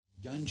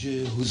گنج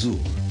حضور،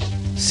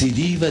 سی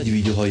دی و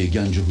دیویدیوهای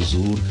گنج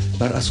حضور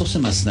بر اساس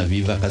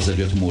مثنوی و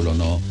غزلیات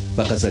مولانا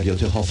و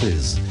غزلیات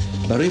حافظ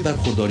برای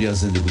برخورداری از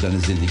زنده بودن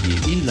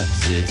زندگی این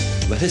لحظه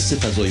و حس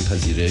فضای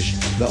پذیرش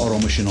و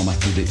آرامش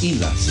نامحدود این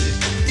لحظه،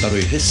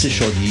 برای حس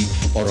شادی،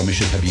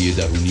 آرامش طبیعی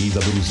درونی و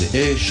بروز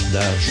عشق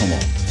در شما،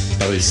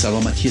 برای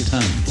سلامتی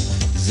تن،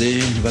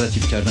 ذهن و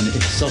لطیف کردن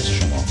احساس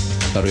شما،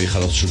 برای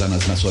خلاص شدن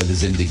از مسائل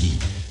زندگی،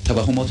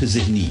 توهمات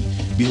ذهنی،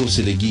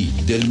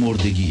 بی‌حوصلگی،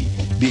 دلمردگی،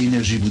 بی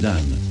انرژی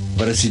بودن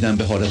و رسیدن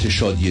به حالت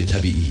شادی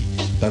طبیعی،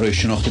 برای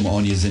شناخت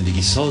معانی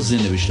زندگی ساز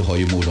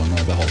نوشته‌های مولانا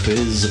و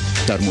حافظ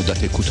در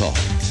مدت کوتاه.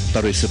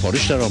 برای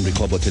سفارش در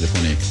آمریکا با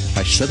تلفن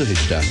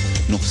 818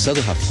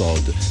 970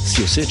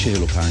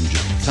 3345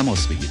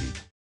 تماس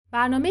بگیرید.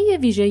 برنامه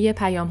ویژه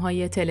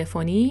پیام‌های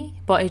تلفنی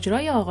با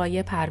اجرای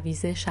آقای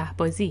پرویز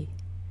شهبازی.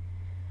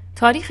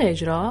 تاریخ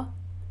اجرا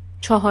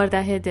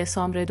 14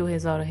 دسامبر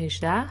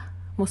 2018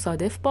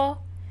 مصادف با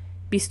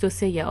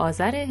 23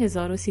 آذر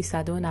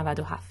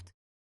 1397.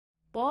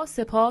 با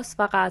سپاس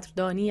و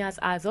قدردانی از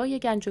اعضای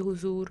گنج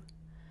حضور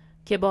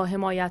که با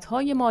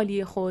حمایت‌های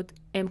مالی خود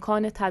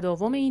امکان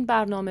تداوم این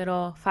برنامه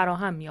را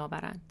فراهم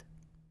می‌آورند.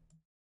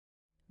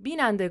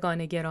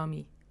 بینندگان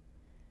گرامی،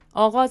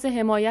 آغاز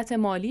حمایت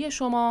مالی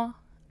شما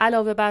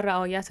علاوه بر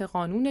رعایت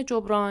قانون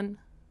جبران،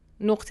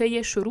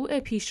 نقطه شروع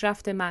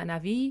پیشرفت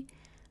معنوی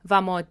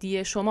و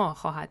مادی شما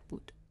خواهد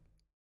بود.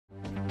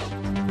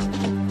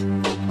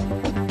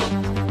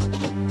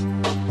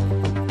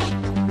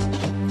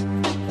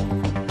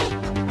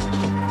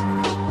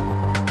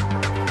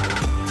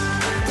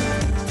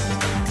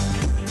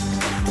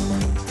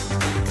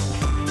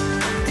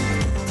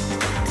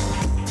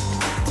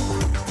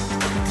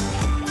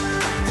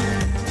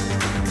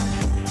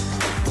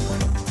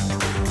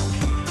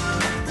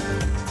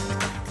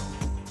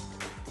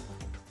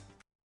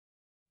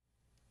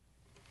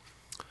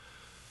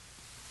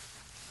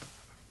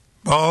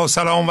 با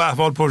سلام و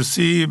احوال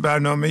پرسی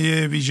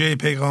برنامه ویژه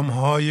پیغام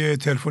های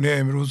تلفنی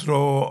امروز رو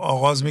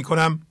آغاز می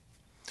کنم.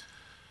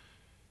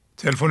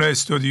 تلفن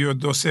استودیو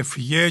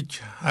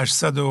 201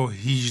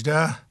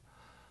 818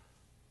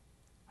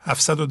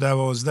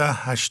 712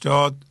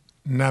 80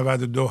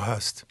 92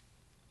 هست.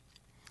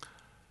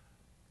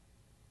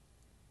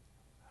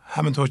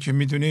 همونطور که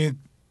می دونید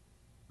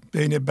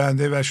بین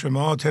بنده و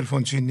شما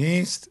تلفنچی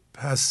نیست،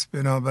 پس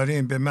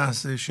بنابراین به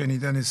محض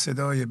شنیدن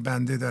صدای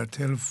بنده در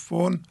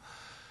تلفن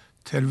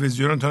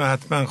تلویزیونتون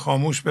حتما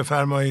خاموش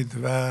بفرمایید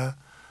و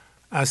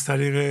از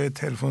طریق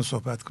تلفن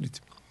صحبت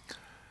کنید.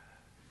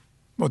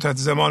 مدت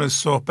زمان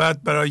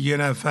صحبت برای یه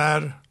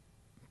نفر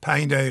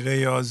 5 دقیقه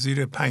یا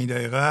زیر 5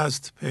 دقیقه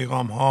است.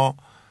 پیغام ها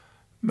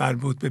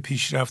مربوط به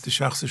پیشرفت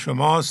شخص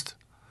شماست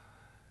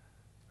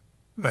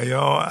و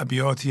یا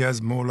ابیاتی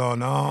از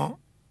مولانا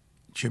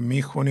که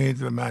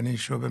میخونید و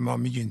معنیش رو به ما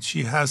میگین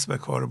چی هست و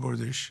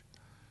کاربردش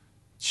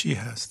چی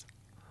هست.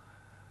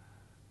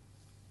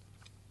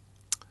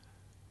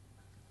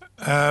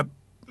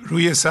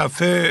 روی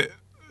صفحه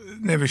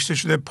نوشته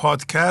شده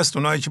پادکست.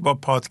 اونایی که با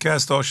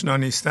پادکست آشنا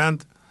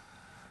نیستند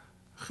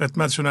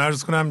خدمتشون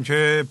عرض کنم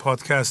که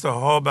پادکست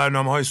ها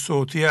برنامه های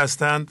صوتی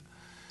هستند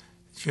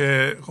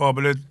که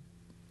قابل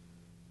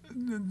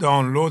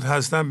دانلود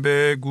هستند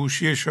به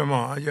گوشی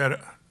شما.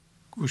 اگر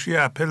گوشی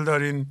اپل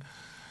دارین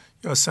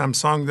یا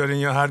سامسونگ دارین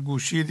یا هر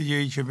گوشی دیگه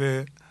ای که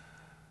به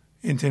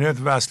اینترنت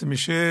وصل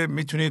میشه،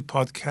 میتونید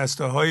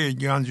پادکست های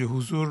گنج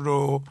حضور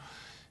رو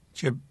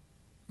که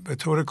به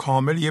طور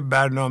کامل یه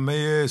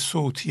برنامه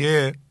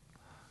صوتیه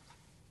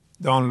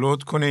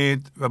دانلود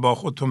کنید و با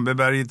خودتون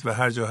ببرید و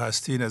هر جا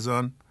هستین از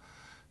آن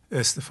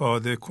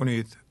استفاده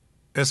کنید.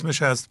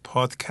 اسمش از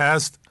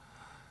پادکست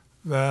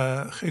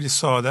و خیلی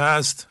ساده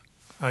است.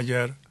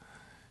 اگر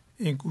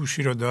این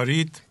گوشی رو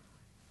دارید،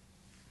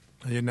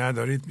 اگر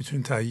ندارید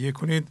میتونید تهیه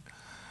کنید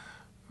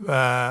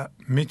و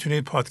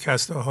میتونید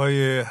پادکست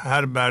های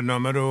هر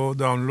برنامه رو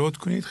دانلود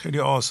کنید. خیلی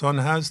آسان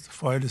هست،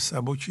 فایل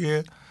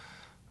سبکیه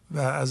و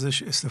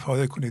ازش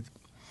استفاده کنید.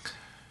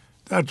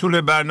 در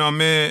طول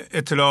برنامه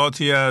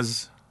اطلاعاتی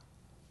از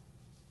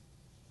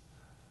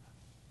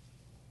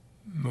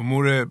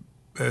امور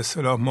به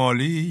اصطلاح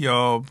مالی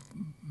یا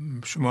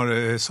شماره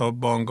حساب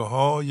بانک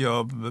ها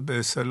یا به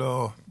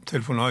اصطلاح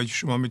تلفن هایی که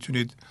شما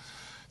میتونید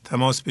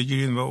تماس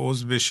بگیرید و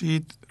عضو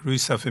بشید روی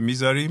صفحه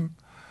میذاریم.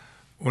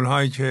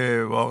 اونهایی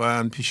که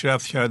واقعا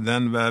پیشرفت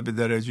کردن و به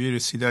درجه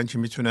رسیدن که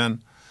میتونن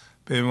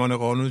به عنوان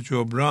قانون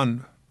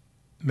جبران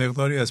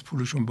مقداری از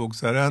پولشون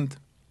بگذارند،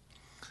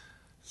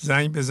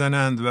 زنگ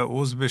بزنند و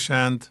عضو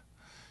بشند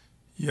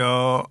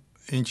یا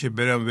اینکه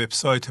برن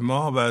وبسایت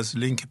ما و از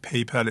لینک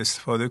پیپل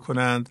استفاده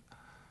کنند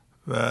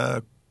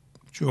و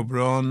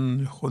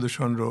جبران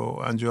خودشون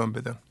رو انجام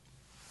بدن.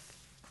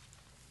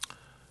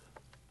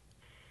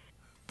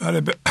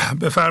 بله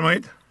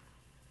بفرمایید.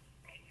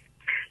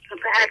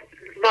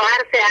 با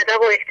عرض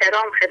ادب و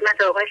احترام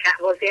خدمت آقای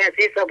شهبازی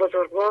عزیز و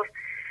بزرگوار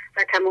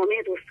و تمامی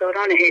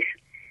دوستداران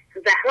عشق،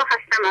 زهرا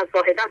هستم از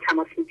زاهدان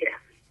تماس میگیرم.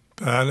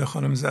 بله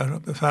خانم زهرا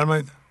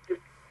بفرمایید.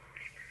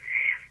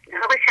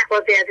 آقای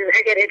شهبازی عزیز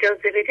اگر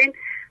اجازه بدین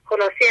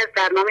خلاصی از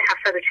برنامه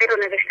 740 رو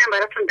نوشتم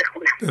براتون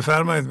بخونم.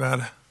 بفرمایید.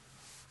 بله.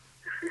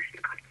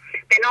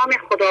 به نام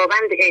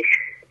خداوند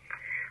عشق.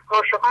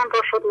 عاشقان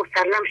را شد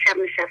مسلم شب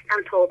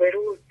نشستن تا به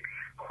روز،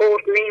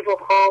 خورد نی و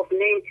خواب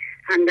نی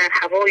اندر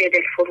هوای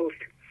دلفروز.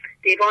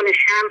 دیوان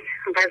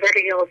شمس، غزل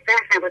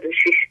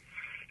 1196.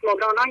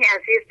 مولانای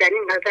عزیز در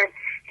این غزل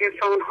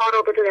انسانها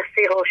را به دو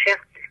دسته عاشق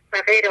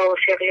و غیر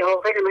عاشق یا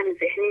عاقل من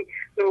ذهنی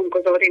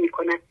نامگذاری می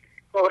کند.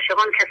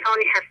 عاشقان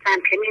کسانی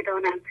هستند که می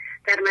دانند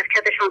در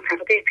مرکزشان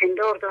پرده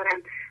پندار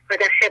دارند و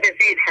در شب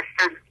ذهن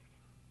هستند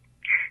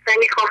و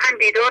می خواهند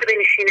بیدار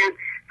بنشینند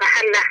و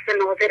هر لحظه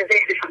ناظر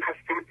ذهنشان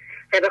هستند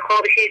و به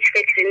خواب هیچ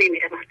فکری نمی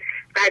روند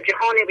و از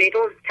جهان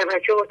بیرون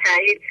توجه و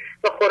تأیید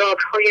و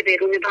خوراک‌های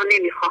بیرونی را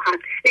نمی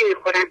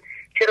خورند،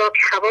 چرا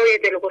که هوای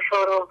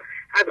دلگشا را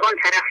از آن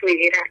طرف می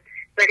گیرند.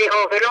 ولی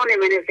عاقلان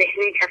من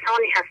ذهنی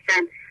کسانی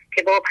هستند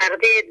که با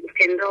پرده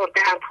پندار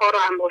دردها را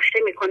انباشته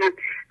می کنند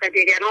و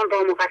دیگران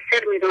را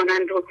مقصر می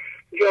دانند و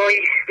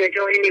جای به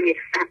جای نمی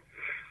رسند.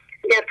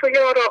 در تو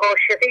یارا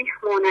عاشقی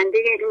ماننده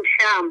این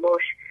شمع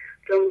باش،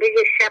 جنبه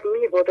شب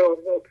می بدار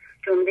و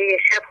جنبه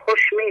شب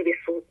خوش می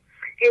بسود.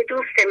 ای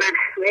دوست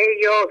من و ای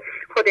یار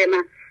خود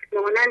من،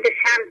 مانند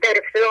شمع در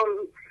ابتدا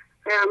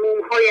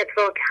مومهایت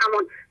را که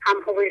همان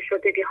همهوی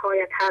شدگی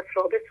هایت هست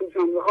را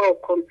بسوزان و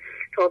آب کن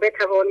تا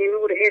بتوانی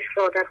نور عشق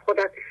را در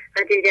خودت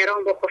و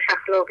دیگران با خوش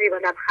اخلاقی و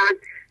لبخند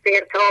به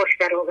ارتعاش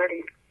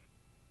درآورید.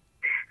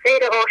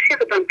 غیر عاشق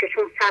دان که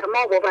چون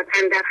سرما بود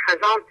اندر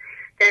خزان،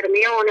 در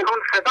میان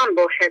آن خزان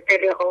باشد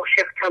دل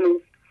عاشق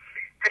تموز.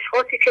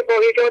 اشخاصی که با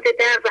ایجاد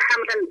درد و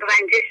هم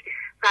رنجش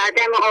و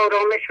عدم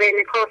آرامش و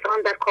انعکاس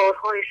آن در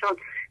کارهایشان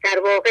در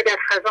واقع در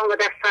خزان و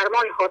در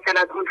سرمای حاصل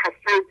از آن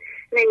هستند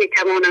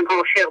نمیتوانند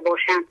عاشق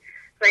باشند.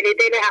 ولی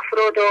دل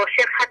افراد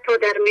عاشق حتی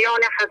در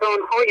میان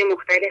خزانهای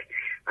مختلف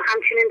و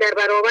همچنین در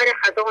برابر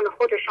خزان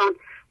خودشان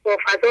با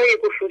فضای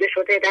گشوده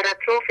شده در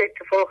اطراف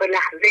اتفاق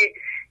لحظه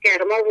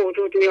گرما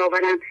وجود می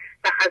آورند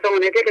و خزان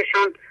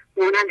دلشان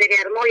مانند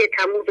گرمای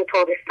تموز و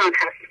تابستان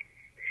هست.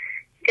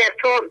 گر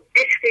تو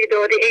عشقی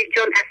داده ای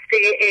جان هسته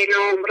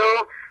اعلام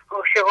را،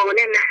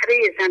 عاشقانه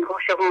نهره زن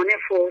عاشقانه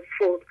فوز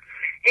فوز.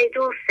 ای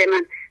دوست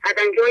من، از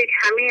آنجایی که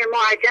همه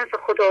ما از جنس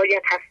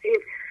خدایت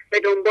هستیم به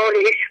دنبال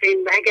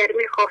عشقیم و اگر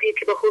می خواهی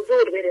که به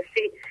حضور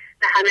برسی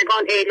به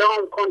همگان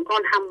اعلام کن،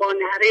 آن هم با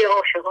نهره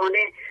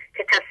عاشقانه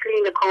که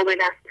تسلیم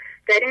کامل است.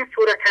 در این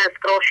صورت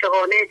است که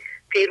عاشقانه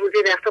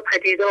پیروزی در تو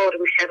پدیدار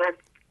می شود.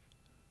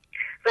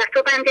 و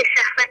تو بند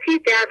شهوتی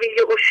دعوی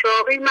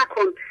عشاقی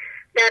مکن،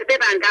 در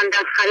ببندن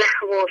در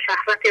خلق و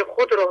شهوت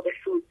خود را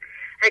بسوز.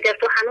 اگر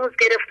تو هنوز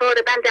گرفتار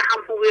بند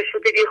همهوی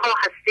شدگی ها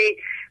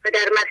هستی و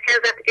در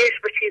مرکزت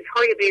عشق و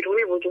چیزهای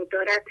بیرونی وجود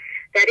دارد،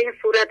 در این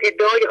صورت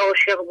ادعای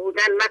عاشق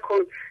بودن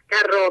مکن،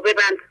 در را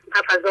ببند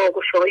و فضا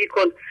گشایی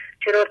کن،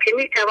 چرا که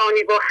می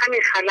توانی با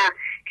همین خلق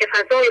که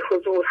فضای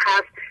حضور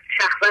هست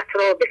شهوت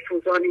را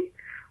بسوزانی.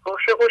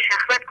 عاشق و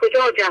شهوت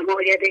کجا جمع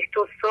آید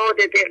تو ساد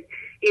دل،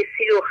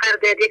 عیسی و خر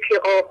در یکی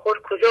آخر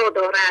کجا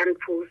دارند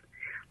پوز.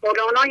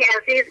 مولانای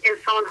عزیز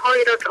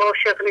انسانهایی را که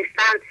عاشق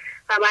نیستند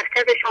و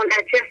مرکزشان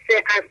از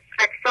جنس از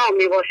اجسام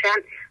می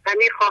باشند و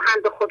می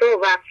خواهند به خدا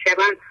وصل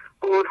شوند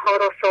آنها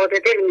را ساده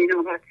دل می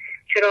نامد،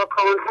 چرا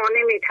که آنها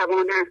نمی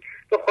توانند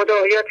به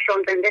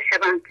خدایاتشان زنده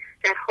شوند،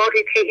 در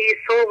حالی که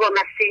عیسی و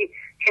مسیح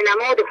که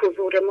نماد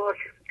حضور ماست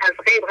از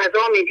غیب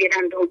غذا می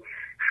گیرند و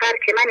خر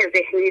که من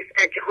ذهنی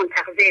است از جهان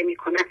تغذیه می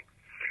کند.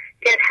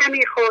 گر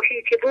همی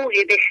خواهی که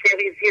بویی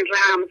بشنوی زین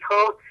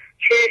رمزها،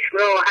 چشم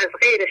را از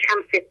غیر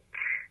شمس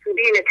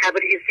دین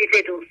تبریزی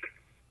بدوز.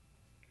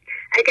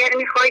 اگر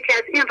میخوای که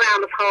از این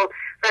رمزها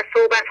و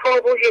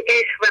صحبتها بوی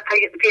عشق و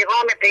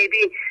پیغام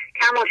غیبی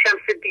که همان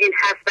شمس الدین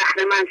هست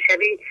بهره مند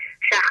شوی،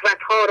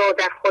 شهوتها را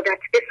در خودت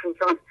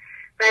بسوزان.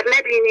 ور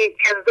نبینی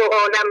که از دو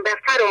عالم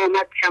برتر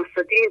آمد شمس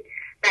الدین،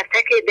 در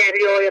تک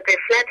دریای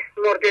غفلت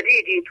مرده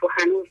دیدی تو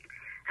هنوز.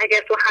 اگر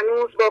تو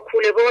هنوز با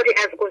کوله‌باری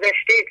از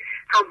گذشته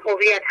هم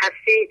هویت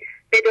هستی،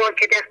 بدان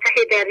که در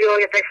ته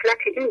دریای غفلت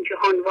این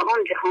جهان و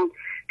آن جهان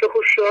که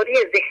هوشیاری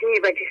ذهنی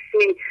و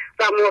جسمی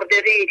و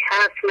مردری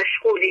هست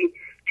مشغولی،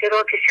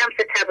 چرا که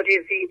شمس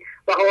تبریزی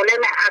و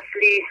عالم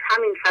اصلی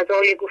همین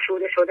فضای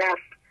گشوده شده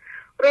است.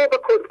 رو به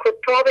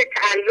کتاب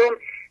تعلم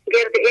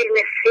گرد علم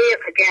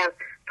فقه گرد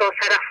تا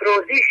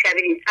سرافرازی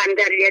شوی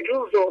اندر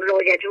یجوز و لا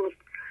یجوز.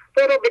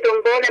 برو به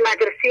دنبال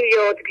مدرسه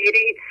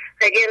یادگیری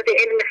و گرد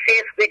علم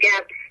فقه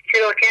بگرد،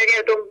 چرا که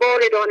اگر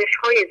دنبال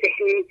دانش‌های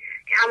ذهنی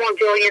که همان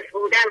جایز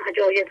بودن و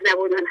جایز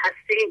نبودن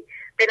هستی،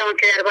 بدان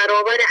که در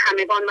برابر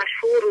همگان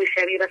مشهور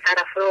میشوی و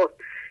سرافراز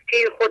که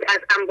این خود از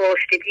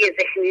انباشتگی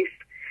ذهنی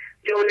است.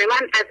 جان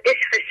من از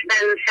عشق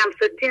شمس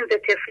الدین ز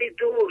طفلی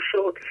دور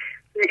شد،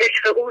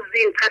 عشق او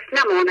زین پس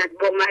نماند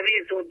با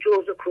مویز و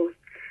جوز و کوز.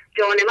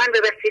 جان من به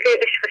وسیله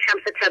عشق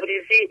شمس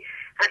تبریزی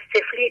از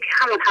طفلی که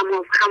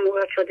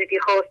همون شدگی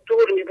هاست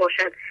دور می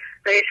باشد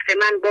و عشق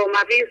من با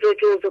مویز و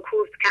جوز و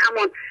کوز که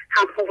همان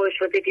همون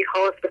شدگی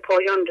هاست به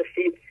پایان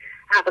رسید.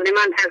 عقل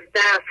من از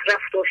دست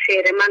رفت و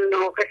شعر من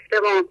ناقص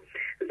بمان،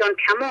 زان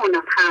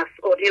کمانم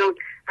هست اوریان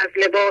از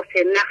لباس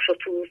نقش و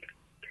توز.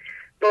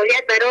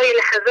 باید برای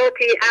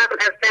لحظاتی عقل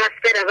از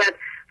دست برود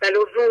و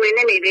لزومی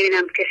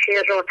نمیبینم که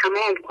شعر را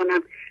تمام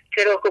کنم،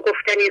 چرا که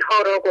گفتن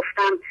اینها را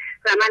گفتم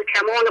و من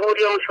کمان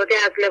اوریان شده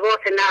از لباس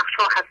نقش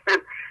ها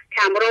هستم.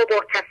 کمرا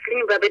با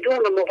تسلیم و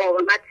بدون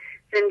مقاومت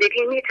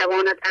زندگی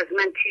میتواند از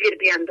من تیر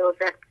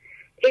بیندازد.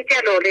 ای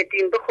جلال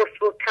الدین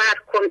بخسب و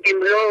ترک کن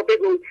املا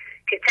بگون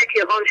که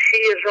تک آن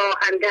شیر را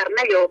اندر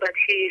نیابد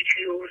هیچ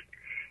روز.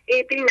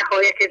 ای بی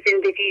نهایت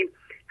زندگی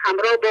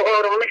همراه با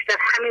آرامش در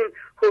همین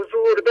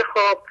حضور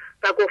بخواب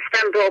و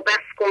گفتن را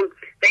بس کن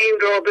و این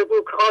را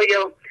بگو که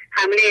آیا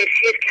حمله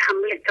شیر که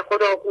حمله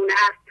خداگونه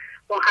است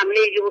با حمله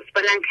یوز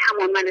بلنگ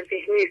همان من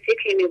ذهنی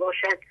یکی می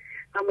باشد.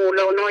 و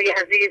مولانای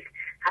عزیز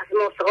از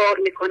ما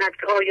سوال می کند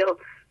که آیا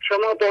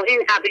شما با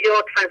این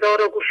ابیات فضا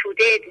را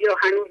گشودید یا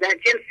هنوز در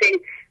جنس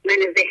من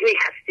ذهنی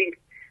هستید؟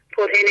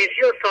 پر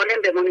انرژی و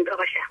سالم بمانید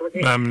آقا شهبازی.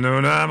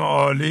 ممنونم،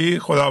 عالی.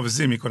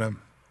 خداحافظی می کنم.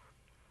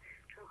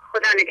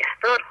 خدا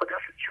نگهدار.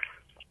 خداحافظ شما.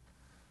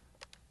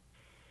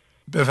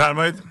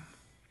 بفرمایید.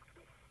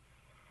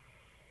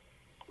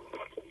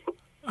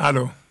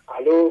 الو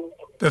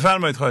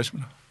بفرمایید. خواهش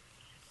می‌کنم.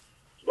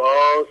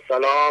 با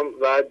سلام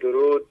و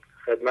درود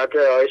خدمت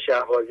آقای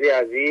شهبازی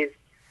عزیز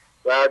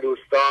و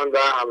دوستان و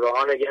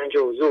همراهان گنج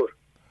حضور.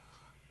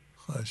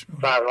 خواهش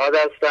می‌کنم. فرهاد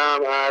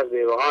هستم از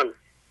بیروان.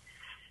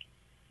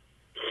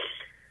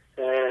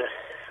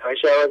 آقای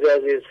شهبازی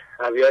عزیز،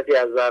 ابیاتی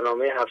از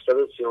برنامه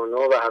 739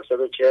 و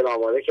 740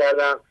 آماده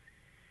کردم،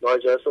 با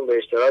اجازهتون به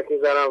اشتراک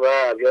میذارم و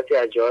ابیاتی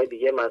از جاهای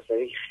دیگه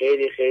مثلا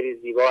خیلی خیلی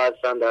زیبا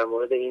هستن در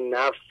مورد این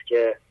نفس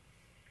که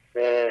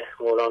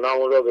مولانا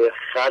اون رو به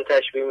خر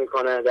تشبیه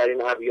میکنه در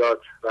این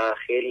ابیات و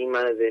خیلی این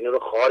من ذهنی رو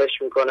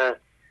خارش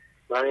میکنه.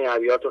 من این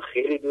ابیات رو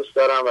خیلی دوست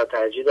دارم و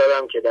ترجیح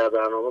دادم که در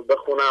برنامه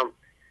بخونم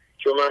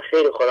چون من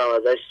خیلی خودم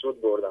ازش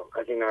سود بردم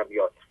از این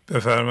ابیات.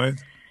 بفرمایید.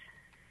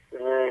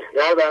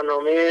 در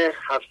برنامه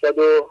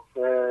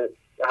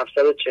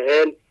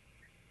 740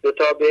 دو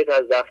تا بیت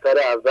از دفتر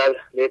اول،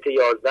 بیت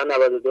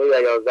 1192 و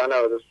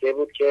 1193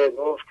 بود که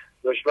گفت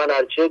دشمن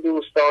ارچه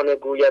دوستان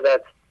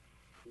گویدت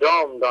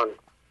دام دان،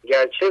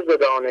 گرچه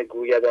زدان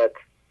گویدت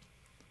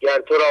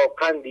گر تو را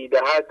قندی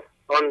دهد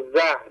آن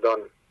زهر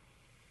دان،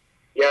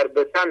 گر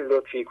به تن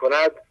لطفی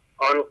کند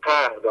آن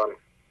قهر دان.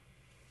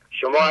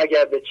 شما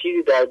اگر به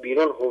چیزی در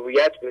بیرون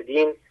هویت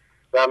بدین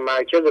و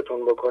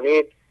مرکزتون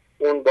بکنید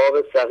اون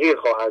باب صغیر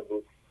خواهد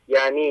بود،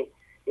 یعنی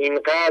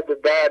اینقدر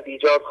درد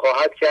ایجاد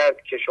خواهد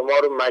کرد که شما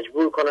رو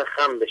مجبور کنه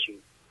خم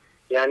بشید،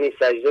 یعنی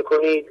سجده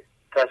کنید،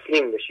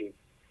 تسلیم بشید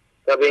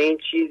و به این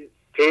چیز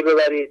پی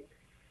ببرید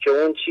که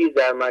اون چیز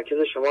در مرکز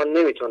شما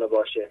نمیتونه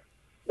باشه.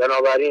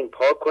 بنابراین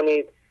پاک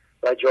کنید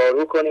و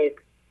جارو کنید،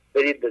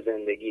 برید به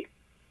زندگی.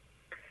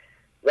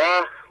 و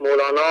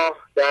مولانا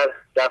در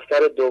دفتر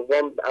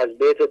دوم از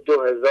بیت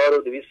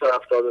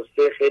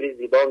 2273 خیلی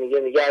زیبا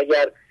میگه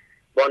اگر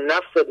با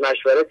نفست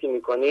مشورتی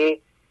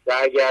میکنی و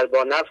اگر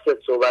با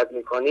نفست صحبت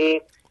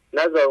میکنی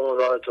نذار اون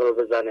راه تو رو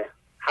بزنه،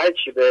 هر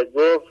چی بهت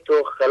گفت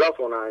تو خلاف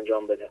اون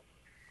انجام بده.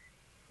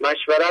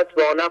 مشورت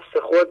با نفس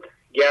خود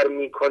گر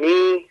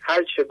میکنی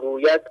هر چه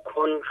گوید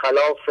کن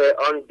خلاف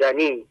آن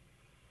دنی.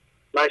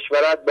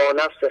 مشورت با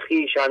نفس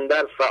خویش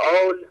اندر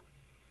فعال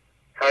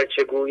هر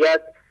چه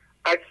گوید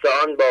عکس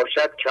آن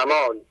باشد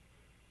کمال.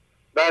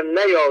 بر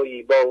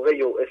نیایی با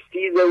وی و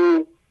استیز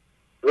او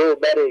رو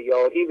بر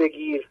یاری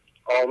بگیر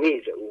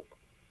آمیز او.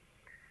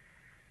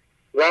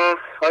 و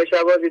های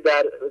شهبازی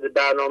در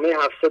برنامه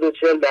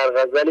 740 در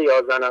غزل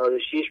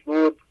 1196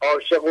 بود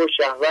عاشق و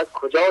شهوت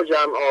کجا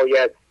جمع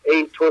آید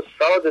ای تو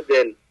ساز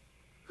دل،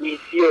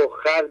 عیسی و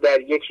خر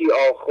در یکی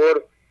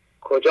آخر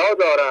کجا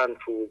دارند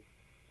پول.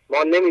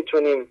 ما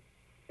نمیتونیم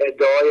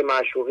ادعای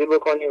معشوقی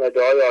بکنیم،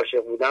 ادعای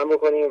عاشق بودن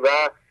بکنیم و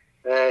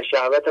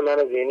شهوت من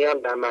ذهنی هم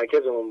در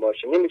مرکزمون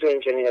باشه، نمیتونیم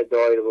چنین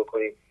ادعایی رو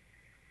بکنیم.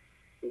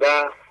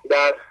 و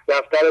در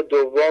دفتر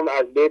دوم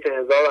از بیت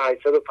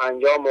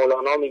 1850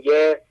 مولانا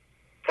میگه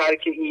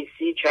ترک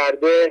عیسی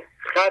کرده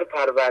خر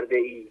پرورده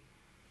ای،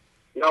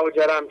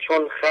 لاجرم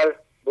چون خر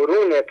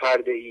برون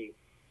پرده ای.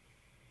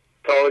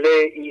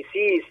 طالع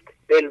عیسی است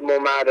علم و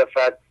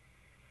معرفت،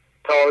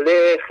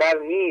 طالع خر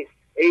نیست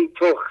ای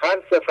تو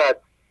خر صفت.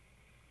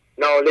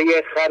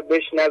 ناله خر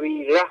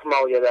بشنوی رحم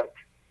آیدت،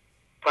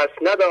 پس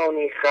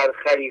ندانی خر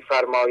خری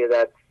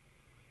فرمایدت.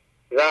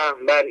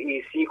 رحم بر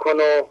عیسی کن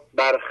و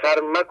بر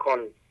خر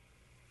مکن،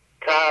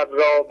 طبع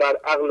را بر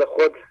عقل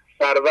خود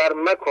سرور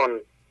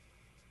مکن.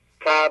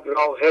 طبع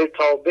را هل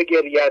تا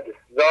بگرید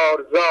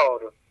زار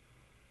زار،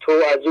 تو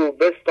از او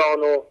بستان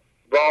و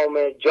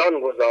وام جان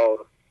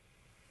گذار.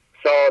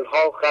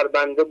 سالها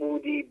خربنده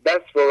بودی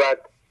بس بود،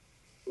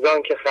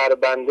 زان که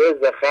خربنده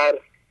ز خر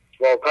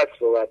واپس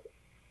بود.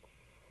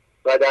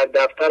 و در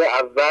دفتر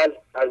اول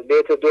از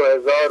بیت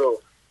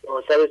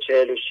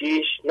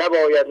 2946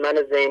 نباید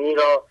من ذهنی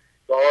را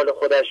به حال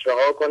خودش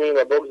رها کنیم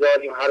و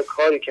بگذاریم هر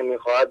کاری که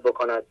میخواهد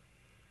بکند.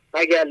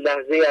 اگر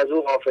لحظه از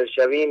او غافل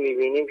شویم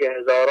میبینیم که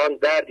هزاران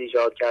درد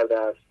ایجاد کرده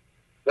است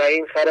و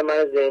این خر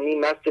من ذهنی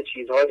مست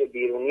چیزهای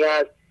بیرونی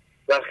است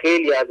و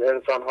خیلی از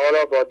انسانها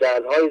را با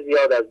دردهای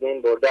زیاد از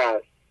بین برده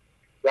است.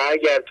 و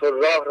اگر تو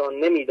راه را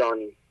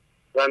نمیدانی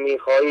و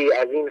میخواهی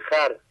از این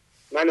خر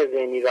من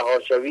ذهنی رها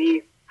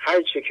شوی،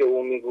 هر چه که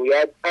او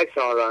میگوید عکس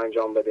آن را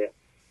انجام بده.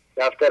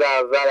 دفتر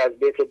اول از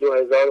بیت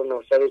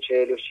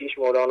 2946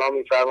 مولانا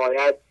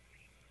میفرماید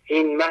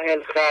این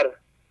مهل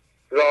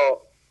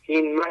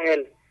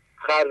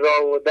خر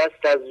را و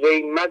دست از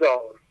وی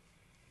مدار،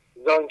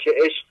 زان که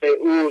عشق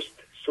اوست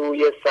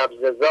سوی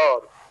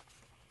سبززار.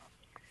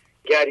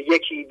 گر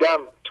یکی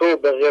دم تو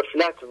به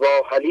غفلت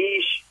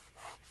واهلیش،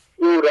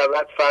 او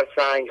رود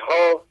فرسنگ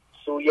ها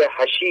سوی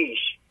حشیش.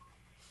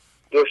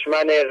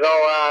 دشمن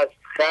راه است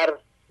خر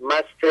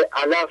مست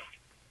علف،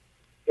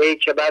 ای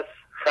که بس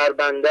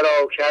خربنده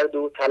را کرد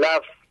و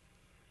تلف.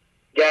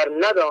 گر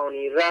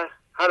ندانی ره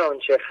هر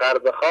آنچه خر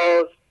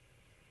بخواست،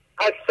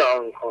 عکس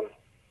آن کن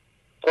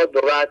خود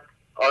بود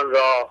آن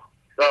راه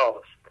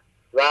راست.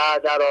 و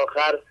در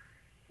آخر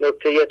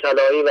نکته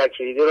طلایی و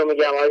کلیدی رو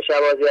میگم آقای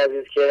شهبازی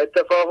عزیز که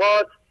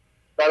اتفاقات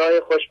برای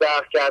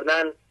خوشبخت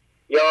کردن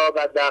یا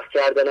بدبخت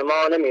کردن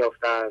ما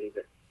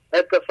نمیافتند،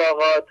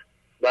 اتفاقات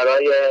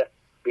برای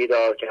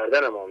بیدار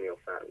کردن ما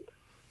میافتند.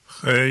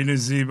 خیلی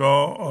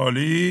زیبا،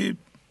 عالی.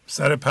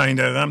 سر 5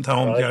 دقیقه هم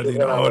تمام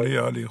کردین.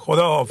 عالی.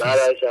 خدا حافظ.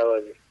 آقای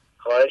شهبازی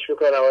خواهش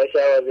میکنم آقای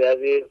شهبازی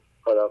عزیز،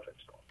 خدا حافظ.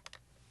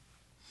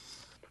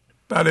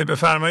 بله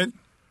بفرمایید.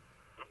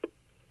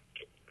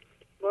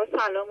 با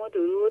سلام و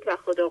درود و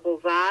خدا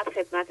قوت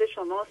خدمت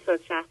شما استاد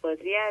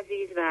شهبازی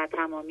عزیز و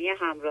تمامی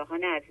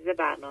همراهان عزیز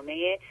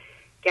برنامه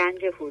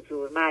گنج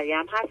حضور.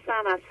 مریم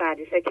هستم، از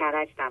فردیس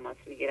کرج تماس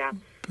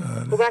میگیرم.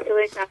 خوب است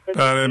آقای شهبازی؟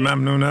 بله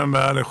ممنونم.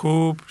 بله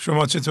خوب.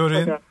 شما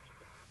چطورین؟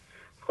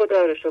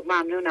 خدا رو شکر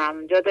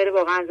ممنونم. جا داره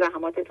واقعا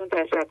زحماتتون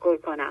تشکر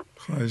کنم.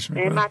 خواهش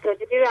میکنم.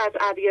 مطالبی رو از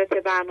ابیات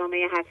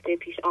برنامه هفته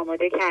پیش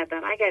آماده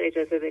کردم، اگر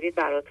اجازه بدید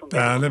براتون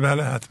بگم.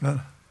 بله حتما.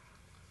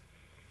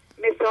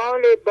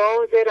 مثال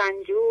باز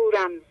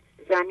رنجورم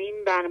زمین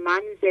بر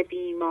من ز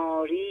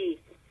بیماری،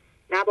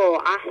 نه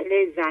با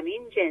اهل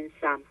زمین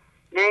جنسم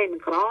نه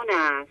امکان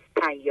است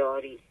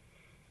طیاری.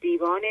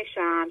 دیوان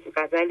شمس،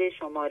 غزل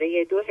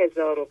شماره 2536،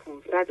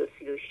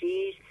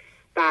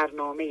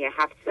 برنامه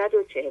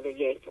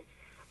 741.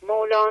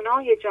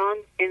 مولانای جان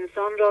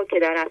انسان را که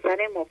در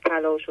اثر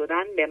مبتلا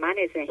شدن به من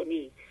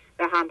ذهنی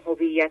و هم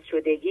هویت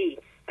شدگی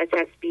و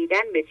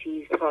چسبیدن به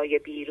چیزهای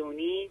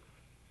بیرونی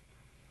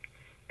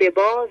به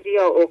باز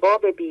یا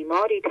عقاب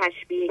بیماری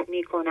تشبیه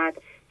می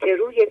کند که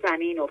روی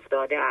زمین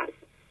افتاده است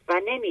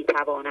و نمی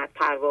تواند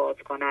پرواز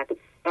کند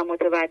و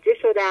متوجه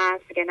شده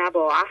است که نه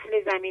با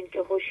اهل زمین که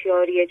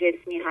هوشیاری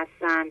جسمی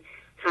هستند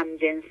هم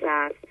جنس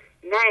است،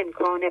 نه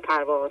امکان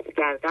پرواز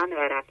کردن و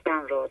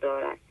رفتن را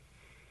دارد.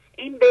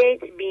 این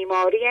بیت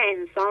بیماری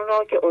انسان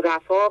را که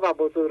عرفا و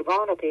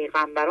بزرگان و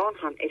پیغمبران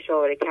هم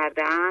اشاره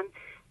کرده اند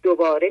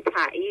دوباره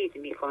تأیید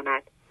می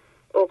کند.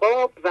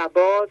 عقاب و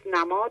باز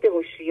نماد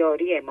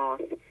هوشیاری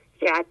ماست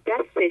که از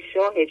دست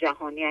شاه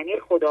جهان یعنی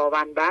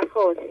خداوند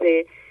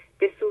برخواسته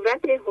به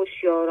صورت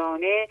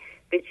هوشیارانه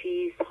به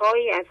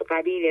چیزهایی از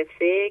قبیل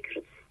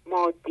فکر،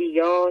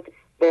 مادیات،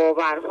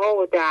 باورها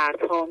و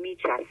دردها می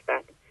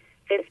چسبد.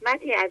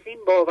 قسمتی از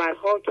این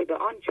باورها که به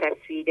آن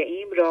چسبیده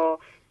ایم را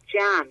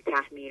جمع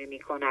تحمیل می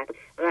کند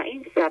و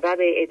این سبب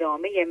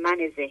ادامه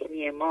من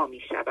ذهنی ما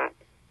می شود.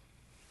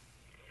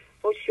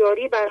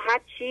 هوشیاری بر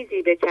هر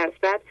چیزی به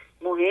چسبد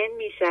مهم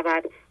می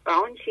شود و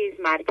آن چیز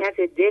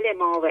مرکز دل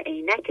ما و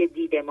عینک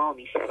دید ما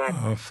می شود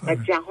و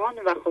جهان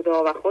و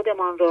خدا و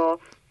خودمان را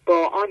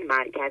با آن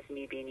مرکز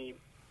می بینیم.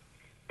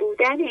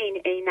 بودن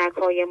این عینک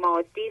های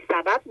مادی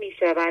سبب می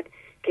شود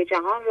که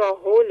جهان را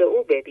حول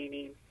او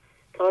ببینیم.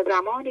 تا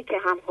زمانی که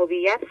هم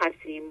هویت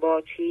هستیم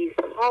با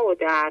چیزها و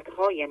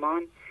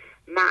دردهایمان،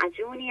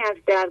 معجونی از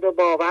درد و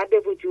باور به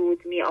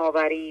وجود می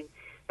آوریم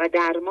و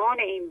درمان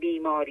این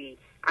بیماری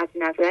از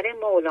نظر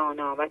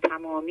مولانا و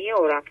تمامی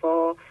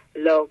عرفا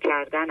لا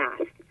کردن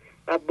است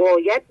و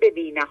باید به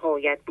بی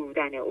نهایت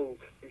بودن او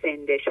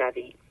زنده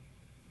شویم.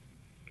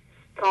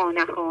 تا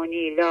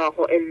نخوانی لا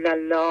الا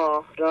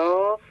الله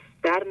را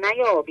در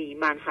نیابی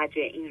منهج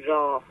این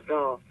راه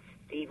را.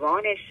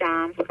 دیوان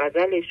شمس،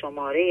 غزل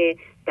شماره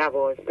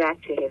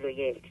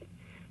 1241.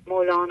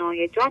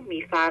 مولانای جان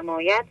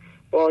می‌فرماید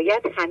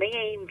باید همه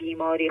این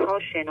بیماری ها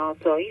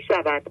شناسایی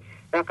شود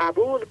و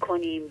قبول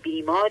کنیم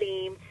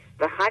بیماریم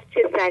و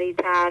هرچه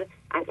سریعتر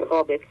از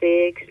خواب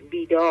فکر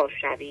بیدار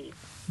شویم.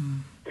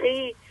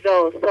 خویش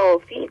را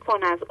صافی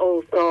کن از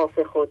اوصاف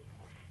خود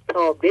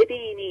تا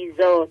ببینی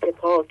ذات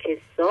پاک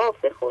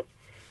صاف خود.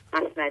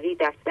 مثنوی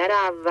دفتر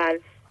اول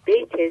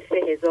بیت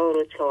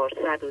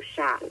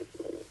 3460.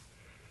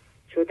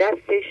 چو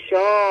دست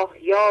شاه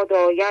یاد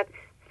آید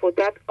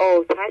فتد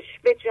آتش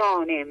به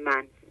جان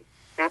من،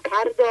 نه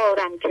پر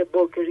دارم که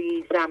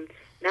بگریزم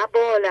نه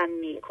بالم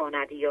می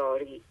کند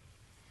یاری.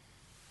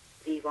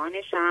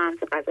 دیوان شمس،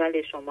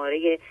 غزل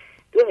شماره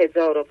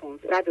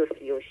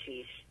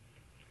 2536.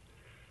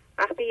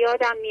 وقتی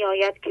یادم می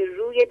آید که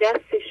روی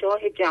دست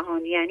شاه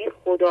جهان یعنی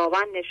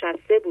خداوند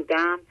نشسته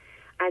بودم،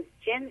 از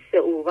جنس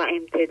او و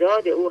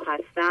امتداد او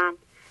هستم،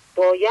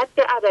 باید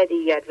به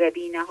ابدیت و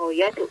بی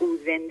نهایت او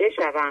زنده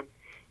شوم.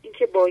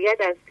 اینکه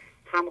باید از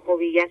هم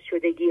هویت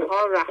شدگی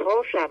ها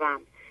رها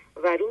شوم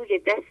و روی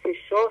دست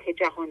شاه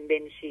جهان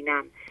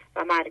بنشینم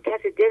و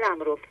مرکز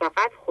دلم رو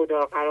فقط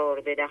خدا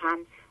قرار بدهم،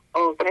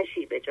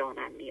 آتشی به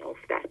جانم می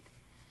افتد.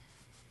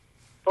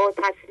 با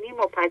تسلیم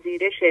و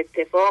پذیرش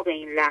اتفاق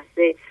این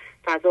لحظه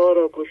فضا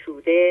را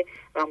گشوده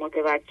و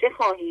متوجه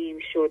خواهیم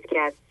شد که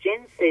از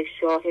جنس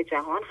شاه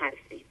جهان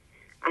هستیم،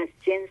 از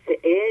جنس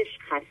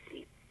عشق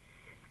هستیم.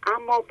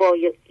 اما با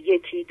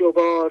یکی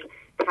دوبار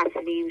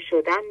تسلیم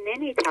شدن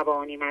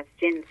نمیتوانیم از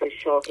جنس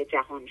شاه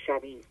جهان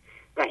شویم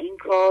و این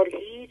کار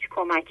هیچ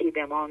کمکی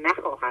به ما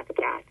نخواهد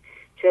کرد،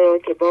 چرا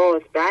که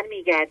باز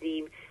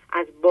برمیگردیم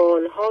از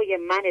بالهای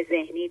من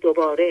ذهنی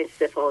دوباره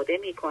استفاده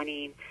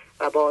میکنیم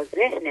و با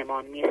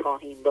ذهنمان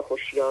میخواهیم به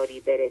هوشیاری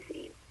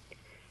برسیم.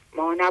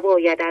 ما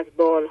نباید از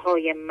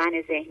بالهای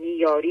من ذهنی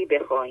یاری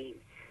بخواهیم،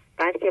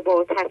 بلکه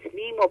با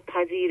تسلیم و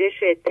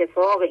پذیرش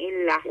اتفاق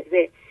این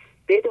لحظه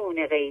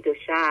بدون قید و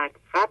شرط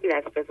قبل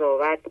از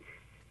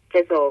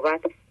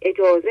قضاوت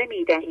اجازه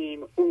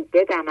میدهیم او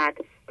بدمد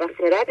و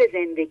خرد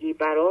زندگی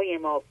برای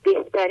ما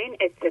بهترین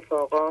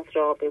اتفاقات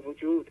را به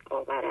وجود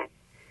آورد.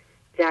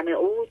 جمع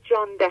او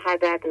جان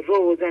دهدت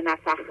روز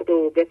نفخت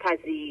و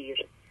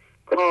بپذیر،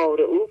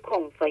 کار او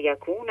کن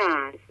فیکون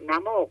است نه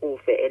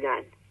موقوف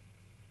علل.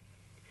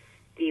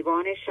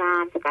 دیوان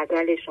شمس،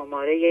 غزل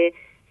شماره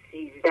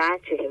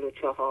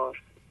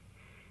 1344.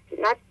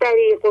 صد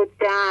دریغ و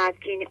درد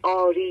که این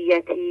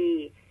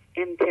عاریتی،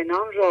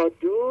 امتنان را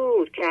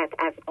دور کرد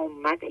از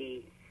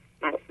امتی.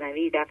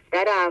 مثنوی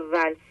دفتر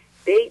اول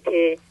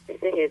بیت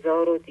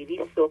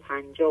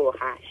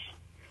 3258.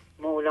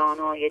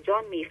 مولانای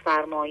جان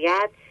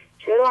می‌فرماید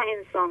چرا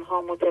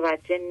انسان‌ها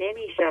متوجه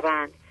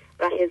نمی‌شوند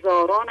و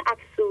هزاران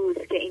افسوس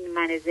که این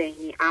من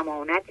ذهنی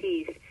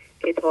امانتی است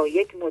که تا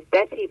یک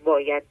مدتی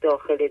باید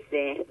داخل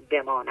ذهن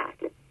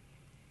بماند.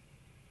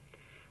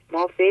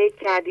 ما فکر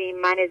کردیم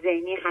من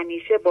ذهنی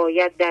همیشه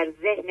باید در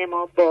ذهن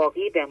ما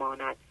باقی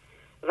بماند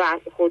و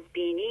از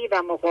خودبینی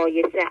و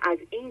مقایسه از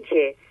این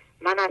که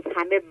من از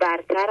همه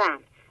برترم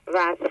و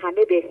از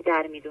همه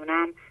بهتر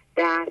میدونم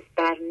دست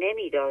بر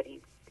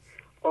نمیداریم.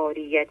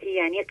 عاریتی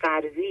یعنی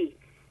قرضی.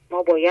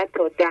 ما باید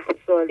تا 10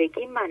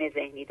 سالگی من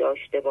ذهنی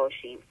داشته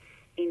باشیم.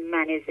 این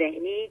من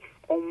ذهنی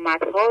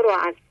امتها را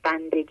از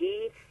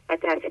بندگی و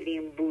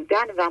تسلیم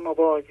بودن و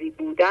موازی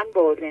بودن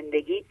با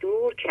زندگی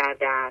دور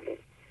کرده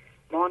است.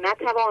 ما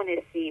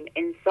نتوانستیم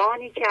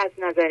انسانی که از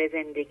نظر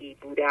زندگی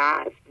بوده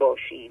است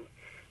باشیم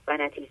و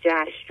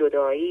نتیجهش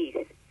جدایی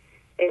است.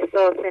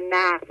 احساس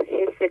نقص،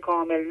 حس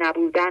کامل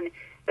نبودن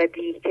و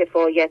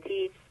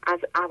بی‌کفایتی از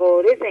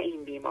عوارض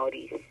این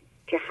بیماری است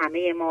که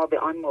همه ما به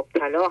آن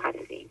مبتلا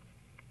هستیم.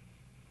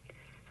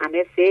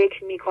 همه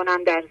فکر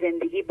می‌کنند در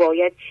زندگی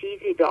باید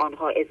چیزی به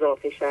آنها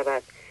اضافه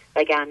شود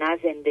وگرنه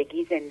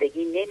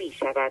زندگی نمی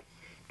شود،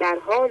 در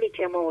حالی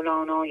که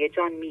مولانای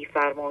جان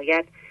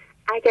می‌فرماید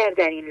اگر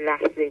در این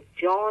لحظه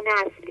جان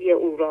اصلی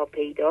او را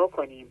پیدا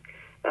کنیم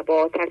و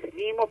با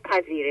تسلیم و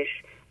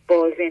پذیرش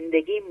با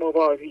زندگی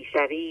موازی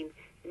شویم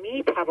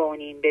می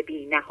توانیم به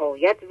بی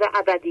نهایت و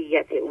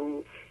ابدیت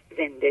او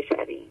زنده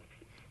شویم.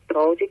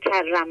 تاج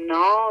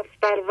کرمناس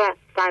بر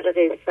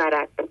فرق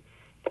سرت،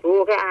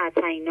 طوق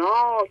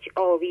اعطیناک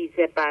آویز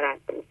برت.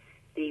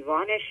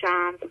 دیوان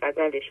شمس،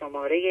 غزل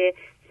شماره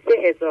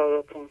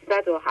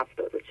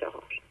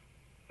 3574.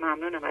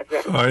 ممنونم از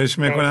خواهش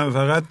میکنم.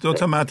 فقط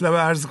 2 مطلب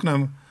عرض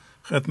کنم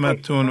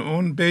خدمتتون.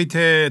 اون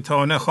بیت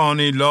تا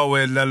نخوانی لا و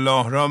الا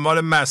الله را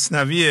مال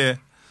مثنویه.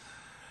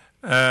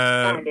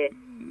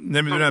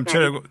 نمیدونم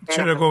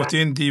چرا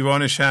گفتین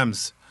دیوان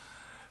شمس.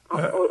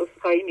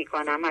 اصخایی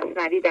میکنم.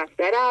 مثنوی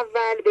دفتر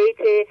اول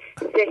بیت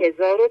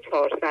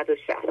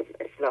 3460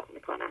 اصلاح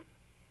میکنم.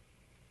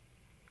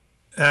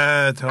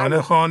 تا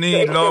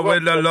نخوانی لا و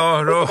الا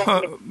الله را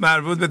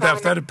مربوط به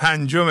دفتر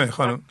 5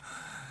 خانم.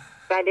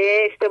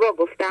 بله اشتباه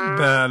گفتم.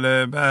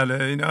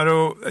 بله اینا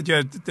رو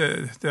اگر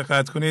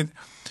دقت کنید،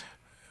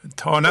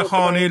 تا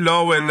نخوانی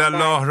لا و الا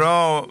الله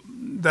را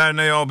در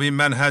نیابی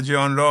منهج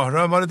آن راه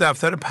را مال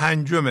دفتر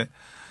 5.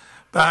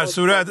 به هر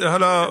صورت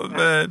حالا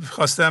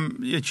خواستم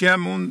یکی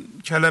هم اون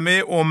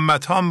کلمه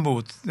امتان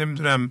بود،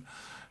 نمیدونم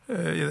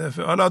یه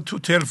دفعه حالا تو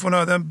تلفن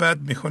آدم بد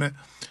میکنه.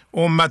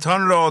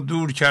 امتان را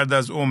دور کرد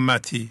از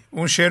امتی.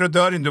 اون شعر رو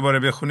دارین دوباره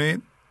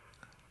بخونید؟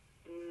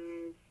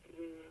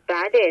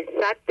 بله.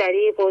 صد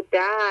دریغ و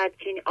درد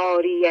کین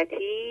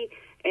عاریتی،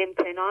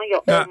 امتناع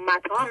یا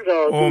امتان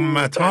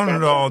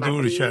را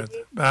دور کرد.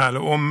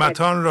 بله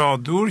امتان را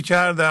دور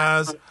کرد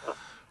از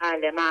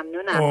بله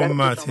ممنونم.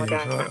 امتی.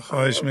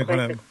 خواهش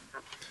میکنم.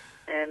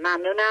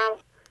 ممنونم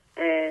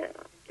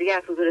دیگه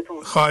از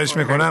حضورتون. خواهش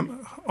میکنم.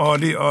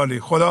 عالی.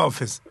 خدا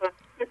حافظ.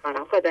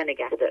 خدا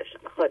نگهدار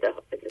شما. خدا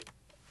حافظ.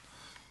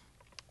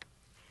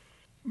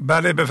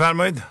 بله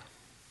بفرمایید.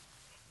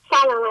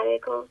 سلام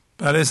علیکم.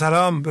 بله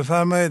سلام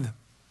بفرمایید.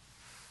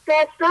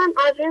 داستان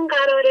از این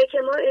قراره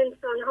که ما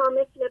انسان ها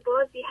مثل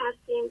بازی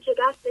هستیم که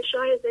دست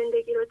شاه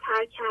زندگی رو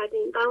ترک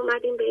کردیم و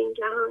اومدیم به این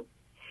جهان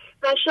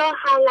و شاه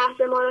هر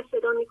لحظه ما را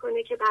صدا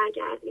میکنه که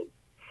برگردیم،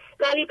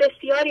 ولی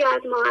بسیاری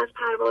از ما از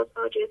پرواز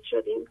عاجز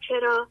شدیم.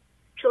 چرا؟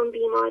 چون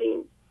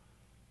بیماریم.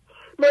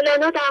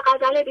 مولانا در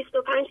غزل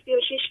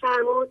 2536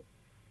 فرمود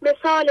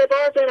مثال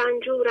باز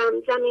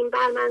رنجورم زمین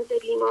بر من ز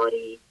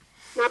بیماری،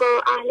 نه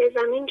با اهل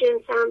زمین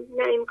جنسم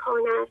نه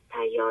امکان است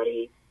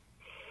تیاری.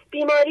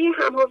 بیماری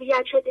هم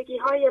هویت شدگی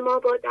های ما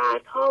با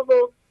دردها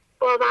و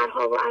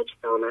باورها و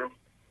اجسام است.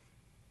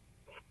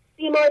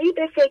 بیماری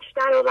به فکر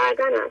در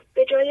آوردن است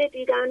به جای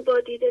دیدن با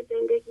دید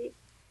زندگی.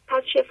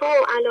 پس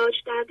شفا و علاج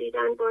در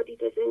دیدن با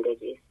دید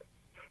زندگی است.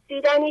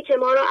 دیدنی که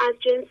ما را از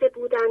جنس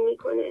بودن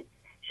میکنه،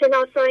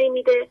 شناسایی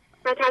میده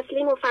و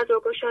تسلیم و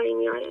فضاگشایی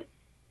میاره.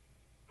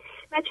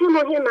 و چه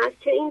مهم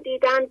است که این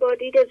دیدن با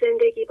دید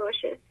زندگی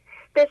باشه.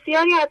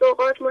 بسیاری از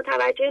اوقات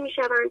متوجه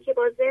میشوند که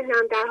با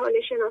ذهنم در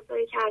حال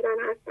شناسایی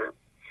کردن هستم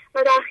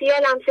و در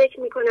خیالم فکر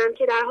میکنم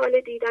که در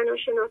حال دیدن و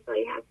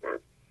شناسایی هستم.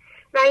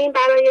 و این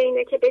برای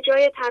اینه که به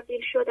جای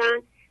تبدیل شدن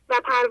و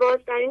پرواز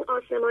در این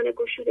آسمان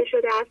گشوده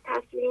شده از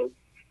تسلیم،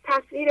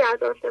 تصویر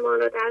از آسمان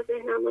را در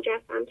ذهنم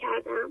مجسم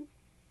کردم.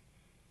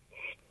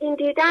 این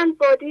دیدن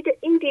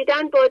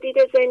با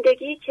دید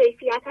زندگی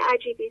کیفیت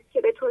عجیبی است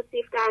که به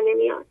توصیف در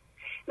نمیاد.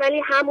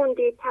 ولی همون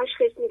دید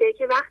تشخیص میده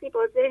که وقتی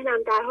با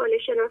ذهنم در حال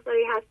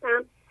شناسایی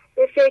هستم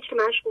به فکر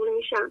مشغول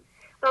میشم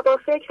و با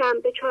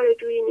فکرم به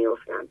چاره‌جویی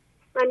میافتم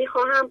و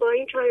میخواهم با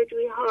این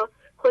چاره‌جویی ها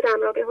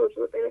خودم را به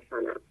حضور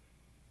برسانم.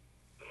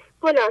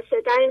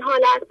 خلاصه در این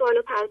حالت بال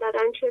و پر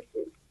زدن چه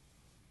سود؟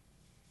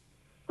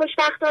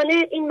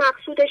 خوشبختانه این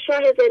مقصود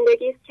شاه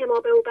زندگی است که ما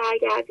به او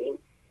برگردیم.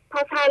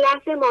 پس هر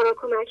لحظه ما را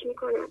کمک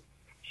میکند.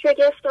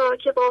 شگفتا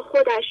که با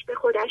خودش به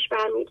خودش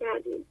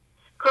برمیگردیم.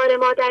 کار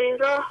ما در این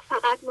راه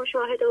فقط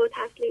مشاهده و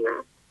تسلیم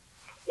است.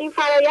 این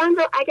فرایند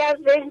را اگر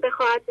ذهن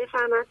بخواهد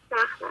بفهمد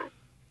سخت است،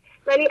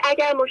 ولی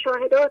اگر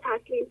مشاهده و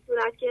تسلیم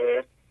صورت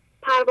گرفت،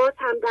 پرواز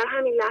هم در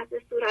همین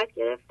لحظه صورت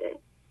گرفته.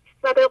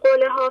 و به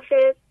قول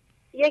حافظ،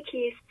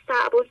 یکیست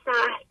صعب و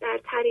سهل در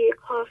طریق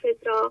حافظ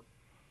را،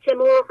 که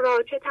مرغ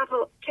را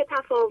چه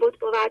تفاوت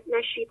بود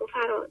نشیب و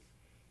فراز.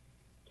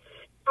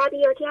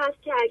 ابیاتی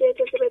هست که اگه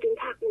اجازه بدین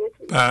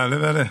تقدیمتون.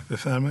 بله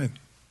بفرمایید.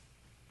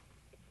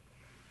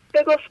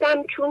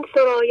 بگفتم چون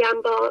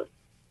سرایم باز،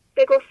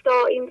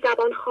 بگفتا این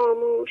زبان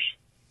خاموش،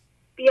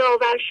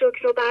 بیاور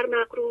شکر و بر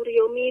مغروری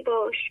و می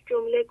باش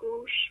جمله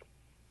گوش.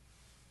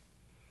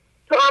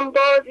 تو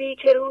انبازی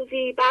که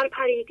روزی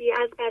برپریدی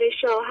از بر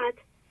شاهت،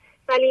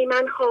 ولی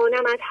من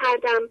خوانمت هر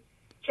دم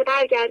که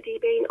برگردی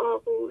به این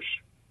آغوش.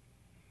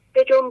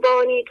 به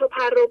جنبانی تو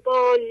پر و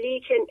بال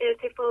لیکن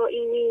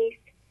ارتفاعی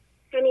نیست،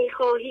 همی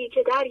خواهی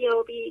که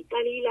دریابی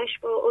دلیلش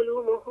با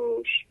علوم و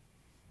هوش.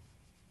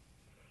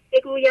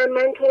 بگویم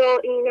من تو را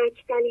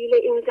اینک دلیل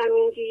این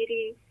زمین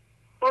گیری،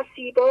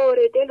 بسی بار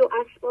دل و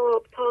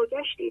اسباب تا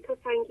گشتی تو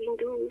سنگین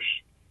دوش.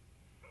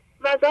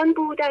 وزان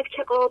بودت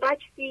که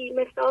قابکتی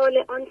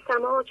مثال آن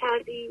سما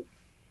کردی،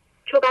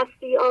 چو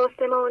بستی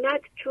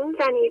آسمانت چون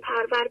زنی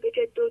پرور به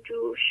جد و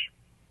جوش.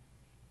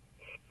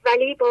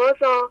 ولی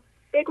بازا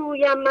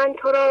بگویم من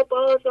تو را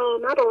بازا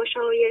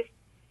مباشایست،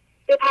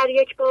 بپر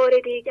یک بار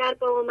دیگر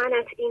با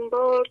منت این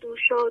بار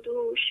دوشا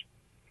دوش.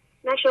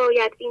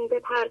 نشاید این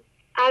بپر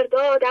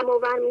اردادم و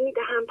ورمی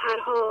دهم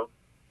پرها،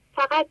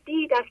 فقط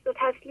دید است و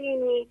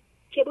تسلیمی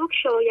که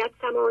بگشاید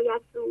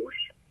سمایت دوش.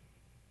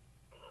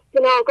 که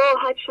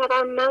ناگاهت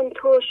شوم من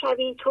تو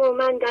شوی تو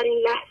من در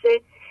این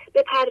لحظه،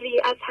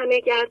 بپری از همه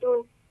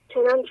گردون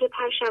چنان که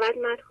پر شود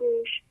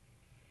مدهوش.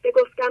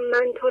 بگفتم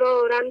من تو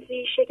را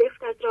رمزی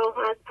شگفت از راه و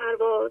از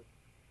پرواز،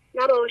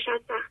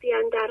 نباشد سختی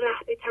اندر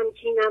ره به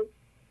تمکینم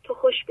تو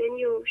خوش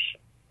بنیوش.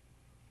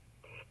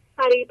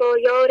 فریبا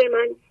یار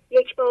من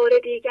یک بار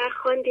دیگر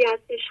خواندی از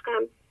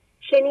عشقم،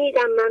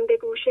 شنیدم من به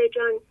گوش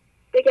جان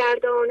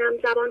بگردانم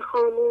زبان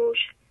خاموش.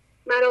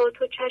 مرا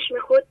تو چشم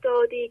خود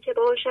دادی که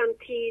باشم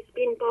تیز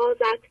بین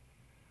بازت،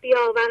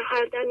 بیاور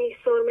هر دمی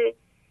سرمه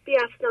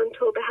بیفزان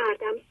تو به هر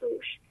دم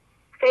سوش.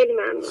 خیلی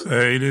ممنون.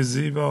 خیلی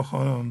زیبا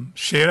خانم.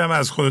 شعرم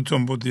از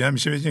خودتون بودی،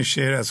 همیشه بگین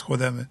شعر از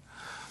خودمه.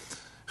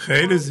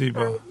 خیلی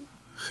زیبا،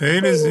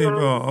 خیلی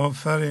زیبا،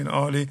 آفرین،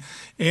 عالی.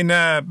 این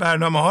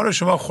برنامه ها رو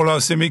شما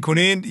خلاصه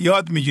میکنین،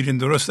 یاد میگیرین،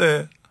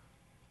 درسته؟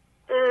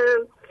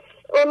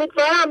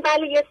 امیدوارم.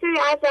 بله، یه سری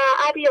از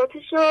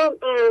ابیاتشو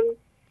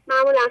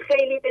معمولا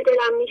خیلی به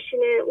دلم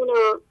میشینه، اونا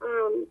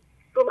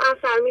روم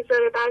اثر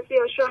میذاره،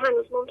 بعضیاشو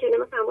هنوز ممکنه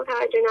مثلا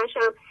متوجه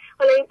نشم.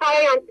 حالا این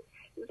فرایند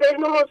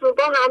ذهن و حضور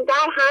با هم در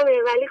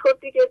همه، ولی خب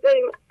دیگه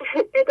داریم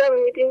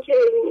ادامه میدیم که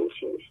ببینیم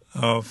چی میشه.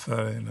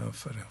 آفرین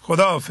آفرین.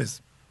 خدا حافظ.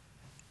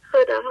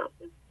 خدا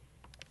حافظ.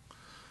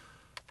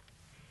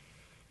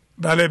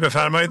 بله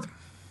بفرمایید.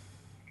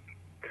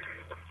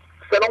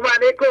 سلام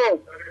علیکم.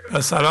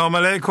 السلام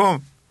علیکم.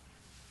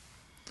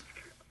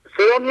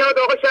 صدا میاد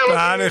آقا شبازی؟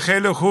 بله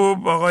خیلی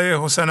خوب آقای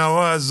حسین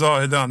آقا از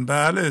زاهدان.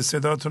 بله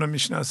صداتون رو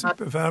میشناسیم،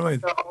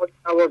 بفرمایید. آقای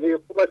شبازی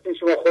خوب هستین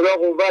شما؟ خدا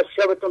قوت،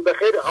 شبتون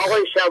بخیر.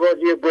 آقای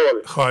شبازی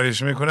گل،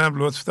 خواهش میکنم،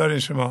 لطف دارین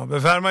شما،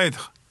 بفرمایید.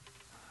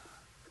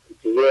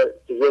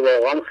 دیگه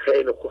واقعا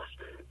خیلی خوب،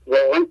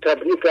 واقعا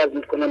تبریک عرض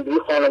میکنم به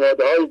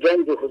خانواده های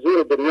گنج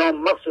حضور دنیا،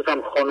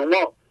 مخصوصا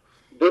خانوما.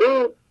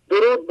 درود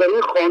درود بر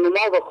این خانوما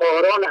و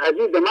خواهران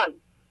عزیز من.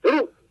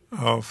 درود.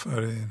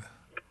 آفرین.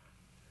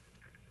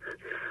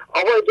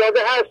 آقا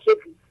اجازه هست؟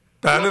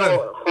 بله.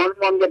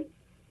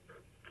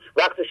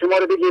 وقت شما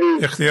رو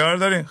بگیرید. اختیار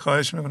دارین،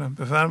 خواهش میکنم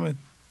بفرمایید.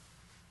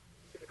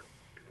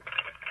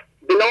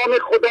 به نام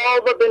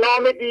خدا و به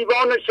نام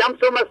دیوان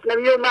شمس و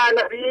مثنوی و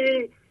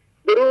معنوی،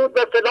 درود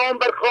و سلام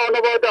بر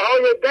خانواده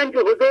های گنج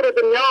حضور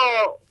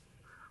دنیا.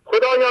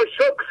 خدایا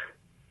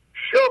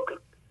شکر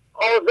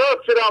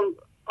آزاد شدم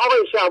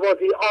آقای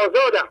شهبازی،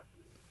 آزادم.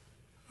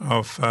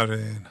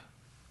 آفرین.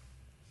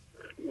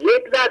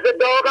 یک لحظه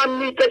داغم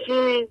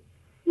میکشی،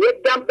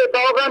 یک دم به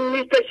باغم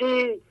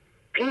میکشی،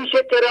 پیش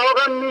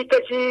چراغم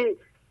میکشی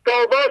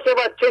تا باشه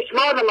و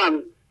چشمان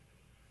من،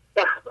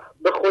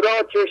 به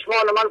خدا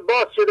چشمان من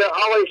باز شده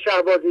آقای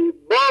شهبازی،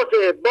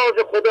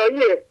 باز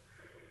خداییه.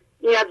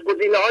 این از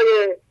گزینه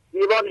های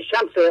دیوان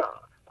شمس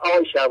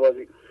آقای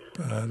شهبازی.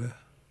 بله.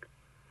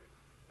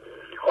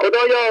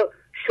 خدایا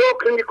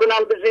شکر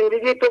میکنم به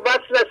زندگی تو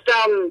وصل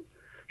هستم،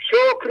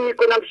 شکر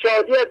میکنم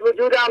شادی از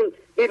وجودم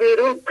به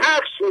بیرون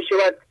پخش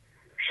میشود،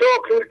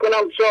 شکر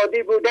میکنم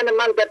شادی بودن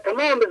من در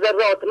تمام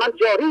ذرات من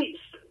جاری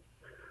است.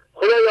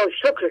 خدایا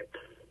شکرت.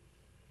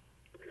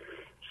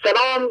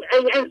 سلام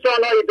ای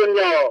انسانهای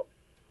دنیا.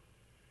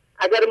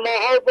 اگر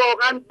ماها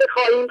واقعا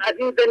بخواهیم از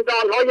این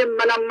زندانهای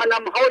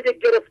منمهای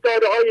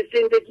گرفتارهای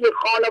زندگی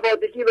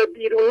خانوادگی و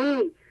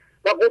بیرونی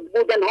و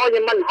بودنهای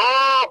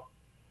منها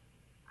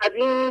از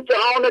این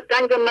جهان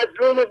تنگ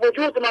مظلوم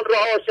وجود من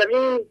رها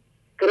شویم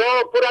که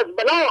راه پر از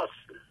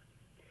بلاست،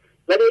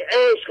 ولی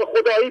عشق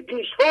خدایی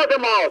پیشواز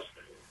ماست.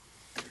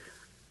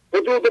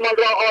 وجود من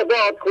را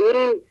آزاد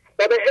کنیم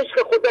و به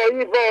عشق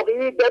خدایی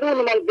واقعی درون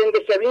من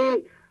زنده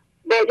شویم.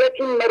 باید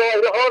این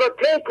مراحل ها را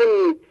طی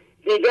کنیم،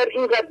 دیگر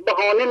اینقدر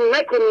بهانه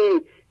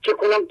نکنیم، چه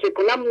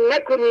کنم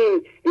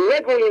نکنیم،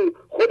 نگوییم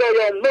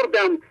خدایا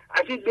مردم،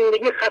 از این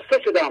زندگی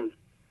خسته شدم،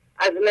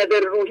 از نظر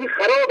روحی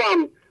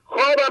خرابم،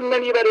 خوابم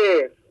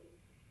نمیبره.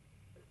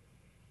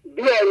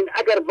 بیایید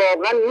اگر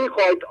واقعا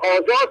میخواید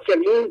آزاد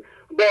شویم،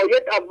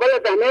 باید اول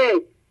از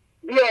همه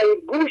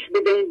بیایید گوش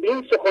بدهید به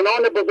این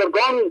سخنان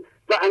بزرگان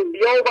و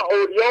انبیا و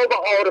اولیا و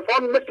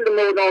عارفان مثل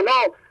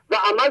مولانا و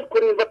عمل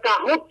کنیم و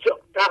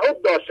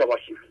تعهد داشته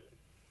باشیم.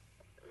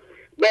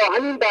 با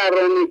همین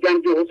برنامه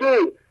گنج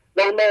حضور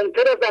و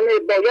مهمتر از همه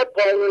باید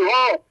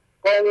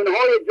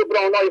قانونهای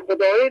جبرانهای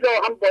خدایی را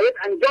هم باید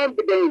انجام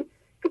بدهیم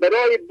که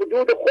برای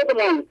وجود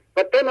خودمان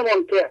و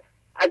تنمان که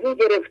از این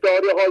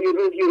گرفتاری های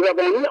روحی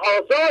روانی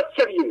آزاد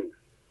شویم.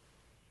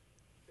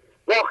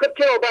 و آخر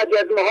چرا بعضی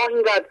از ماها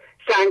اینقدر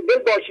سنگدل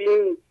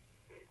باشیم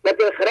و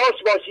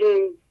دلخراش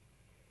باشیم؟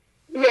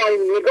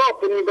 بیاییم نگاه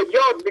کنیم و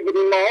یاد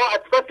بگیریم ماها از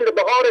فصل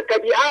بهار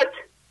طبیعت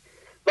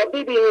و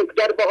ببینیم که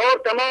در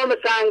بهار تمام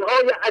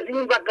سنگهای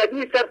عظیم و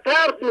قوی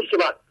سرسبز می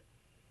شود،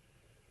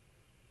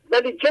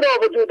 ولی چرا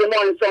وجود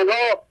ما انسان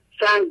ها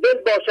سنگدل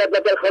باشد و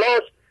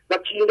دلخراش و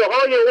کینه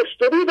های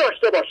اشتری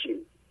داشته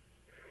باشیم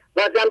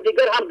و از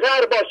دیگر هم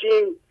غر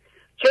باشیم؟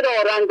 چرا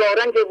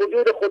رنگارنگ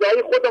وجود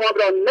خدایی خودمان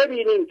را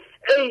نبینیم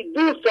ای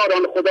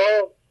دوستداران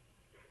خدا؟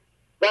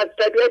 و از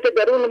طبیعت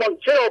درونمان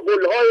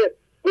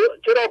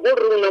چرا گل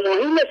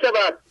رونمایی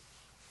نشود؟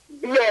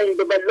 بیاییم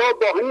به بلا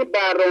با همین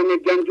برنامه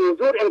گنج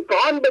حضور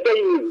امتحان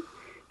بدهیم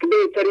که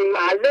بهترین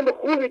معلم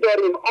خوبی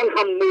داریم، آن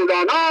هم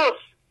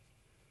مولاناست.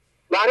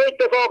 و هر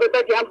اتفاق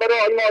بدی هم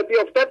برای ما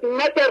بیفتد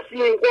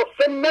نترسیم،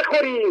 غصه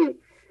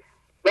نخوریم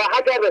و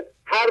اگر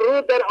هر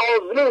روز در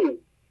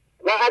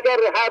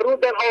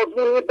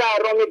آزمون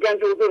برنامه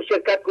گنج حضور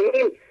شرکت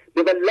کنیم،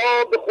 به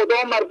بلا به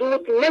خدا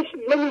مردود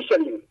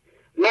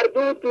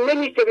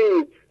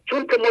نمیشویم،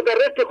 چون که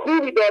مدرس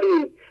خوبی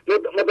داریم،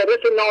 مدرس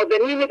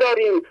نازنینی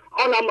داریم،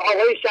 آن هم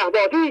آقای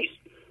شهبازی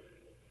است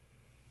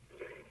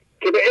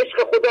که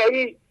عشق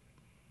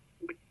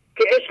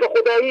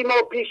خدایی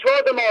ما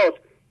پیشواز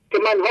ماست که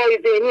منهای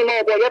ذهنی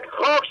ما باید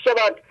خاک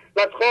شود و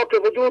از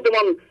خاک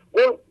وجودمان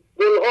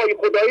گلهای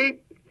خدایی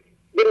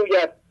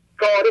بروید.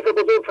 که عارف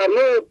بزرگ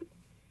فرمود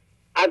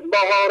از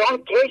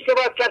بهاران کی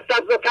شود که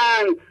سبز و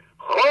تنگ،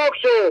 خاک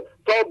شو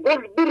تا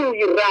گل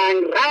بروی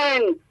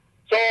رنگ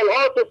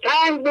سالها تو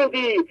سنگ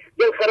بودی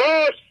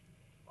دلخراش،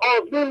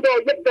 آزمون را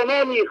یک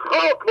زمانی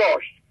خاک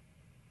باش.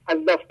 از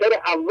دفتر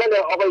اول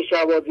آقای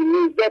شهبازی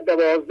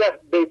 19-12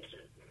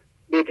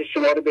 بیت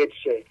شماره بیت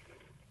 6.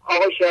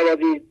 آقای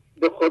شهبازی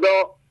به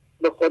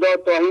خدا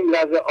تا این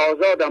لحظه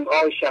آزادم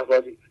آقای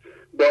شهبازی،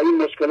 با این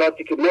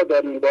مشکلاتی که ما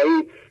داریم، با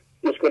این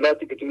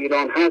مشکلاتی که تو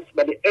ایران هست،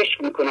 ولی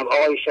عشق میکنم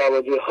آقای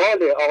شهبازی.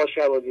 آقای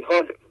شهبازی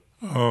حاله.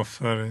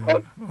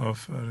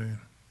 آفرین.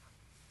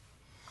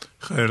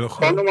 خیلی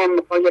خوب. خانم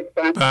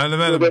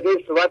بله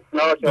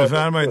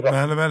بفرمایید.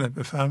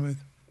 بفرمایید.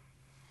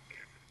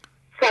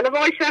 سلام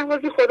آقای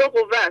شهبازی، خدا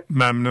قوت.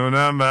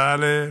 ممنونم.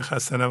 بله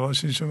خسته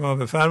نباشین شما.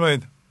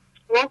 بفرمایید.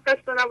 شما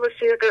خسته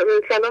نباشید.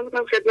 سلام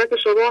میکنم خدمت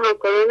شما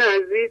همکاران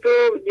عزیز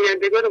و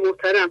بینندگان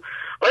محترم.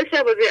 آقای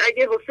شهبازی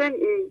اگه حسین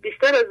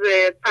بیشتر از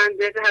 5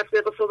 دقیقه 7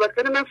 دقیقه صحبت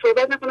کنه من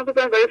صحبت نکنم،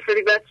 بذارم برای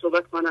سری بعد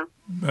صحبت کنم.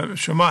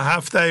 شما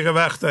 7 دقیقه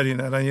وقت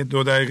دارین، الان یه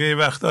 2 دقیقه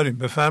وقت داریم.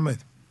 بفرمایید.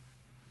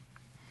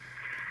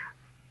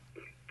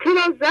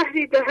 چرا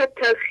زهری دهد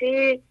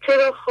تلخی،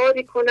 چرا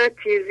خاری کند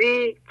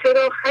تیزی،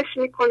 چرا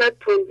خشمی کند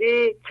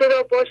تندی،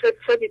 چرا باشد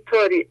شبی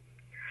تاری.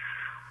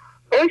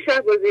 آقای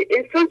شهبازی،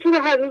 انسان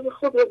چرا هر روز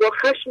خود رو با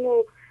خشم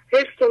و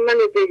حس و من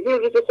ذهنی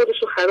روز خودش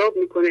رو خراب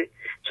میکنه؟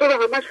 چرا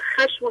همش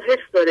خشم و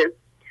حس داره؟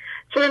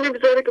 چرا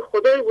نمیذاره که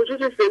خدای وجود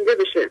زنده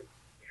بشه؟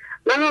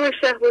 من آقای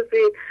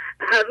شهبازی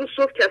هر روز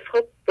صبح که از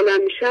خواب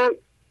بلند میشم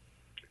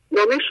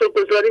نامه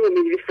شکرگزاریمو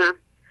می‌نویسم،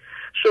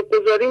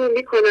 شکرگزاریمو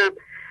میکنم.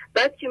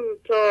 بعد که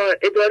تا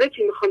اداره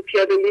که میخوام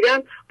پیاده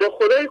میرم با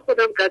خدای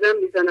خودم قدم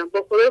میزنم،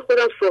 با خدای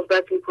خودم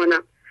صحبت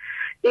میکنم.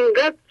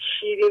 اینقدر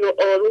شیرین و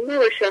آرومه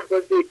و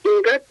شهبازی،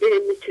 اینقدر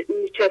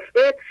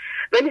میچسبه.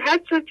 ولی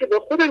هرچند که با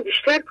خودم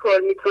بیشتر کار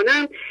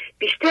میکنم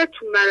بیشتر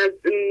تو من از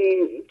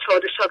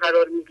چالش ها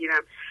قرار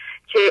میگیرم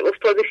که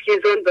افتاد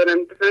خیزان دارم.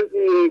 مثلا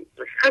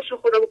خشم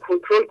خودم رو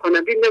کنترل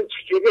کنم، ببینم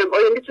چجوریم،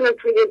 آیا میتونم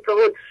تو این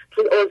امتحان،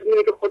 تو این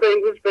آزمونی که خدا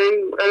امروز به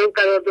این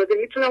قرار داده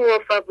میتونم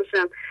موفق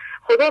باشم.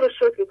 خدا رو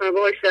شکر میکنم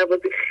آقای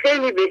شهبازی،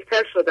 خیلی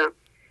بهتر شدم،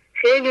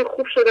 خیلی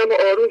خوب شدم و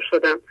آروم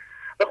شدم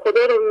و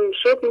خدا رو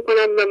شکر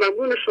میکنم و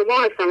ممنون شما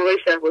هستم آقای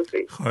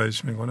شهبازی.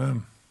 خواهش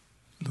میکنم،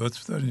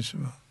 لطف دارین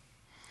شما.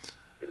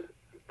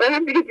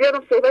 هم دیگه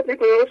زیادم صحبت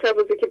نکنم آقای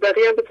شهبازی که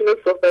بقیه هم بتونن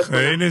صحبت کنم.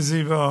 خیلی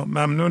زیبا،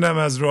 ممنونم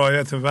از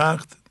رعایت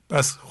وقت.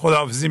 بس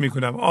خداحافظی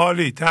میکنم.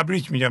 عالی،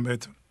 تبریک میگم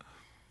بهتون.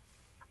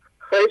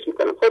 خواهش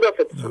میکنم،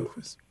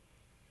 خداحافظ.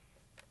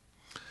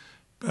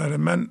 بله،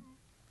 من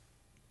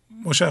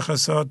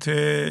مشخصات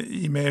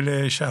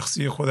ایمیل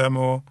شخصی خودم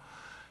و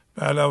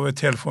به علاوه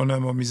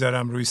تلفنم رو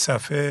میذارم روی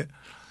صفحه.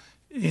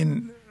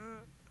 این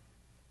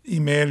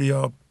ایمیل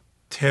یا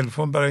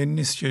تلفن برای این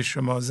نیست که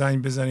شما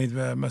زنگ بزنید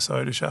و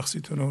مسائل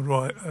شخصیتون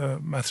رو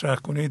مطرح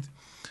کنید.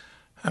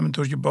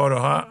 همینطور که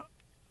بارها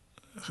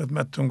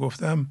خدمتتون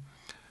گفتم،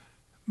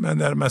 من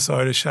در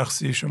مسائل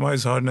شخصی شما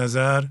اظهار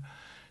نظر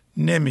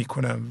نمی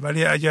کنم.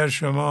 ولی اگر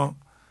شما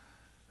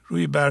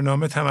روی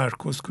برنامه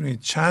تمرکز کنید،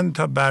 چند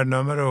تا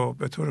برنامه رو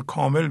به طور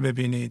کامل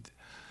ببینید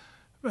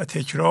و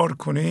تکرار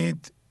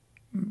کنید،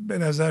 به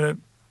نظر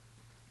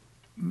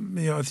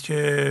میاد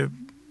که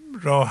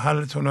راه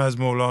حلتون رو از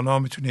مولانا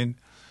میتونین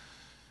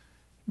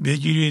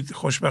بگیرید.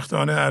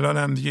 خوشبختانه الان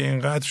هم دیگه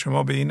اینقدر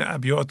شما به این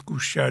ابیات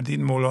گوش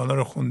کردین، مولانا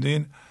رو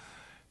خوندین،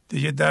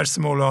 دیگه درس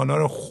مولانا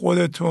رو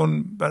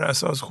خودتون بر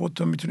اساس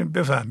خودتون میتونید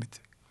بفهمید.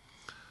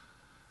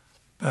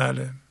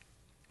 بله،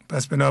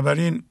 پس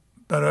بنابراین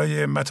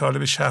برای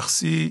مطالب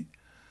شخصی،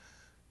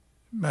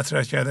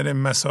 مطرح کردن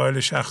مسائل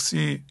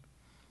شخصی،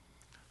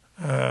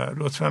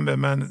 لطفاً به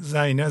من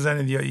زنگ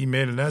نزنید یا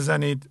ایمیل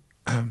نزنید.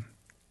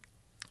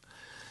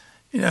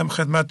 این هم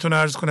خدمتتون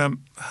عرض کنم،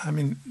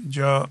 همین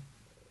جا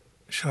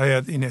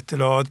شاید این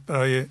اطلاعات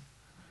برای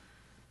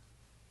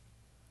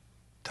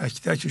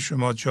تک تک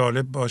شما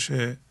جالب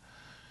باشه.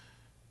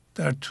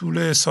 در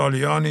طول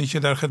سالیانی که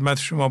در خدمت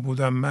شما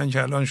بودم، من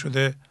که الان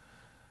شده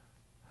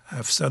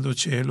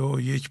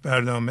 741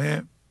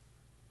 برنامه،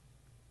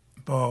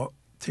 با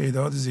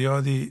تعداد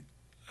زیادی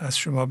از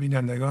شما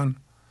بینندگان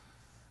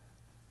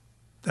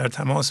در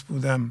تماس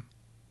بودم.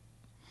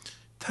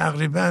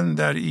 تقریبا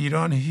در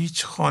ایران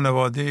هیچ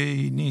خانواده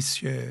نیست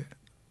که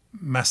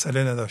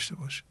مسئله نداشته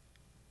باشه.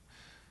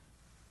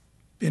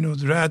 به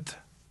ندرت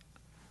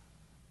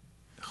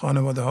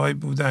خانواده هایی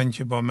بودن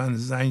که با من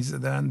زنگ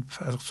زدند،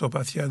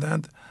 صحبت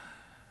کردند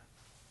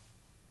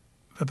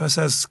و پس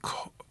از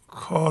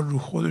کار رو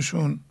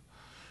خودشون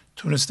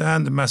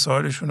تونستند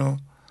مسائلشون رو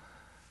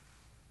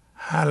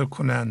حل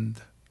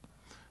کنند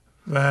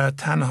و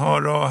تنها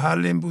راه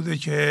حل این بوده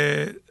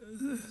که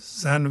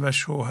زن و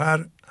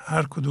شوهر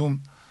هر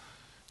کدوم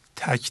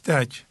تک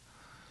تک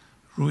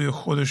روی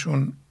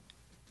خودشون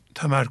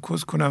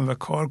تمرکز کنن و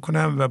کار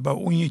کنن و با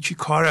اون یکی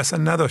کار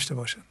اصلا نداشته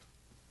باشن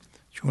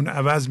که اون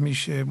عوض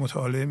میشه،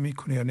 مطالعه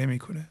میکنه یا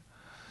نمیکنه.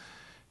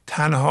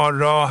 تنها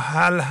راه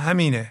حل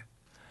همینه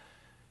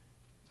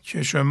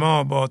که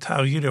شما با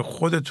تغییر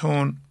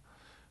خودتون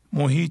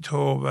محیط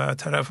و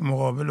طرف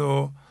مقابل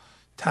رو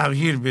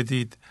تغییر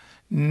بدید.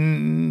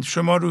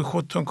 شما روی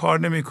خودتون کار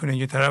نمیکنید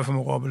که طرف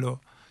مقابل رو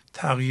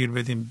تغییر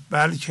بدین،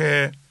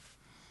 بلکه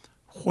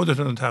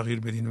خودتون رو تغییر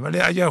بدین. ولی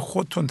اگر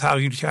خودتون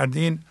تغییر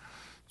کردین،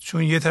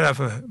 چون یه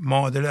طرف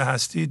معادله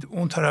هستید،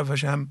 اون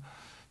طرفش هم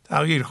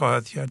تغییر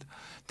خواهد کرد.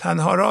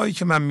 تنها راهی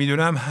که من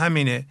میدونم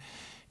همینه،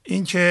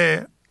 این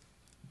که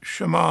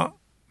شما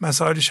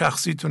مسائل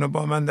شخصیتون رو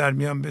با من در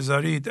میان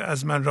بذارید،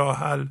 از من راه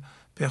حل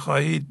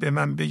بخواهید، به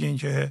من بگین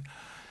که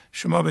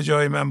شما به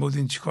جای من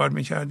بودین چی کار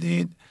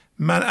میکردید.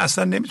 من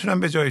اصلا نمیتونم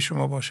به جای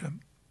شما باشم،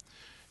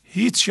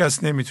 هیچ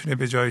کس نمیتونه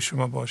به جای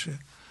شما باشه.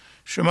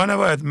 شما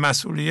نباید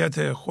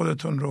مسئولیت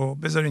خودتون رو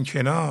بذارین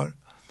کنار،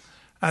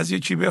 از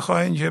یکی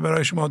بخواین که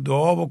برای شما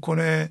دعا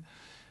بکنه،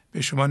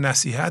 به شما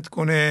نصیحت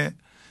کنه،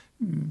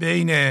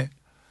 بین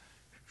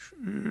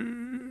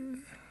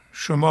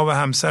شما و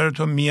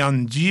همسرتون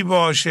میانجی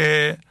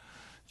باشه،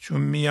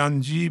 چون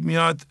میانجی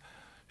میاد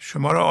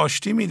شما را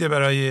آشتی میده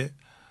برای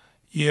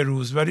یه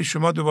روز، ولی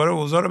شما دوباره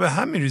اوضاع رو به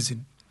هم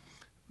میریزین،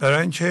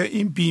 برای اینکه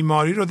این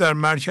بیماری رو در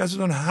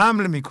مرکزتون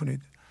حمل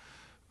میکنید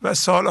و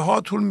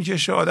سالها طول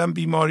میکشه آدم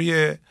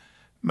بیماری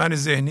من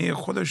ذهنی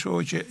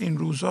خودشو که این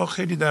روزها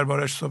خیلی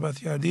دربارش صحبت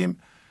کردیم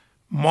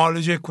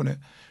معالجه کنه.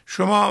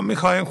 شما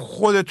میخواین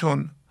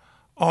خودتون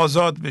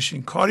آزاد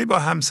بشین. کاری با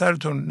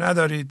همسرتون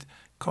ندارید،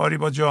 کاری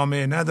با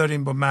جامعه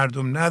ندارید، با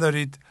مردم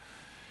ندارید.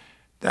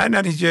 در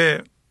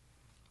نتیجه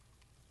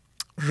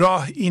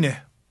راه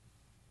اینه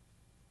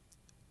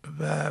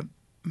و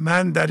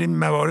من در این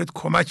موارد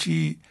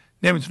کمکی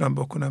نمیتونم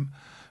بکنم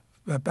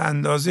و به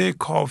اندازه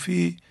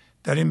کافی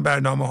در این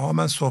برنامه ها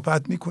من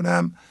صحبت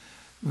میکنم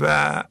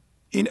و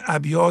این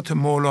ابیات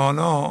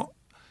مولانا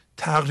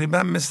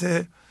تقریبا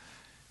مثل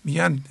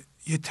میگن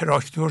یه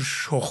تراکتور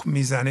شخم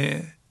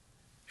میزنه.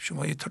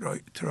 شما یه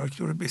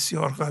تراکتور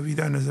بسیار قوی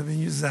در نظر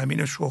بگیرید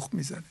زمین شخم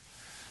میزنه.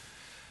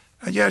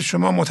 اگر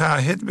شما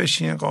متعهد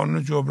بشین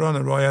قانون جبران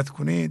رو رعایت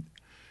کنید،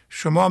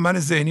 شما من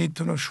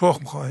ذهنیتون رو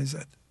شخم خواهید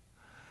زد.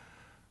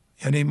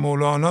 یعنی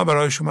مولانا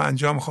برای شما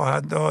انجام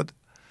خواهد داد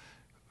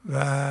و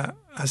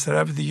از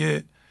طرف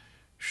دیگه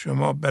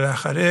شما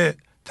بالاخره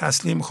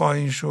تسلیم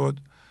خواهید شد،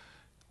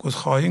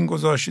 خواهید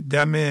گذاشت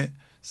دم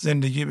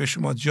زندگی به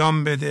شما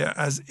جام بده،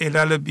 از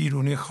علل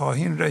بیرونی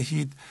خواهید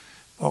رهید،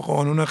 با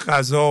قانون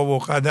قضا و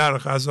قدر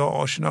قضا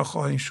آشنا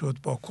خواهید شد،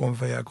 با کن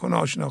فیکون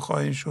آشنا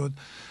خواهید شد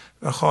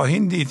و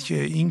خواهید دید که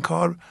این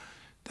کار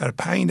در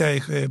 5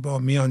 دقیقه با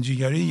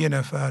میانجیگری یه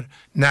نفر،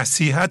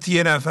 نصیحت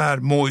یه نفر،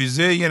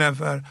 موعظه یه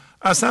نفر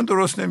اصلا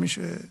درست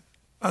نمیشه.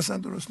 اصلا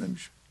درست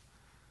نمیشه.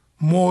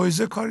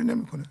 موعظه کاری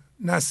نمیکنه،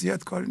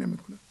 نصیحت کاری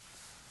نمیکنه.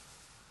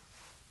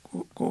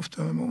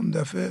 گفتم اون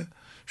دفعه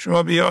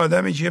شما به یه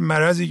آدمی که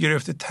مرضی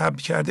گرفته تب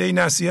کرده این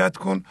نصیحت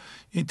کن،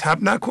 این تب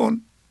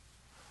نکن.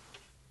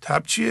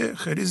 تب چیه؟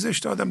 خیلی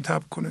زشت آدم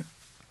تب کنه،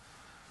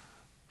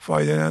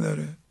 فایده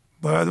نداره.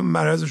 باید اون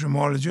مرضش رو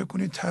معالجه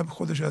کنی، تب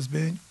خودش از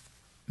بین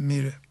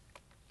میره.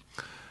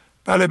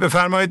 بله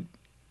بفرمایید.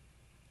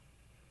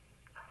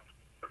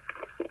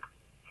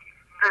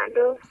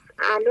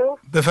 الو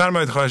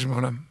بفرمایید، خواهش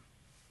میکنم.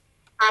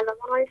 الو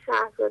آقای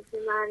شهبازی،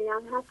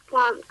 مریم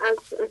هستم،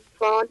 از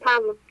اصفهان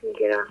تماس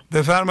میگیرم.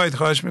 بفرمایید،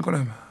 خواهش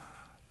میکنم.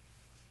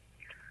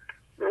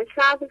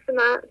 شهبازی،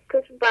 من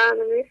تو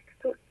برنامه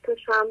تو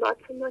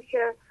شنبه‌تون رو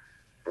که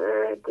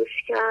گوش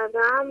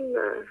کردم،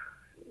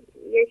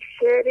 یک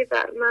شعری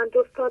من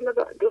 2 سال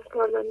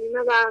و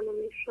نیم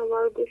برنامه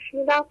شما رو گوش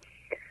میدم.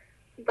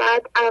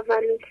 بعد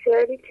اولین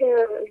شعری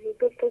که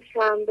روز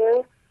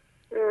شنبه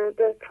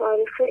به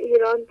تاریخ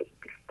ایران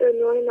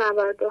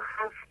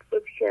 2997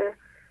 بود که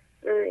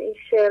این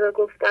شعر رو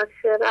گفتن.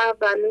 شعر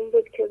اولین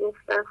بود که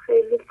گفتن.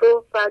 خیلی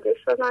ذوق زده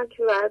شدم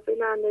که برای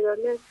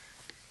بینندگان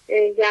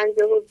گنج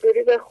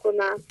حضوری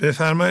بخونم.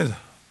 بفرمایید.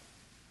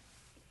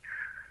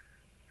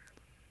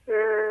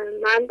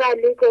 من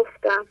بلی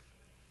گفتم،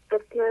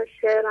 اسم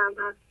شعرم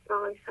هست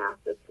آقای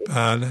شهبازی.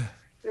 بله.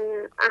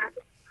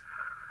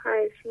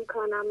 خواهش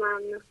میکنم،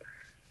 ممنون.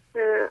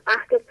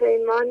 عهد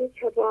پیمانی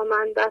که با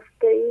من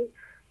بسته ای،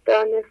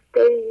 دانسته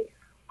ای،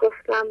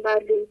 گفتم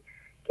بلی.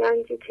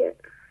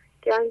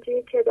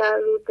 گنجی که در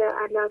روز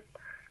علف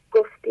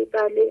گفتی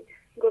بلی،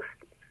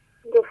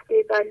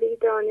 گفتی بلی،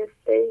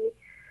 دانسته ای،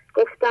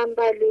 گفتم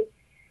بلی.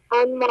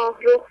 آن ماه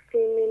رخ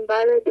سیمین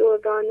بر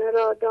دردانه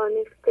را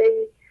دانسته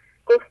ای،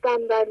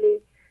 گفتم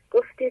بلی.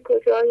 گفتی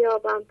کجا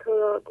یابم تو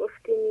را،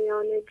 گفتی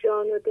میان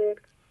جان و دل،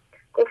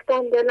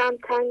 گفتم دلم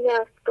تنگ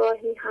است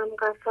گاهی هم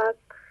قفس،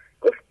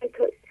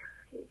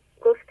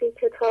 گفتی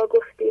که تا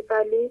گفتی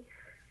بلی،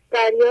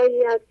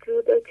 دریایی از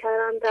جود و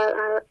کرم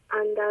در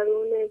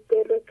اندرون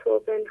دل تو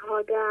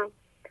بنهادم.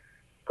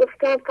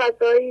 گفتم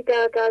فضایی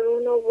در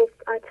درون و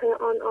وسعت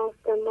آن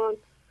آسمان،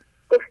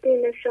 گفتی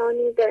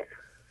نشانی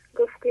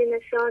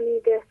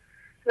ده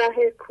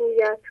ره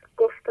کویت،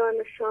 گفتا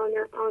نشان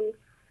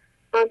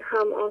آن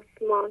هم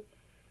آسمان.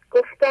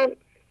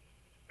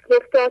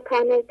 گفتا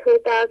تن تو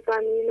در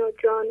زمین و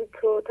جان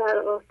تو در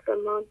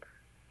آسمان،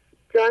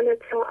 جان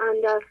تو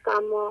اندر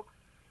سما.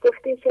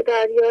 گفتم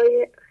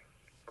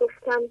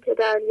که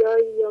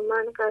دریایی و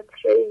من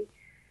قطره‌ای،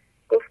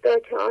 گفتا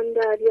که آن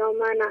دریا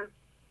منم.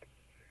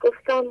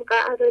 گفتم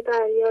قعر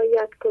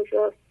دریایت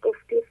کجاست،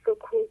 گفتی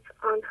سکوت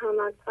آن هم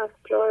از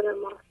اسرار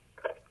ماست.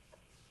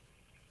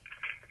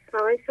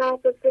 آقای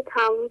شهبازی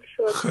تموم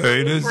شد.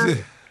 خیلی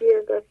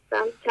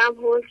کم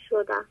هول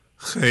شدم.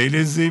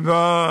 خیلی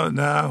زیبا.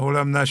 نه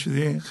هولم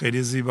نشدین،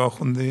 خیلی زیبا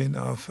خوندین.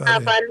 آفرین.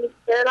 اول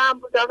شعرم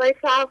بود آقای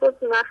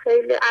شهبازی، من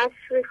خیلی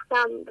اشک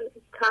ریختم،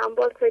 چند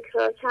بار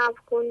تکرار کردم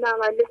خوندم،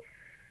 ولی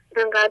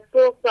انقدر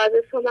ذوق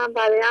زده شدم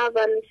برای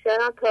اولین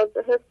شعرم.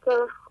 تازه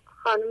حس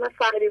خانم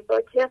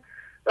فریبا که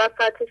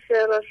وسط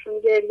شعراشون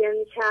گریه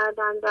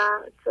میکردن و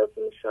چوب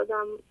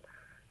میشدم،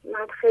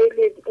 من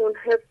خیلی اون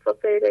حس رو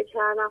پیدا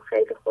کردم.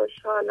 خیلی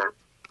خوشحالم.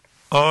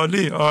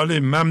 عالی عالی،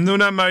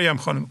 ممنونم مریم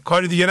خانم.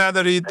 کاری دیگه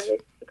ندارید؟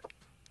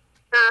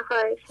 نه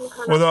خواهش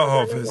میکنم. خدا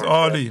حافظ.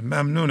 عالی،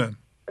 ممنونم.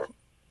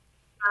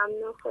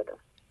 ممنون. خدا.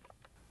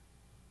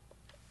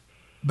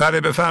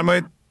 بله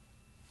بفرمایید.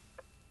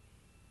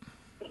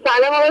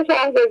 سلام آقای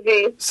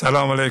شهبازی.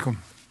 سلام علیکم.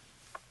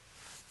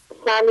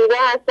 سمیرا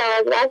هستم،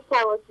 از رشت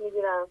تماس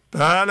میگیرم.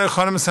 بله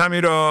خانم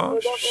سمیرا،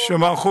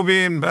 شما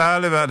خوبین؟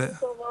 بله بله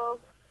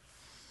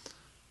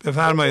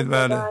بفرمایید.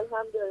 بله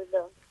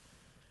الحمدلله.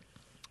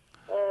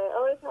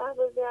 آقای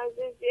شهبازی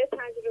عزیز، یه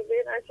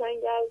تجربه قشنگ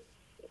از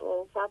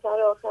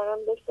سفر آخرم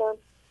داشتم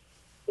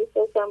دوست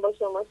داشتم با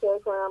شما شیر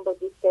کنم با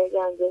دوستای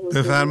گنجه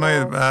حضور.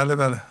 بفرمایید. بله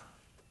بله.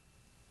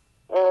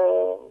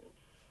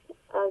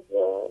 از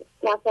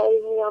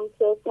سفری میام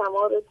که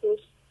تمام رو توش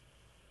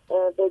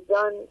به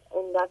جان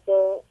این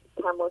دفعه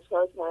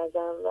تماشا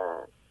کردم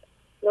و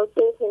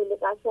نکته خیلی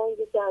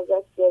قشنگی که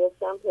ازش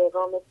گرفتم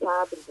پیغام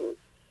صبر بود.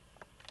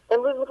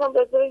 امروز میخوام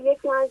به طور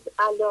یکی از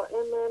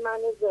علائم من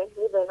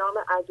ذهنی به نام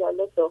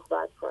عجله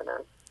صحبت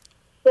کنم،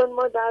 چون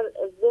ما در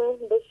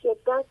ذهن به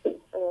شدت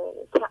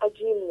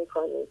تعجیل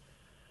میکنیم،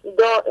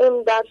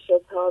 دائم در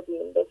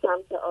شتابیم به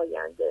سمت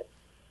آینده،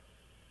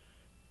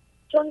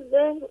 چون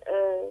ذهن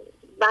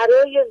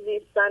برای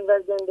زیستن و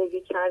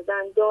زندگی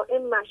کردن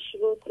دائم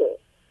مشروطه،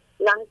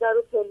 لحظه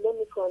رو پله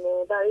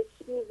میکنه برای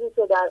چیزی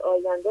که در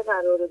آینده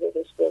قراره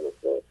بهش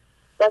برسه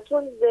و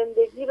چون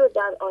زندگی رو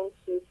در آن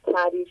چیز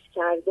تعریف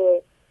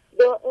کرده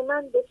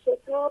دائما به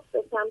شتاب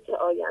به سمت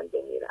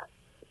آینده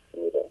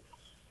میره.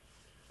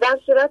 در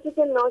صورتی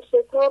که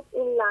ناشتاب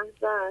این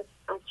لحظه است،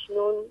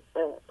 اکنون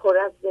پر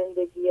از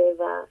زندگیه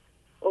و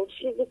اون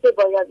چیزی که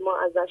باید ما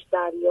ازش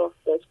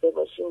دریافت داشته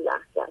باشیم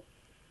لحظه است.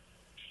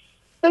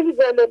 خیلی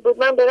جالب بود.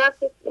 من به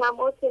رقص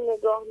سما که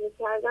نگاه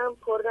میکردم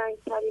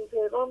پررنگترین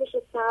پیغامش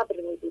رو صبر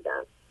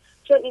میدیدم،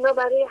 چون اینا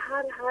برای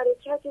هر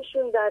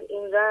حرکتشون در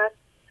این رقص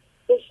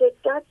به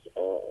شدت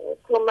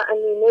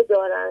طمأنینه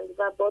دارند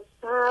و با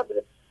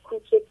صبر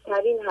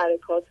کوچکترین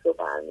حرکات رو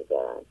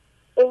برمیدارند.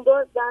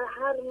 انگار در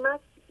هر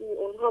مکسی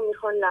اونها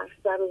میخوان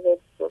لحظه رو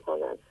حفظ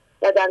کنن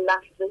و در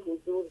لحظه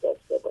حضور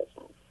داشته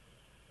باشن.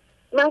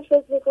 من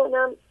فکر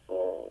میکنم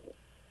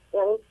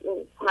یعنی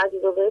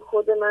تجربه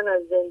خود من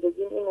از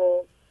زندگی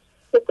اینه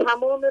که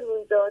تمام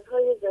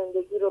رویدادهای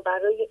زندگی رو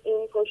برای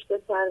این پشت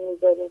سر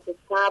میذاریم که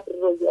صبر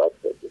رو یاد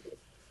بگیریم.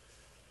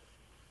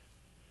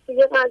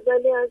 یه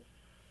غزلی از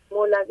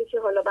مولوی که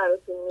حالا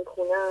براتون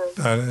میخونم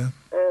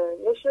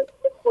نشد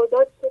که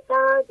خدا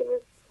چقدر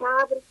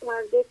صبر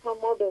کرده تا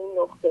ما به این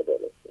نقطه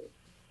برسیم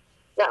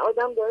و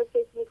آدم داره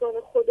فکر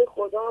میکنه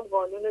خدا هم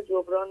قانون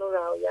جبران رو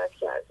رعایت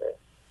کرده.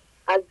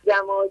 از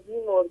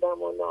جمادی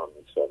مردم و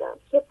نامی شدم،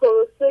 چه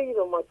پروسه‌ای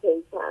رو ما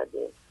طی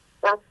کردیم.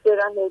 دست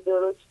ره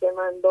درشت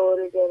من،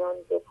 بار گران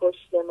ز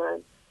پشت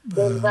من،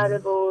 دلبر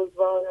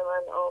بزرگوار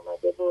من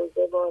آمده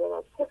بزرگوار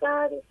من.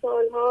 چقدر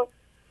سالها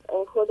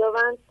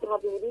خداوند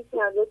صبوری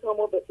کرده تا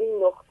ما به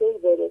این نقطه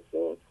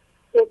برسیم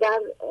که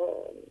در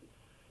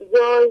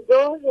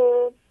جایگاه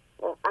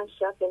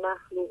اشرف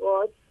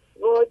مخلوقات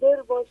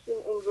قادر باشیم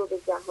اون رو به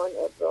جهان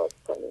ابراز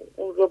کنیم،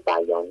 اون رو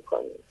بیان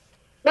کنیم.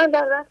 من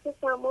در رقص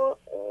سما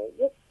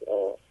یک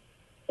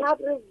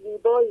صبر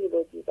زیبایی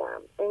رو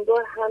دیدم،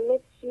 انگار همه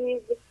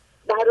چیز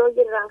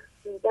برای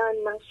رقصیدن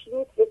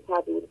مشروط به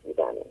صبور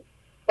بودنه.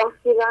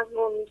 وقتی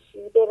رها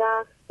میشی به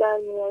رقص در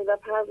میای و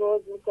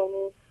پرواز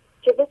میکنی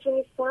که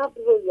بتونی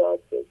صبر رو یاد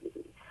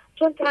بگیری،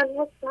 چون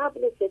تنها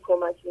صبر که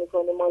کمک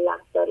میکنه ما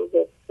لحظه رو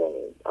حفظ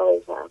کنیم.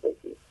 آقای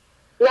شهبازی،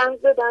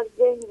 لحظه در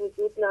ذهن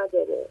وجود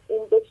نداره،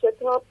 این به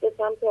شتاب به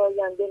سمت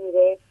آینده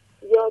میره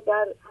یا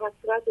در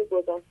حسرت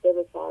گذشته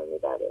به سر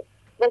میبره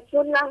و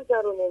چون لحظه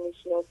رو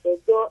نمیشناسه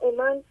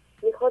دائما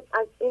میخواد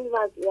از این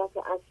وضعیت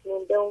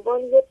اکنون به عنوان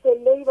یه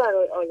پله‌ای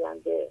برای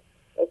آینده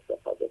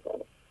استفاده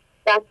کنه،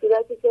 در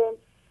صورتی که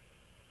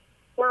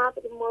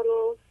صبر ما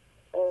رو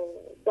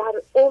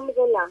در عمق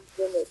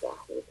لحظه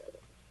نگه میداره.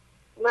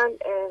 من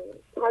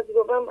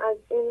تجربم از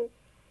این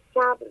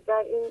صبر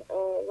در این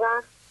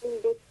وقت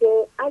این بود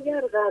که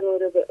اگر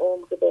قراره به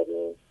عمق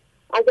بریم،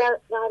 اگر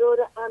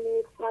قرار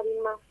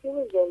عمیق‌ترین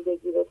مفهوم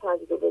زندگی رو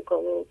تجربه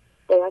کنیم،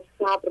 باید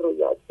صبر رو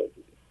یاد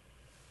بگیریم.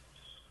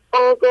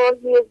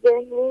 آگاهی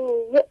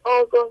ذهنی یه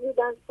آگاهی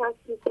در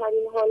سطحی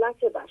ترین حالت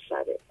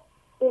بشره.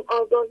 این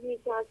آگاهی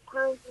که از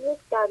 5 حس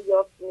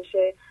دریافت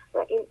میشه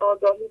و این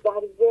آگاهی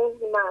در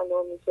ذهن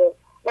معنا میشه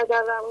و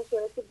در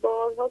روانشناسی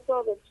بارها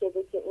ثابت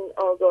شده که این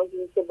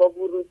آگاهی که با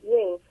ورودی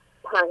این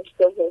 5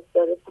 تا حس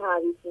داره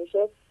تعریف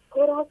میشه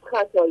پر از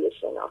خطای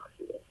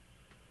شناختیه.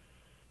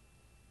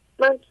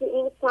 من که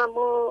این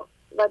سما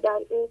و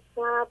در این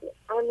صبر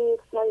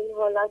عمیق‌ترین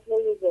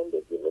حالت‌های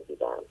زندگی رو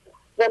دیدم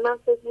و من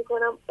فکر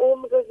میکنم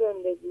عمر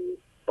زندگی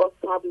با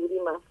صبوری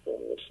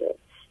مفهوم میشه،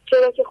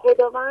 چرا که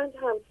خداوند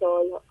هم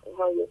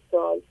سالهای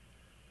سال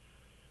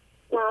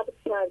صبر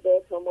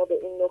کرده تا ما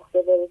به این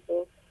نقطه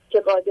برسیم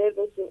که قادر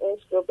بشیم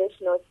عشق رو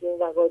بشناسیم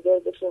و قادر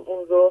بشیم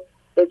اون رو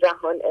به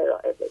جهان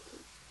ارائه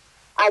بدیم.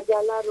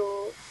 عجله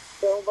رو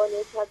به عنوان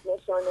یک از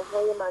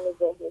نشانه‌های من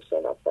ذهن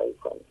شناسایی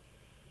کنیم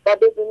و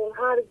بدونیم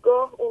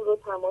هرگاه اون رو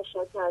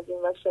تماشا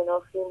کردیم و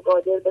شناختیم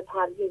قادر به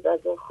پرهیز از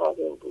اون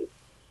خواهیم بود.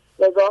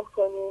 نگاه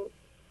کنیم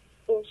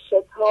این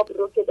شتاب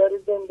رو که داره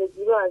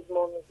زندگی رو از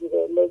ما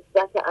میگیره،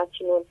 لذت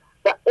اکنون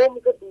و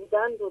عمق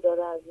بودن رو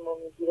داره از ما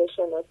میگیره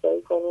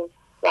شناسایی کنیم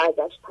و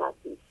ازش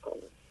پرهیز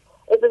کنیم.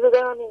 اجازه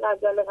دارم این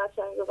غزل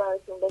قشنگ رو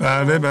براتون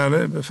بخونم؟ بله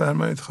بله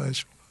بفرمایید.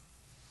 خواهش می‌کنم.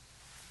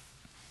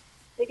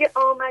 دیگه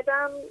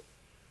آمدم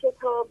که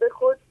تا به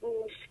خود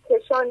گوش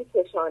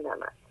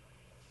کشانمت،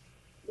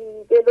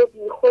 بی دل و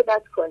بی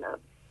خودت کنم،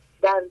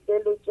 در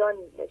دل و جان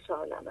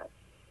نشانمت.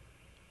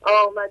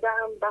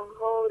 آمدم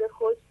بهار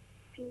خوش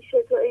پیش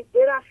تو ای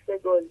درخت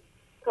گل،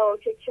 تا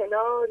که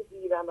کنار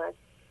گیرمت،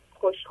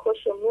 خوش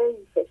خوش و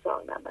می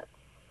فشانمت.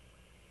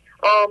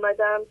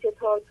 آمدم که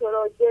تا تو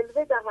را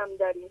جلوه دهم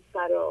در این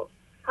سرا،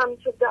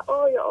 همچو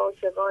دعای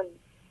عاشقان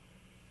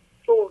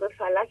فوق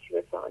فلک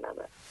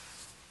رسانمت.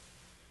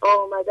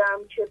 آمدم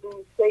که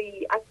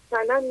بوسه‌ای از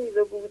صنمی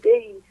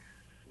ربوده‌ای،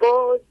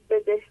 باز به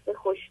دست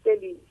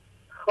خوشدلی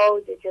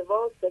خواجه که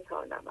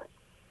واستانمت.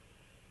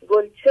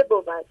 گل چه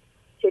بود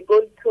که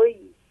گل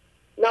تویی،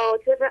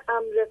 ناطق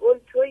امر گل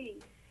تویی،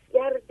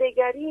 گر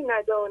دگری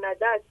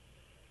نداندت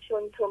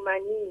چون تو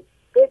منی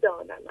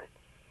بدانمت.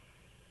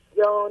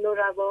 جان و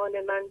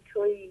روان من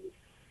تویی،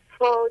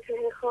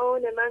 فاتحه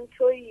خوان من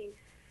تویی،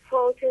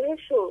 فاتحه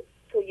شو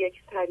تو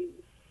یک پری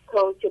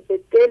تا که به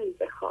دل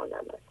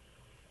بخوانمت.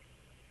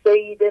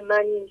 صید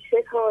منی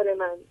شکار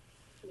من،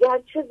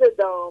 گرچه ز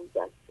دام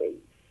جسته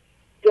ای،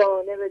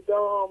 جانب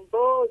دام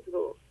باز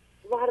رو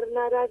ور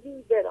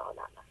نروی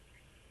برانمت.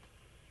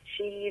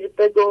 شیر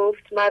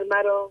بگفت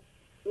مرا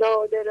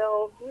نادر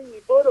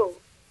آهوی برو،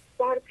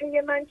 در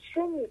پی من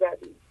چه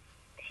می‌روی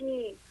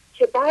تیز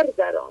که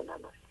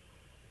بردرانمت.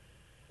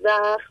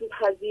 زخم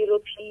پذیر و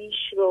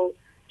پیش رو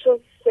چون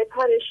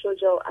سپر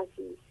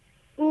شجاعتی،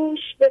 گوش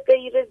به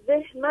غیر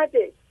زه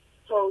مده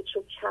تا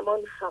چو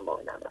کمان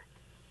خمانمت.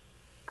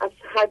 از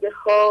حد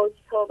خاک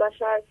تا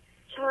بشر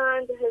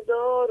چند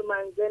هزار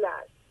منزل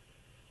است،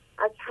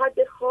 از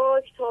حد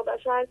خاک تا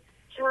بشر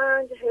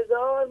چند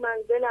هزار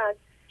منزل است.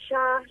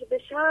 شهر به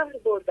شهر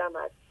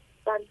بردمت،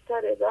 بر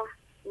سر ره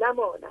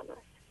نمانمت.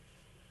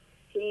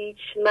 هیچ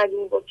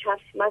مگو و کس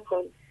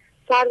مکن،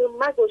 سر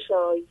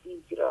مگشای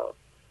دیگ را،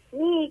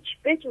 نیک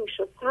بجوش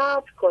و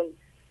صبر کن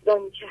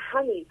زان که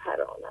همی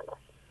پرانمت.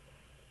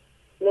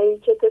 نی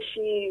که تو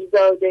شیر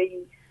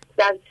زاده‌ای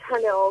در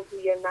تن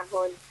آهوی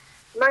نهان،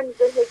 من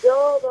ز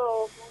حجاب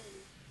آهوی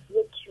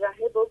یک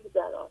رهه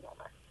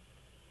بگذرانمت.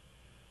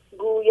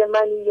 گوی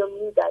منی و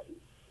می‌دوی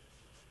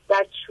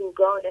در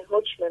چوگان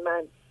حکم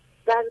من،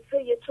 در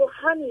پی تو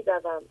همی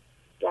دوم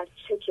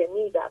گرچه که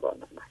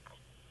می‌دوانمت.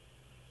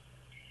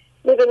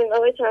 می‌بینید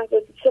آقای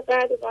شهبازی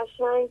چقدر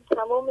قشنگ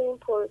تمام این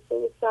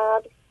پروسه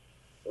صبر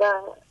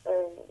و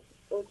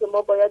اینکه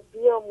ما باید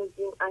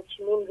بیاموزیم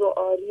اکنون رو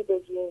آری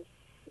بگیم،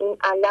 این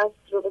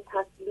الست رو به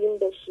تسلیم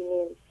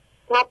بشینیم،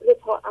 صبر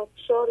تا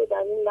افشار رو در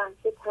این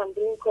لحظه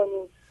تمرین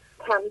کنیم،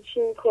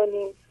 تمکین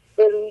کنیم،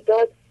 به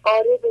رویداد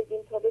آره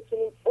بگیم تا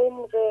بتونیم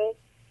عمق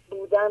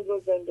بودن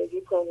رو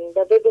زندگی کنیم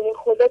و ببینیم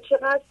خدا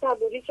چقدر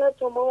صبوری کرد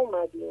تا ما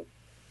اومدیم،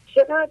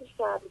 چقدر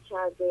صبر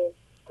کرده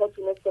تا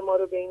تونسته ما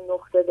رو به این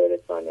نقطه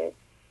برسانه.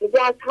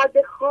 میگه از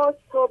حد خاص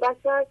تا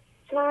بشر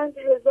چند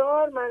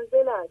هزار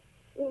منزل است،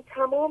 این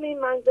تمام این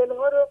منزل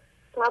ها رو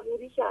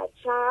صبوری کرد.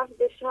 شهر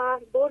به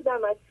شهر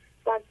بردمت،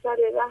 در سر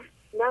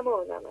ره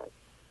نمانمت.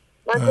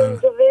 من تو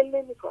اینجا ول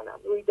نمی کنم.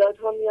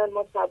 رویدادها میان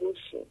ما صبور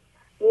شیم،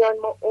 میان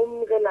ما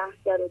عمق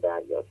لحظه رو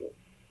دریابیم،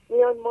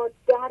 میان ما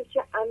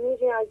درک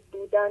عمیقی از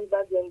بودن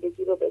و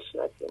زندگی رو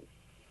بشناسیم.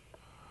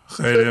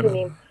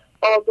 خیلی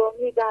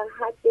آگاهی در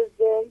حد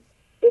ذهن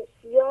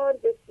بسیار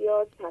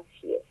بسیار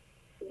تفشیه.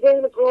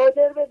 ذهن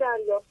قادر به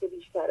دریافت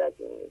بیشتر از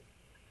این نیست.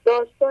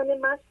 داستان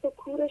مست و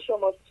کور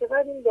شماست.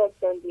 چقدر این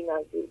داستان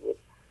بی‌نظیر بود.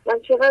 من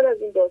چقدر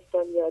از این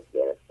داستان یاد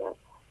گرفتم.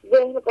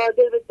 ذهن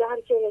قادر به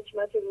درک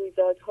حکمت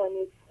رویدادها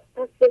نیست.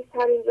 پس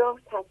بهترین راه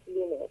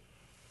تسلیمه.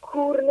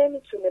 کور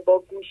نمیتونه با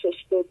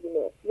گوشش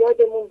ببینه.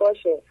 یادمون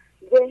باشه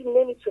ذهن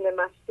نمیتونه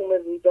مفهوم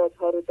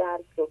رویدادها رو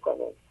درک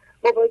بکنه.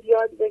 ما باید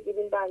یاد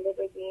بگیریم، بله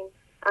بگیم،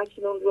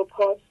 اکنون رو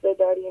پاس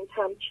بداریم،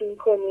 تمکین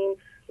کنیم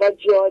و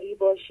جاری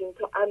باشیم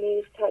تا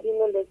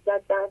عمیق‌ترین و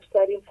لذت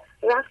بخش‌ترین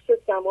رقص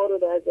سما رو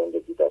در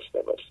زندگی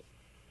داشته باشیم.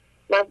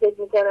 من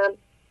فکر میکنم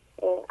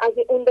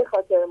اگه اون به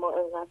خاطر ما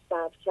انقدر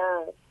صبر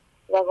کرد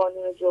و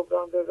قانون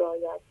جبران رو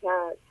رعایت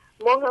کرد،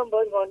 ما هم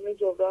باید قانون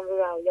جبران رو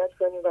رعایت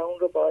کنیم و اون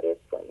رو بارز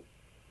کنیم.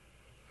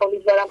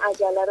 امیدوارم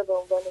عجله رو به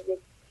عنوان یک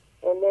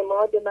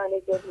نماد منع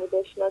ذهنی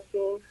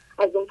بشناسیم،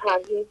 از اون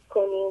پرهیز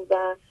کنیم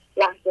و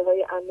لحظه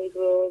های عمیق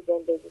رو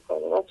زندگی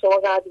کنیم. از شما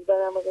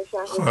قدردانم آقای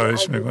شهبازی،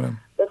 خواهش میکنم.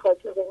 به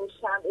خاطر این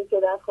شمعی که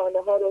در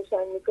خانه ها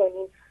روشن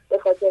میکنیم، به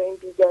خاطر این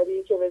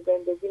بیداری که به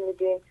زندگی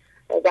میدیم،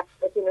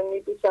 دستتون رو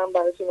میبوسم،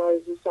 براتون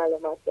آرزوی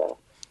سلامت دارم.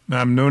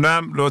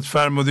 ممنونم، لطف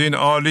فرمودین.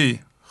 عالی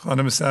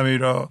خانم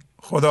سمیرا،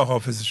 خدا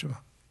حافظ شما.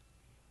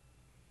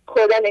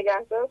 خدا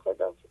نگهدار.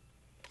 خدا.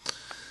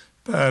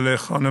 بله،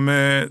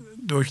 خانم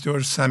دکتر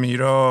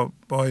سمیرا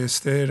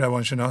بایسته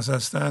روانشناس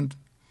هستند.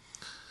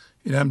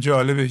 این هم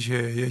جالبه که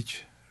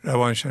یک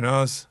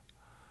روانشناس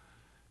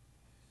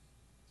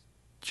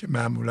که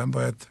معمولا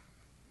باید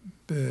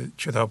به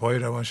کتاب‌های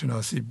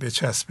روانشناسی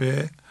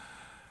بچسبه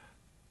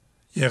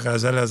یه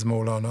غزل از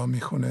مولانا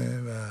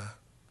میخونه و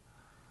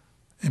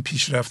این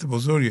پیشرفت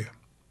بزرگه.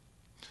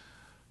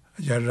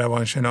 اگر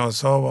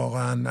روانشناس‌ها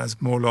واقعا از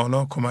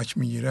مولانا کمک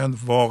میگیرند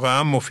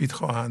واقعا مفید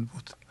خواهند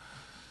بود.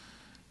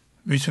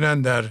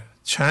 میتونن در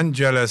چند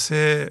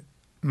جلسه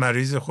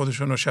مریض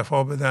خودشون رو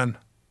شفا بدن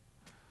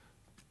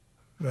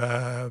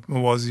و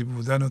موازی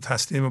بودن و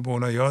تسلیم به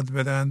اونا یاد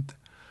بدند،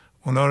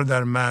 اونا رو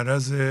در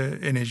معرض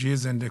انرژی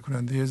زنده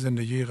کننده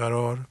زندگی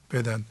قرار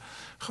بدن.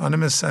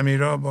 خانم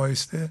سمیرا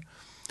بایسته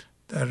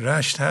در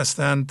رشت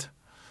هستند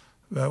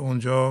و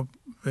اونجا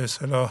به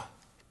اصطلاح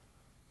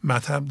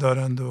مطب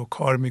دارند و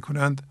کار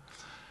میکنند.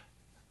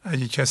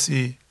 اگه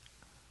کسی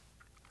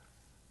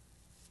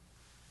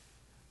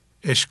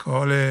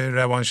اشکال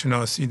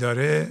روانشناسی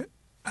داره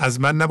از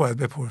من نباید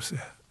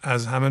بپرسه،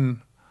 از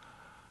همین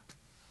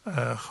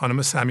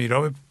خانم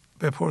سمیرا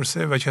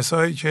بپرسه و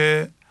کسایی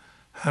که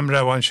هم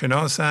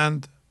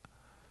روانشناسند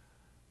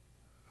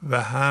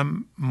و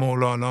هم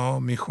مولانا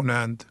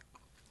میخونند.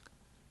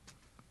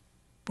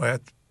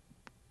 باید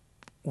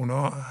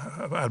اونا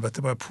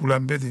البته باید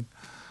پولم بدین،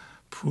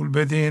 پول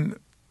بدین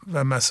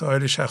و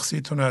مسائل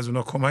شخصیتون از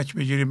اونا کمک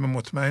بگیریم و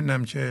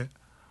مطمئنم که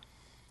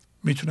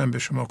میتونن به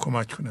شما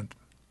کمک کنند.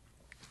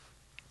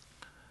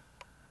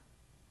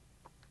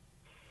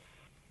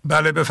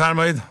 بله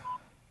بفرمایید.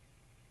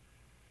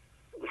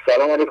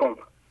 سلام علیکم.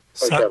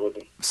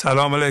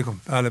 سلام علیکم.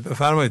 بله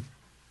بفرمایید.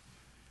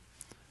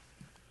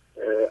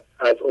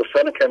 از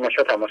استان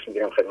کرمانشاه تماس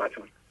میگیرم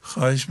خدمتتون.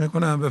 خواهش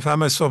میکنم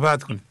بفرمایید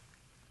صحبت کنید.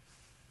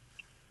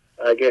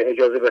 اگه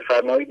اجازه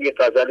بفرمایید یه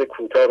غزل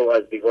کوتاه رو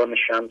از دیوان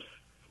شمس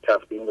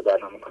تقدیم به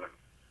برنامه کنم.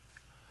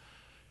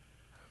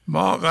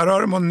 ما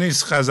قرارمون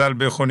نیست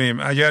غزل بخونیم.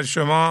 اگر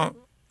شما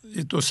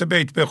 2-3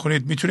 بیت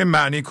بخونید میتونید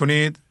معنی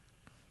کنید؟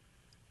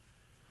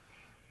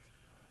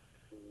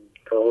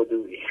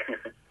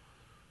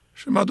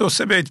 شما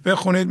 2-3 بیت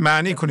بخونید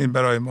معنی کنید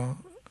برای ما.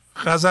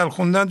 غزل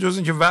خوندن جز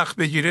این که وقت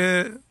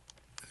بگیره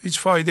هیچ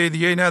فایده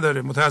دیگه ای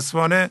نداره.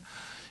 متاسفانه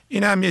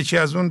این هم یکی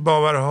از اون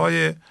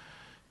باورهای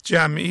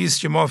جمعی است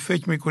که ما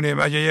فکر میکنیم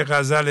اگه یه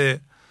غزل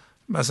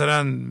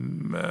مثلا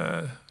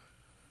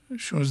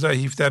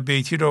 16-17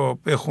 بیتی رو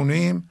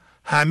بخونیم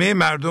همه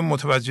مردم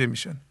متوجه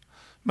میشن.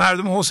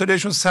 مردم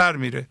حوصلهشون سر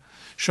میره.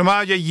 شما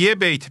اگه یه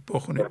بیت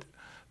بخونید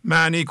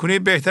معنی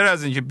کنید بهتر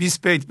از اینکه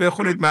 20 بیت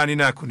بخونید معنی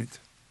نکنید.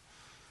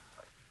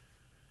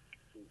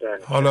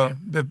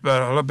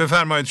 حالا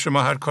بفرمایید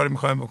شما هر کاری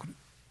میخوایم بکنید.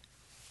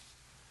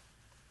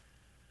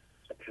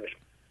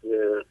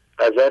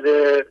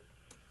 غزل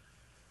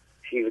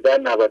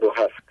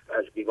 1797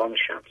 از دیوان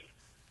شمس.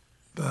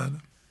 بله.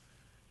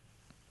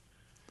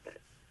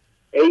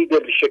 ای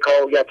دل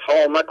شکایت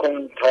ها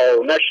مکن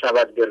تا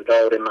نشنود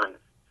دلدار من،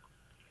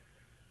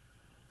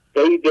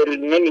 ای دل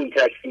نمی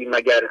ترسی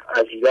مگر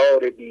از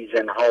یار بی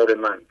زنهار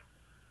من.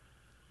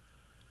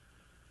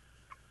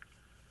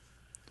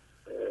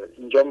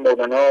 اینجا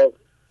مولانا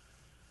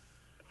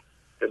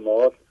به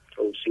ما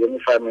توصیه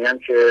می‌فرمایند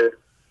که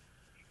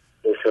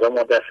به اصطلاح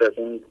ما دست از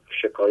این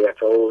شکایت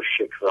ها و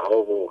شکوه ها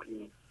و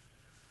این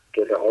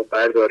گله ها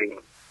برداریم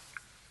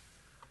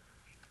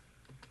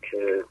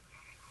که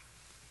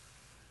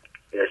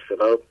به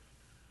اصطلاح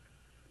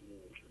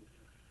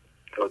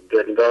تا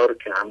دلدار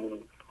که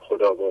همون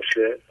خدا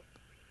باشه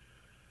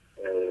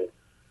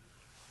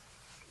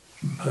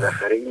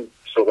بالاخره این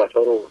صحبت ها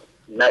رو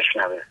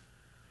نشنوه.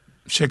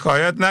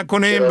 شکایت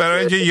نکنیم برای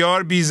اینکه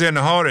یار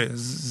بیزنهاره.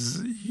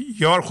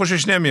 یار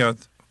خوشش نمیاد.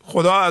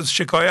 خدا از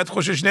شکایت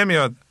خوشش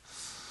نمیاد.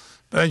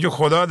 برای اینکه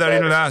خدا در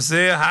این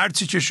لحظه هر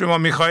چی که شما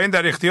میخواین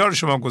در اختیار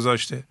شما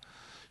گذاشته.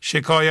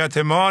 شکایت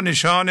ما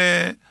نشان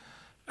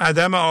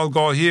عدم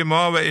آگاهی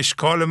ما و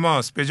اشکال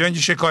ماست. به جای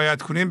اینکه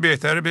شکایت کنیم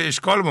بهتره به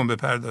اشکالمون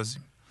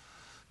بپردازیم.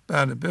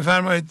 بله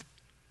بفرمایید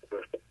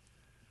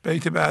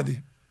بیت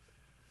بعدی.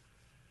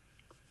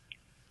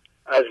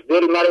 از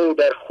دل مرو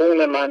در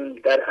خون من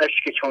در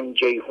اشک چون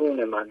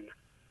جیهون من،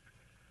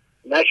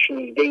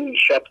 نشنیده این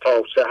شب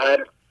تا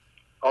سحر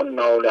آن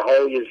ناله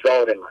های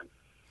زار من.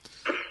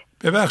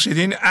 ببخشید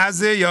این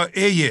از یا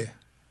ایه؟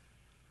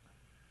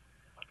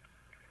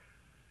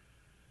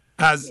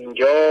 از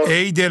اینجا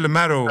ای دل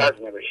مرو از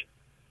نوشت.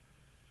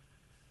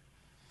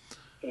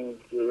 این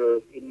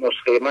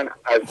نسخه من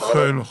از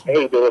خیلی خوب.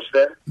 ای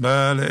درسته؟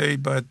 بله ای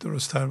باید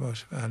درست تر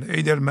باشه. بله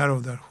ای دل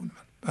مرو در خون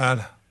من.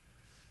 بله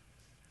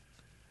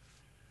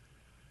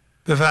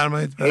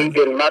بفرمایید. ای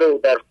دل مرو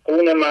در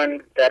خون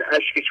من در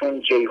اشک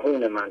چون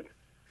جیهون من،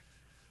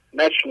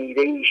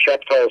 نشنیده ای شب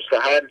تا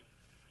سحر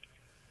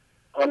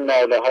آن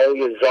ناله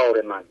های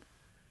زار من.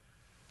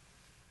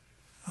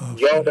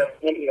 یادم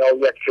نمی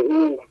آید که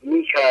او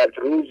می کرد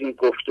روزی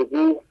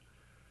گفتگو،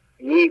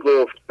 می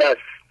گفت بس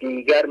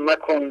دیگر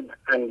مکن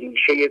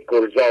اندیشه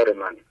گلزار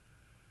من.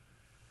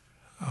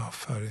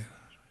 آفرین.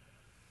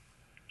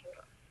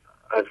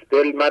 از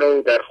دل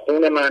مرو در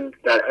خون من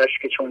در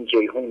اشک چون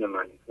جیهون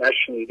من،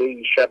 نشنیده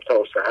ای شب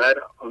تا سحر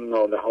آن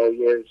ناله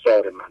های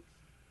زار من.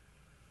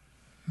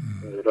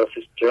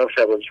 راستش جناب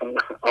شبازی چون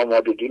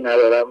آمادگی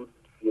ندارم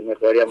یه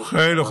مقداری هم.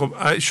 خیلی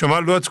خوب شما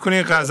لطف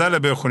کنید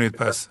غزل بخونید.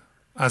 پس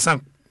اصلا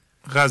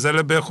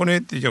غزل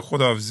بخونید دیگه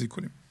خداحافظی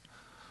کنیم.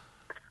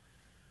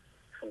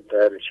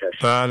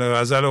 بله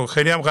غزل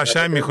خیلی هم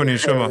قشنگ میخونید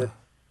شما.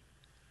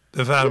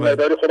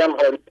 بفرمایید. مقداری خودم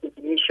حالی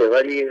میشه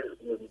ولی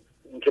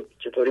اینکه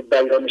چطوری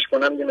بیانش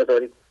کنم یه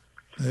مقداری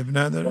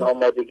نداره.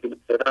 آمادگی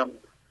دارم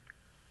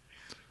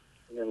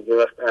یه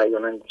وقت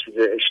احیانا چیز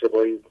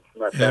اشتباهی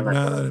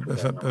نداره.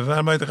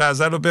 بفرمایید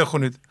غزل رو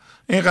بخونید.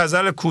 این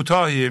غزل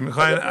کوتاهیه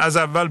میخواین از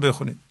اول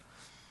بخونید؟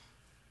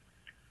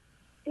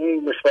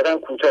 این نسبتا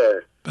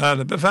کوتاهه.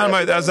 بله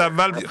بفرمایید از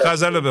اول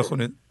غزل رو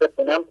بخونید.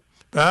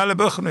 بله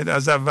بخونید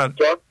از اول.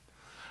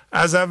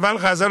 از اول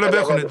غزل رو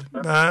بخونید.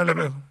 بله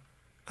بخونید.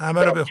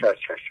 همه رو بخونید.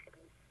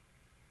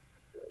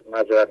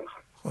 معذرت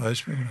میخوام.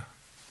 خواهش میکنم.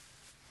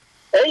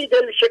 ای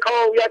دل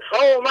شکایت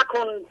ها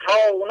مکن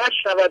تا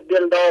نشنود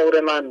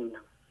دلدار من،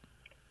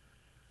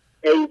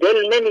 ای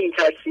دل نمی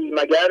ترسی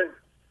مگر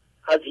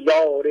از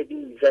یار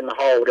بی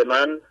زنهار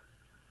من.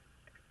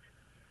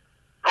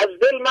 از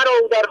دل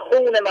مرو در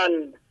خون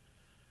من،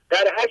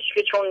 در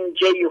اشک چون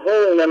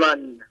جیحون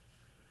من،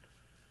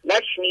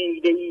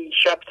 نشنیده ای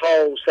شب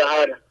تا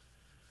سحر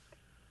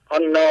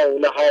آن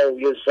ناله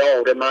های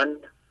زار من.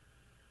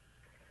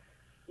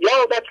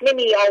 یادت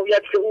نمی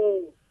آید که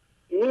او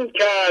می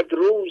کرد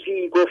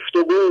روزی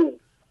گفتگو،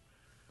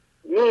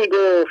 می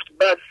گفت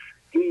بس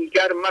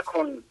دیگر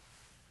مکن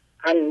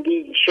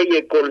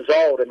اندیشه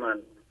گلزار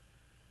من.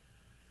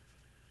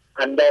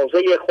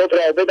 اندازه خود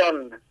را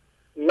بدان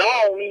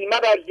نامی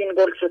مبر زین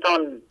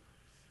گلستان،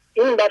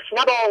 این بس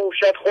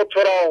نباشد خود تو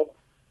را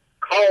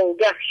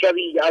کآگه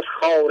شوی از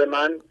خار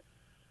من.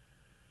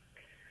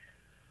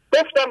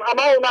 گفتم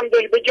امانم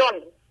ده به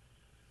جان،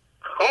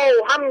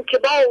 خواهم که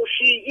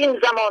باشی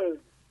این زمان،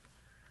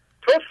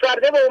 تو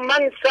سرده و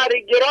من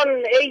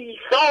سرگران ای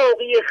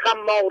ساقی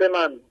خمار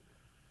من.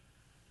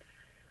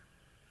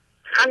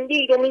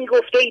 خندید و می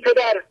گفت ای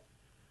پدر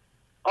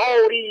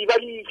آری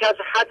ولی که از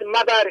حد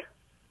مبر،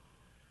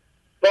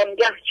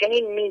 وانگه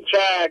چنین می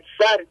کرد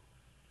سر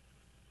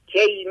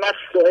که ای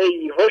مست و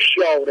ای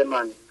هوشیار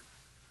من.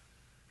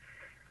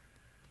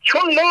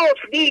 چون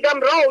لطف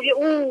دیدم رای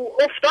او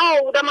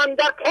افتادم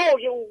اندر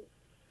پای او،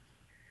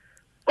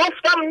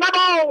 گفتم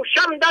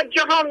نباشم در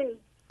جهان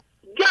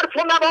گر تو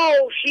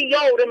نباشی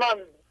یار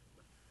من.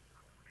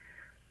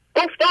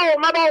 گفتا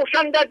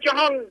مباشم در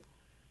جهان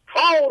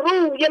تا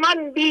روی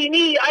من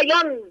بینی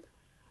عیان،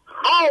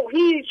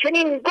 خواهی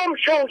چنین گم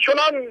شو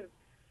چنان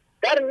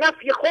در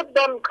نفی خود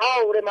دان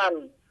کار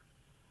من.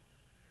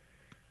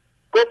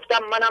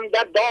 گفتم منم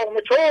در دام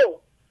تو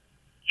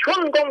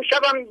چون گم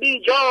شوم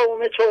بی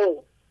جام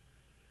تو،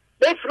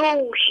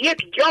 بفروش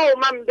یک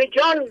جامم به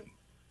جان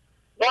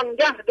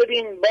وانگه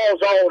ببین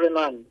بازار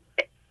من.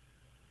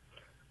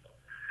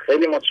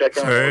 خیلی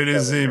متشکرم. خیلی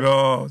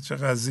زیبا،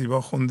 چقدر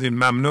زیبا خوندین.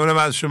 ممنونم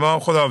از شما.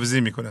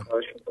 خداحافظی میکنم.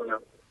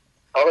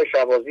 آقای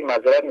شهبازی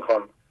معذرت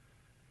میخوام.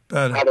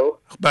 بله.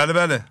 بله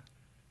بله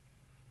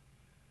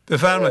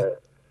بفرمایید.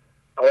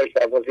 آقای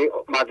شهبازی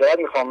معذرت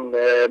میخوام،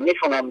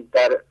 میتونم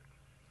در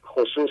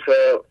خصوص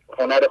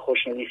هنر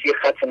خوشنویسی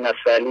خط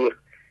نستعلیق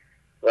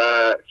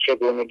و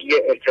چگونگی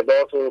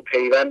ارتباط و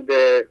پیوند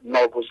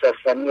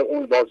ناگسستنی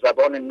اون با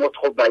زبان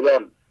نطق و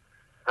بیان،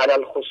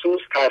 علل خصوص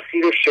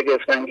تاثیر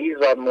شگفت‌انگیز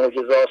و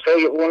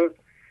معجزه‌آسای اون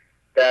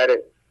در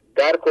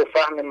درک و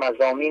فهم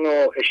مضامین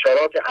و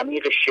اشارات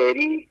عمیق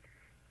شعری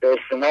به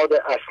استناد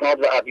اسناد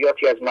و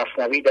ابیاتی از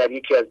مثنوی در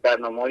یکی از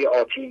برنامه‌های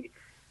آتی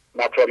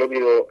مطالبی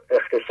رو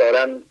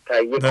اختصاراً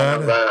تهیه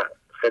کنم و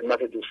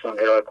خدمت دوستان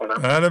ارائه کنم.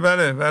 بله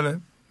بله بله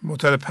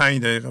مطالعه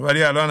 5 دقیقه،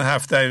 ولی الان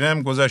 7 دقیقه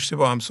هم گذشته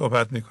با هم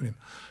صحبت میکنیم.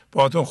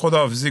 باهاتون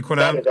خداحافظی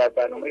کنم. بله در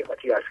برنامه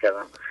آتی عرض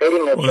کردم. خیلی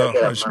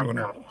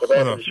متشکرم.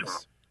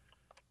 خداحافظ.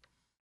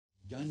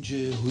 گنج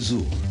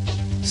حضور،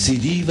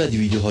 CD و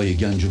دیویدیوهای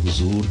گنج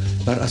حضور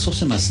بر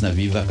اساس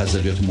مثنوی و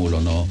غزلیات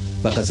مولانا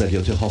و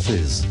غزلیات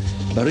حافظ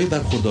برای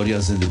برخورداری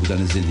از زنده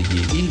بودن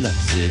زندگی این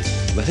لحظه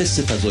و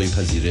حس فضای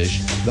پذیرش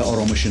و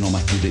آرامش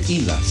نامحدود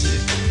این لحظه،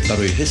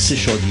 برای حس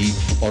شادی،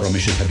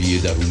 آرامش طبیعی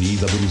درونی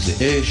و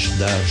بروز عشق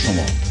در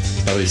شما،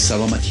 برای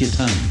سلامتی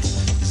تن،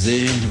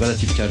 ذهن و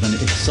لطیف کردن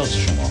احساس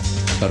شما،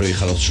 برای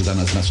خلاص شدن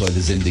از مسائل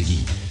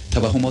زندگی،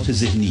 توهمات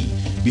ذهنی،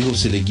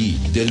 بی‌حوصلگی،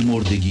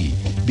 دلمردگی،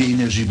 بی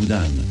انرژی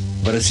بودن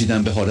و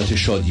رسیدن به حالت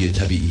شادی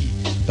طبیعی،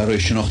 برای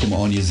شناخت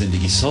معانی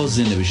زندگی ساز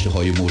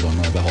نوشته‌های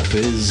مولانا و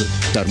حافظ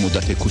در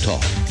مدت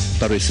کوتاه.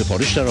 برای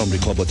سفارش در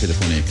آمریکا با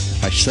تلفن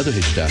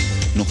 818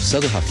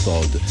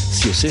 970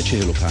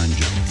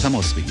 3345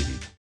 تماس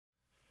بگیرید.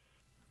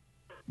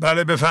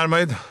 بله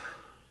بفرمایید.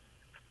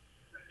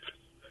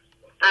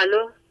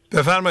 الو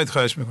بفرمایید.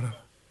 خواهش میکنم.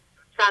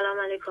 سلام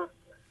علیکم.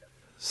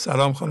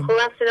 سلام خانم. خوب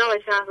هستین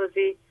آقای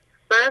شهبازی؟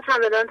 من از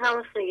همدان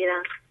تماس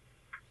میگیرم.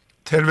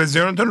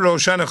 تلویزیونتون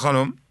روشن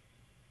خانم؟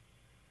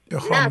 یا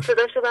نه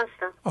صداشو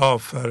بستم.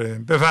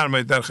 آفرین.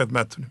 بفرمایید در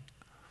خدمتتونیم.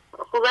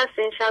 خوب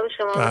هستین؟ شب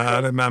شما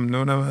بله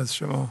ممنونم از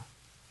شما.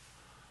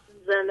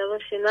 زنده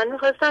باشین. من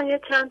میخواستم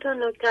یه چند تا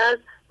نکته از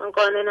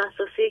قانون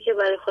اساسی که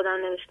برای خودم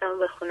نوشتم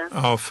بخونم.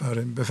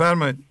 آفرین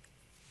بفرمایید.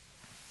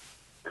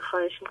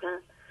 خواهش میکنم.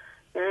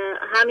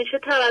 همیشه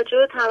توجه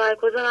و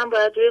تمرکز من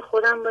باید روی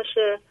خودم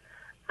باشه.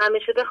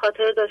 همیشه به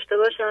خاطر داشته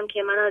باشم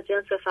که من از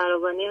جنس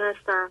فراوانی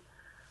هستم.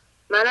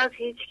 من از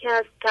هیچ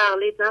کس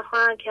تقلید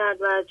نخواهم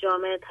کرد و از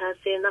جامعه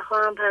تاثیر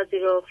نخواهم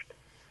پذیرفت.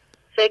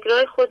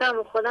 فکرهای خودم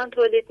و خودم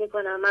تولید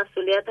میکنم.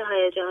 مسئولیت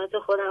هیجانات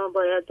خودم رو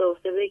باید به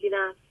عهده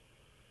بگیرم.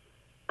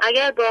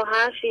 اگر با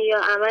حرفی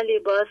یا عملی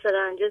باعث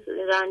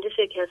رنجش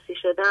کسی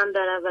شدم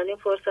در اولین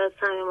فرصت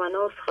صمیمانه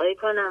عذرخواهی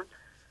کنم.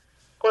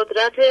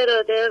 قدرت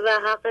اراده و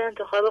حق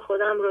انتخاب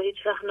خودم رو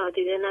هیچ وقت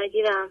نادیده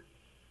نگیرم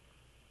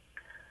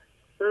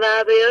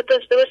و به یاد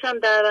داشته باشم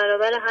در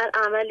برابر هر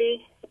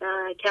عملی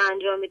که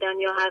انجام میدم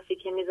یا حرفی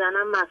که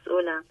میزنم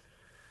مسئولم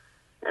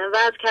و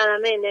از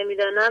کلمه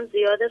نمیدانم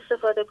زیاد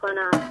استفاده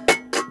کنم.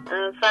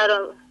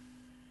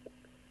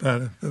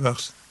 بله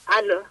ببخشید.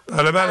 الو.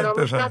 بله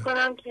فراموش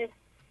نکنم که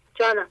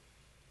جانم.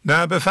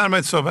 نه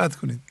بفرمایید صحبت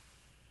کنید.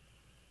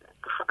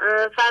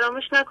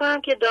 فراموش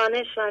نکنم که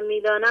دانش و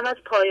میدانم از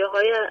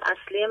پایه‌های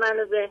اصلی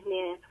من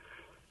ذهنیه.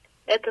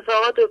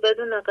 اتفاقات رو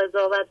بدون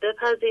قضاوت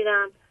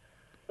بپذیرم.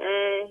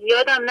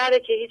 یادم نره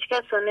که هیچ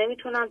کس رو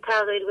نمیتونم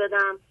تغییر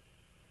بدم.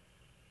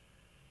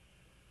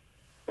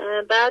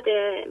 بعد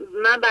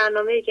من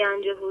برنامه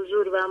گنج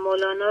حضور و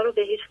مولانا رو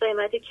به هیچ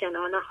قیمتی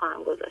کنار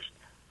نخواهم گذاشت.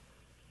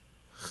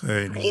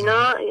 خیلی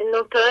اینا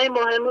نکته‌های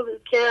مهمی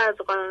بود که از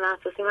قانون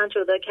اساسی من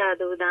جدا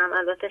کرده بودم.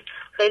 البته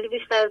خیلی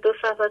بیشتر 2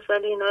 صفحه است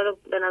ولی اینا رو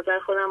به نظر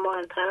خودم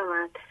مهمتر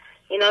اومد.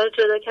 اینا رو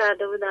جدا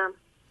کرده بودم.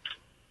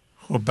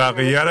 خب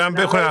بقیه رو هم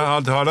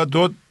بخونید. حالا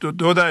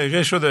 2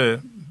 دقیقه شده.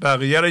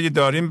 بقیه رو اگه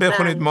داریم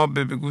بخونید ما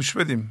به گوش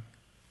بدیم.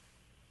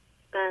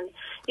 بله.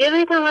 یه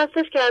بیت هم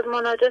هستش که از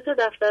مناجات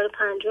دفتر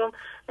 5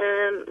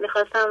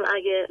 میخواستم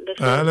اگه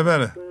بشه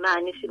بله.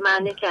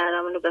 معنی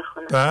کردم اونو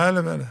بخونم.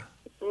 بله.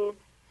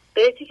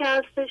 بیتی که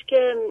هستش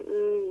که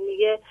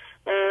میگه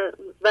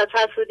و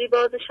تسودی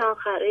بازشان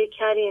خره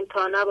کریم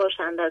تا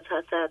نباشند از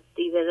حسد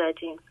دیو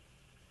رجیم.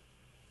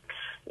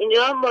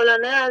 اینجا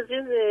مولانا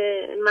عزیز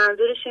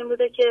منظورش این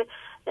بوده که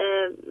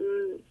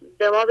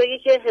به ما بگه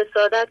که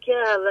حسادت که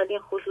اولین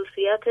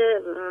خصوصیت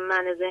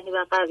من ذهنی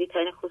و قوی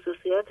ترین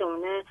خصوصیات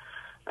اونه،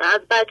 از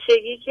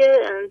بچگی که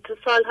تو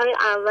سالهای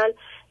اول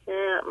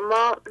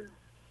ما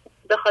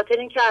به خاطر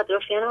اینکه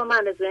اطرافیان ما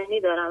من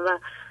ذهنی دارن و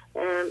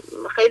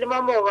خیلی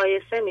ما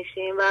مقایسه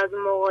میشیم و از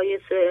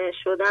مقایسه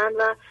شدن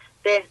و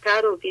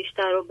بهتر و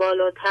بیشتر و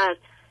بالاتر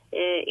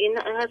این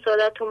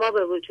حسادت تو ما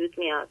به وجود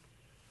میاد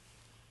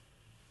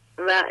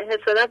و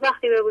حسادت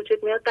وقتی به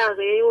وجود میاد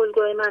بقیه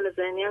الگوی من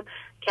ذهنی هم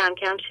کم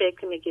کم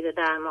شکل میگیره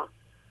در ما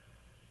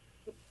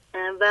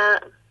و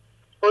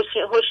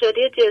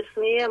هوشیاری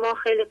جسمی ما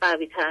خیلی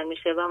قوی تر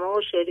میشه و ما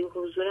هوشیاری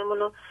حضورمون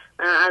رو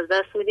از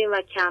دست میدیم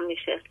و کم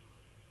میشه.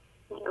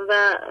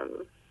 و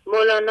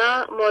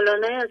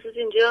مولانا عزیز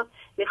اینجا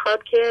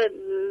میخواد که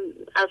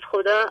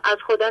از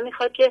خدا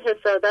میخواد که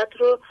حسادت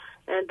رو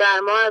در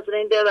ما از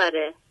بین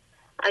ببره.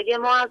 اگه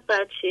ما از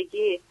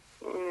بچگی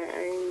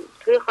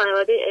توی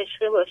خانواده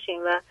عشقی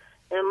باشیم و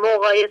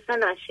مقایسه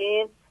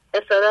نشیم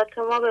حسادت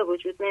تو ما به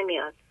وجود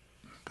نمیاد.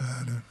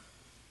 بله.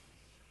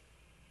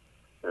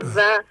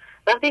 و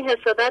وقتی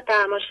حسادت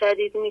در ما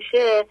شدید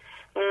میشه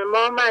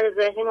ما من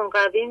ذهنیمون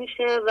قوی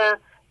میشه و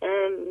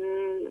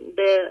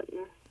به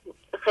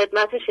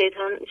خدمت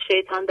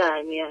شیطان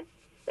در میاد،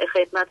 به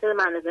خدمت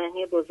من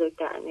ذهنی بزرگ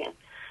در میاد.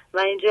 و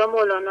اینجا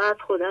مولانا از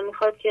خدا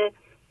میخواد که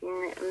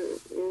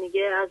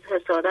میگه از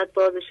حسادت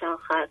بازشان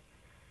خر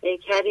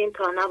کریم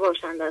تا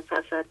نباشند از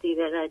حسد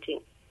دیو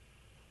رجیم.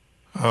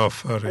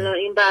 آفرین.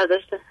 این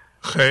برداشت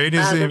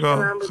خیلی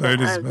زیبا،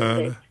 خیلی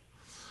زیبا.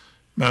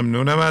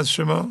 ممنونم از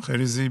شما،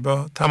 خیلی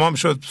زیبا. تمام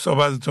شد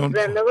صحبتتون.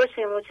 زنده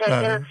باشیم.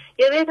 متشکرم.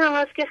 یه بیت هم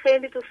هست که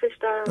خیلی دوستش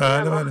دارم.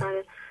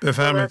 بله.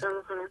 بفرمایید.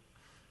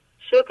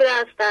 شکر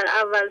است در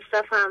اول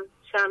صفم،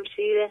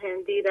 شمشیر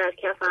هندی در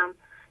کفم،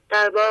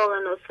 در باغ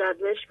نصرت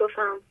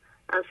بشکفم،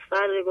 از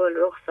فر گل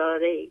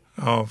رخساره‌ای.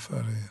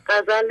 آفرین.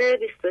 غزل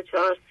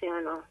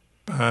 2439.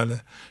 بله.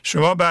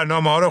 شما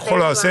برنامه ها رو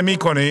خلاصه می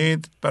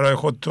کنید برای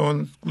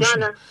خودتون؟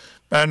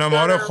 برنامه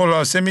ها رو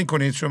خلاصه می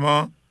کنید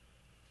شما؟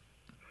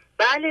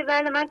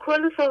 بله من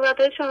کل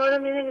صحبت‌های شما رو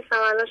می‌نویسم.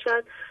 الان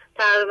شاید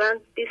تقریبا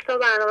 20 تا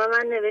برنامه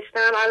من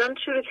نوشتم. الان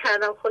شروع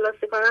کردم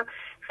خلاصه کنم.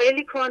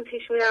 خیلی کند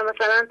پیش میرم.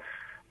 مثلا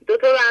 2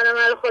 تا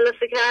برنامه رو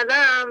خلاصه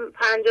کردم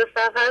 50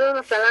 صفحه رو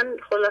مثلا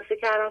خلاصه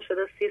کردم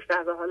شده 30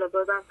 صفحه. حالا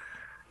بازم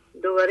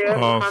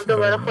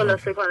دوباره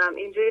خلاصه کنم.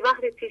 اینجوری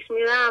وقتی پیش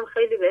میرم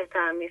خیلی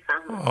بهتر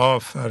میفهمم.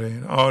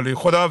 آفرین. عالی.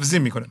 خداحافظی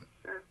میکنم.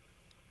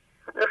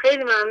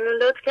 خیلی ممنون،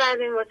 لطف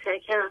کردین.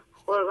 متشکرم.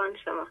 قربان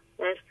شما.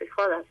 مرسی.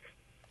 خدا.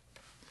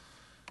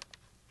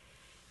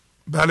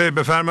 بله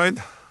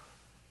بفرمایید.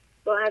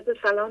 با عرض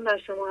سلام بر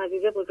شما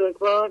عزیز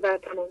بزرگوار و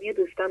تمامی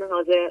دوستان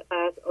حاضر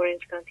از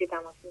اورنج کانتی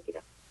تماس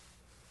میگیرم.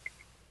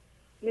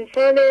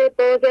 مثال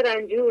باز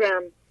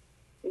رنجورم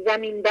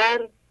زمین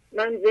بر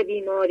من ز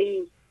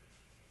بیماری،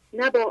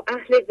 نه با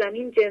اهل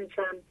زمین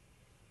جنسم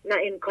نه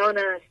امکان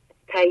است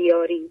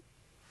تیاری.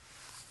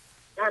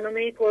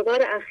 برنامه پربار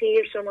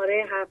اخیر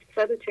شماره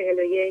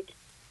 741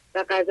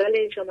 و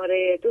غزل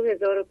شماره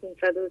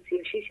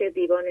 2536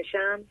 دیوان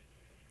شمس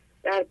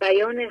در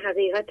بیان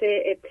حقیقت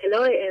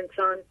ابتلاع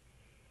انسان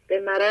به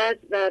مرض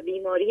و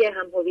بیماری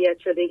هم‌هویت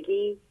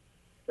شدگی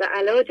و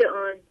علاج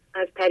آن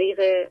از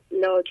طریق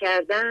لا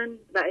کردن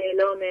و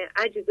اعلام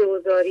عجز و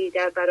زاری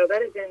در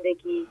برابر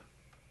زندگی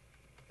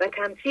و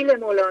تمثیل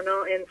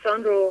مولانا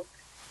انسان رو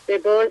به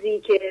بازی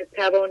که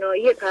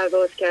توانایی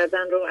پرواز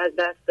کردن رو از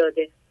دست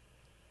داده.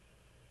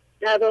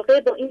 در واقع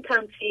با این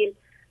تمثیل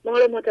ما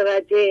رو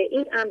متوجه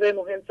این امر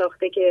مهم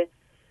ساخته که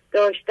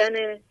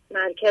داشتن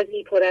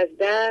مرکزی پر از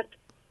درد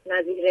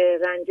نظیر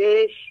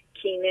رنجش،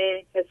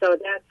 کینه،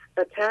 حسادت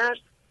و ترس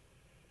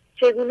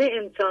چگونه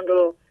انسان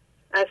رو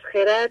از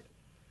خرد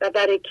و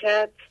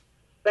برکت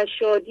و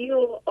شادی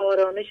و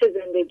آرامش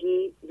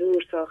زندگی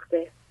دور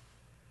ساخته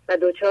و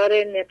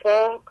دچار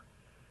نفاق،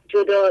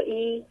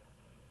 جدایی،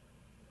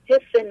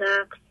 حس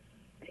نقص،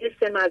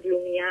 حس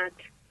مظلومیت،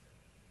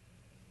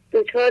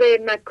 دچار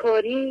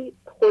مکاری،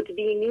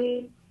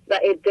 خودبینی و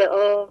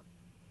ادعا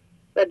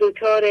و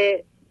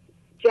دچار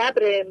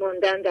جبر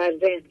ماندن در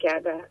ذهن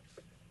کرده است.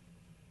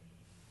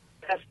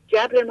 پس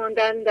جبر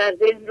ماندن در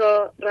ذهن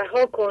را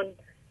رها کن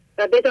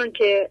و بدان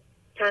که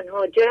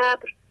تنها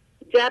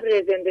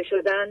جبر زنده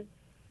شدن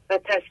و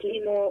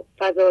تسلیم و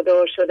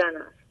فضادار شدن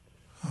است.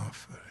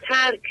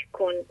 ترک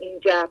کن این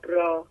جبر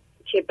را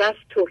که بس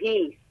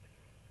تهی است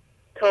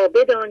تا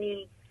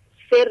بدانی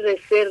سر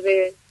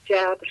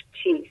جبر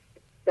چیست.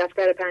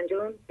 دفتر 5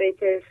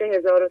 بیت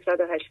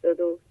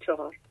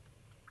 3184.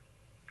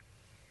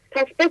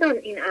 پس بدان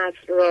این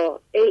اصل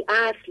را ای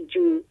اصل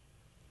جو،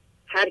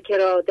 هر که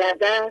را در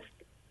دست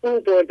او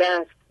برده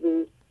است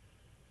بود.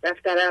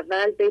 دفتر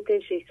اول بیت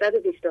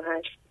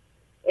 628.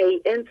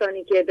 ای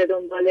انسانی که به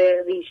دنبال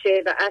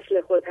ریشه و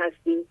اصل خود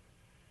هستی،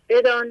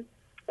 بدان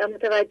و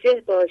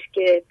متوجه باش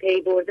که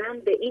پی بردن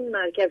به این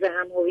مرکز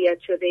هم هویت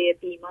شده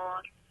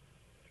بیمار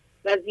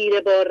و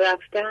زیر بار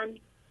رفتن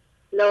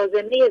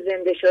لازمه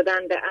زنده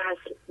شدن به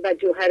اصل و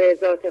جوهر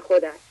ذات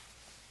خود است.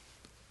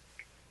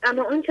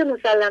 اما آنچه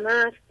مسلم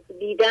است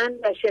دیدن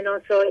و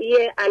شناسایی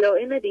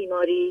علائم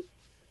بیماری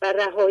و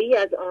رهایی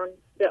از آن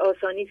به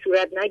آسانی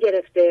صورت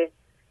نگرفته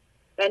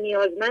و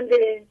نیازمند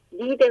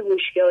دید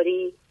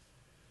هوشیاری،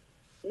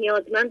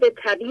 نیازمند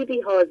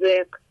طبیبی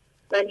حاذق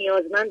و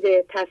نیازمند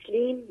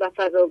تسلیم و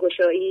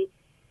فضاگشایی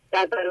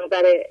در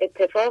برابر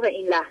اتفاق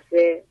این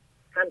لحظه،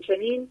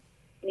 همچنین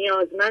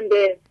نیازمند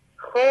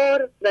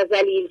خار و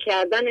ذلیل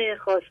کردن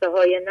خواسته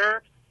های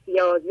نفس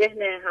یا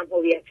ذهن هم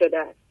هویت شده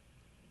است.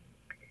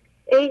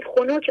 ای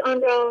خنک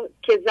آن را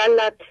که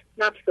ذلت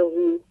نفسه،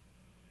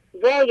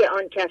 وای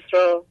آن کس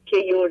را که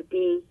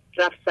یردی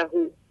رفسه.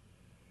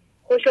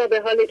 خوشا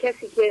به حال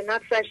کسی که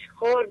نفسش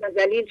خار و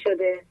ذلیل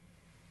شده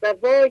و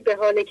وای به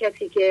حال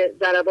کسی که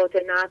ضربات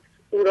نفس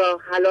او را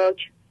هلاک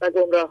و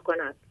گمراه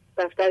کند.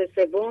 دفتر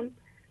 3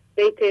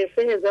 بیت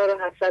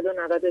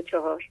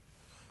 3794.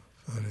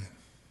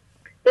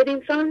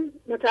 بدینسان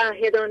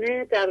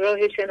متعهدانه در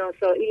راه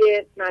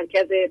شناسایی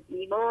مرکز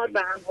بیمار و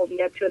هم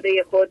هویت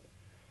شده خود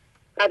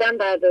قدم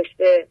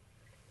برداشته،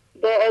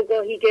 با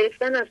آگاهی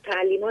گرفتن از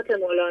تعلیمات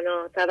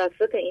مولانا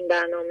توسط این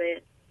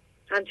برنامه،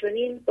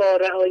 همچنین با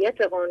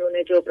رعایت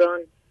قانون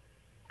جبران،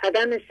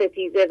 عدم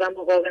ستیزه و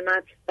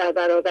مقاومت در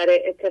برابر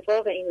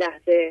اتفاق این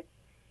لحظه،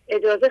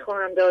 اجازه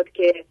خواهم داد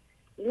که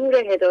نور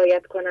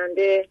هدایت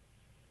کننده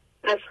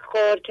از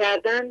خار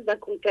کردن و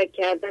کوچک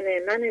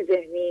کردن من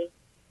ذهنی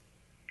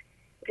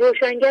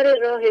روشنگر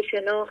راه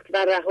شناخت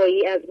و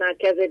رهایی از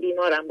مرکز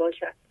بیمارم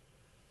باشد.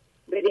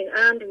 بدین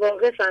امر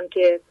واقفم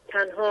که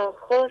تنها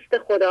خواست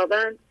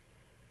خداوند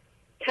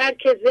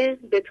ترک ذهن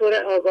به طور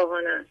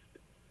آگاهانه است.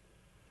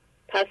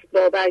 پس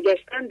با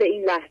برگشتن به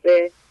این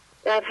لحظه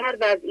در هر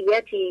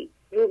وضعیتی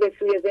رو به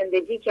سوی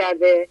زندگی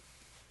کرده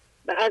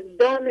و از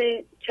دام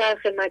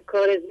چرخ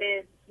مکار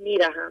ذهن می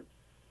رهم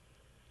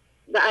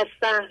و از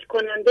سهل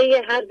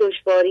کننده هر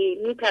دشواری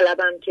می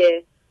طلبم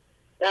که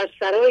در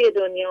سرای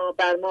دنیا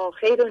بر ما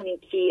خیر و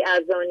نیکی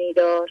ارزانی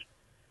دار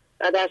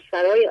و در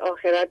سرای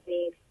آخرت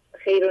نیز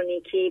خیر و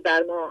نیکی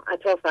بر ما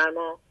عطا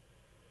فرما.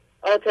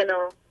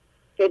 آتنا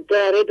به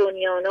دار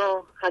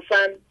دنیانا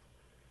حسن،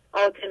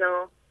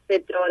 آتنا به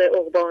دار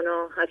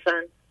عقبانا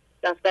حسن.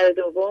 دفتر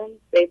 2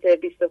 بیت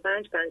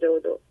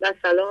 2552. و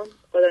سلام،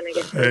 خدا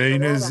نگهدار.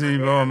 خیلی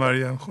زیبا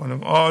مریم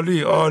خانم،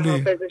 عالی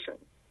عالی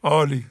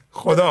عالی،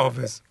 خدا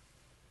حافظ.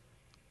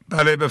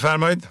 بله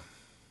بفرمایید.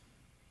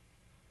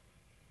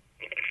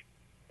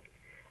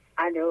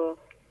 الو.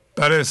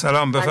 بله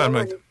سلام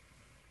بفرمایید.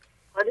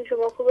 حال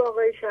شما خوبه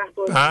آقای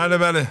شهبازی؟ بله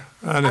بله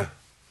بله.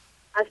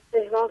 از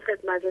تهران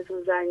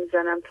خدمتتون زنگ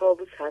میزنم،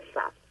 طاووس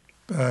هستم.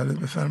 بله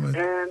بفرمایید.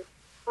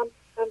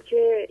 هم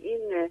که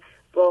این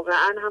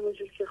واقعا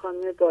همونجور که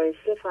خانم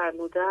بایسته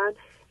فرمودن،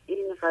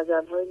 این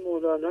غزل‌های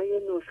مولانا یه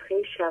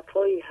نسخه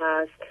شفایی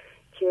هست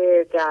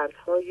که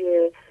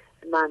دردهای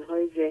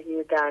منهای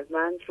ذهنی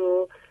دردمند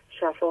رو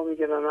شفا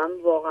میده و من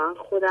واقعا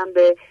خودم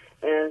به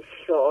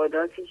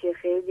سوالاتی که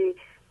خیلی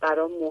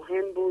برام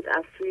مهم بود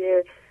از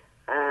توی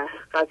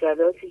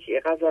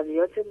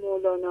غزلیات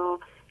مولانا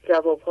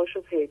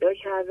جوابهاشو پیدا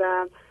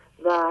کردم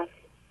و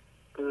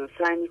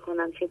سعی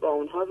میکنم که با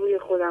اونها روی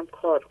خودم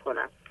کار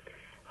کنم.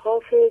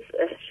 حافظ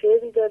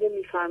شعری داره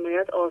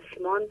میفرماید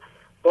آسمان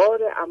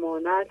بار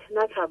امانت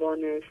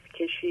نتوانست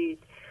کشید،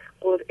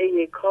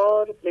 قرعه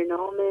کار به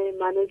نام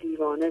من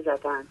دیوانه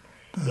زدن.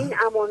 این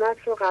امانت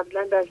رو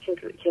قبلا در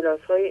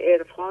کلاس‌های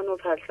عرفان و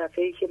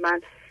فلسفه‌ای که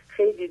من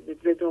خیلی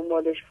به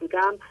دنبالش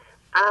بودم،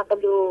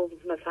 عقل و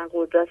مثلا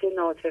قدرت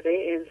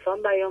ناطقه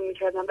انسان بیان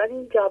میکردم، ولی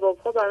این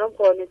جوابها برام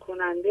قانع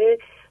کننده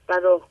و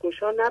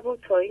راهگشا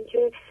نبود تا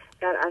اینکه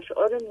در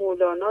اشعار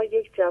مولانا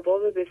یک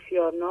جواب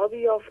بسیار نابی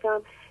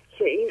یافتم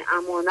که این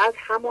امانت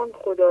همان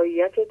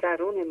خداییت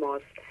درون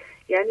ماست.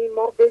 یعنی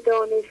ما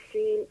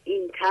بدانستیم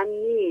این تن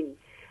نیم،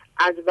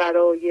 از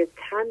برای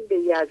تن به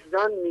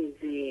یزدان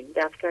میزیم.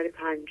 دفتر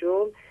 5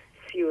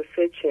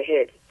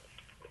 33-40.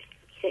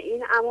 که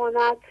این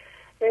امانت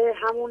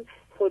همون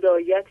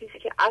خدایتی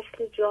است که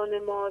اصل جان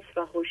ماست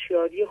و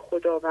هوشیاری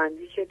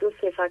خداوندی که دو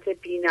صفت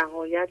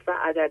بی‌نهایت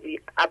و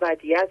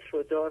ابدیت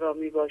رو دارا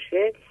می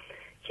باشه،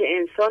 که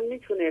انسان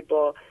میتونه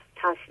با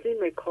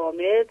تسلیم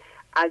کامل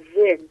از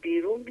ذهن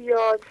بیرون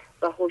بیاد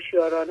و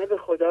هوشیارانه به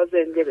خدا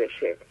زنده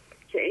بشه،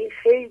 که این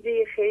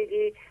خیلی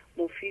خیلی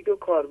مفید و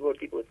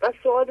کاربردی بود. و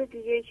سوال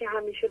دیگه‌ای که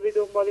همیشه به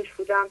دنبالش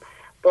بودم،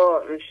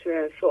 با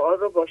سوال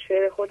رو با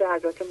شعر خود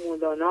حضرت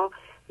مولانا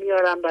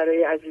میارم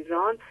برای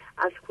عزیزان.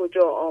 از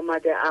کجا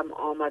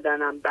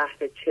آمدنم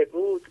بهر چه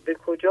بود، به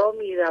کجا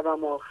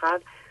میروم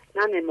آخر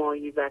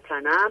ننمایی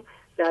وطنم.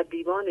 در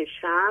دیوان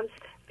شمس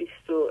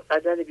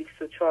غزل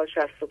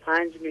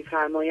 2465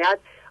 میفرماید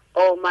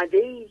آمده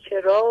ای که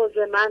راز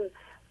من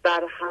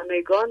بر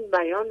همگان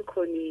بیان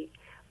کنی،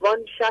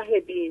 وان شه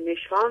بی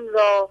نشان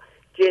را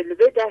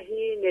جلوه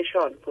دهی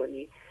نشان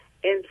کنی.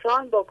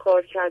 انسان با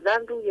کار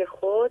کردن روی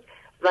خود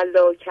و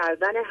لا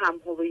کردن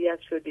هم‌هویت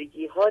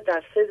شدگی ها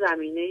در 3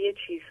 زمینه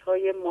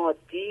چیزهای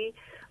مادی،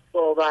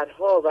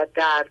 باورها و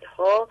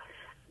دردها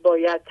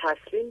باید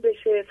تسلیم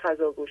بشه،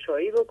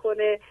 فضاگشایی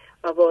بکنه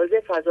و وارد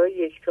فضای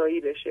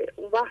یکتایی بشه.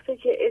 اون وقتی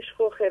که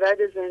عشق و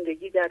خرد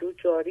زندگی در او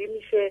جاری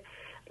میشه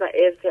و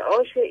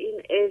ارتعاش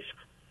این عشق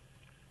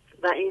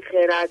و این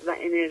خرد و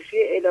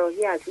انرژی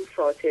الهی از او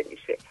ساطع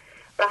میشه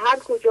و هر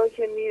کجا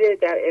که میره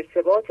در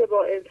ارتباط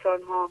با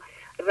انسانها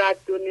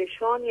رد و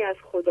نشانی از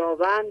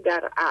خداوند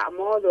در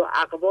اعمال و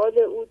اقوال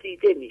او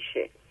دیده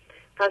میشه.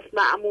 پس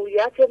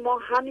مأموریت ما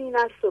همین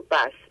است و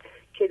بس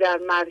که در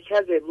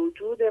مرکز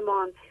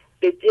وجودمان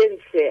به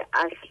جنس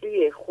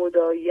اصلی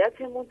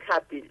خداییتمون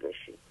تبدیل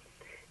بشیم.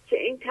 که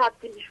این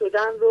تبدیل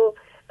شدن رو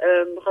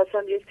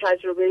میخواستم یک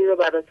تجربه رو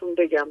براتون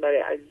بگم برای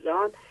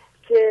عزیزان،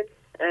 که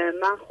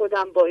من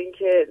خودم با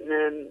اینکه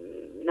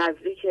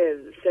نزدیک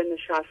سن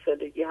 60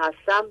 سالگی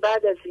هستم،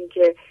 بعد از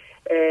اینکه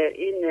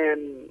این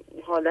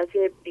حالت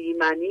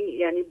بیمنی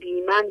یعنی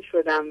بیمن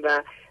شدم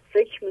و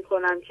فکر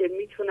میکنم که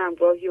میتونم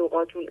گاهی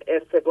اوقات اون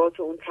ارتباط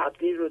و اون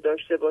تبدیل رو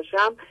داشته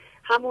باشم،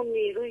 همون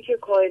نیرویی که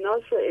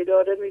کائنات رو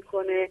اداره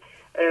میکنه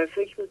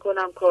فکر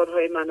میکنم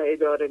کارهای منو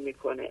اداره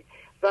میکنه.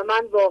 و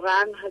من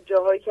واقعا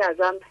جاهایی که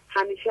ازم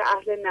همیشه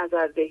اهل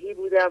نظردهی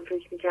بودم،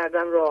 فکر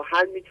میکردم راه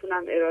حل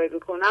میتونم ارائه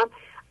بکنم،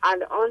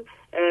 الان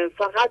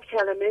فقط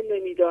کلمه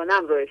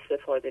نمیدانم رو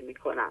استفاده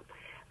میکنم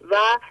و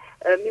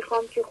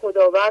میخوام که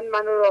خداوند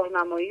منو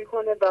راهنمایی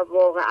کنه و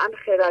واقعا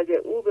خرد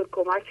او به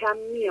کمکم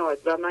میاد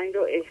و من این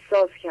رو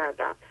احساس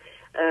کردم.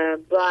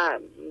 و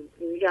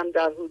میگم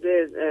در حدود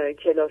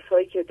کلاس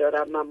هایی که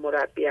دارم من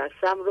مربی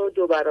هستم رو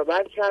 2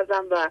 برابر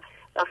کردم و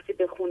وقتی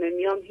به خونه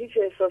میام هیچ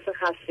احساس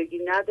خستگی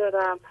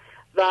ندارم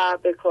و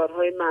به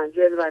کارهای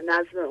منزل و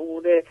نظم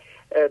امور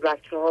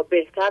بچه ها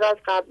بهتر از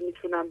قبل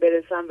میتونم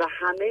برسم و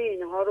همه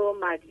اینها رو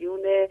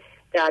مدیون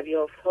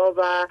دریافت ها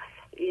و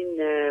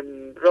این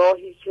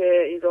راهی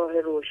که این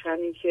راه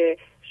روشنی که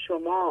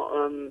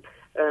شما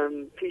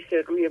پیش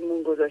روی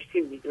مون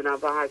گذاشتیم میدونم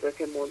و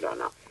حضرت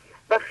مولانا.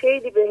 و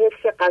خیلی به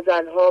حفظ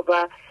غزل ها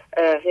و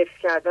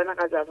حفظ کردن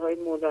غزل های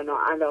مولانا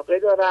علاقه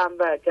دارم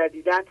و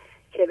جدیداً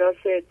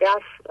کلاس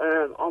دف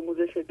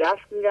آموزش دف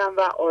میرم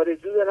و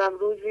آرزو دارم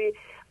روزی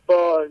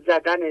با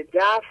زدن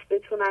دف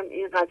بتونم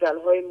این غزل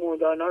های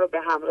مولانا رو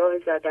به همراه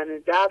زدن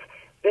دف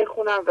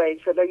بخونم و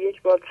انشالله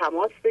یک بار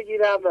تماس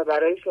بگیرم و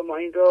برای شما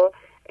این رو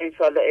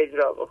انشالله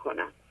اجرا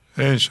بکنم.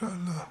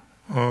 انشالله.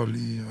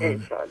 عالی.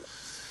 انشالله.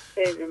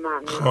 خیلی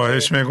ممنون.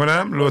 خواهش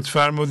میکنم، لطف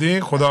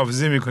فرمودین.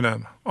 خداحافظی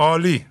میکنم.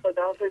 عالی.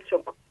 خداحافظ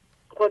شما.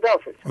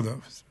 خداحافظ.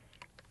 خداحافظ.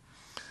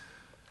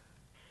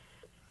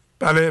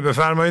 بله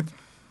بفرمایید.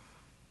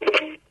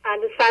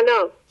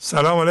 سلام.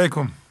 سلام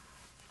علیکم.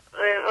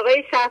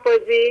 آقای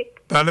شهبازی.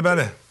 بله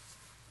بله.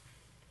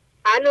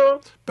 الو.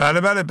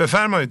 بله بله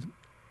بفرمایید.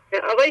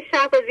 آقای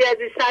شهبازی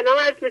عزیز سلام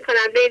عرض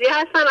میکنم. لیلی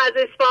هستم از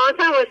اصفهان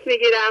تماس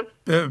میگیرم.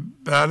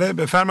 بله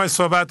بفرمایید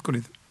صحبت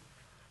کنید.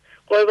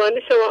 قربان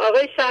شما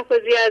آقای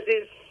شهبازی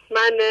عزیز.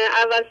 من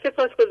اول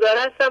سپاسگزار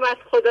هستم از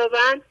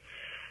خداوند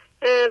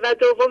و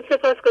دوم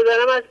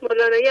سپاسگزارم از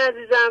مولانای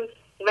عزیزم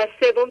و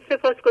سوم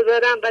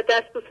سپاسگزارم و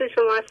دستبوس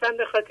شما هستم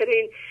به خاطر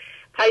این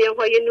پیام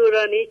های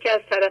نورانی که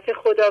از طرف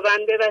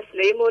خداوند به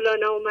وسیله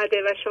مولانا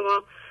اومده و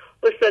شما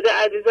استاد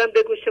عزیزم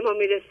به گوش ما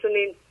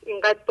میرسونین.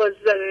 اینقدر باز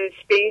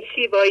به این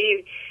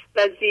شیوایی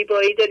و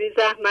زیبایی داری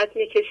زحمت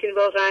میکشین،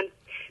 واقعا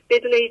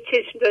بدون هیچ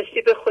چشم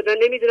داشتی به خدا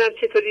نمیدونم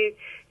چطوری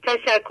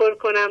تشکر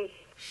کنم.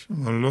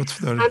 شما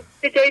لطف دارید.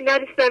 به جایی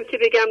نرسیدم که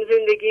بگم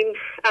زندگیم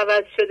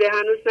عوض شده،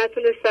 هنوز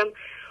نتونستم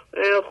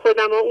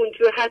خودم رو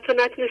اونجور، حتی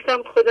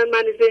نتونستم خودم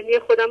من ذهنی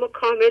خودم رو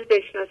کامل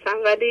بشناسم،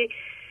 ولی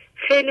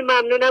خیلی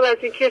ممنونم از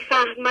اینکه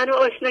منو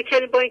آشنا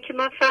کردید با اینکه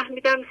من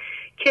فهمیدم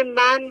که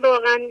من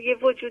واقعا یه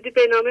وجودی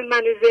به نام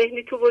من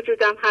ذهنی تو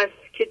وجودم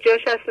هست که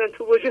جاش اصلا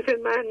تو وجود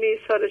من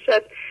نیست. حالا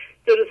شاید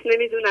درست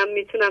نمیدونم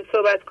میتونم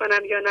صحبت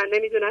کنم یا نه،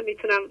 نمیدونم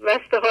میتونم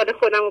وصف حال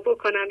خودم رو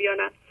بکنم یا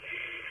نه.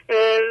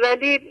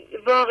 ولی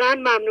واقعا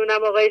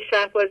ممنونم آقای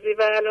شهبازی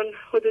و الان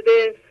حدود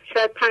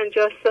شاید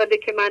 50 ساله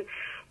که من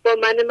با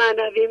من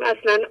معنویم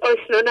اصلا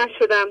آشنا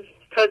نشدم.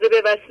 تازه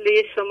به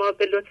وسیله شما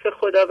به لطف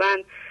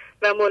خداوند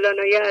و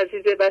مولانای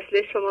عزیز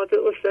وسیله شما به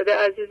استاد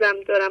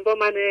عزیزم دارم با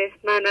من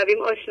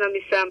معنویم آشنا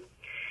میشم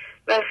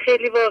و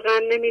خیلی واقعا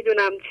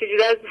نمیدونم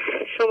چجوری از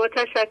شما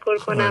تشکر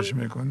کنم.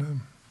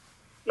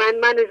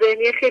 من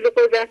ذهنی خیلی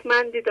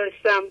قدرتمندی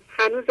داشتم،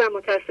 هنوزم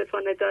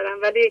متاسفانه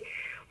دارم، ولی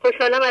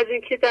خوشحالم از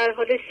اینکه در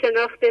حال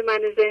شناخت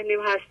من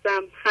ذهنیم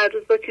هستم. هر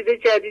روز با چیز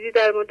جدیدی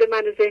در مورد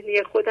من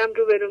ذهنی خودم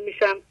روبرو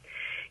میشم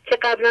که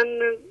قبلا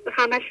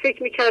همش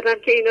فکر میکردم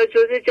که اینا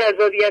جزء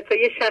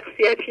جذابیت‌های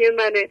شخصیتی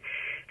منه.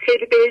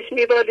 خیلی بهش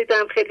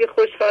میبالیدم، خیلی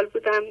خوشحال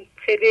بودم،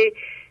 خیلی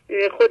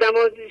خودم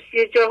رو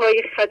یه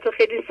جاهای حتی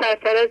خیلی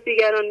سرتر از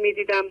دیگران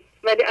میدیدم،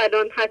 ولی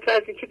الان حتی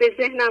از اینکه به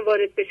ذهنم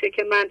وارد بشه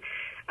که من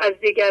از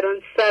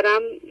دیگران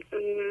سرم،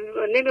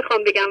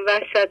 نمیخوام بگم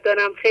وحشت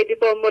دارم، خیلی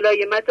با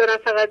ملایمت دارم،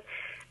 فقط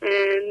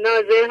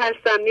ناظر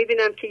هستم،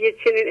 میبینم که یه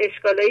چنین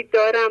اشکالایی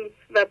دارم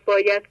و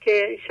باید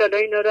که انشالله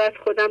اینا رو از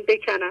خودم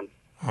بکنم.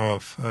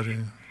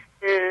 آفرین.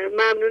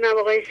 ممنونم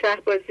آقای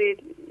شهبازی.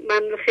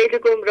 من خیلی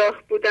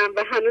گمراه بودم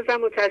و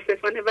هنوزم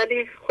متاسفانه،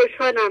 ولی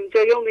خوشحالم،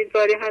 جای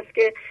امیدواری هست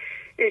که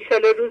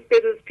انشالله روز به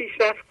روز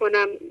پیشرفت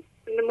کنم.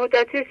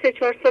 مدت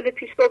 3-4 سال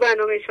پیش با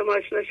برنامه شما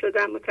آشنا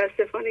شدم،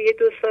 متاسفانه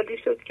 2 سالی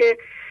شد که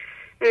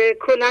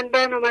کلن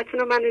برنامه‌تون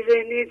رو من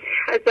ذهنی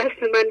از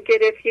دست من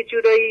گرفت، یه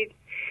جورایی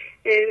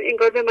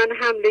انگار به من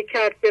حمله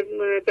کرد.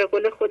 به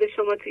قول خود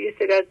شما توی یه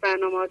سری از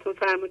برنامه‌هاتون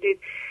فرمودید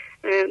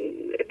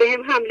به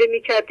هم حمله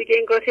میکرد دیگه،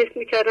 انگار حس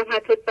میکردم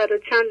حتی برای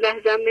چند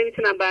لحظه هم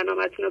نمیتونم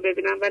برنامه‌تون رو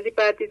ببینم، ولی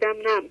بعد دیدم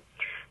نه،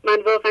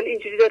 من واقعا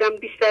اینجوری دارم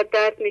بیشتر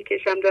درد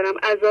میکشم، دارم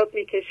عذاب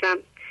میکشم.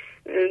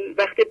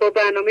 وقتی با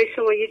برنامه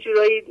شما یه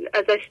جورایی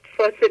ازش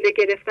فاصله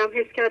گرفتم،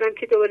 حس کردم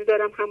که دوباره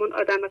دارم همون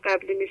آدم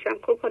قبلی میشم.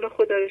 خب حالا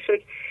خدا رو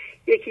شکر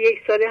 1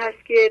 ساله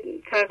هست که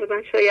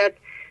تقریبا شاید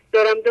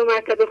دارم 2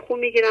 مرتبه خون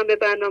میگیرم به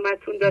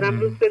برنامه‌تون، دارم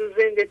روز به روز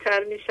زنده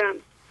تر میشم.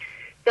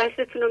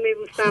 دستتون رو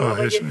میبوسم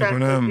آقای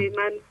شهبازی.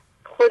 من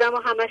خودم رو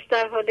همش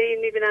در حال این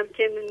میبینم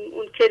که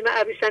اون کلمه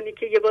ابریشمی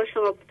که یه بار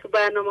شما تو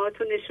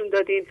برنامه‌هاتون نشون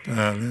دادین،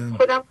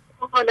 خودم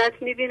حالت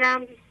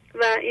میبینم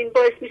و این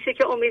باعث میشه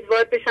که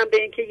امیدوار بشم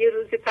به اینکه یه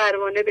روزی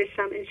پروانه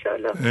بشم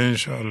انشالله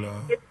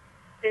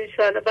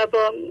و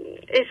با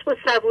عشق و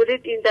صبوری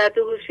این درد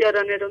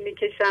هوشیارانه رو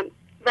میکشم.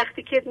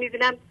 وقتی که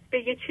میبینم به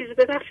یه چیزی،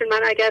 ببخشید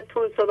من اگر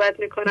تون صحبت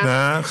میکنم.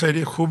 نه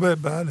خیلی خوبه،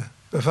 بله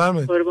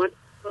بفرمایید.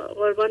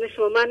 قربان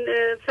شما. من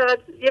فقط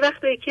یه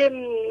وقتی که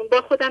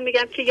با خودم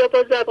میگم که یا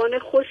با زبان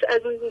خوش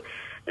از اون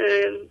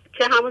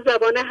که همون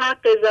زبان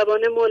حق،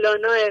 زبان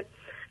مولانا،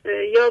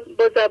 یا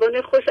با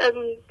زبان خوش از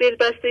اون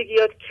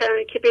دلبستگیات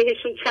که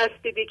بهشون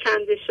چسبیدی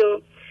کنده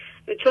شو،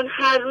 چون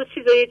هر روز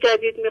چیزای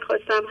جدید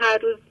میخواستم، هر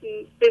روز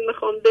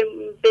میخوام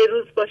به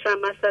روز باشم،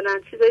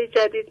 مثلا چیزای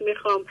جدید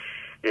میخوام،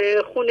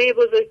 خونه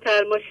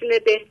بزرگتر، ماشین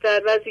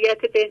بهتر،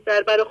 وضعیت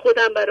بهتر برای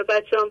خودم، برای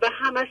بچه‌ام و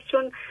همش.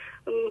 چون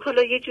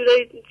حالا یه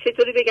جورایی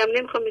چطوری بگم،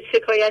 نمیخوام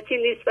شکایتی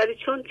نیست، ولی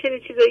چون چنین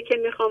چیزایی که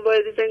میخوام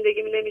وارد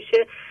زندگیم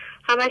نمیشه،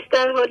 همش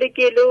در حال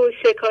گله و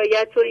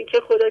شکایت و اینکه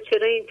خدا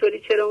چرا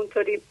اینطوری چرا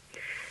اونطوری.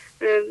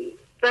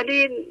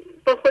 ولی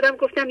با خودم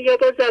گفتم یا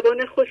با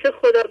زبان خوش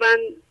خداوند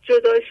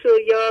جدا شو،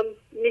 یا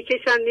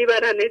میکشن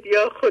میبرند،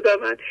 یا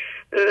خداوند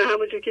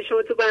همونجور که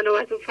شما تو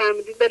برنامه‌تون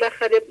فرمودید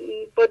بالاخره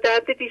با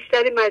درد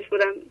بیشتری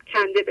مجبورم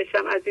کنده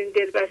بشم از این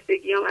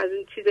دلبستگیام، از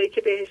این چیزایی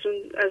که بهشون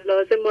از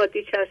لحاظ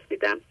مادی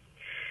چسبیدم.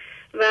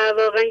 و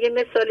واقعا یه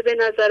مثالی به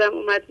نظرم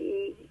اومد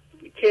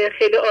که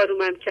خیلی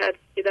آرومم کرد.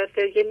 یه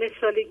دفعه یه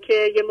مثالی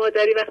که یه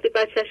مادری وقتی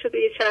بچه‌شو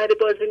به یه شهر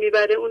بازی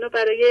میبره، اونو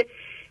برای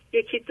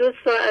 1-2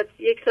 ساعت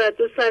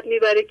 2 ساعت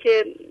میبره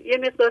که یه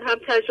مقدار هم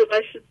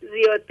تجربهش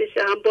زیاد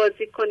بشه، هم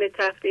بازی کنه،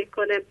 تفریح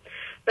کنه.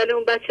 ولی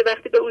اون بچه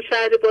وقتی به اون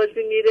شهر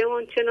بازی میره،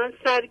 اون چنان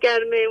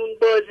سرگرم اون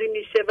بازی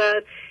میشه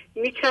و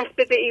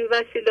میچسبه به این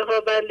وسیله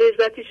ها و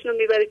لذتش رو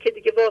میبره که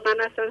دیگه واقعا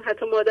اصلا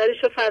حتی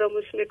مادرش رو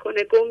فراموش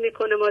میکنه، گم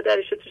میکنه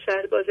مادرش رو تو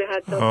شهر بازی،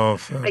 حتی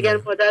اگر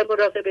مادر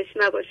مراقبش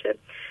نباشه.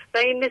 و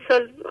این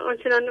مثال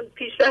آنچنان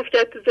پیشرفت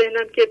کرد تو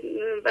ذهنم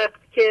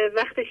که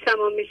وقتش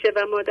تمام میشه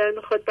و مادر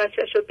میخواد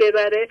بچهش رو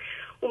ببره،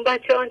 اون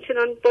بچه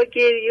آنچنان با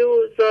گریه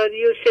و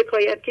زاری و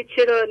شکایت که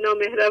چرا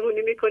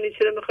نامهربونی میکنی،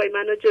 چرا میخوای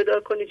منو جدا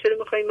کنی، چرا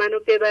میخوای منو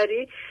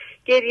ببری،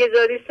 گریه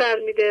زاری سر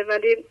میده.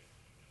 ولی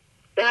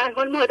به هر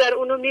حال مادر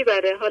اونو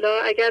میبره.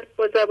 حالا اگر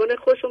با زبان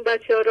خوش اون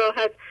بچه ها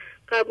راحت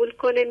قبول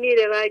کنه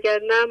میره، و اگر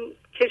نه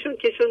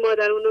کشون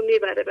مادر اونو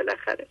میبره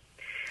بالاخره.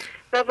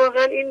 و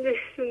واقعا این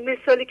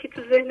مثالی که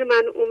تو ذهن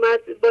من اومد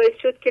باعث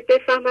شد که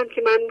بفهمم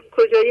که من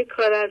کجای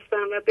کار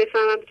هستم و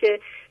بفهمم که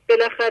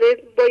بالاخره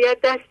باید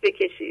دست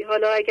بکشی.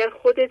 حالا اگر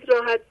خودت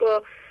راحت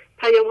با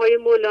پیام‌های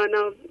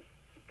مولانا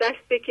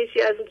دست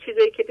بکشی از اون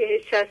چیزایی که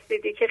بهش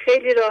چسبیدی، که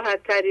خیلی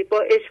راحت تری،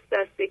 با عشق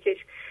دست بکش،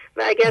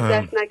 و اگر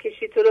دست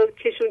نکشی تو رو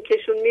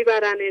کشون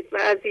میبرنت و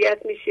اذیت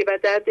میشی و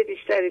درد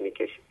بیشتری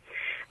میکشی.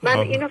 من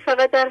اینو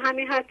فقط در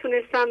همین حد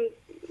تونستم،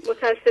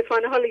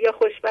 متاسفانه حالا یا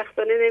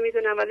خوشبختانه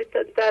نمیدونم، ولی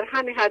در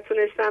همین حد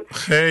تونستم.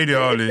 خیلی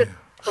عالی،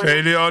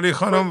 خیلی عالی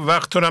خانم.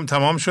 وقتتون هم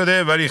تمام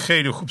شده ولی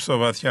خیلی خوب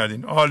صحبت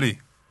کردین. عالی.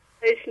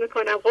 خواهش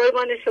میکنم.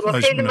 قربان شما.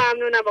 خیلی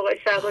ممنونم آقای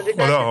شهبازی.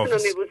 دستتون رو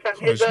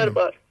میبوسم 1000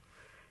 بار.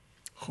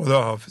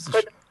 خدا حافظ.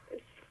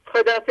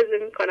 خدا حافظ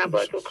میکنم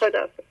با تو. خدا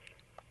حافظ.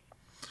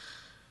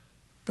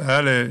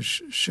 بله،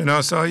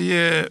 شناسایی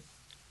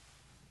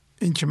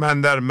این که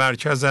من در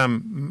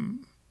مرکزم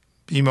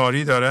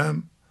بیماری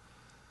دارم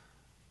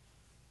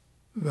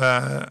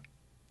و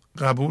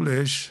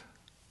قبولش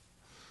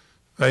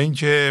و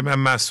اینکه من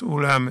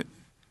مسئولم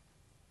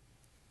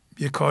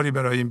یه کاری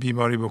برای این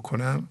بیماری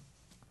بکنم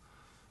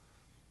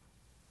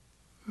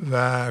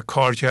و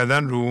کار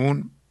کردن رو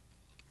اون،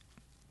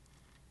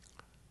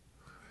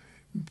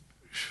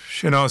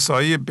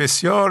 شناسایی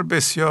بسیار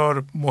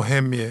بسیار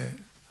مهمیه.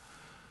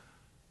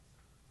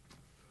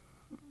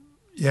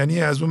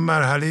 یعنی از اون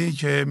مرحله‌ای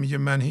که میگه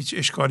من هیچ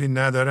اشکالی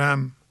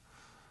ندارم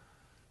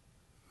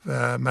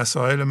و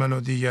مسائل من و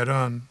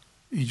دیگران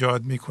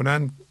ایجاد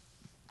میکنن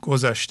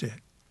گذشته.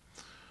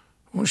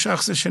 اون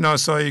شخص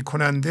شناسایی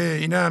کننده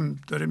این هم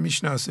داره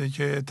میشناسه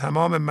که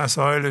تمام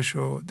مسائلش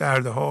و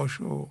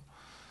دردهاش و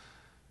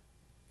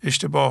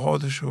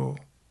اشتباهاتش رو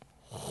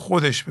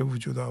خودش به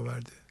وجود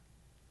آورده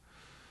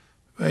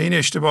و این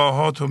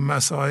اشتباهات و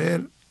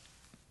مسائل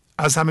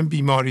از همین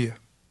بیماریه.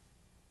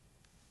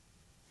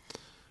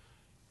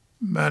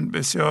 من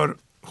بسیار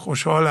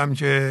خوشحالم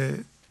که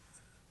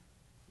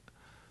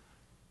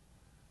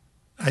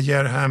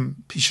اگر هم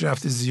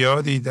پیشرفت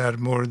زیادی در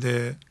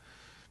مورد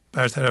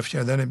برطرف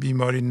کردن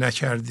بیماری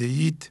نکرده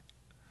اید،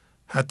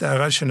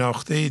 حداقل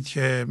شناخته اید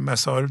که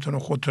مسائلتون رو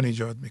خودتون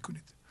ایجاد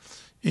میکنید.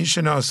 این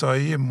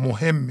شناسایی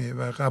مهمه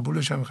و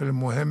قبولش هم خیلی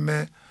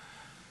مهمه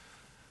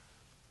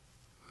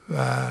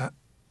و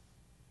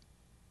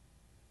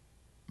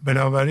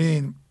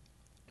بنابراین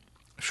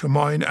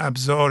شما این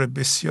ابزار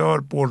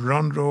بسیار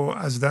بران رو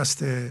از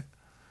دست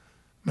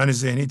من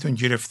ذهنیتون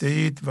گرفته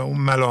اید و اون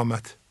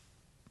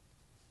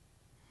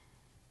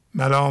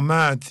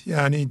ملامت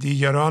یعنی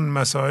دیگران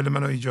مسائل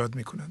منو ایجاد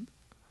میکنند.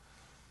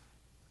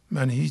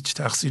 من هیچ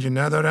تقصیری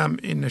ندارم.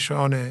 این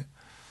نشان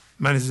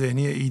من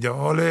ذهنی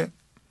ایدئاله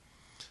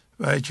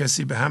و اگه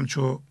کسی به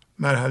همچو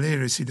مرحله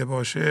رسیده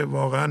باشه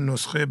واقعا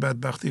نسخه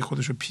بدبختی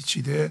خودشو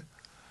پیچیده،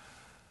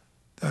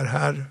 در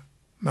هر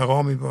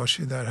مقامی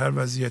باشه، در هر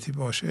وضعیتی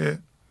باشه،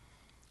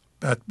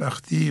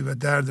 بدبختی و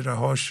درد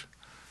رهاش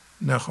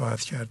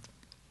نخواهد کرد.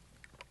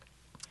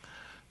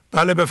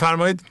 بله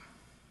بفرمایید.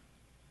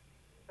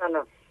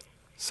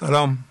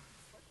 سلام.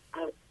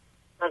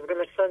 از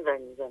گلستان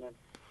زنگ میزنم.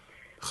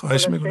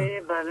 خواهش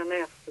میکنم.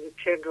 برنامه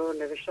چه رو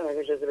نوشتم اگه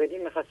اجازه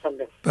بدیم میخواستم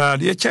بس.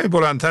 بله یک کمی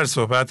بلندتر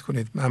صحبت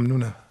کنید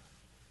ممنونم.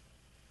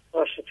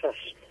 باشه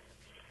چشم.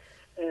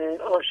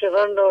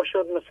 عاشقان را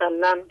شد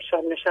مسلم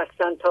شب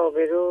نشستن تا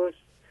به روز،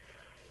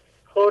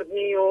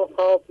 خوردنی و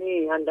خواب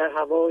نی اندر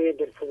هوای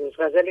دلفروز.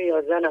 غزل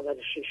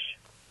 1196.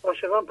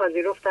 عاشقان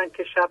پذیرفتن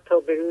که شب تا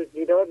به روز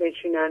بیدار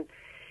بنشینن،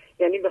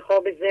 یعنی به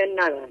خواب ذهن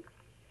نرن.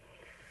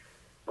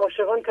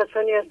 عاشقان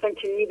کسانی هستند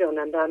که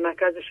میدانن در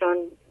مرکزشان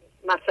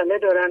مسئله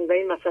دارن و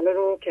این مسئله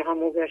رو که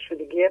همواره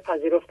شدگیه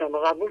پذیرفتن و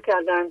قبول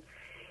کردن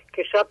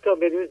که شب تا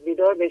به روز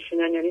بیدار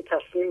بنشینن، یعنی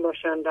تسلیم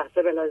باشن،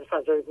 لحظه به لحظه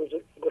فضای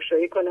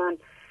گشایی کنن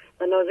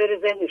و ناظر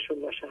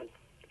ذهنشون باشن،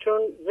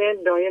 چون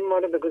ذهن دائم ما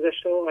رو به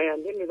گذشته و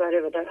آینده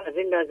میبره و از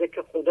این لحظه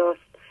که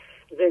خداست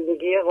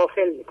زندگی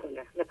غافل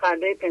میکنه و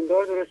پرده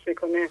پندار درست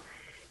میکنه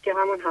که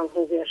همون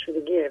هم‌هویت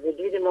شدگیه و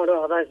دید ما رو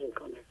عوض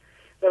میکنه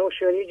و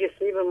هوشیاری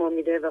جسمی به ما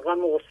میده و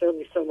غم و غصه و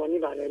بی‌سامانی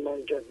برای ما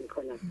ایجاد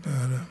میکنه.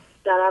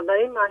 در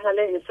اولین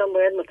مرحله انسان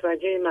باید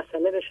متوجه این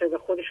مسئله بشه و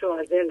خودش رو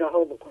از ذهن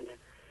رها بکنه.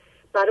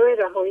 برای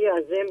رهایی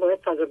از ذهن باید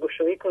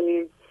فضاگشایی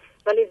کنیم،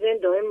 ولی ذهن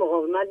دائم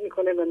مقاومت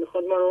میکنه و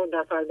میخواد ما رو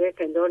در پرده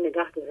پندار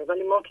نگه داره.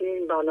 ولی ما که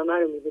این برنامه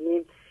رو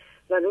میبینیم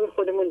و روی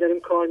خودمون داریم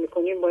کار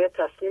میکنیم، باید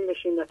تسلیم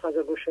بشیم و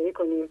فضاگشایی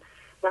کنیم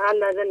و هر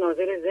لحظه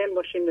ناظر ذهن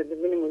باشیم و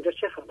ببینیم اونجا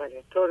چه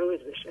خبره تا روز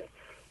بشه،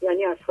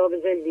 یعنی از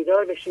خواب ذهن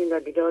بیدار بشیم و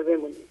بیدار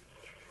بمونیم.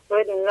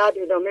 باید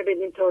اینقدر ادامه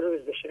بدیم تا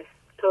روز بشه.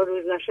 تا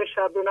روز نشه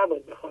شب رو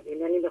نباید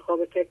بخوابیم، یعنی به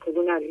خواب فکر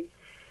کدو نریم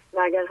و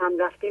اگر هم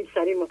رفتیم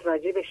سریع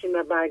متوجه بشیم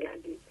و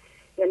برگردیم،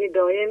 یعنی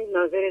دائم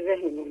ناظر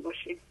ذهنمون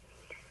باشیم.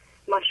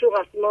 معشوق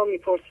از ما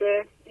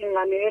میپرسه این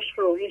غم عشق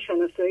رو، این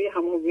شناسایی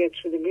هم‌هویت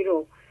شدگی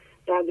رو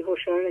در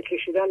هوشیارانه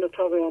کشیدن و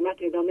تا قیامت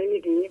ادامه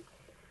میدیم؟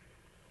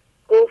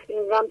 گفت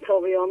این غم تا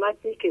قیامت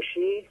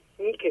میکشی؟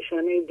 میکشن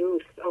ای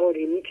دوست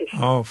آری میکشی.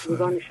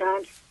 میزان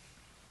شمس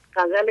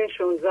غزل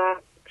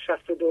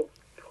 1662.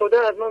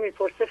 خدا از ما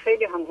میپرسه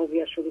خیلی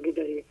هم‌هویت شدگی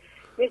داری،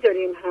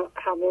 میذاریم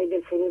هوای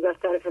دلفروز از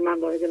طرف من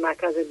وارد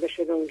مرکزت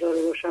بشه و اونجا رو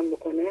روشن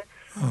بکنه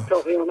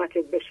تا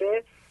قیامتت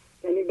بشه،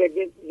 یعنی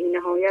به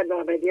بی‌نهایت و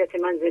ابدیت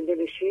من زنده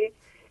بشی؟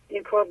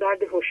 این کار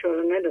درد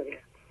هوشیارانه داره،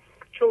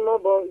 چون ما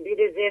با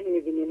دید ذهن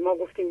میبینیم. ما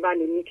گفتیم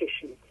بله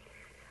میکشیم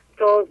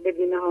تا به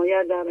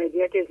بی‌نهایت و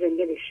ابدیت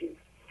زنده بشیم.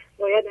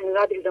 باید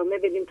انقدر ادامه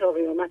بدیم تا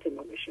قیامت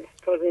ما بشه،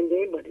 تا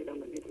زندگی باید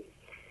ادامه بدیم.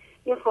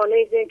 این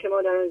خانه ذهن که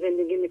ما در آن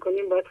زندگی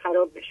میکنیم باید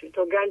خراب بشه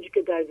تا گنجی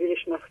که در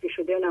زیرش مخفی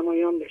شده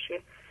نمایان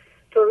بشه.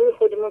 تا روی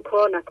خودمون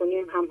کار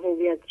نکنیم، هم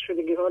هویت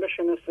شدگی ها رو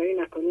شناسایی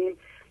نکنیم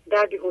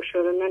دردی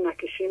هوشیارانه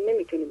نکشیم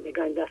نمیتونیم به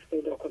گنج دست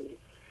پیدا کنیم.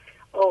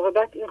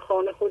 عاقبت این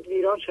خانه خود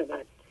ویران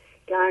شود،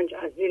 گنج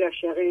از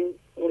زیرش یقین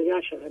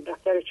عریان شود.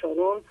 دفتر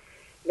 4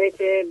 بیت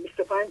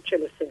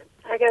 25-43.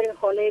 اگر این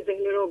خانه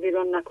ذهنی رو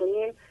ویران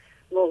نکنیم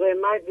موقع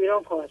مرگ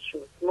ویران خواهد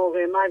شد.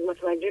 موقع مرگ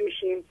متوجه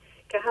میشیم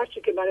که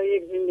هرچی که برای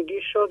یک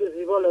زندگی شاد و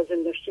زیبا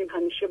لازم داشتیم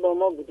همیشه با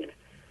ما بوده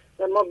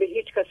و ما به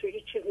هیچ کس و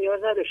هیچ چیز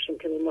نیاز نداشتیم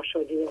که به ما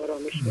شادی و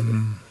آرامش بده،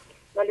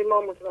 ولی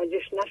ما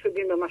متوجهش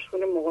نشدیم و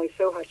مشغول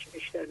مقایسه و هرچی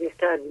بیشتر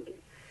بهتر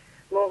بودیم.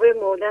 موقع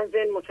مردن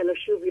ذهن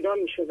متلاشی و ویران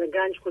میشه و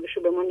گنج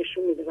خودشو به ما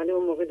نشون میده، ولی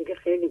اون موقع دیگه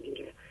خیلی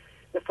دیره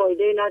و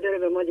فایده نداره،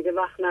 به ما دیگه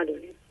وقت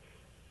نداریم.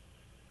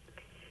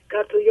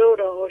 گر تو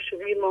یارا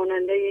عاشقی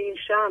ماننده این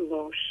شمع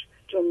باش،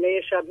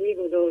 جمله شب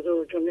میگداز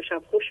و جمله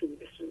شب خوش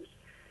میبسوز.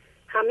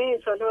 همه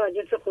انسان ها از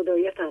جنس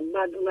خداییتن.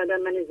 بعد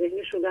اومدن من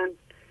ذهنی شدن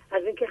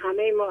از اینکه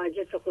همه ما از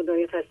جنس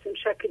خداییت هستیم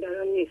شکی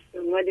در آن نیست.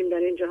 اومدیم در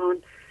این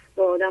جهان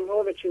با آدم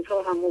ها و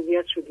چیزها هم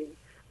هویت شدیم.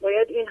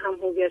 باید این هم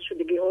هویت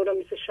شدگی ها رو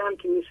مثل شمع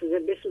که میسوزه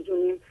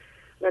بسوزونیم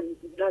و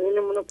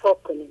درونمون رو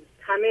پاک کنیم.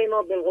 همه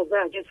ما بالقوه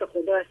از جنس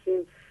خدا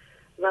هستیم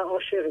و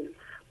عاشقیم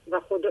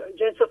و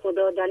جنس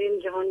خدا در این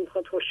جهان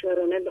میخواد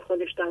هوشیارانه به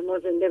خودش در ما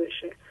زنده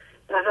بشه.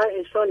 در هر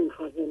انسانی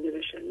میخواد زنده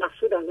بشه.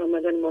 مقصود از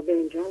آمدن ما به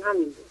این جهان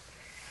همین بود.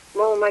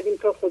 ما اومدیم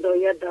تا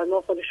خداییت در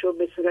ما خودشو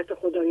به صورت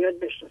خداییت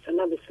بشناسه،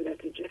 نه به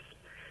صورت جسم.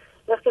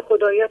 وقتی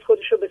خداییت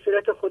خودشو به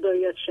صورت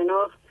خداییت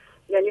شناخت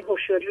یعنی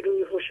هوشیاری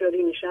روی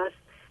هوشیاری نشست،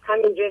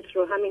 همین جنس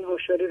رو همین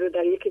هوشیاری رو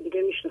در یکی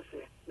دیگه میشناسه،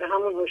 به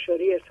همون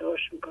هوشیاری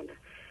ارتعاش میکنه.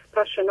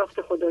 پس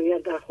شناخت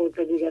خداییت در خود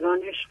و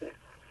دیگران عشقه.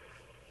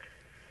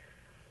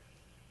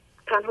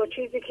 تنها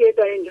چیزی که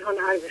در این جهان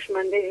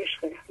ارزشمنده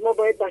عشقه. ما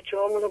باید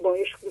بچه‌هامون رو با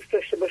عشق دوست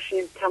داشته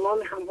باشیم.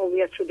 تمام هم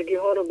هویت شدگی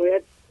ها رو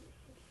باید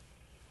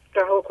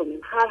رها کنیم.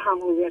 هر هم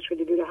هویت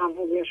شدگی رو، هم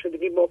هویت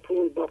شدگی با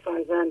پول، با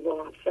فرزند،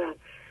 با همسر،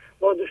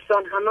 با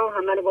دوستان،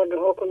 همه رو باید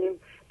رها کنیم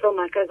تا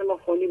مرکز ما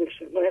خالی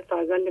بشه. باید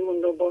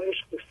فرزندمون رو با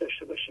عشق دوست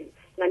داشته باشیم،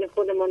 یعنی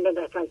خودمون رو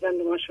در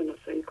فرزند ما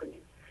شناسایی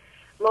کنیم.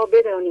 ما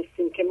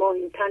بدانستیم که ما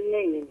این تن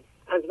نیمیم،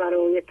 از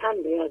برای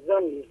تن به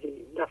یزدان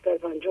میزیم. دفتر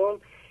 5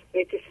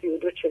 بیت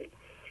 32-40.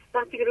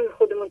 وقتی که روی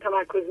خودمون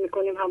تمرکز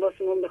میکنیم،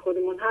 حواسمون به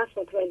خودمون هست،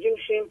 متوجه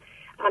میشیم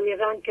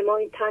عمیقاً که ما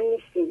این تن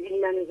نیستیم،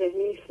 این من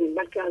ذهنی نیستیم،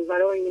 بلکه از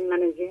برای این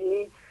من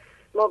ذهنی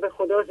ما به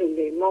خدا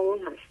زنده، ما اون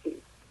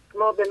هستیم.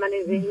 ما به من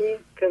ذهنی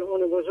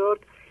فرعون بزرگ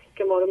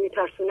که ما رو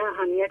میترسونه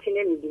اهمیتی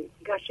نمیدیم،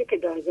 گرچه که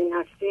در ذهن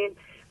هستیم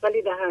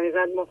ولی در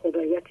حقیقت ما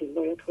خداییتیم.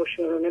 باید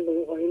هوشیارانه به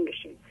او قایم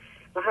بشیم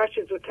و هر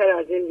چه زودتر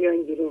از ذهن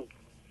بیایم بیرون.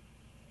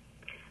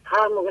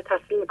 هر موقع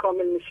تسلیم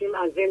کامل میشیم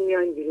از ذهن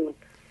میایم بیرون.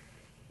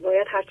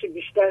 باید هرچی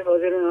بیشتر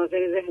حاضر و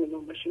ناظر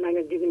ذهنمون باشیم.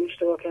 اگر دیدیم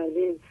اشتباه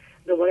کردیم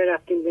دوباره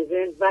رفتیم به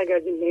ذهن،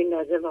 برگردیم به این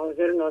لحظه و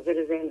حاضر و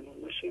ناظر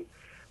ذهنمون باشیم.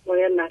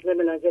 باید لحظه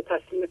به لحظه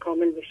تسلیم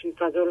کامل بشیم،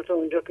 فضا رو تا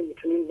اونجا که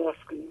میتونیم باز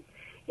کنیم.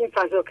 این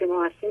فضا که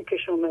ما هستیم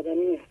کش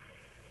آمدنیه،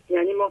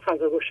 یعنی ما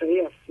فضاگشایی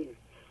هستیم.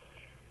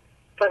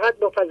 فقط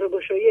با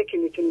فضاگشاییه که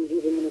میتونیم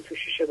دیدمون رو تو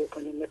شیشه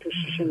بکنیم و تو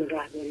شیشه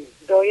نگه داریم.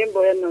 دائم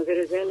باید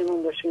ناظر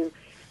ذهنمون باشیم.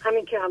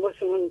 همین که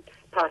حواسمون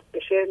پرت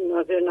بشه،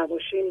 ناظر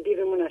نباشیم،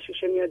 دیومون از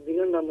شیشه میاد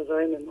بیرون و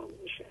مزاحم ما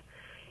میشه.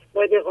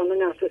 باید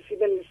قانون اساسی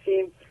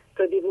بنویسیم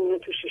تا دیومون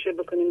تو شیشه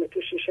بکنیم و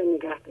تو شیشه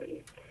نگه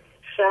داریم.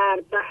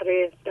 شر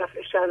بحر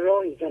دفع شر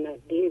راهی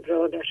زند، دیو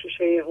را در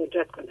شیشه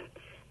حجت کند.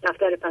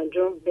 دفتر 5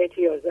 بیت 11-12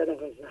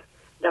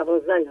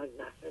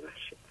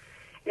 ببخشید.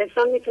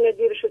 انسان میتونه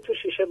دیوش رو تو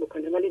شیشه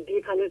بکنه ولی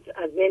دیو هنوز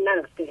از بین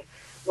نرفته،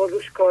 با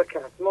روش کار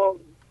کرد. ما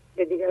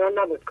به دیگران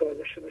نباید کار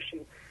داشته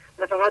باشیم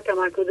و فقط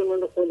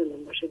تمرکزمون رو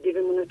خودمون باشه.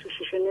 دیومون رو تو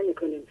شیشه نمی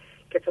کنیم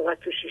که فقط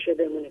تو شیشه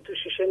بمونه، تو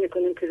شیشه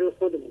میکنیم که روی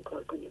خودمون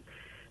کار کنیم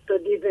تا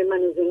دیو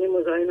من ذهنی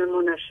مزاحم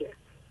ما نشه.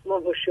 ما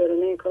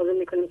هوشیارانه این کار رو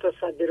میکنیم تا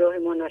صد راه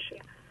ما نشه.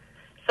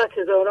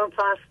 100,000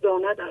 فصل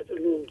داند از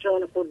علوم،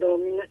 جان خود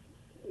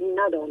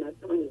نداند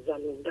آن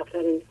ظلوم.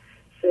 دفتر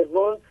 3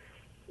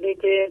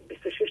 بیت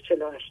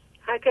 26-48.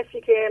 هر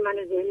کسی که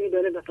من ذهنی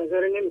داره و فضا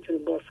رو نمیتونه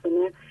باز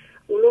کنه،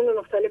 علوم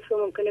مختلف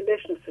رو ممکنه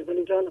بشناسه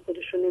ولی جان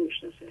خودش رو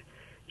نمیشناسه.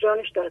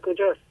 جانش در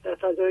کجاست؟ در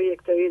فضای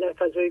یکتایی، در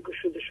فضای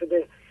گشوده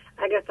شده.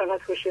 اگر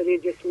فقط هوشیاری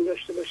جسمی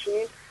داشته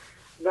باشیم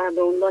و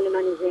به عنوان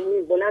من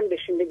ذهنی بلند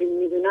بشیم بگیم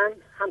میدونن،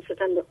 هم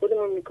ستم به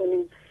خودمون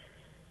میکنیم،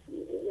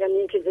 یعنی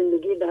اینکه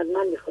زندگی در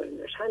من بخواهیم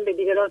داشت، هم به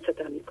دیگران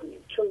ستم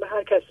میکنیم، چون به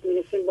هر کس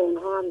میرسیم با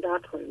اونها هم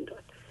درد خواهیم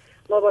داد.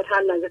 ما باید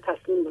هر لحظه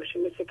تسلیم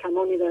باشیم، مثل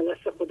کمانی در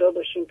دست خدا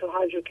باشیم تا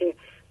هر جو که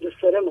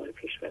دوست داره ما رو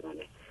پیش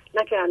ببره،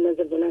 نه که هر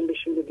لحظه بلند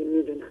بشیم بگیم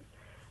میدونن.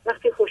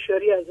 وقتی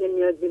هوشیاری از این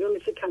میاد بیرون،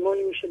 مثل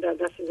کمانی میشه در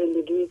دست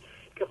زندگی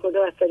که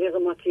خدا از طریق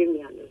ما تیر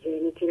میاندازه،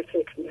 یعنی تیر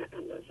فکر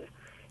میاندازه.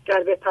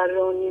 گر به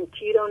پرانیم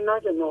تیران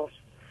نز ماست،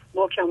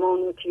 ما کمان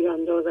و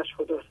تیراندازش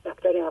خداست.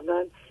 دفتر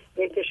اول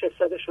بیت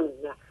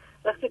 616.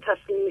 وقتی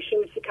تسلیم میشیم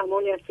مثل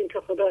کمانی هستیم که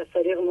خدا از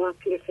طریق ما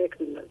تیر فکر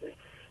میاندازه،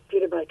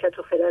 تیر برکت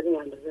و خرد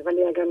میاندازه.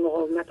 ولی اگر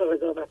مقاومت و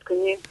قضاوت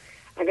کنیم،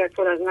 اگر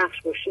پر از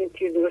نقش باشیم،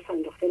 تیر درست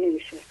انداخته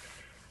نمیشه.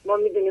 ما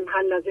میدونیم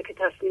هر لحظه که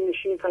تسلیم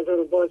میشیم، فضا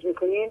رو باز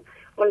میکنیم،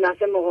 اون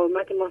لحظه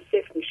مقاومت ما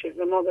صفر میشه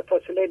و ما به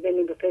فاصله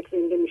بین دو فکر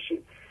زنده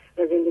میشیم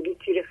و زندگی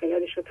تیر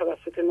خیالش رو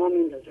توسط ما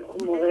میندازه.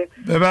 اون موقع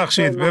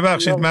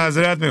ببخشید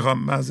معذرت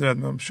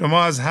میخوام.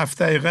 شما از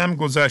 7 دقیقه هم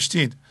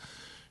گذشتید.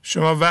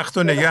 شما وقت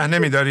رو نگه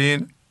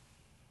نمیدارین؟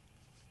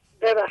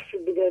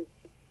 ببخشید دیگه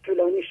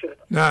طولانی شد.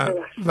 نه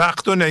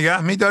وقت رو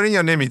نگه میدارین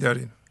یا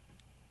نمیدارین؟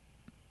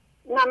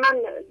 نه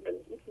من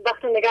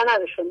وقت نگه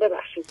نداشتم،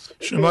 ببخشید.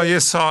 شما یه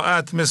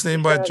ساعت مثل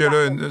این باید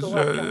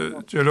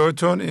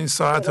جلوتون این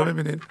ساعت رو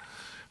ببینید.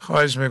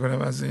 خواهش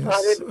میکنم از این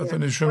ساعت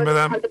نشون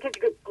بدم. البته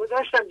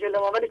گذاشتم جلو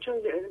ولی چون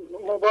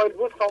موبایل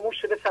بود خاموش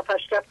شده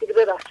صفحش رفت دیگه،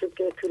 ببخشید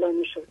که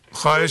طولانی شد.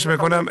 خواهش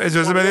میکنم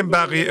اجازه بدیم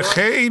بقیه.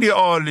 خیلی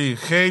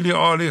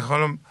عالی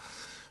خانم،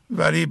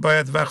 ولی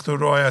باید وقت رو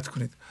رعایت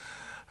کنید.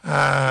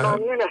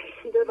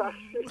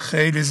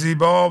 خیلی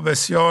زیبا،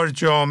 بسیار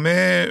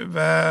جامع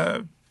و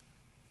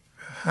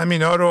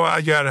همینا رو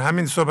اگر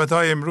همین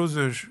صحبت‌های امروز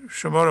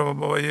شما رو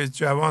با یه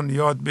جوان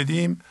یاد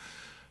بدیم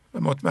و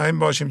مطمئن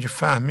باشیم که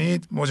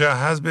فهمید،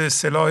 مجهز به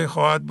سلاحی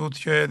خواهد بود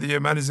که دیگه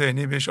من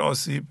ذهنی بهش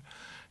آسیب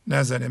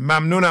نزنه.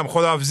 ممنونم،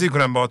 خداحافظی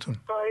کنم باهاتون.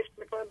 خواهش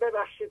میکنم،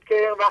 ببخشید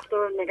که وقت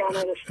رو نگه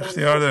نداشتم.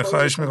 اختیار داره،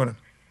 خواهش میکنم.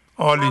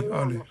 عالی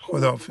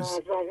خداحافظ.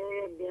 از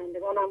بقیه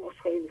بینندگانم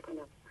عذرخواهی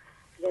میکنم.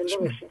 زنده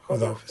باشید.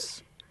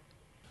 خداحافظ.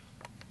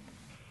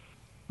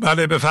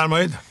 بله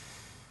بفرمایید.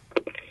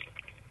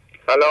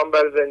 سلام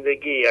بر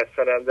زندگی از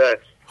سنندج.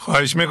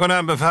 خواهش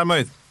میکنم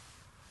بفرمایید.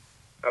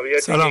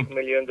 سلام.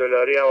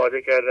 $1,000,000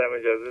 آماده کردم،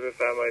 اجازه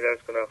بفرمایید عرض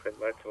کنم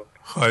خدمتتون.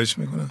 خواهش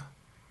میکنم.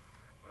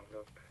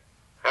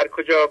 هر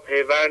کجا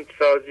پیوند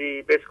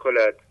سازی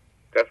بسکلد.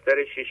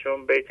 دفتر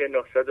ششم بیت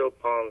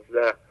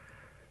 915.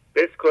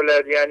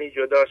 بسکلد یعنی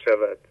جدا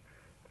شود.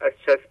 از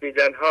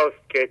چسبیدن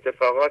هاست که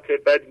اتفاقات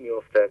بد می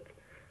افتد.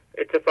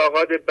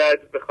 اتفاقات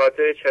بد به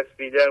خاطر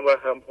چسبیدن و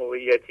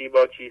هم‌هویتی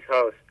با چیز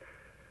هاست.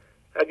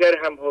 اگر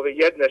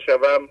هم‌هویت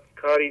نشوم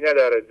کاری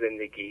ندارد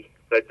زندگی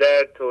و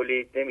درد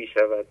تولید نمی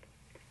شود.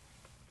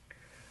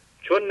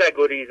 چون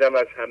نگریزم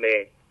از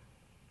همه،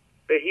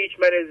 به هیچ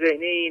من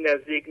ذهنی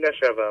نزدیک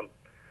نشوم.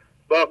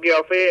 با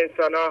قیافه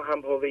انسان ها هم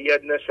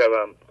هویت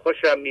نشوم.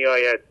 خوشم می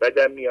آید،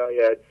 بدم می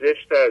آید،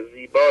 زشت است،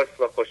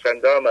 زیباست و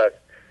خوشندام است.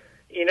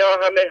 اینا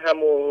همه هم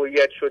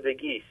هویت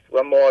شدگی است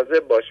و مواظب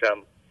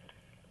باشم.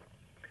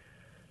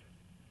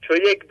 چو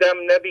یک دم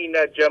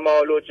نبیند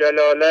جمال و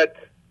جلالت،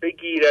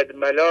 بگیرد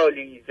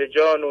ملالی ز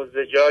جان و ز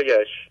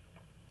جایش.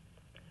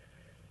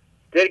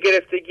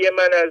 دلگرفتگی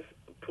من از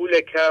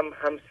پول کم،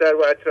 همسر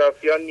و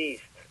اطرافیان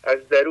نیست،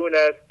 از درون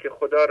است که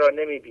خدا را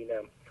نمی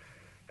بینم.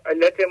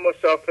 علت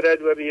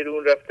مسافرت و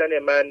بیرون رفتن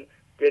من،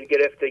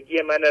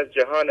 دلگرفتگی من از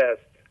جهان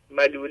است.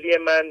 ملولی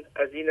من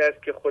از این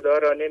است که خدا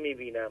را نمی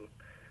بینم.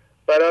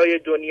 برای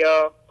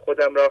دنیا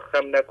خودم را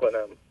خم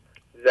نکنم،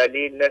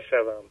 ذلیل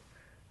نشوم.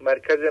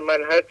 مرکز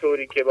من هر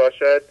طوری که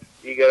باشد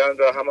دیگران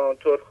را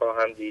همانطور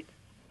خواهم دید.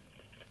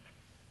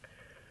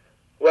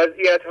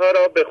 وضعیت ها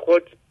را به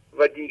خود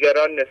و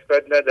دیگران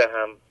نسبت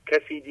ندهم،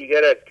 کسی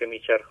دیگر است که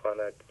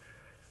میچرخاند.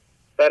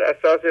 بر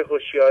اساس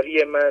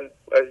هوشیاری من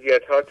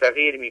وضعیت ها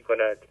تغییر می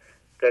کند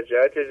در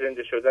جهت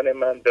زنده شدن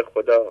من به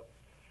خدا.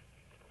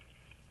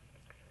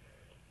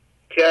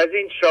 که از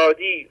این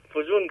شادی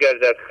فزون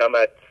گردد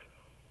غمت،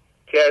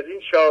 که از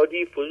این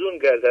شادی فزون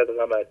گردد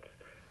غمت.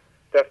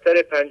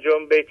 دفتر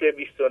پنجم بیت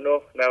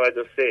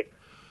 2993.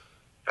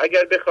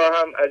 اگر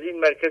بخواهم از این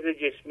مرکز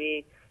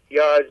جسمی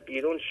یا از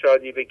بیرون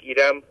شادی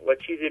بگیرم و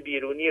چیز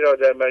بیرونی را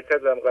در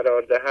مرکزم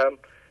قرار دهم،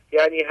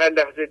 یعنی هر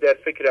لحظه در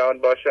فکر آن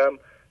باشم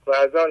و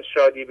از آن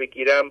شادی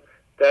بگیرم،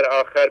 در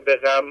آخر به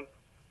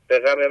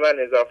غم من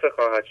اضافه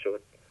خواهد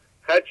شد.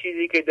 هر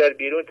چیزی که در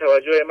بیرون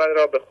توجه من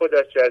را به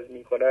خودش جذب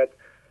می کند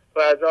و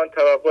از آن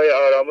توقع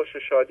آرامش و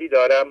شادی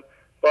دارم،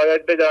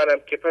 باید بدانم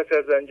که پس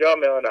از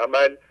انجام آن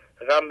عمل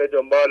غم به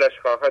دنبالش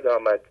خواهد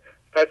آمد.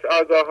 پس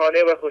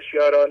آگاهانه و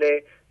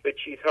هوشیارانه به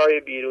چیزهای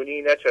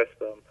بیرونی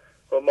نچسبم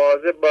و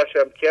مواظب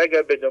باشم که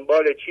اگر به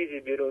دنبال چیزی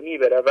بیرونی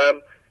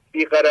بروم،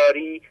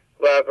 بیقراری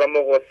و غم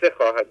و غصه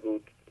خواهد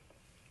بود.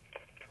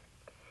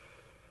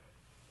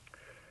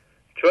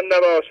 چون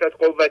نباشد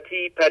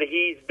قوتی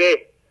پرهیز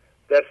به،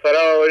 در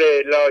فرار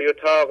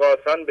لایطاق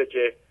آسان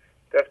بجه.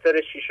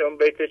 دفتر ششم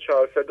بیت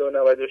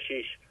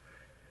 496.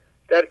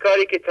 در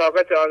کاری که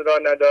طاقت آن را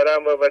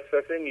ندارم و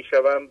وسوسه می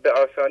شوم، به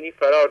آسانی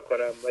فرار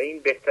کنم و این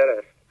بهتر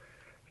است.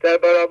 در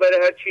برابر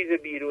هر چیز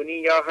بیرونی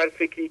یا هر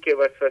فکری که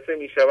وسوسه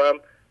می شوم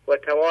و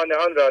توان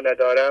آن را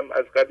ندارم،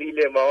 از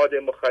قبیل مواد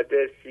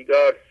مخدر،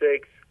 سیگار،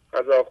 سکس،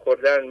 غذا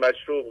خوردن،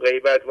 مشروب،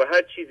 غیبت و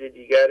هر چیز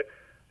دیگر،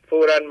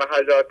 فوراً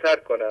محل را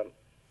ترک کنم.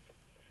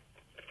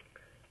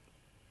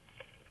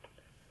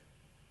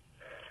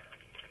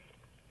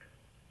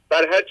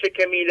 بر هر چه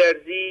که می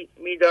لرزی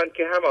میدان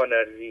که همان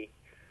ارزی.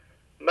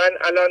 من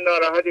الان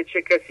ناراحت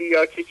چه کسی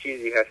یا چه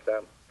چیزی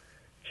هستم؟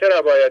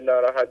 چرا باید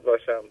ناراحت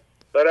باشم؟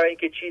 برای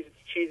اینکه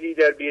چیزی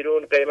در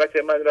بیرون قیمت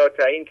من را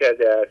تعیین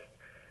کرده است.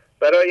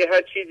 برای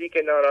هر چیزی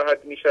که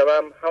ناراحت می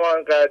شوم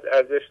همانقدر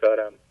ارزش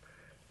دارم.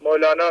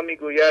 مولانا می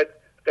گوید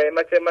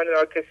قیمت من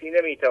را کسی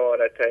نمی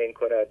تواند تعیین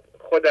کند،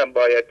 خودم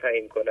باید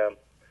تعیین کنم.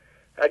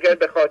 اگر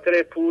به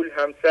خاطر پول،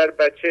 همسر،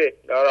 بچه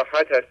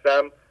ناراحت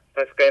هستم،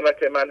 پس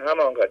قیمت من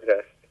همانقدر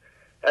است.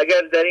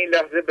 اگر در این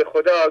لحظه به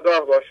خدا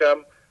آگاه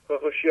باشم و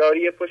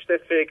هوشیاری پشت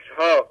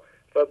فکرها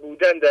و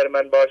بودن در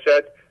من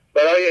باشد،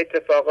 برای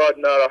اتفاقات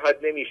ناراحت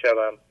نمی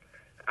شوم.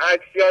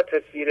 عکس یا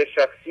تصویر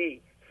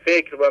شخصی،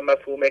 فکر و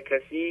مفهوم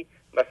کسی،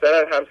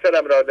 مثلا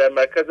همسرم را در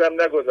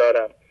مرکزم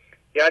نگذارم،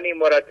 یعنی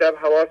مرتب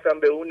حواسم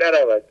به او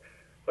نرود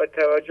و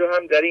توجه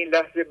هم در این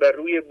لحظه بر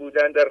روی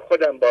بودن در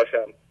خودم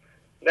باشم،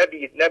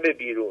 نه به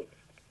بیرون.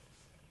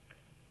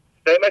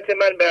 قیمت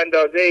من به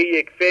اندازه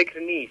یک فکر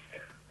نیست.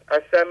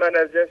 اصلا من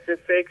از جنس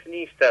فکر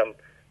نیستم.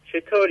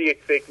 چطور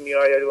یک فکر می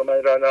آید و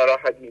من را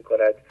ناراحت می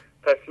کند؟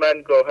 پس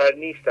من گوهر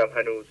نیستم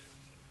هنوز.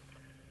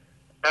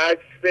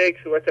 عکس،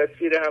 فکر و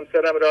تصویر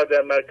همسرم را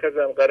در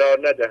مرکزم قرار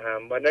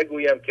ندهم و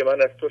نگویم که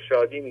من از تو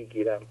شادی می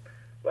گیرم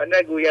و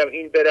نگویم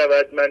این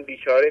برود من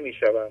بیچاره می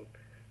شوم.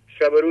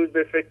 شب و روز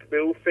به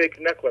او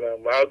فکر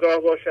نکنم و آگاه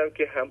باشم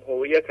که هم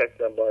هویت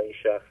هستم با این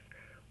شخص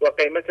و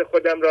قیمت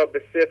خودم را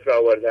به صفر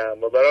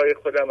آوردم و برای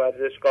خودم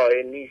ارزش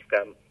قائل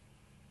نیستم.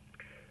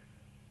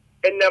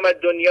 انما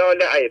دنیا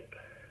لعب،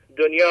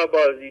 دنیا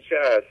بازیچه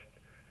است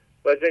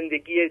و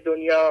زندگی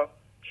دنیا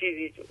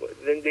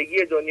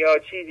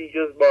چیزی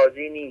جز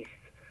بازی نیست.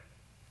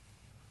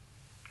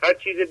 هر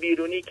چیز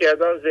بیرونی که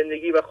از آن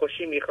زندگی و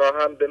خوشی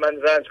میخواهم به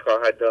من رنج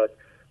خواهد داد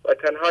و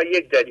تنها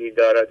یک دلیل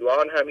دارد و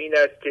آن هم این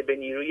است که به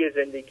نیروی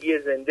زندگی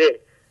زنده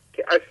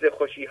که اصل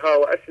خوشی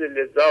ها و اصل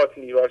لذات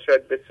می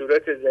باشد به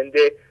صورت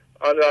زنده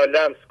آن را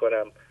لمس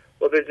کنم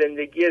و به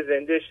زندگی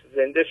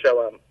زنده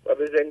شوم و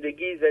به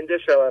زندگی زنده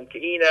شوم که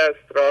این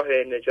است راه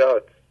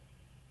نجات.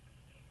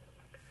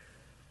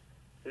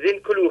 زین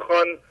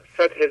کلوخان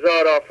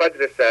 100,000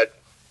 آفت رسد.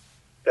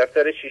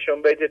 دفتر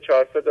ششم بیت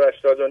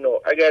 489.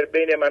 اگر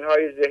بین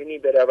منهای ذهنی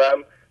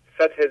بروم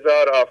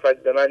 100,000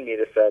 آفت به من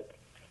میرسد.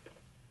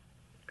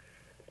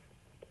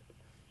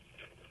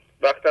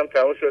 وقتم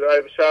تموم شد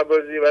آقای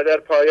شهبازی و در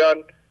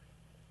پایان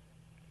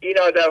این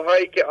آدم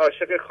هایی که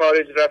عاشق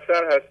خارج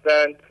رفتن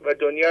هستند و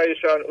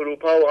دنیایشان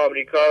اروپا و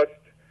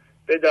آمریکاست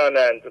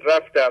بدانند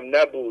رفتم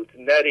نبود،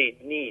 نرید،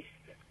 نیست.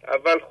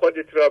 اول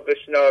خودت را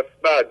بشناس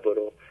بعد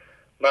برو.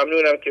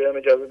 ممنونم که بهم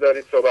اجازه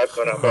دارید صحبت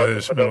کنم.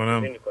 خواهش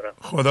می‌کنم.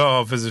 خدا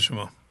حافظ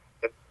شما.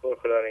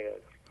 خدا نگهدار.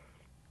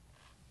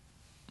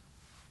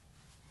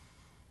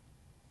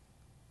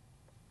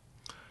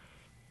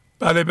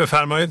 بله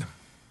بفرمایید.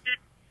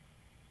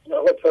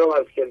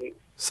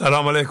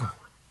 سلام علیکم.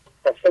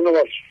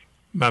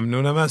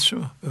 ممنونم از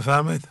شما.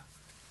 بفرمایید.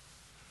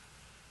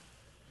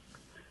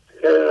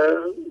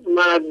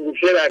 من از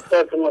گوشه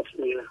رکتات تماس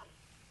میگیرم.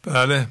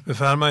 بله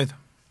بفرمایید.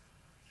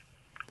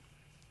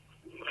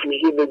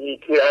 میگی بگی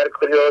که هر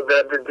کجا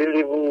درد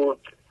دلی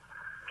بود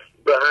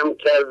به هم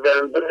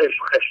کردن، به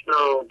عشق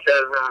خشنام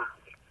کردن،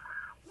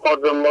 ما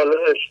دنبال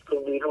عشق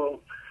و بیرون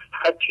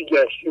هرچی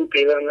گشتیم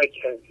پیدا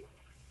نکردیم.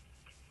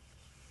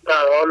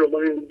 در حال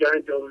ما این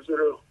گنج حضور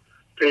رو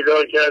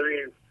پیدا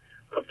کردیم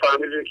و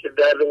فهمیدیم که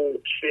دردمون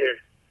چیه.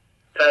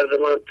 درد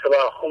من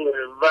توهم،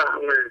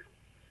 وهم،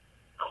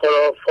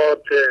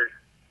 خرافات،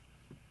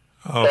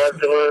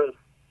 درد من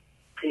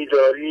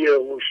بیداری و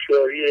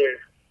هوشیاریه.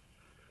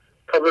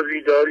 تا به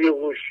بیداری و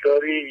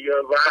هوشیاری یا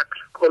عقل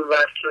کل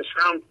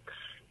وصلشم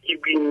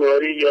این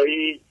بیماری یا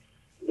این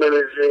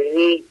من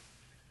ذهنی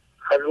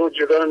از اون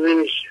جدا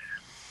نمیشه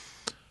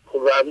و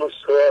برما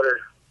سواره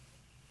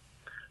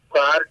و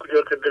هر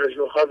کجا که دلش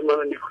بخواد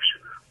منو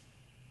میکشن.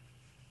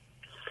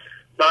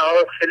 من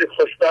خیلی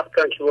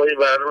خوشبختم که با این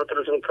برنامه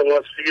تونستم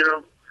تماس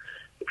بگیرم.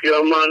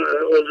 بیا من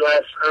عضو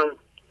هستم،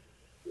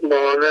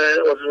 ماهانه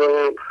عضو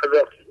من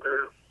پرداخت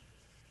میکنم.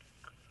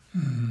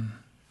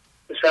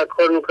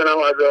 تشکر میکنم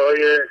از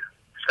آقای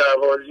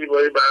شهبازی با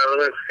این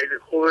برنامه خیلی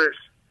خوب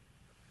است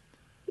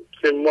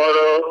که ما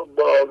را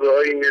با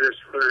آگاهی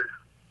میرسونه.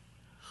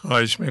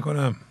 خواهش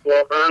میکنم.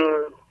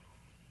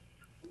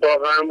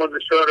 واقعا ما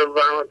دچار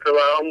وهم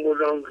توهم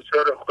بودم،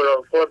 دچار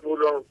خرافات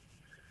بودم.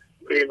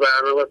 به این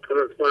برنامه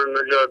تونست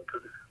من نجات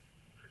داده.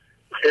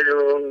 خیلی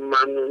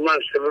ممنون. من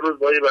شب روز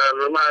با این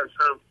برنامه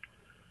هستم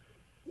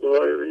و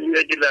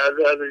یکی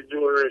لحظه از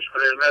جور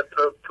نشونه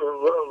حتی تو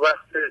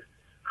وقت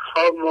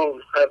خواب ما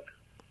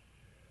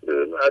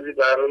از این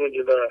برنامه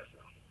جدا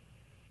هستم.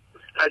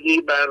 اگه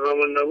این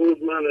برنامه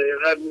نبود من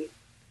اینقدر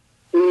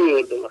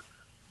نمی‌مردم.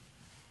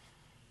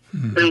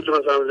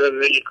 نمیتونستم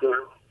زندگی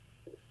کنم.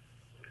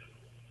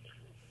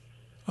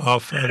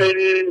 آفرین.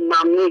 خیلی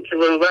ممنون که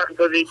به وقت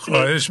دادید.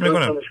 خواهش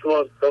میکنم.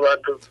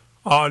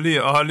 عالی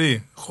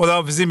عالی.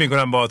 خداحافظی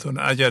میکنم باهاتون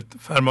اگر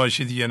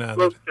فرمایشی دیگه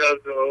نداره.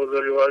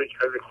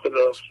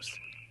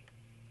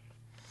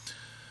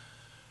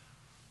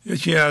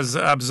 یکی از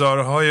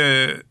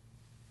ابزارهای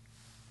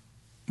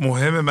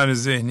مهم من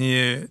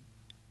ذهنیه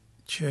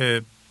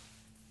که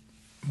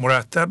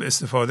مرتب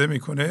استفاده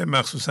میکنه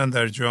مخصوصا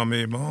در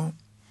جامعه ما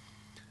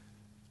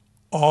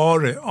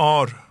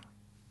آر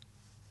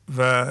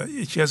و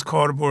یکی از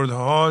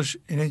کاربردهاش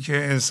اینه که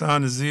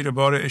انسان زیر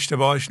بار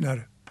اشتباهش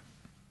نره.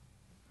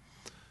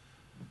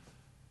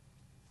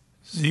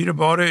 زیر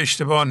بار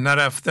اشتباه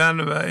نرفتن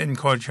و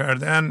انکار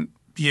کردن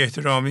بی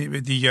احترامی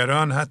به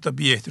دیگران، حتی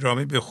بی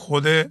احترامی به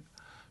خوده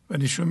و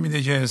نشون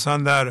میده که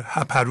انسان در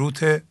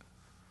هپروته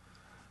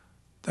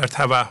در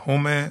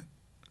توهم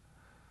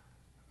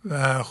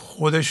و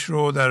خودش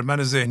رو در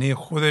من ذهنی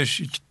خودش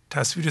یک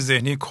تصویر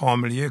ذهنی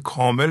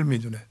کامل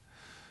میدونه.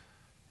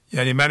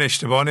 یعنی من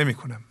اشتباه نمی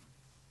کنم.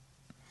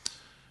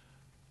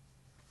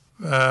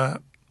 و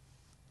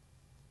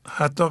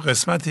حتی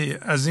قسمتی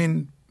از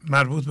این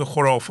مربوط به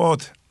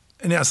خرافات،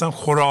 یعنی اصلا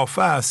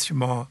خرافه است که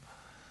ما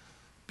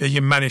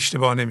بگیم من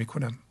اشتباه نمی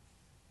کنم.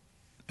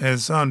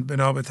 انسان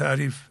بنا به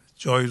تعریف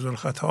جایز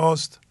الخطا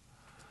است،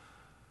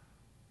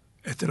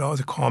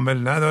 اطلاعات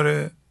کامل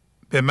نداره،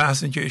 به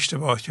محض اینکه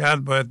اشتباه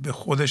کرد باید به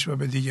خودش و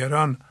به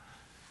دیگران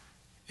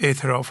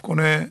اعتراف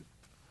کنه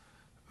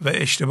و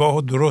اشتباه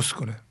رو درست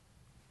کنه.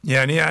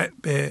 یعنی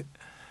به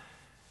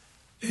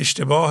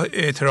اشتباه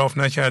اعتراف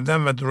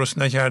نکردن و درست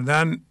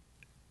نکردن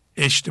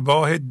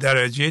اشتباه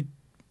درجه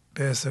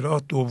به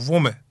اصطلاح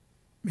دومه،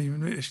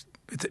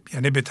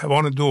 یعنی به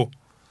توان 2.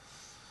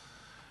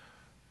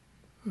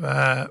 و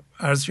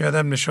عرض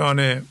کردم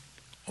نشان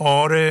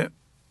آر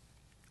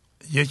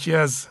یکی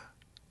از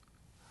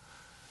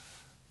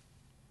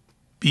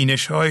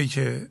بینش هایی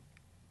که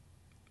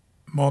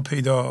ما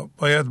پیدا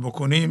باید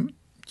بکنیم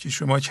که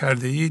شما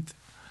کرده اید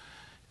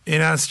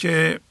این است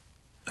که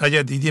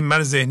اگر دیدیم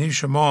من ذهنی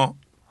شما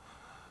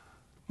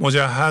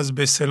مجهز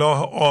به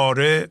سلاح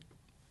آره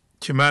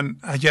که من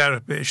اگر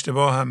به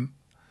اشتباه هم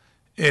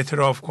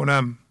اعتراف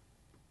کنم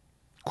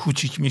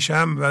کوچیک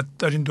میشم و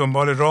دارین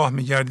دنبال راه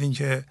میگردین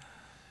که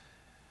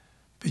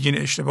بگین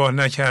اشتباه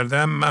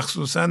نکردم،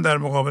 مخصوصا در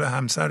مقابل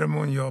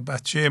همسرمون یا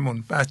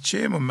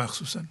بچه‌مون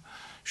مخصوصا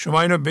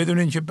شما اینو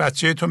بدونین که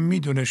بچه‌تون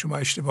میدونه شما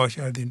اشتباه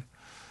کردین،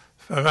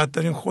 فقط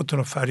دارین خودتون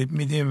رو فریب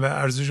میدین و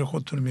ارزش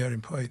خودتون رو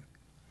میارین پایین.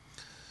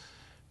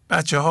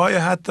 بچه‌های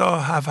حتی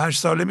 7-8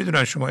 ساله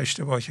میدونن شما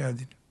اشتباه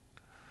کردین.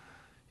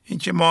 این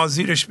که ما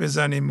زیرش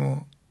بزنیم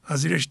و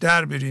از زیرش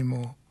در بریم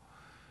و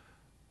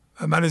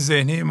من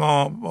ذهنی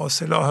ما با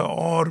سلاح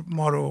آر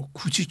ما رو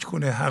کوچیک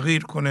کنه،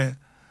 حقیر کنه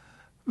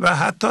و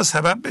حتی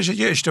سبب بشه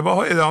که اشتباه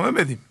رو ادامه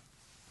بدیم.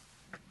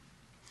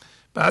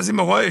 بعضی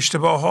موقع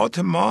اشتباهات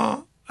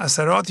ما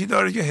اثراتی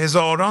داره که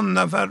هزاران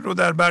نفر رو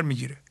در بر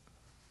میگیره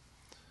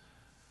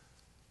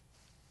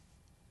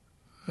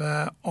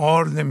و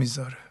آر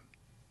نمیذاره.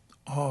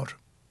 آر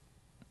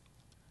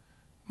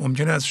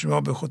ممکن است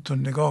شما به خودتون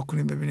نگاه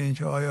کنید ببینید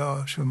که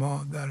آیا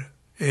شما در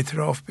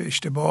اعتراف به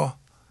اشتباه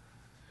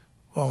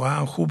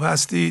واقعا خوب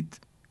هستید.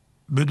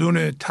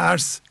 بدون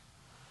ترس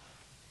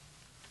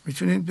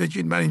میتونید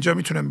بگید من اینجا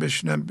میتونم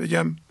بشینم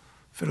بگم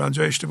فلان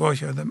جا اشتباه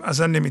کردم،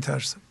 اصلا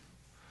نمیترسم،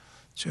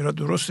 چرا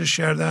درستش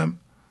کردم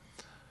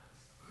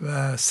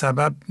و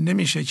سبب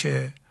نمیشه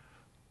که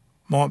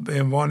ما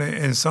به عنوان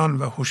انسان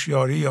و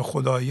هوشیاری یا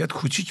خداییت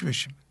کوچیک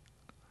بشیم،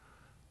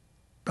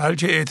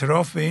 بلکه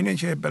اعتراف به اینه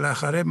که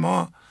بالاخره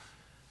ما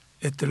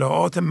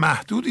اطلاعات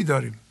محدودی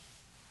داریم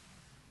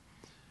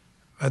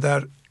و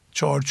در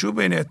چارچوب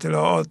این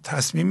اطلاعات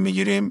تصمیم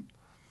میگیریم،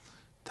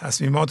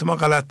 تصمیمات ما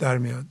غلط در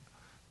میاد.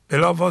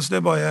 بلافاصله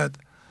باید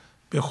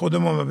به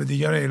خودمون و به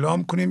دیگران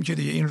اعلام کنیم که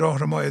دیگه این راه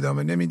رو ما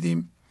ادامه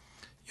نمیدیم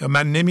یا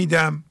من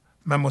نمیدم،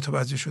 من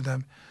متوجه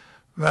شدم.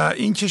 و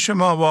این که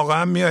شما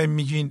واقعا میایین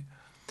میگین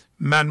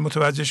من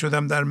متوجه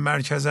شدم در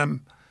مرکزم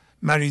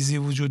مریضی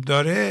وجود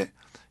داره،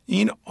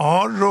 این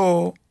آر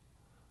رو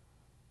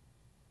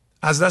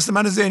از دست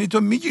من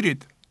ذهنیتون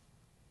میگیرید،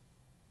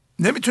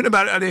 نمیتونه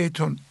بر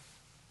علیهتون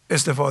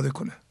استفاده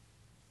کنه.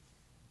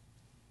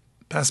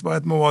 پس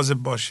باید مواظب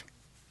باشیم.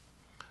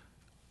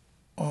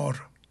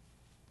 آر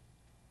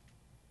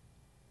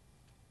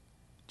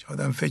که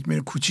آدم فکر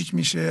میره کوچیک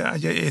میشه،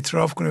 اگر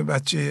اعتراف کنه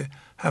بچه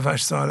 7-8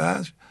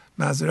 سالش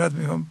معذرت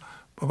میخوام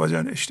بابا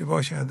جان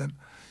اشتباه کردم،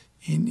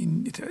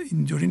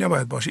 اینجوری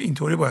نباید باشه،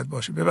 اینطوری باید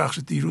باشه،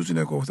 ببخشید دیروز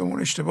اینو گفتم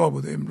اون اشتباه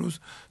بوده، امروز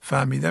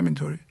فهمیدم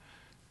اینطوری.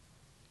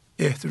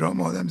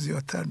 احترام آدم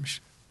زیادتر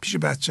میشه پیش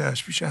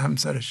بچهش، پیش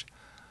همسرش.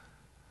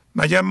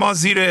 مگر ما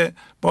زیر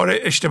بار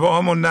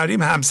اشتباهمون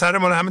نریم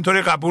همسرمون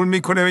همینطوری قبول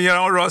میکنه و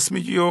یا راست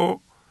میگی و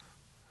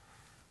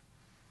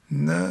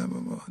نه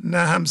بابا، نه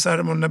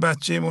همسرمون، نه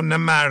بچه‌مون، نه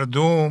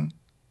مردم،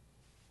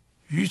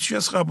 هیچ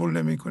کس قبول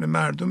نمیکنه.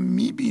 مردم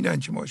میبینن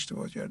که ما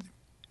اشتباه کردیم.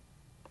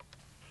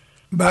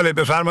 بله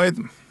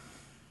بفرمایید.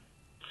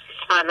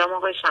 سلام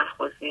آقای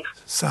شهبازی.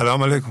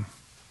 سلام علیکم،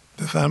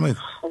 بفرمایید.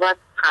 خوبت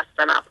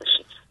خسته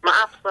نباشید. من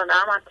افسانه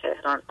هم از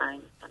تهران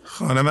زنگ میزنم.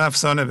 خانم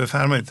افسانه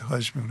بفرمایید،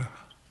 خواهش میکنم.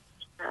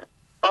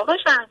 آقای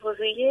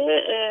شهبازی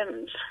یه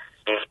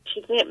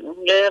چیزی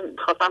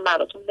خواستم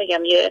براتون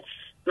بگم.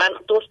 من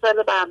 2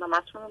 سال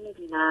برنامه‌تون رو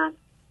میبینم،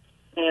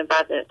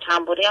 بعد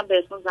چند باری هم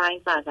بهتون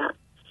زنگ زدم.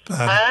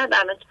 بعد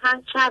الان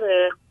چند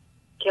شبه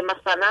که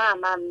مثلا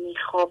من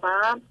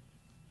میخوابم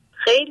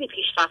خیلی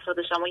پیشرفت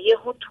داشتم و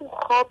یهو تو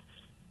خواب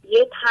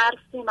یه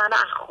ترسی من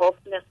از خواب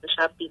نصف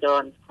شب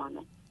بیدار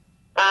میکنه.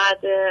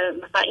 بعد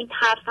مثلا این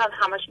ترس هم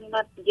همش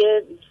میمد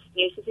یه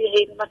چیزی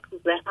هی میمد تو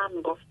ذهنم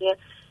میگفت که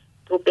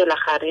تو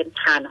بالاخره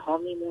تنها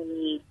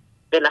میمونی،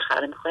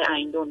 بالاخره میخوای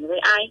این دنیا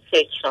این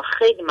فکرها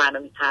خیلی منو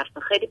میترسن.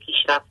 خیلی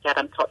پیشرفت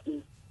کردم تا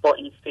با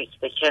این فکر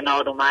به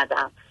کنار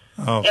اومدم.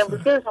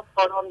 امروز که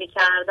کارها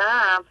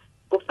میکردم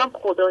گفتم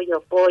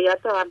خدایا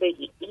باید به من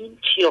بگی این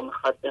چی رو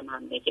میخواد به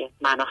من بگه،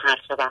 منو هر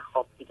شب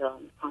خواب بیدار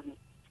میکنه،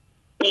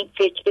 این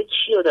فکر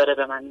چی رو داره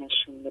به من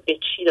نشون میده، به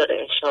چی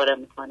داره اشاره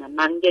میکنه،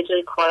 من یه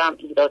جای کارم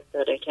ایراد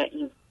داره که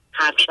این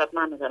هر شب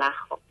منو داره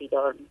خواب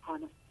بیدار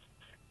میکنه.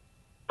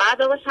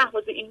 بعد آقا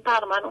شهبازی این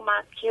بر من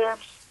اومد که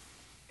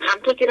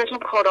همطور که داشتم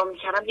کارام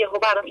میکردم یهو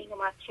برام این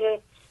اومد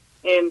که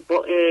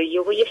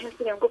یهو یه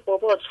حسی بهم گفت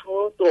بابا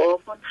تو دعا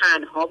کن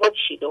تنها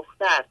باشی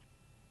دختر،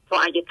 تو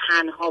اگه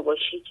تنها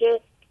باشی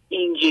که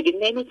اینجوری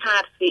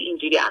نمیترسی،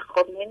 اینجوری از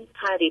خواب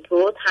نمیپری،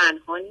 تو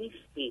تنها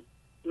نیستی،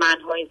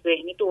 منهای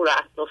ذهنی دور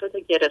اطرافتو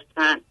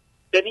گرفتن،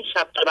 ببین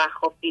شب تو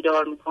خواب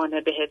بیدار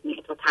میکنه بهت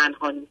میگه تو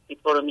تنها نیستی،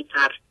 تو رو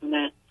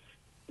میترسونه،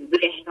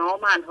 ذهنها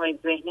و منهای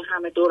ذهنی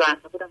همه دور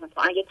اطرافتن،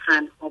 تو اگه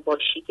تنها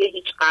باشی که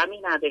هیچ غمی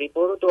نداری،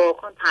 برو دعا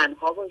کن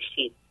تنها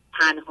باشی،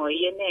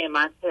 تنهایی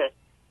نعمته.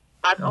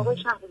 بعد آقای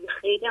شهبازی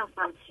خیلی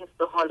هم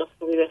حس و حال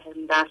خوبی به هم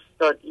دست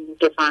داد اینو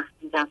که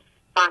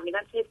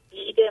فهمیدم که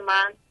دید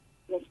من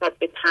نسبت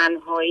به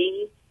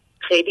تنهایی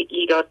خیلی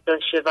ایراد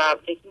داشته و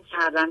فکر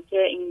می‌کردم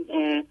که این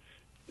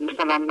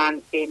مثلا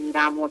من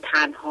بمیرم و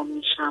تنها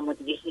میشم و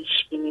دیگه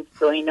هیچکی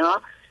نیست و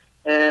اینا،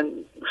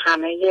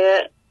 همه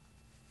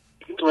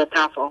تو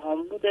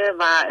تفاهم بوده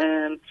و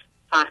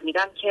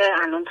فهمیدم که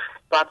الان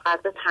باید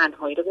قدر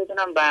تنهایی رو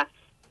بدونم و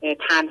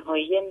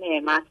تنهایی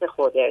نعمت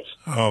خودش.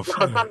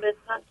 میخواستم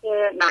بدونم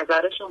که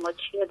نظر شما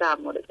چیه در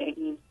مورد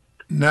این؟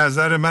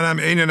 نظر منم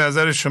عین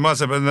نظر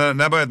شماست،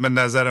 نباید من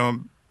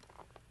نظرم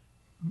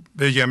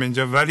بگم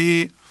اینجا،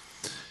 ولی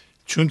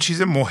چون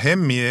چیز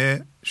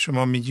مهمیه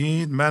شما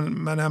میگید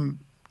منم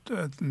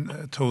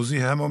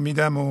توضیح همو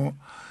میدم و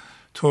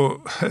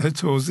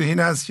توضیح این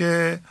است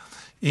که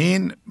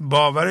این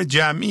باور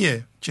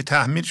جمعیه که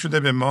تحمیل شده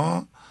به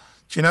ما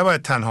که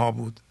نباید تنها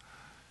بود.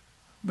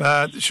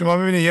 بعد شما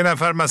میبینید یه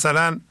نفر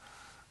مثلا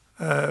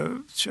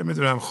چه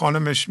میدونم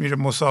خانمش میره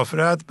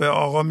مسافرت، به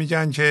آقا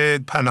میگن که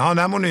پنها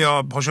نمونه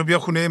یا پاشو بیا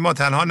خونه ما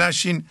تنها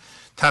نشین،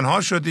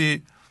 تنها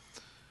شدی،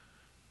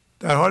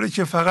 در حالی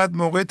که فقط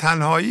موقع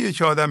تنهاییه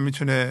که آدم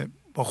میتونه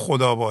با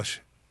خدا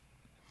باشه.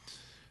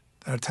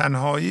 در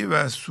تنهایی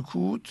و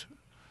سکوت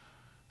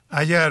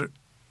اگر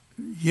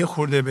یه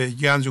خورده به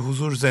گنج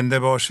حضور زنده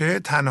باشه،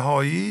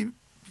 تنهایی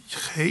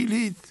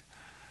خیلی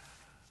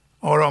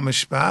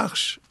آرامش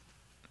بخش.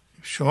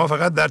 شما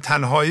فقط در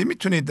تنهایی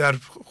میتونید، در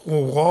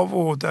غوغا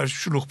و در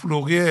شلوغ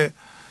پلوغی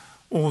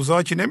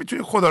اوضاع که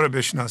نمیتونید خدا رو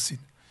بشناسید،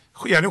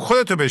 یعنی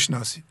خودتو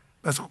بشناسید.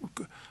 بس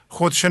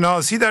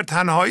خودشناسی در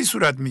تنهایی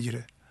صورت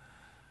میگیره.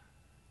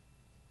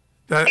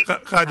 در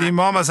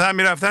قدیما مثلا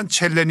میرفتن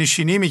چله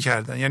نشینی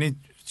میکردن، یعنی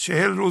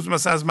 40 روز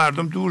مثلا از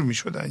مردم دور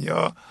میشدن،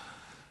 یا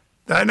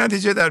در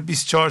نتیجه در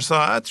 24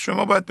 ساعت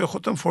شما باید به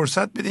خودتون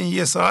فرصت بدین،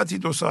 1 ساعتی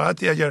 2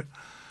 ساعتی اگر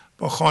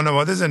با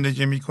خانواده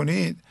زندگی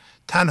میکنید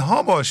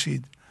تنها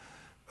باشید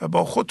و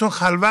با خودتون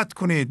خلوت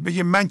کنید،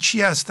 بگید من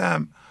چی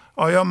هستم،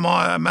 آیا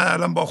من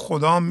الان با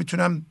خدا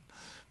میتونم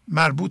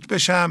مربوط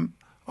بشم،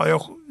 آیا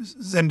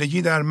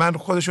زندگی در من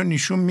خودشو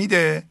نشون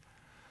میده،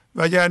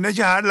 وگرنه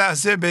که هر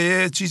لحظه به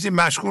یه چیزی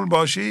مشغول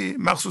باشی،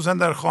 مخصوصا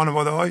در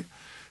خانواده های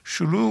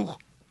شلوغ.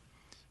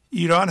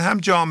 ایران هم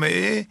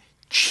جامعه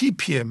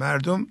چیپیه،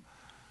 مردم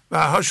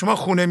و شما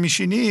خونه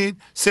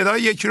میشینید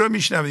صدای یکی رو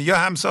میشنوید، یا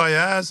همسایه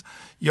است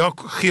یا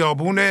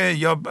خیابونه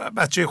یا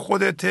بچه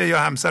خودته یا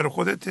همسر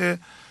خودته،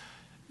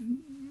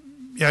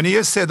 یعنی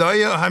یه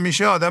صدای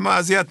همیشه آدم رو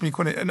اذیت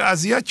میکنه،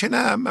 اذیت که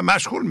نه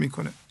مشغول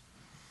میکنه.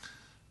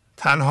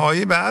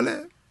 تنهایی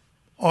بله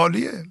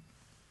عالیه.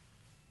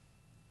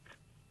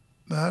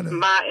 بله.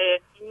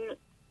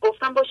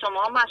 گفتم با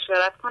شما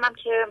مشورت کنم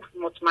که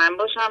مطمئن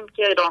باشم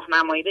که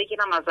راهنمایی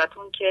بگیرم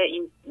ازتون که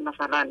این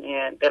مثلا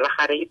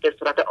بالاخره به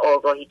صورت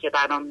آگاهی که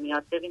برام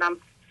میاد ببینم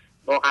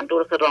واقعا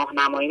درست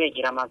راهنمایی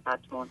بگیرم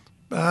ازتون.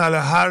 بله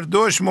هر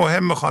دوش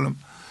مهمه خانم.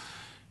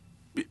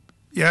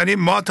 یعنی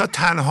ما تا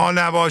تنها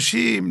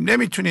نباشیم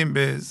نمیتونیم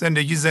به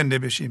زندگی زنده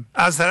بشیم.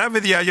 از طرف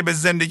دیگه اگه به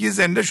زندگی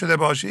زنده شده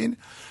باشین،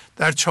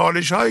 در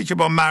چالش هایی که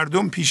با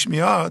مردم پیش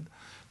میاد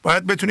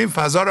باید بتونیم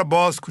فضا را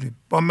باز کنیم.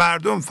 با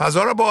مردم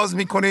فضا را باز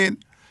میکنین،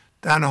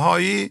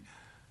 تنهایی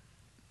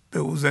به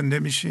او زنده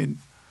میشین،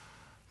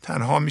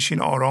 تنها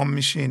میشین، آرام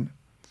میشین.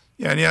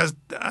 یعنی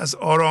از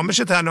آرامش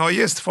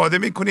تنهایی استفاده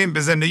میکنین، به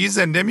زندگی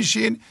زنده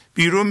میشین،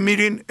 بیرون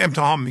میرین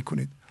امتحان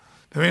میکنید.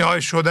 ببینید آیا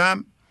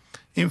شدم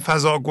این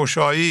فضا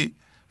گشایی،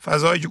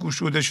 فضایی که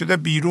گشوده شده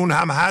بیرون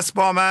هم هست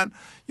با من،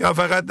 یا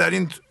فقط در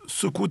این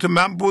سکوت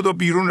من بود و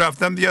بیرون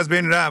رفتم دیگه از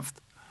بین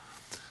رفت.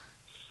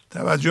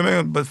 توجه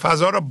میکنید،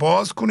 فضا را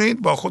باز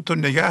کنید، با خودتون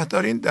نگه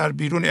دارین، در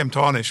بیرون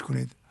امتحانش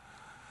کنید.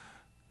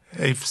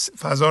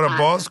 فضا را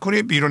باز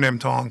کنید، بیرون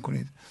امتحان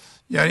کنید.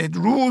 یعنی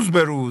روز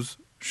به روز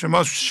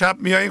شما شب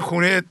میایین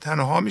خونه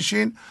تنها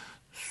میشین،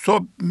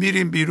 صبح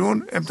میرین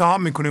بیرون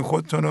امتحان میکنین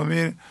خودتون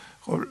رو.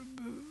 خب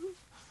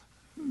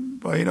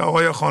با این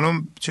آقای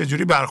خانم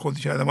چجوری برخورد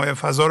کردم؟ آیا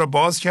فضا رو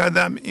باز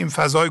کردم، این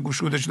فضای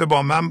گشوده شده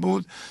با من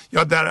بود،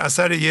 یا در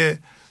اثر یه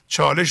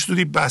چالش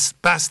زودی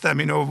بستم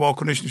اینو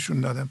واکنش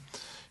نشون دادم؟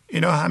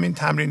 اینا همین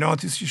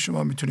تمریناتی است که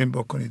شما میتونین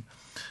بکنید.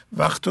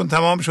 وقتتون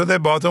تمام شده،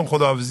 باهاتون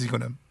خداحافظی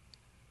کنم.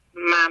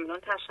 ممنون،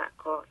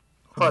 تشکر.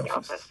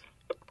 خداحافظ.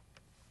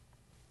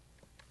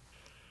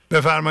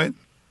 بفرمایید.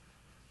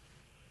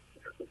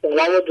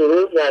 سلام و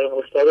درود در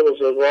استاد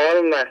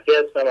بزرگوار. مهدی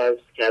هستم از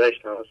کرج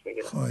تماس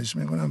میگیرم. خواهش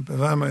میکنم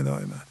بفرمایید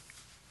آقای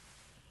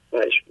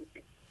مهدی.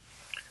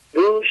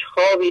 دوش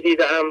خوابی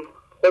دیدم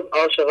خود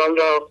عاشقان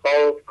را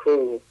خواب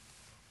کو،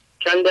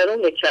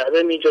 کاندرون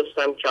کعبه می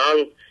جستم که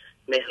آن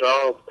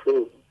محراب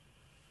کو.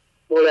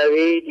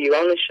 مولوی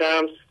دیوان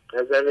شمس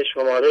غزل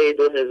شماره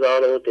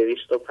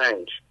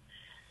 2205.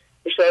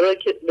 اشاره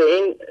به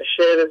این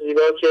شعر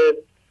زیبا که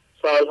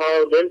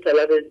سالها دل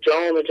طلب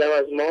جام جم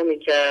از ما می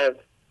کرد،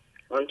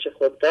 آنچه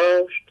خود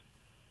داشت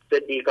به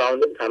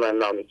بیگانه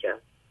تمنا می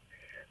کرد.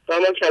 و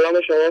ما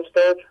کلام شما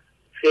استاد،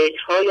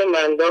 فکرهای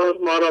مندار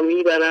ما را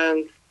می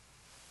برند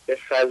به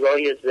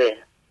فضای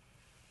ذهن.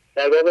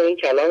 در باب این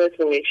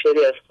کلامتون یک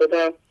شعری از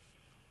خودم: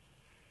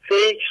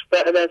 فکر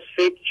بعد از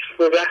فکر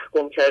فرح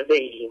گم کرده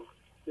ای،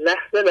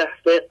 لحظه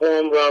لحظه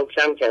عمر را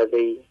کم کرده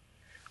ای.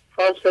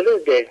 فاصله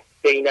ده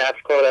بین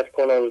افکارت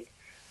کنون،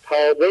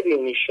 تا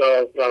ببینی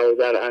شاه را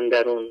در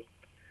اندرون.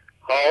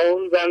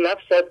 حال در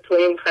نفست تو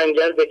این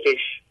خنجر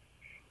بکش،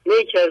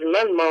 نیک از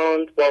من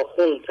ماند با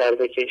خون سر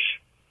بکش.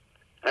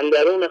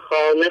 اندرون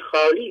خانه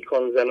خالی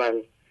کن ز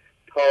من،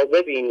 تا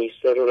ببینی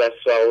سر و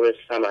اسرار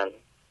سمن.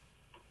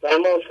 و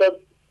ما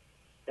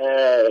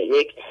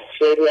یک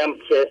شعری هم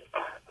که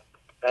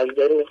از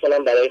دل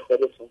میخونم برای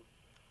خودتون،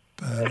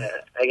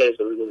 اگر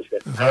اجازه بدید.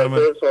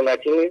 بفرمایید.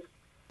 سنتی نیست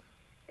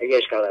اگه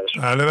اشکال نداشت.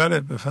 بله بله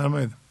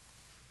بفرمایید.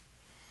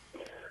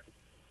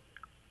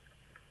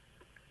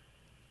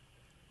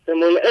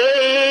 بمون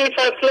ای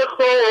فصل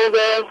خوب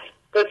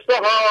قصه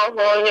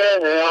های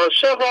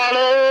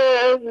عاشقانه،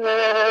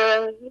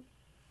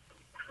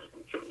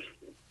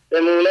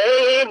 بمون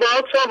ای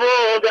با تو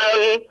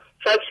بودن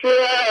فصلی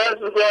از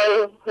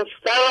گل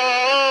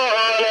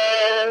استرانه،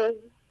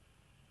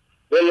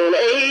 بمون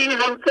ای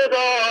هم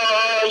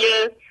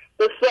صدای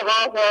قصه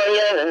های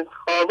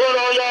خواب و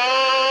رویا،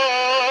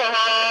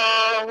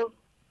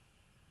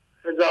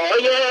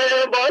 صدای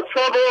با تو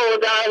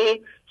بودن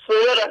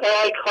سوی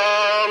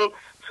رکام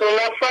تو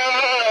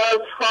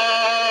نفس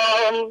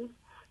هم.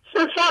 چه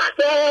سخت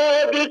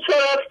بی تو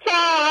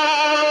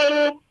رفتن،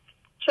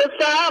 چه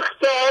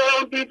سخت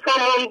بی تو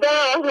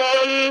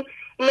موندن،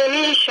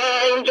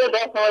 نمیشن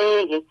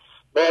جدایی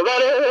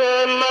باور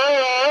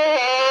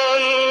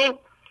من.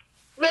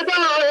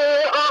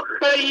 وداع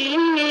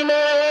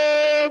آخرینه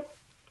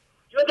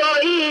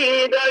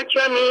جدایی در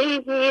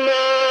کمینه،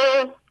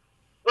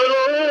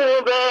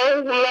 غروب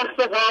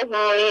لحظه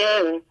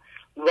های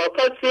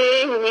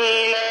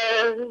واپسینه،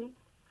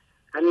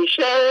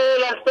 همیشه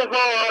لحظه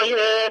های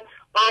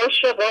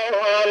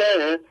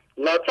عاشقانه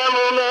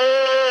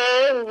ناتمومه،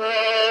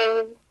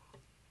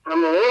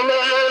 تموم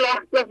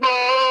لحظه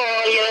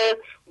های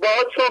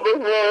با تو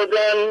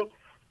بودن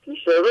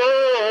پیش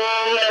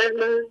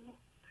رومه.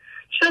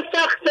 چه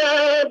سخت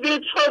بی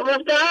تو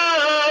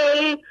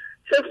بودن،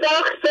 چه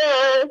سخت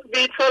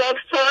بی تو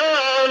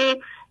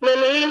رفتن،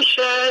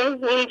 نمیشه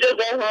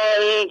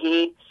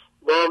جدایی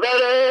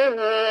باور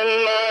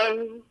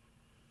من.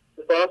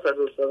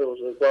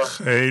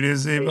 خیلی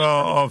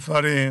زیبا،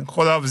 آفرین.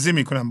 خداحافظی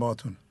میکنم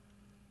باهاتون.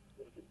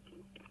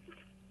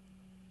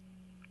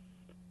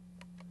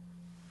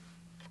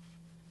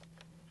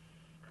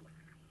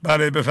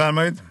 بله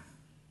بفرمایید.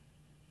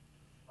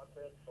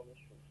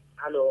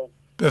 الو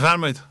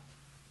بفرمایید.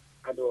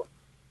 الو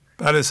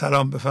بله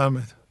سلام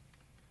بفرمایید.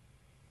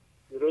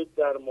 درود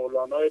در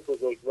مولانای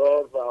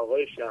بزرگوار و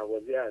آقای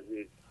شهبازی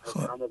عزیز. از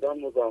همدان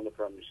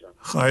مزاحمتان میشم.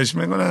 خواهش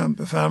میکنم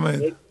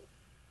بفرمایید.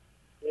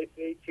 یک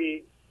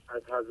بیتی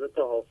از حضرت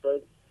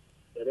حافظ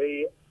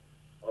برای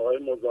آقای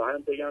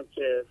مزاحم بگم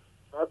که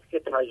پس که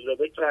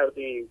تجربه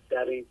کردیم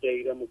در این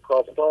غیر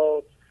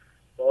مکافات،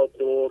 با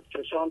دور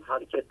کشان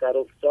هر که در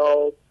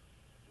افتاد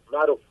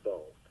ور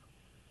افتاد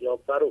یا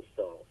بر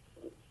افتاد.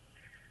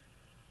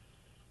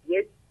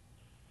 یک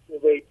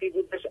بیتی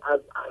بودش از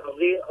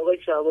عراقی.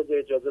 آقای شهبازی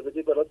اجازه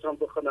بدی براتون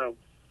بخونم؟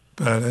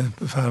 بله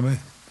بفرمایید.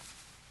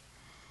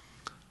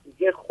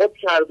 میگه خود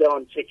کرده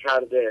آن چه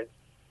کرده،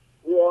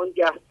 او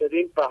آنگه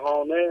بدین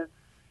بهانه،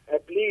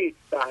 ابلیس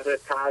بهر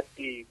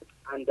تعدی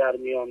اندر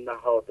میان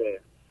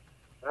نهاده.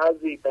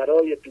 بعضی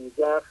برای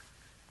دوزخ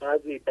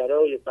بعضی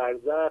برای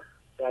برزخ،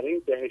 در این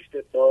بهشت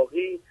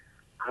باقی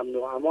امن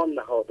و امان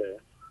نهاده.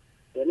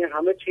 یعنی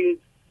همه چیز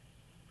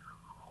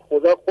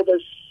خدا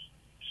خودش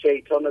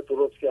شیطان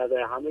درست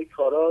کرده، همه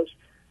کاراش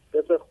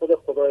مثل خود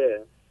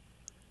خدایه.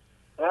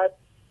 بعد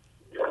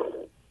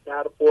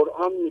در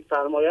قرآن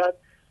میفرماید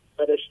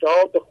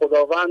فرشته‌ها به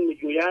خداوند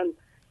میگویند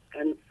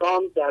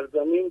انسان در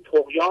زمین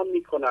طغیان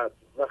میکند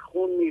و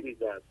خون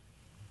میریزد،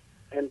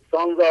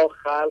 انسان را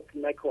خلق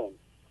نکن.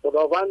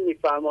 خداوند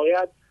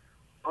میفرماید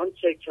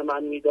آنچه که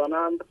من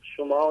میدانم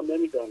شما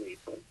نمیدانید.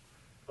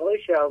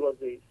 آقای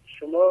شهبازی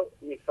شما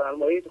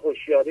میفرمایید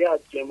هوشیاری از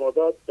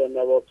جمادات به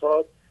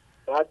نباتات،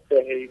 بعد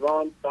به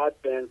حیوان،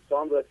 بعد به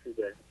انسان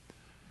رسیده.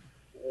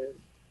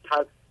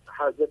 پس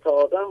حضرت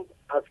آدم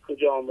از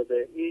کجا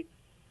آمده؟ این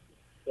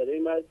برای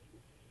من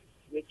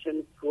یک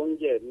چنین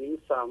گنگه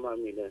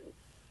نمیفهمم. اینه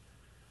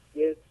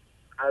یه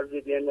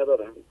عرضی دیگه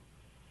ندارم.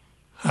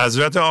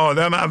 حضرت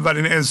آدم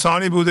اولین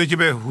انسانی بوده که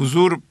به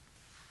حضور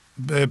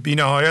به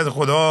بی‌نهایت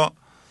خدا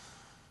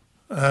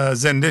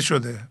زنده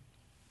شده.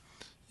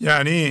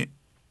 یعنی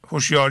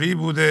هوشیاری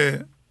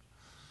بوده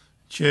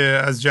که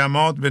از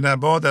جماد به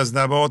نبات، از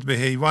نبات به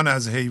حیوان،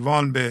 از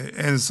حیوان به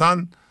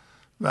انسان،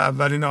 و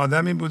اولین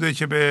آدمی بوده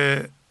که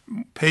به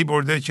پی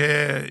برده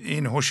که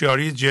این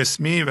هوشیاری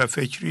جسمی و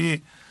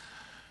فکری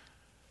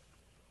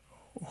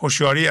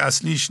هوشیاری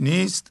اصلیش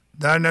نیست،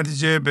 در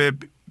نتیجه به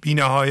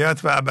بی‌نهایت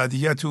و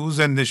ابدیت او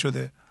زنده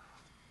شده.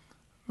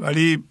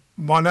 ولی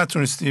ما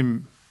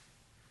نتونستیم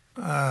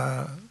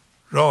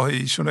راه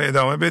ایشون رو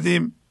ادامه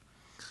بدیم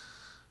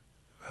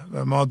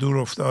و ما دور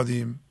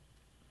افتادیم.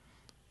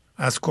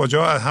 از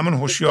کجا؟ از همون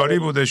هوشیاری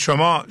بوده.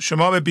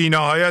 شما به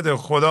بی‌نهایت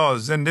خدا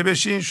زنده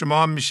بشین،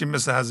 شما هم میشین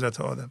مثل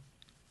حضرت آدم.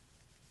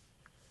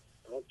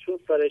 چون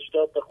فرشته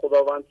به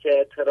خداوند که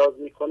اعتراض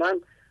میکنن،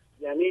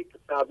 یعنی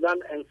قبلا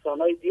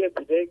انسانای دیگه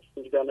بوده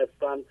که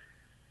میدانستن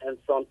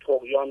انسان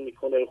طغیان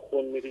میکنه،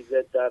 خون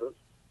میریزه در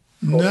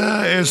نه،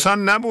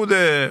 انسان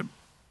نبوده.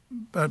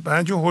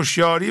 برای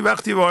هوشیاری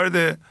وقتی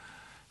وارد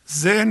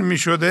ذهن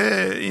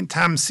میشده، این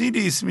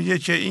تمثیلی است. میگه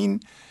که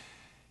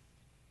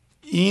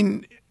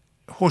این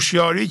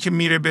هوشیاری که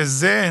میره به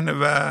ذهن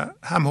و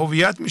هم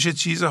هویت میشه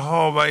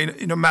چیزها و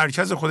اینو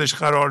مرکز خودش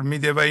قرار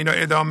میده و اینو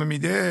ادامه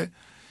میده،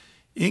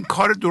 این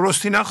کار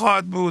درستی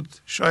نخواهد بود.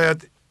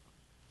 شاید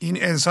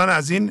این انسان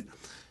از این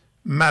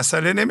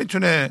مسئله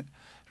نمیتونه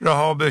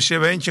رها بشه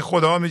و اینکه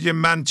خدا میگه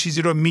من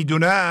چیزی رو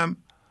میدونم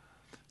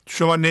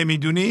شما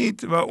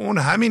نمیدونید، و اون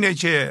همینه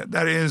که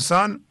در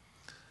انسان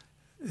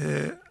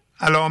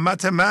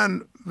علامت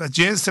من و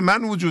جنس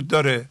من وجود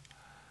داره،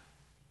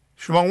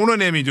 شما اونو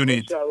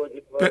نمیدونید.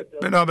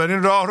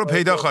 بنابراین راه رو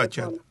پیدا خواهد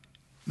کرد.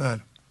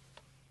 بله.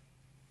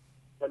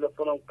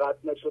 تلفنم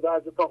قطع نشده،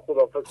 ازتون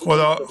خداحافظی.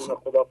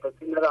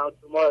 خداحافظی نرم،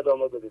 شما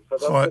ادامه بدید.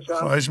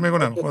 خواهش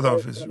میکنم.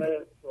 خداحافظ.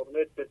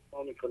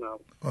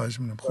 خواهش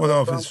میکنم.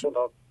 خداحافظ.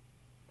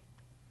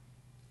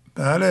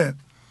 بله.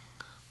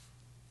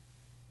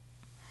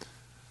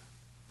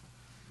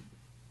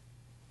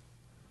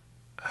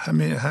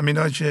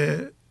 همینا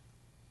که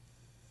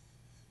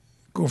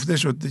گفته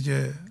شد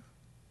دیگه،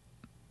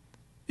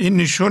 این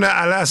نشون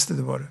الست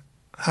دوباره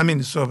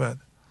همین صحبت.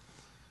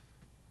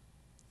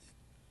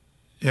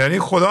 یعنی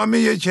خدا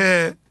میگه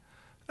که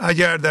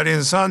اگر در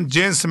انسان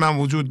جنس من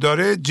وجود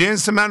داره،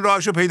 جنس من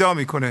راهشو پیدا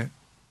میکنه.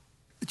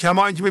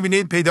 کما اینکه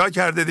میبینید پیدا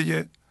کرده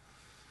دیگه،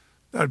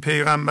 در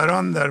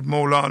پیغمبران، در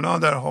مولانا،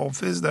 در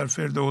حافظ، در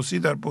فردوسی،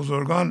 در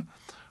بزرگان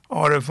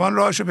عارفان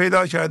راهشو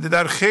پیدا کرده.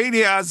 در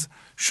خیلی از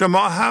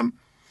شما هم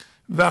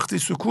وقتی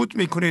سکوت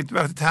میکنید،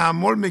 وقتی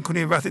تحمل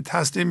میکنید، وقتی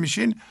تسلیم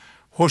میشین،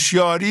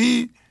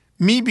 هوشیاری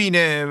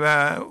میبینه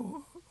و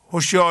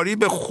هوشیاری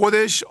به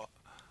خودش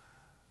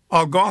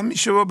آگاه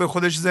میشه و به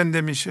خودش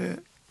زنده میشه.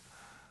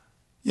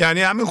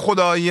 یعنی همین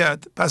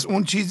خداییت. پس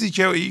اون چیزی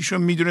که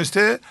ایشون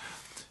میدونسته،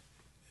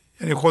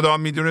 یعنی خدا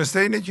میدونسته،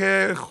 اینه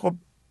که خب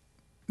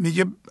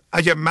میگه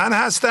اگه من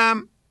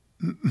هستم،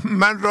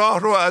 من راه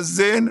رو از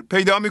ذهن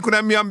پیدا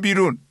میکنم میام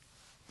بیرون.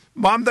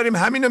 ما هم داریم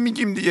همینو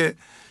میگیم دیگه.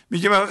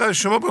 میگیم اگر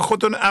شما به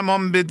خودتون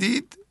امان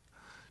بدید،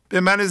 به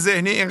من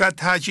ذهنی اینقدر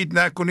تاکید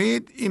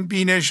نکنید، این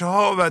بینش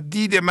ها و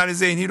دید من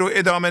ذهنی رو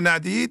ادامه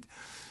ندید،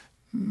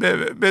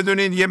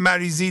 بدونین یه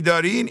مریضی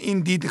دارین، این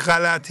دید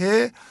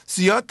غلطه،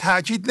 زیاد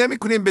تاکید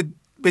نمیکنین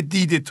به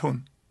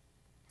دیدتون.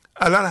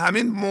 الان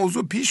همین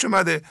موضوع پیش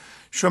اومده.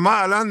 شما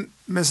الان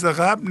مثل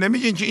قبل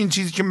نمیگین که این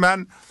چیزی که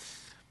من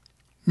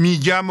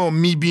میگم و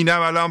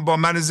میبینم الان با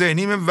من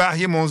ذهنی من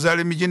وحی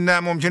منزل، میگین نه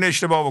ممکنه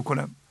اشتباه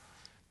بکنم،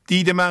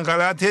 دید من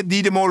غلطه،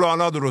 دید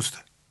مولانا درسته.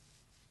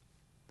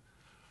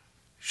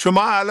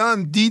 شما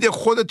الان دید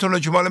خودتون رو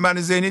که مال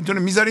من ذهنیتون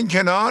رو میذارین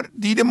کنار،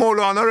 دید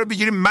مولانا رو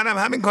بگیریم. منم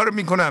همین کار رو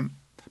میکنم.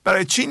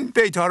 برای چی این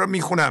بیت ها رو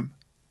میخونم؟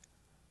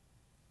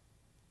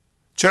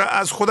 چرا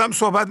از خودم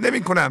صحبت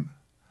نمی کنم؟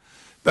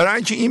 برای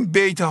اینکه این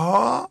بیت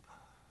ها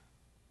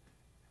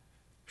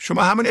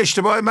شما همین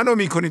اشتباه منو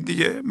میکنید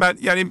دیگه.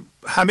 یعنی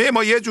همه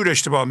ما یه جور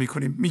اشتباه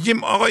میکنیم.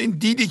 میگیم آقا این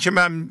دیدی که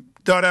من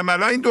دارم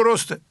الان این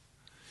درسته.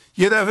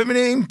 یه دفعه میبینه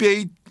این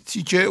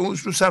بیتی که اون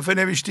رو صفحه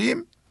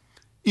نوشتیم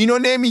اینو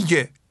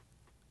نمیگه.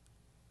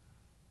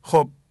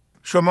 خب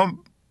شما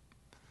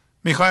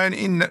میخواین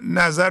این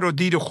نظر و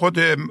دید خود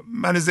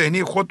من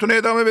ذهنی خودتون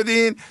ادامه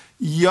بدین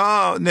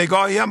یا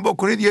نگاهی هم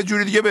بکنید یه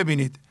جوری دیگه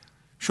ببینید؟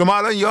 شما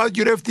الان یاد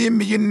گرفتیم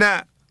میگین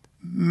نه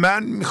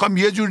من میخوام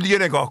یه جور دیگه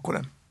نگاه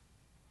کنم،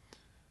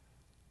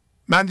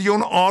 من دیگه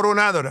اون رو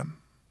ندارم.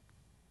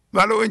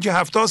 ولو اینکه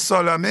 70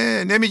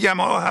 سالمه،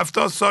 نمیگم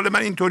 70 سال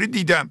من اینطوری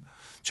دیدم.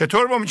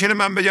 چطور ممکنه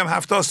من بگم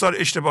 70 سال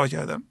اشتباه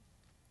کردم؟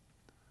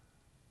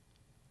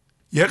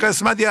 یه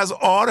قسمتی از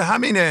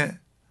همینه.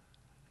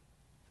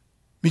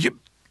 میگه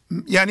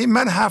یعنی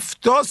من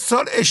 70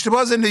 سال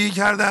اشتباه زندگی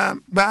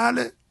کردم.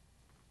 بله،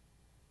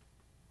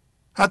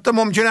 حتی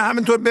ممکنه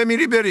همینطور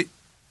بمیری بری.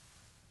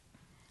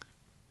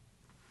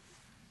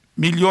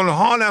 میلیون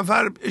ها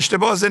نفر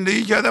اشتباه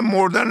زندگی کردن،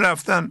 مردن،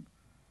 رفتن،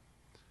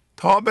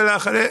 تا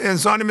بالاخره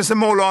انسانی مثل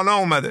مولانا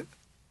اومده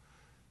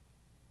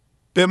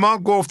به ما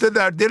گفته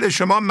در دل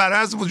شما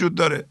مرض وجود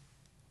داره.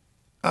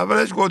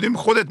 اولش گفتیم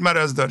خودت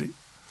مرض داری،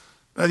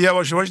 بعد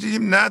یواش یواش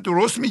دیدیم نه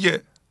درست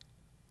میگه.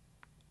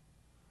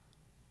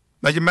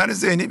 مگه من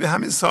ذهنی به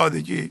همین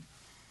سادگی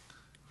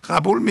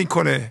قبول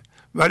میکنه؟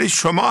 ولی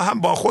شما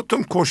هم با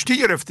خودتون کشتی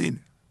گرفتین.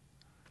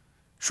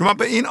 شما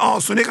به این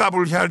آسونی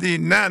قبول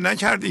کردین؟ نه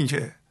نکردین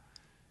که.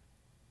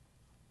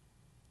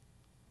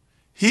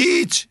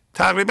 هیچ،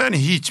 تقریبا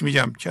هیچ،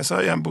 میگم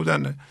کسایی هم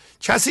بودن،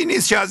 کسی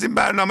نیست که از این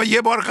برنامه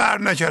یه بار قهر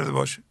نکرده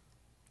باشه.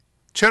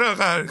 چرا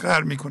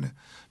قهر میکنه؟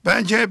 برای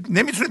اینکه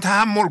نمیتونه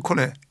تحمل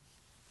کنه،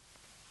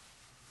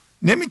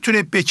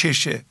 نمیتونه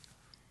بکشه.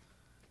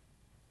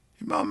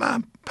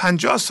 من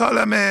 50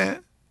 سالمه،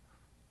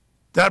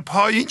 در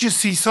پایین که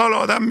 30 سال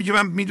آدم میگه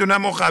من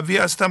میدونم و قوی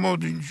هستم و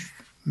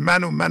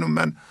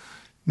من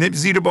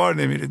زیر بار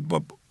نمیرید.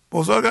 با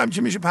بزرگم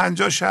که میشه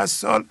 50-60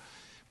 سال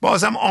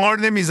بازم آر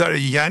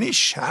نمیذاره. یعنی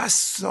 60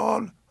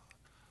 سال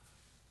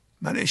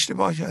من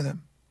اشتباه کردم،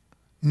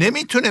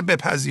 نمیتونه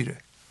بپذیره.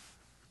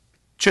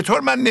 چطور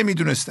من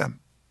نمیدونستم؟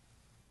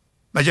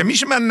 مگه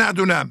میشه من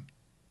ندونم؟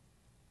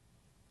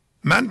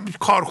 من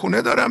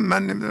کارخونه دارم،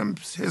 من نمیدونم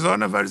 1000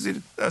 نفر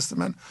زیر دست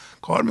من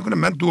کار میکنم،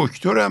 من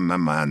دکترم، من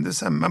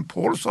مهندسم، من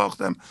پل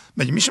ساختم،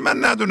 مگه میشه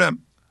من ندونم؟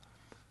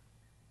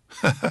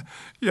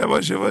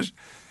 یواش یواش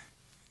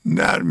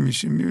نرم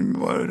میشیم،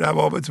 میبینیم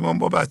روابطمون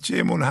با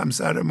بچه‌مون،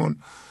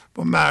 همسرمون،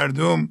 با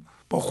مردم،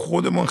 با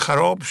خودمون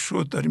خراب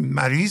شد، داریم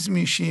مریض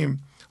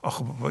میشیم.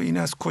 آخه بابا این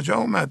از کجا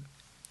اومد؟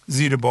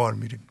 زیر بار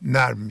میریم،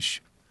 نرم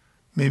میشیم،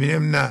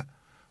 میبینیم نه،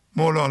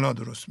 مولانا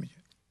درست میگه.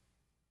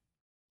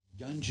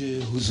 گنج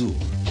حضور،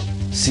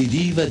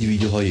 CD و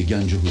دیویدیوهای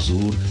گنج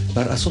حضور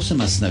بر اساس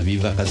مثنوی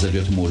و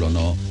غزلیات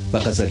مولانا و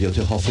غزلیات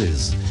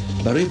حافظ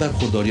برای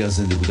برخورداری از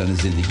زنده بودن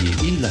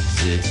زندگی این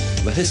لحظه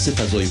و حس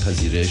فضای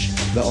پذیرش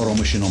و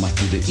آرامش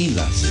نامحدود این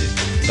لحظه،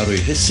 برای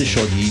حس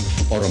شادی،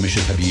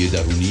 آرامش طبیعی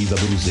درونی و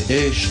بروز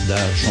عشق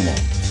در شما،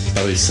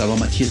 برای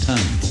سلامتی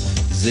تن،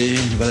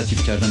 ذهن و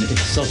لطیف کردن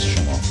احساس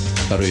شما،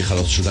 برای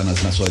خلاص شدن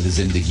از مسائل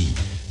زندگی،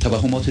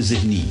 توهمات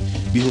ذهنی،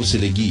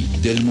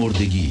 بی‌حوصلگی،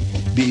 دلمردگی،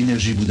 بی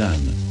انرژی بودن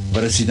و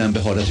رسیدن به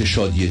حالت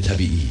شادی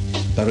طبیعی،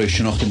 برای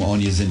شناخت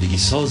معانی زندگی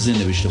ساز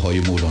نوشته‌های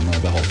مولانا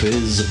و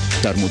حافظ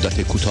در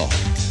مدت کوتاه.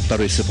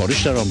 برای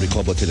سفارش در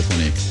آمریکا با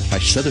تلفن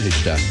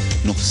 818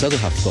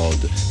 970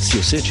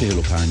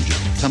 3345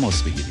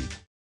 تماس بگیرید.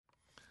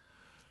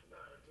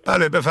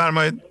 بله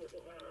بفرمایید.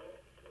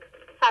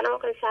 سلام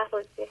آقای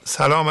شهبازی.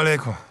 سلام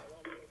علیکم.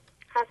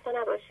 خسته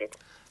نباشید.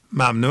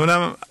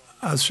 ممنونم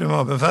از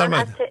شما،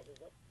 بفرمایید.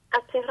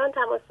 از تهران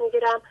تماس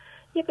میگیرم.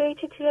 یه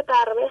بیتی توی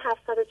برنامه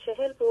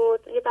 740 بود،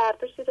 یه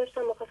برداشتی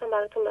داشتم می‌خواستم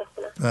براتون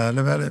بخونم.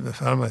 بله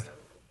بفرمایید.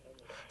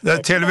 در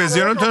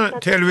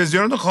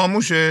تلویزیونتون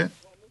خاموشه؟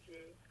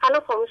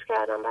 الان خاموش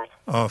کردم.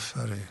 بله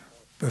آفرین،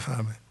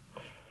 بفرمایید.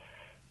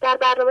 در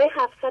برنامه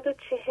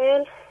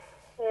 740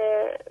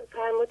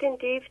 فرمودین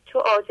دیو چو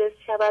عاجز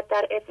شود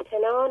در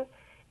افتنان،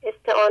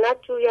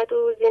 استعانت جوید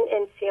و زین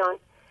انسیان.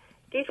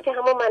 دیو که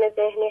همون من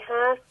ذهنی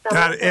هست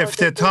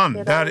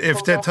در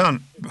افتتان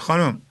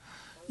خانم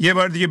یه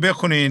بار دیگه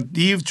بخونین.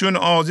 دیو چون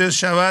عاجز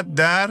شود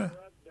در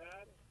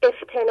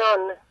افتنان.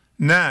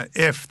 نه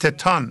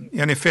افتتان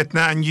یعنی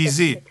فتنه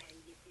انگیزی.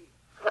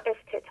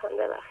 افتتان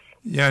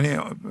ببخشید.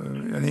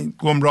 یعنی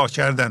گمراه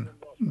کردن.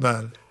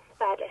 بله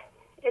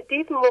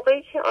دیو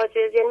موقعی که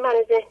عاجز، یعنی من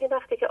ذهنی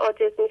وقتی که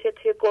عاجز میشه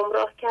توی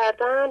گمراه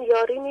کردن،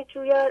 یاری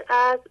میجوید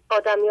از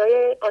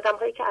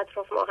آدم‌هایی که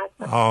اطراف ما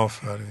هستن.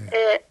 آفرین.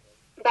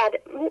 بعد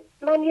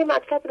من یه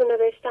مطلب رو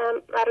نوشتم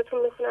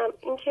براتون میخونم.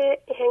 اینکه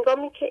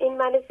هنگامی که این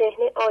من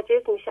ذهنی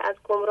عاجز میشه از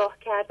گمراه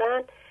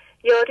کردن،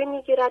 یاری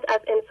میگیرد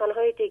از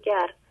انسانهای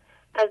دیگر،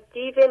 از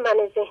دیو من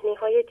ذهنی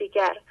های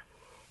دیگر.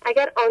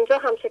 اگر آنجا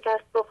هم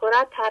شکست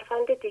بخورد،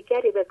 ترفند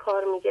دیگری به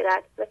کار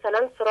میگیرد،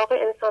 مثلا سراغ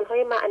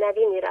انسانهای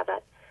معنوی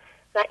میرود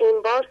و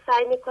این بار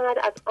سعی میکند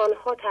از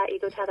آنها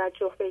تایید و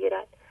توجه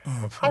بگیرد.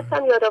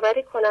 خواستم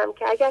یادآوری کنم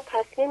که اگر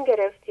تصمیم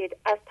گرفتید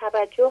از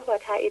توجه و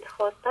تایید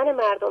خواستن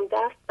مردم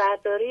دست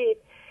بردارید،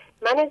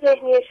 من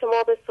ذهنی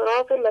شما به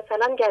سراغ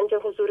مثلا گنج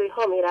حضوری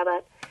ها می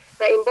رود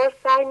و این بار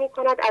سعی می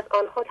کند از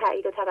آنها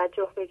تایید و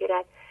توجه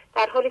بگیرد،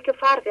 در حالی که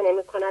فرق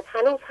نمی کند،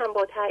 هنوز هم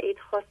با تایید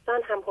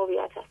خواستن هم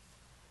هویت است.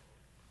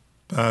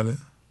 بله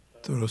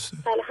درسته.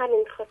 بله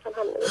همین خواستم.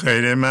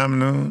 خیلی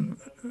ممنون.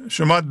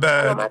 شما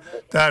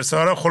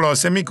درس‌ها رو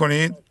خلاصه می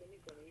کنید؟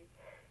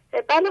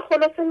 بله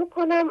خلاصه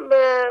میکنم.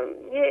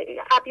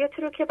 یه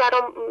ابیاتی رو که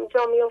برام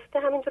جا میفته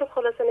همینجور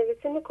خلاصه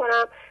نویسی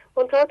میکنم.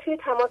 منتها توی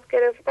تماس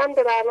گرفتن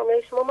به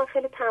برنامه شما من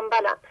خیلی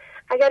تنبلم.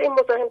 اگر این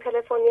مزاحم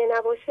تلفنی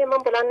نباشه من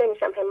بلند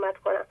نمیشم همت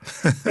کنم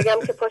بگم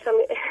که پاشم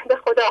به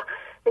خدا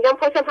میگم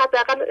پاشم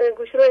حداقل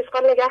گوشی رو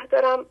اشغال نگه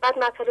دارم، بعد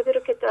مطالبی رو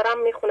که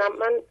دارم میخونم.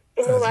 من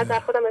اینو باید در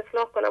خودم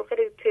اصلاح کنم.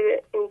 خیلی توی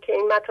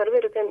این مطالبی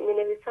رو که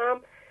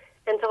مینویسم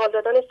انتقال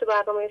دادنش تو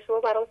برنامه شما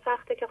برام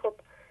سخته که خب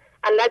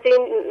علت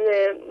این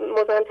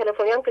مزاحم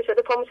تلفنی هم که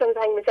شده پاموشم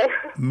زنگ میزنم.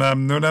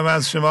 ممنونم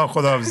از شما،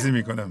 خداحافظی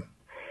میکنم.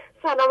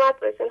 سلامت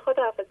باشین.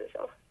 خداحافظ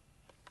شما.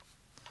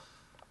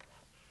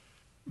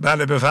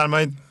 بله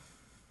بفرمایید.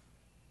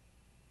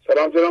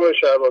 سلام جناب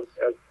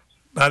شهبازی.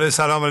 بله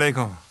سلام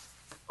علیکم.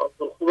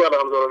 خوب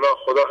الحمدلله،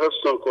 خدا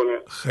حفظتون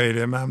کنه.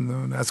 خیلی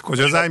ممنون. از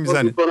کجا زنگ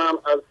میزنید؟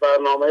 از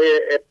برنامه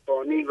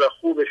عرفانی و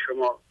خوب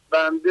شما.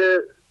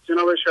 بنده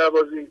جناب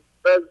شهبازی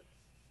بعد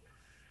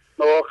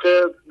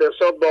مواقع به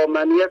حساب با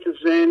منیت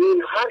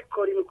ذهنی هر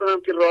کاری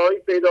میکنم که راهی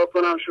پیدا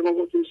کنم. شما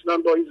گفتید مثلا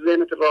با این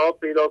ذهنت راه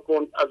پیدا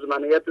کن، از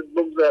منیت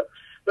بگذر،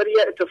 ولی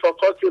یه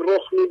اتفاقاتی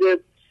رخ میده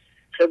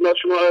خدمت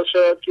شما عرض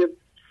شود که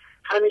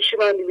همیشه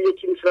من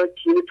یکی مثلا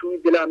کینه توی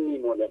دلم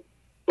میمونه.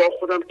 با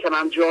خودم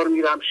کلنجار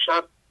میرم،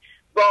 شب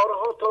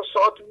بارها تا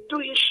ساعت 2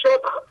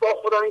 شب با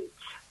خودم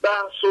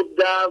بحث و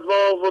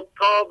دعوا و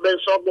تا به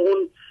حساب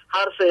اون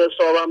حرف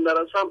حسابم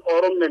نرسم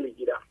آروم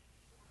نمیگیرم.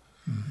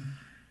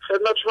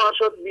 خدمت شما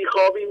شد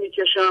بیخوابی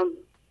میکشم.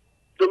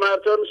 2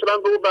 مرتبه مثلا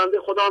به اون بنده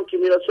خودم که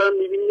میرسم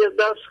میبینی یه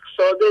دست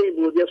ساده ای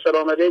بود، یه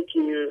سلام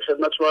علیکی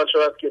خدمت شما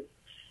شد که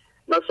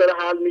مسئله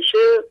حل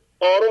میشه،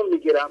 آروم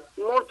میگیرم.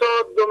 تا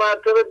 2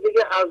 مرتبه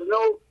دیگه از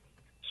نو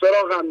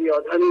سراغم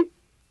میاد همین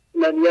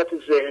منیت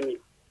ذهنی.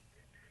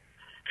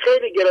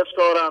 خیلی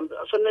گرفتارم،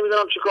 اصلا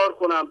نمیدونم چیکار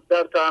کنم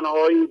در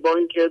تنهایی، با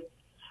اینکه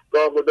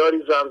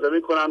گاهگداری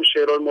زمزمه کنم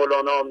شعر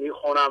مولانا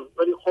میخونم،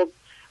 ولی خب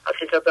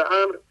حقیقت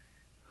امر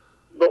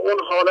به اون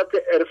حالت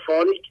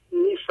عرفانی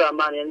نیستم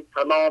من، یعنی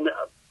تمام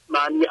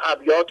معنی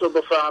ابیات رو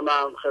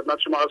بفهمم خدمت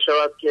شما عرض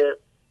شود که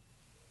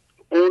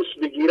اونس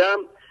بگیرم،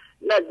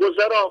 نه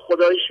گذرا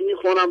خدایش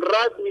میخونم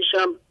رد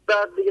میشم،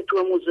 بعد دیگه تو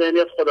همون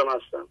ذهنیت خودم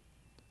هستم.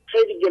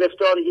 خیلی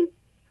گرفتار این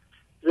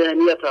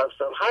ذهنیت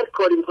هستم، هر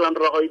کاری میکنم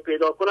راهایی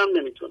پیدا کنم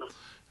نمیتونم.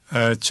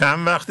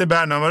 چند وقت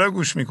برنامه رو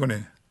گوش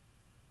میکنه؟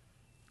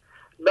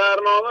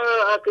 برنامه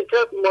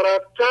حقیقت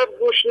مرتب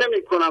گوش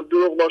نمی کنم،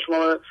 دروغ با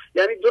شما،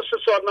 یعنی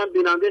 2-3 سال من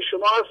بیننده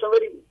شما هستم،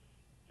 ولی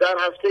در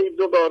هفته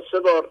 2 بار 3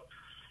 بار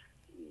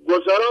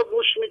گذرا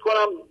گوش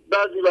میکنم.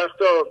 بعضی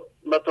وقتا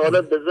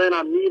مطالب به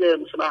ذهنم میره،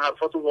 مثلا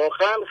حرفاتون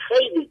واقعا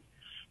خیلی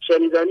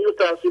شنیدنی و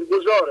تاثیر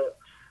گذاره.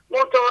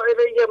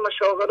 متعاقبه یه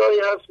مشاغلایی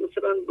هست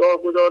مثلا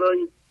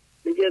گاهگدارایی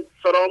دیگه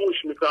فراموش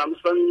میکنم،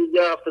 مثلا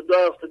یه هفته 2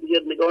 هفته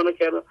دیگه نگاه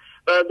نکردم،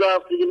 بعد 2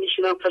 هفته دیگه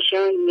میشینم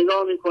قشنگ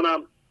نگاه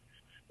میکنم،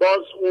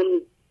 باز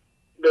اون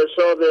به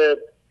حساب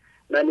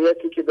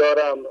منیتی که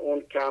دارم،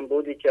 اون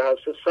کمبودی که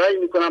هست سعی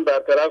میکنم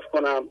برطرف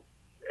کنم،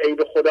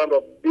 عیب خودم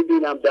رو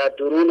ببینم در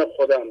درون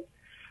خودم.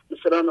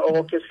 مثلا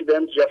آقا کسی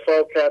بهم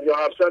جفا کرد یا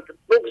هر سر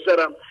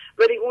بگذرم،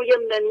 ولی اون یه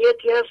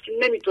منیتی هست که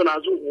نمیتونه،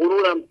 از اون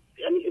غرورم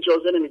یعنی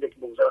اجازه نمیده که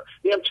بگذرم.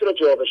 میگم چرا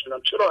جوابش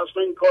ندم، چرا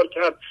اصلا این کار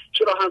کرد،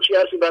 چرا همچین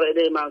حرفی برای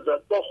علیه من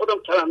زد، با خودم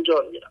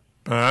کلنجار میرم.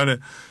 بله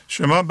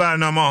شما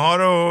برنامه ها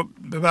رو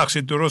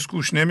ببخشید درست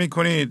گوش نمی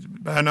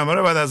کنید، برنامه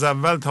رو بعد از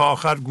اول تا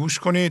آخر گوش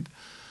کنید.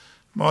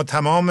 ما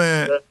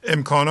تمام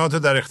امکانات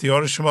در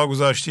اختیار شما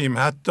گذاشتیم،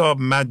 حتی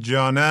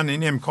مجانا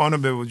این امکان رو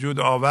به وجود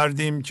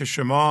آوردیم که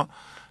شما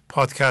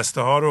پادکست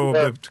ها رو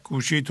به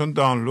گوشیتون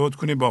دانلود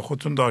کنید، با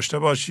خودتون داشته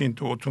باشین،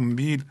 تو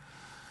اتومبیل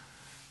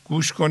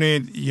گوش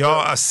کنید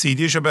یا از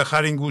سیدیشو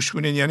بخرین گوش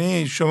کنید.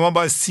 یعنی شما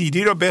باید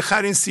سیدی رو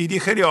بخرین، سیدی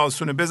خیلی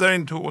آسونه،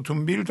 بذارین تو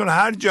اتومبیلتون،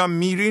 هر جا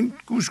میرین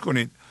گوش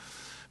کنید.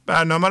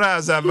 برنامه رو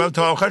از اول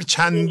تا آخر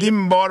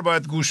چندین بار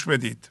باید گوش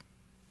بدید.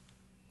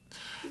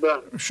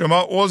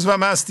 شما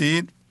عضوم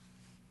هستید؟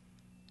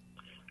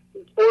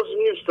 عضو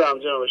نیستم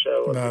جناب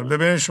شهبازی.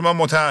 ببینید شما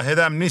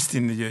متعهدم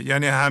نیستین دیگه،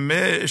 یعنی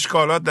همه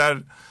اشکالات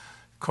در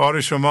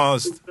کار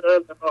شماست.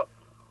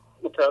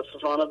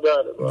 متاسفانه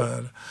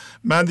بله.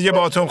 من دیگه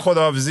باهاتون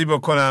خداحافظی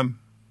بکنم.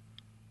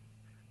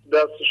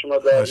 دست شما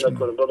در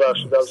نکنه،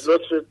 ببخشید از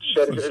لطف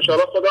شریف،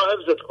 انشاءالله خدا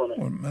حفظت کنه.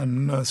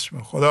 ممنون از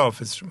شما.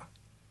 خداحافظ شما.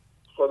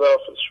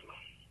 خداحافظ شما.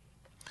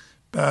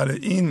 بله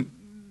این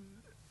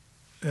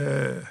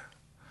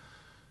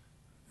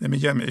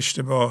نمیگم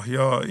اشتباه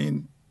یا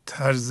این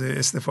طرز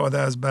استفاده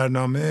از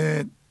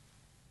برنامه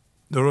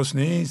درست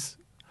نیست.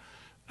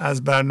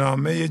 از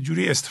برنامه یه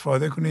جوری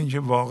استفاده کنین که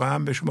واقعا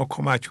به شما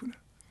کمک کنه.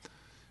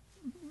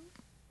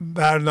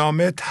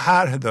 برنامه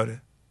طرح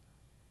داره،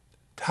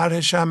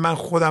 طرحش هم من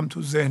خودم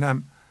تو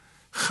ذهنم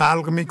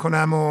خلق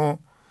میکنم و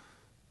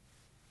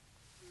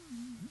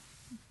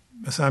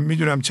مثلا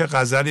میدونم چه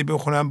غزلی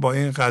بخونم، با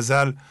این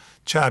غزل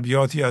چه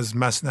ابیاتی از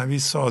مثنوی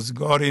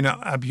سازگار، این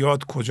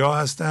ابیات کجا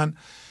هستن،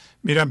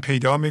 میرم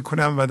پیدا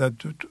میکنم و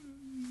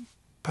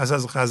پس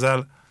از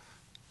غزل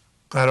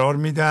قرار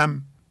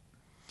میدم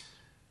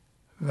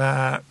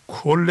و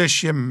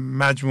کلش یه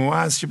مجموعه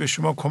است که به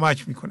شما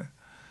کمک میکنه.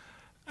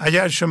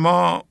 اگر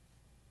شما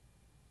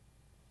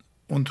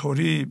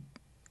اونطوری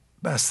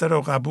بسته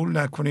رو قبول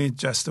نکنید،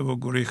 جسته و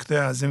گریخته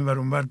از این ور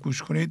اون ور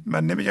گوش کنید،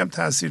 من نمیگم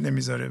تأثیر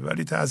نمیذاره،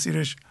 ولی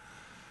تأثیرش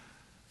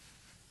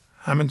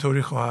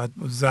همینطوری خواهد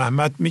بود.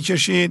 زحمت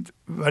میکشید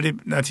ولی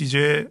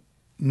نتیجه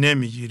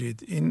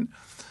نمیگیرید. این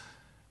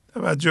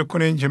توجه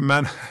کنید که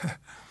من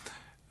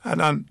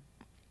الان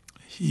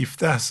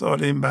 17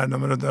 سال این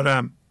برنامه رو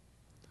دارم،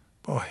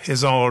 با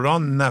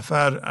هزاران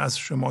نفر از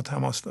شما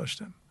تماس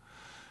داشتم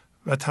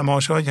و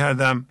تماشا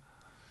کردم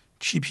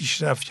کی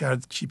پیشرفت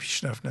کرد کی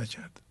پیشرفت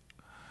نکرد.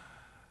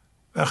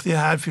 وقتی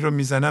حرفی رو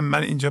میزنم،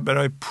 من اینجا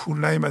برای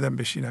پول نیومدم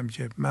بشینم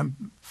که من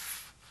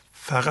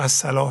فقط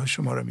صلاح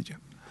شما رو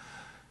میگم.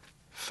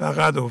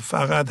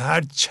 فقط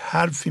هر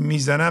حرفی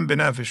میزنم به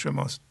نفع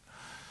شماست.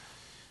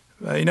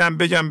 و اینم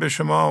بگم به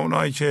شما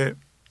اونایی که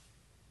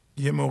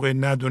یه موقع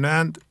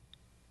ندونند،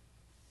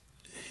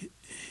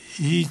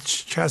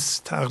 هیچ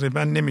کس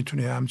تقریبا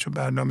نمیتونه همچون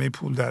برنامه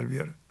پول در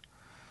بیاره.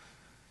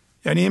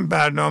 یعنی این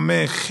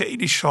برنامه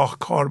خیلی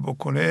شاهکار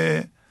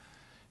بکنه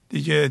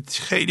دیگه،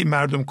 خیلی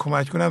مردم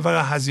کمک کنن،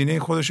 فقط هزینه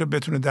خودش رو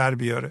بتونه در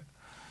بیاره.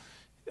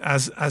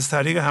 از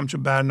طریق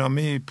همچون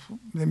برنامه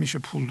نمیشه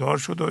پولدار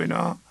شد و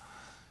اینا.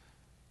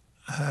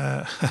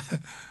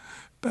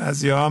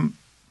 بعضی هم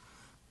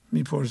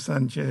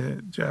میپرسن که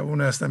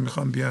جوون هستن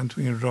میخوام بیان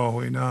تو این راه و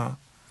اینا،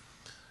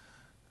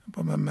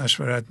 با من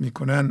مشورت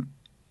میکنن.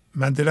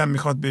 من دلم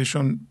میخواد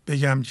بهشون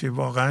بگم که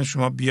واقعا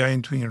شما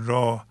بیاین تو این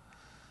راه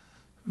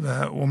و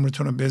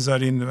عمرتون رو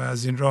بذارین و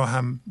از این راه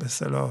هم به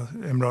اصطلاح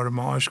امرار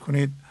معاش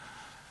کنید.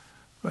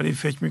 ولی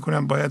فکر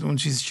میکنم باید اون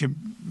چیزی که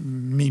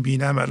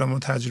میبینم الان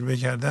تجربه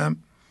کردم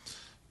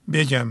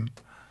بگم.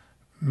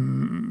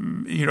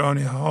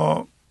 ایرانی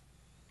ها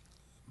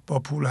با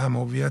پول هم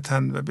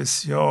هویتن و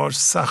بسیار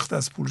سخت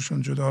از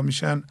پولشون جدا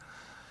میشن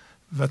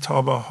و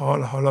تا به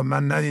حالا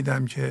من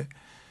ندیدم که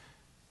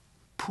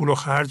پول رو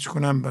خرج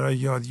کنم برای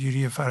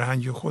یادگیری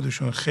فرهنگی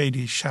خودشون.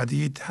 خیلی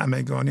شدید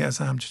همگانی، از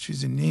همچه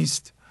چیزی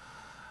نیست.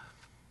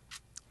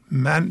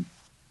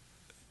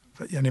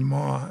 یعنی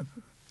ما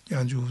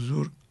گنج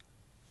حضور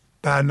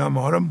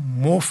برنامه ها رو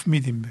مفت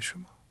میدیم به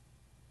شما.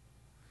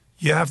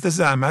 یه هفته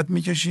زحمت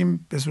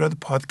میکشیم به صورت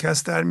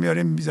پادکست در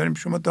میاریم میذاریم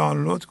شما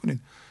دانلود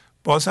کنید،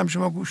 باز هم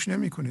شما گوش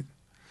نمی کنید.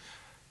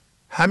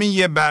 همین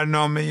یه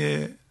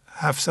برنامه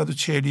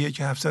 741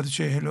 که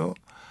 740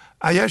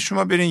 اگر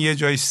شما برین یه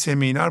جای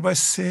سمینار باید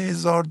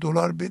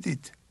 $3000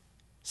 بدید.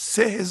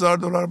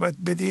 $3000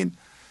 باید بدین.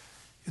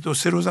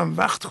 2-3 روزم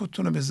وقت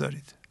خودتون رو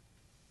بذارید.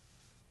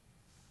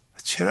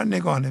 چرا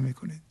نگاه نمی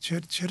کنید؟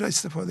 چرا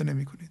استفاده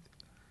نمی کنید؟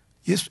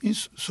 این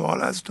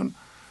سوال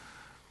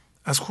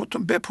از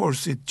خودتون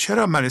بپرسید.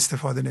 چرا من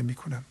استفاده نمی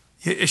کنم؟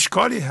 یه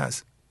اشکالی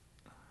هست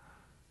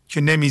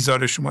که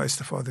نمیذاره شما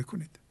استفاده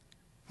کنید.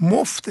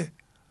 مفته.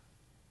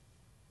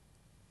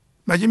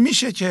 مگه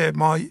میشه که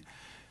ما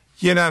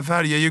یه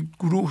نفر یا یه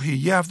گروهی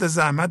یه هفته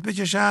زحمت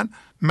بکشن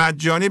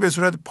مجانی به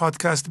صورت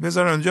پادکست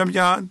بذارن اونجا،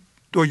 میگن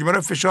دکمه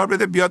رو فشار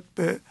بده بیاد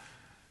به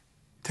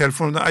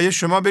تلفن. اگه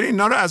شما برید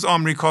اینا رو از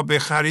آمریکا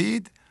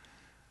بخرید،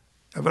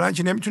 اولا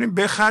که نمیتونید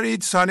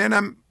بخرید، ثانیاً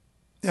هم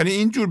یعنی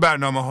این جور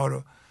برنامه ها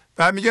رو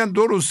بعد میگن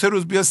 2 روز 3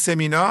 روز بیا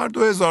سمینار،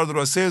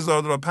 $2000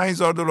 $3000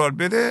 $5000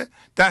 بده،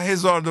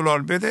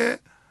 $10,000 بده.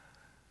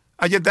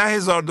 اگه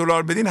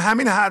 $10,000 بدین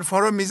همین حرف ها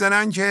رو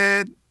میزنن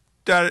که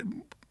در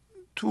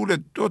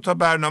طول 2 تا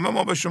برنامه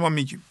ما به شما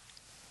میگیم.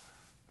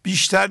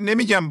 بیشتر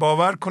نمیگم،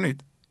 باور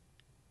کنید.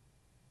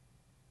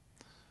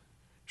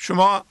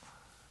 شما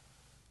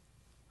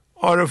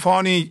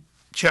عارفانی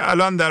که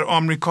الان در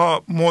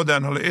آمریکا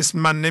مدن، حالا اسم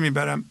من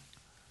نمیبرم،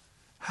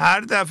 هر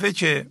دفعه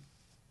که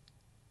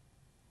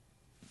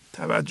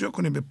توجه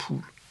کنید به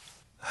پول،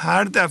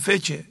 هر دفعه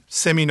که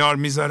سمینار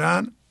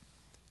میذارن،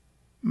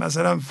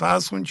 مثلا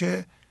فرض کن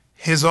که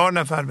 1000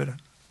 نفر برن،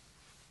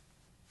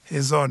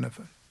 1000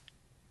 نفر،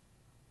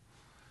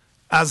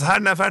 از هر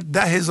نفر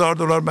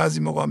 $10,000 بعضی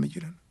موقع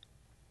میگیرن.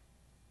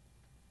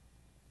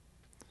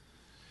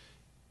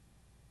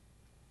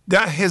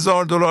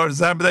 $10,000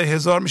 ضرب در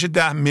 1000 میشه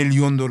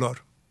 $10,000,000.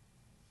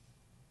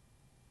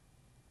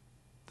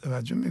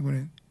 توجه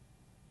میکنید؟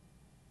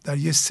 در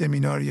یه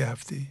سمینار یه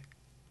هفته‌ای.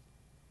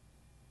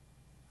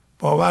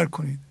 باور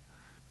کنید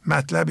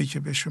مطلبی که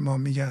به شما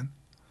میگن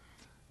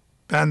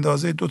به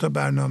اندازه 2 تا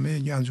برنامه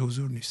گنج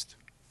حضور نیست.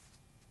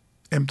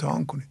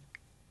 امتحان کنید،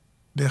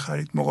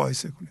 بخرید،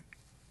 مقایسه کنید.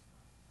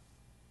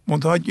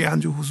 منتها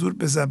گنج حضور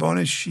به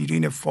زبان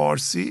شیرین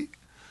فارسی،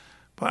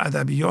 با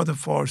ادبیات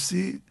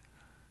فارسی،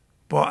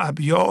 با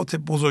ابیات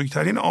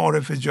بزرگترین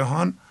عارف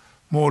جهان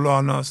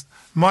مولاناست.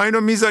 ما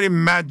اینو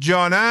میذاریم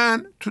مجانا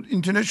تو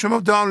اینترنت، شما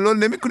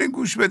دانلود نمیکنید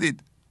گوش بدید.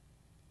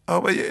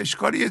 آقا یه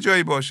اشکالی یه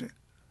جایی باشه،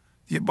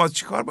 یه باز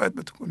چی کار باید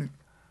بکنیم؟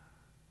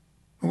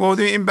 ما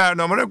گفتیم این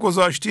برنامه رو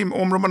گذاشتیم،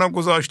 عمرمون رو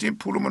گذاشتیم،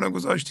 پولمون رو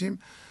گذاشتیم،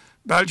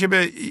 بلکه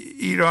به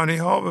ایرانی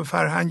ها، به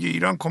فرهنگ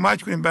ایران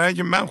کمک کنیم. برای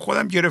اینکه من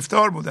خودم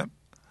گرفتار بودم.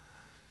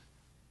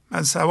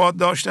 من سواد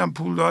داشتم،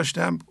 پول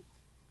داشتم،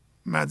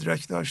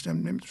 مدرک داشتم،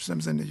 نمیتونستم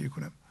زندگی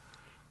کنم.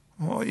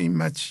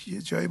 این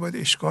یه جایی باید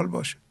اشکال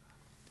باشه.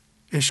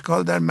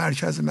 اشکال در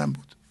مرکز من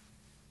بود،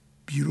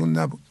 بیرون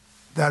نبود،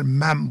 در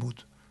من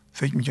بود.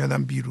 فکر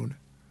میکردم بیرونه.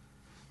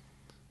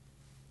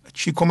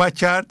 چی کمک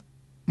کرد؟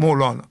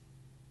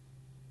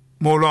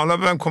 مولانا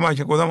به من کمک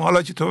کرد. گفتم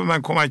حالا که تو به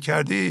من کمک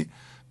کردی،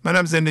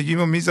 منم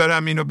زندگیمو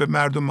میذارم اینو به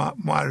مردم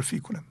معرفی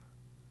کنم.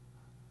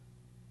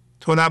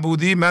 تو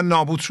نبودی من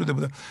نابود شده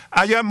بودم.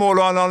 اگر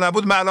مولانا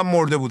نبود من الان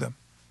مرده بودم.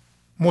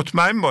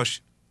 مطمئن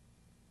باش.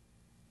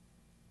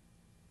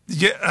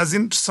 دیگه از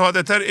این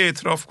ساده تر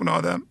اعتراف کنه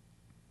آدم.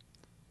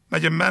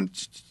 مگه من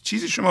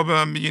چیزی شما به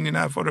من میگین این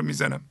حرفا رو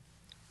میزنم؟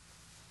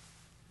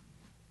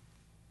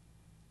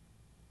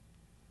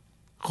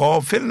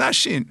 غافل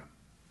نشین.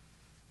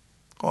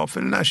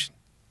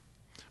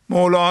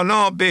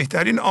 مولانا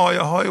بهترین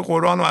آیه های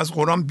قرآن رو از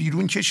قرآن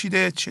بیرون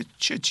کشیده.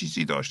 چه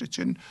چیزی داشته،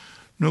 چه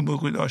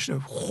نبوغی داشته.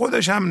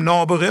 خودش هم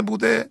نابغه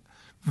بوده،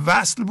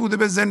 وصل بوده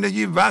به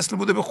زندگی، وصل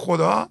بوده به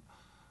خدا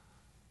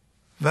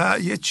و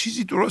یه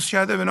چیزی درست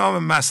کرده به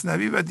نام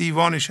مثنوی و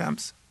دیوان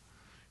شمس.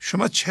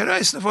 شما چرا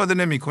استفاده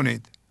نمی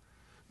کنید؟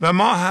 و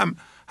ما هم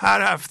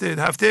هر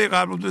هفته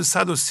قبل بود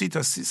 130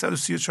 تا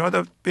 134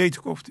 تا بیت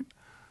گفتیم.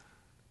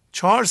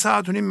 4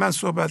 ساعت و نیم من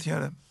صحبت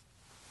کردم،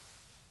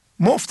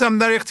 مفتم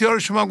در اختیار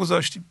شما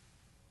گذاشتیم.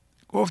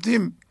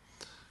 گفتیم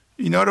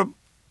اینا رو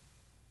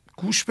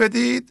گوش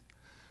بدید.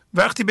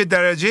 وقتی به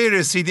درجه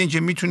رسیدین که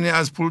میتونین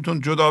از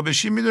پولتون جدا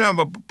بشین، میدونم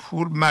و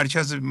پول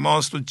مرکز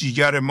ماست و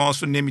جیگر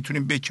ماست و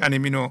نمیتونیم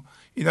بکنیم اینو،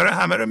 اینا رو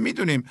همه رو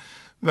میدونیم،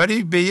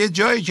 ولی به یه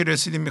جایی که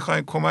رسیدین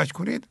میخواین کمک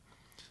کنید،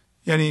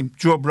 یعنی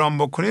جبران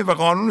بکنید. و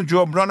قانون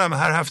جبران هم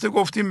هر هفته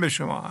گفتیم به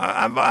شما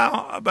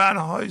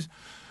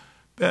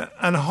به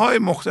انهای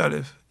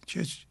مختلف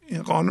که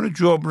این قانون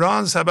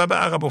جبران سبب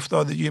عقب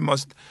افتادگی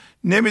ماست.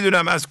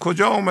 نمیدونم از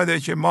کجا اومده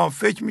که ما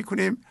فکر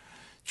میکنیم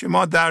که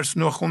ما درس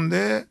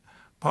نخونده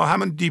با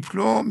همون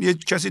دیپلم یه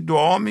کسی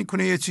دعا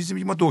میکنه یه چیزی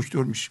میگه ما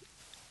دکتر میشیم.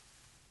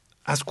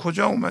 از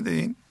کجا اومده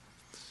این؟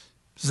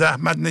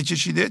 زحمت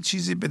نکشیده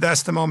چیزی به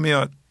دست ما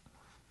میاد؟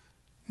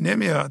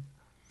 نمیاد.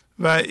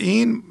 و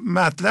این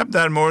مطلب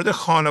در مورد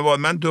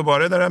خانواده، من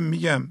دوباره دارم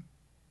میگم،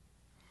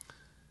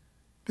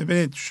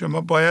 ببینید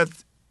شما باید،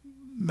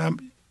 من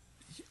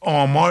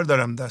آمار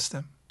دارم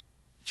دستم،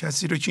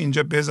 کسی رو که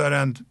اینجا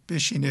بذارند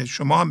بشینه،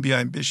 شما هم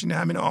بیاین بشینه،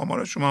 همین آمار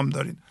رو شما هم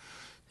دارین،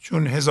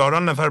 چون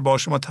هزاران نفر با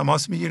شما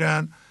تماس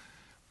میگیرن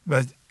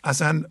و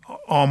اصلا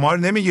آمار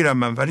نمیگیرم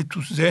من، ولی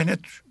تو ذهنت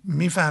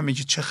میفهمی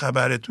که چه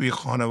خبره توی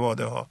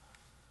خانواده ها.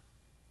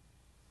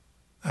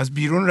 از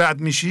بیرون رد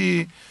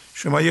میشی،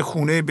 شما یه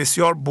خونه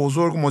بسیار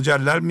بزرگ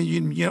مجلل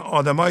میگین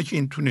آدمایی که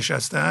این تو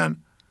نشستن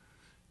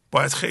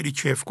باید خیلی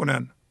کیف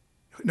کنن،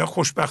 اینا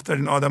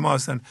خوشبخت‌ترین آدما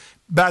هستن.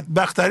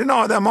 بدبخت‌ترین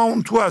آدما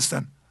اون تو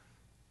هستن،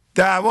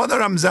 دعوا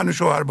دارن زن و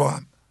شوهر با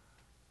هم.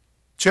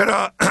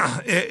 چرا؟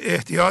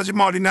 احتیاج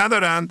مالی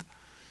ندارند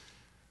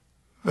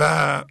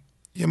و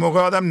یه موقع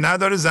آدم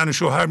نداره، زن و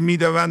شوهر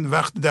میدوند،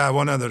 وقت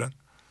دعوا ندارن،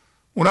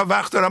 اونا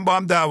وقت دارن با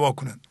هم دعوا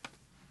کنن.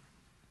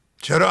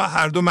 چرا؟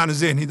 هر دو من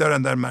ذهنی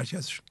دارن در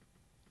مرکزشون.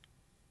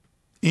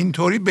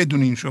 اینطوری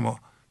بدونین، شما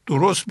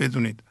درست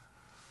بدونید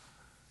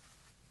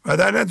و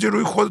در نتیجه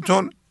روی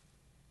خودتون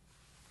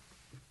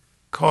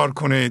کار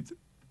کنید.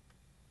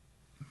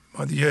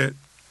 ما دیگه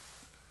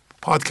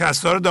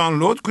پادکست ها رو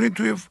دانلود کنید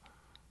توی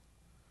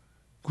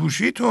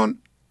گوشیتون،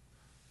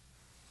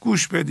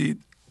 گوش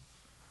بدید.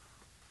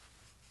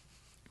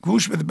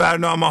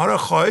 برنامه ها رو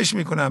خواهش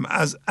میکنم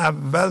از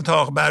اول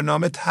تا آخر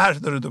برنامه طرح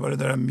داره، دوباره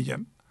دارم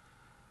میگم.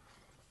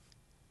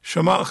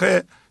 شما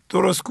آخه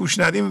درست گوش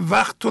ندیم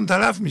وقتتون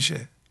تلف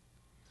میشه.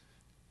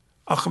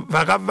 آخه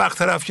فقط وقت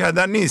تلف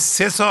کردن نیست.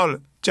 3 سال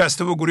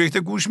جسته و گریخته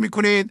گوش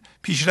میکنید،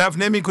 پیشرفت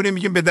نمیکنید،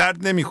 میگیم به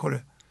درد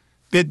نمیخوره.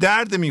 به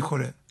درد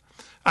میخوره.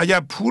 اگر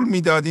پول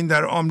میدادین،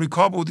 در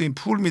آمریکا بودین،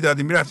 پول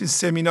میدادین، میرفتین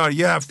سمینار،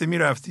 یه هفته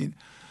میرفتین،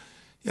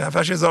 یه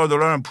 $7,000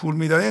 هم پول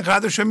میدادین،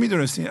 قدرشو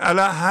میدونستین.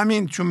 الان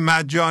همین چون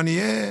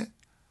مجانیه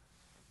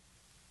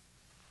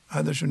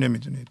قدرشو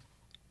نمیدونید.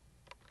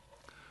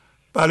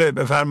 بله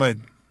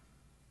بفرمایید.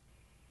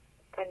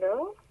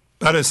 الو.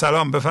 بله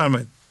سلام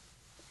بفرمایید.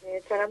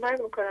 سلام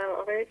عرض میکنم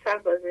آقای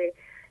شهبازی.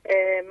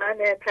 من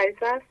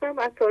پریسا هستم،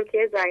 از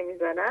ترکیه زنگ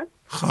میزنم.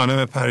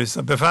 خانم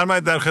پریسا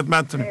بفرمایید، در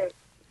خدمتتونم.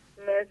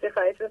 مرسی،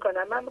 خواهش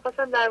میکنم. من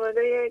میخواستم در مورد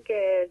یک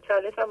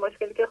چالش و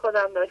مشکلی که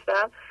خودم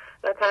داشتم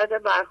و طرز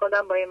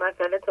برخوردم با این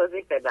مسئله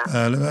توضیح بدم.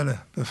 بله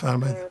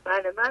بفرمایید.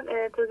 بله،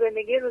 من تو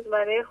زندگی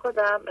روزمره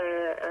خودم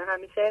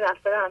همیشه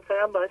رفتار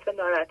همسرم باعث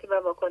ناراحتی و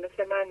واکنش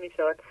من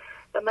میشد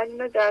و من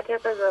اینو جهت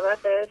قضاوت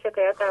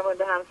شکایت در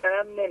مورد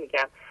همسرم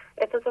نمیگم.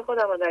 احساس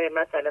خودم رو در این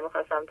مسئله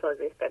میخواستم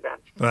توضیح بدم.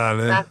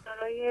 بله.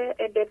 رفتارهای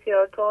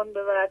بسیار تند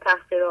و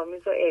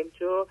تحقیرآمیز و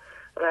عیب‌جو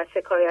و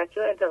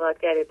شکایتجو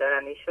انتقادگری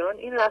دارن ایشون.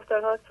 این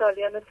رفتارها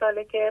سالیان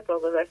ساله که با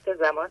گذشت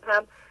زمان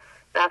هم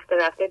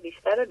رفته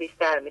بیشتر و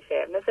بیشتر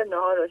میشه، مثل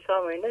نهار و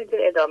شام و اینا اینجور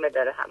ادامه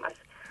داره همش.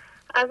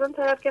 از اون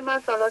طرف که من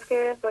سالات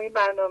که با این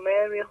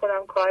برنامه روی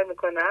خودم کار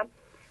میکنم،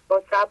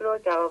 با صبر و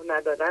جواب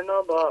ندادن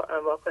و با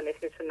واکنش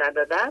نشون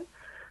ندادن،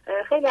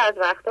 خیلی از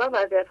وقتا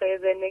وضعیت‌های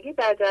زندگی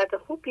در جهت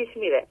خوب پیش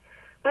میره،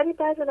 ولی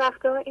بعضی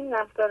وقتا این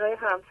رفتارهای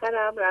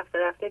همسرم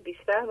رفته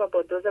بیشتر و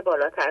با دوز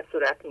بالاتر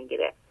صورت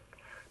میگیره.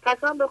 پس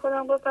من به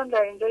خودم گفتم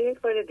در اینجا یک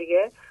بار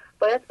دیگه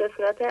باید به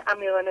صورت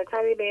عمیقانه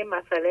تری به این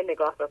مسئله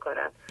نگاه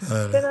بکنم.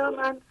 چرا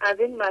من از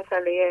این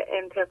مسئله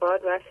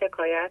انتقاد و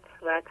شکایت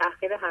و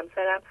تحقیر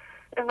همسرم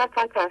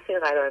اینقدر تاثیر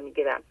قرار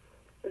میگیرم؟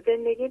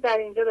 زندگی در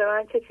اینجا به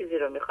من چه چیزی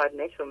رو میخواد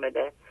نشون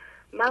بده؟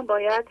 من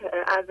باید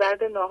از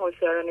درد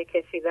ناهوشیارانه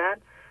کشیدن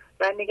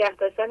و نگه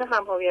داشتن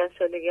هم‌هویت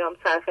شدگی‌هام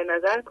صرف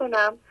نظر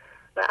کنم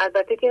و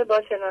البته که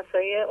با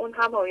شناسایی اون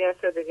هم‌هویت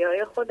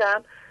شدگی‌های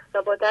خودم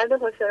و با درد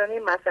هوشیارانه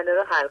این مسئله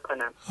رو حل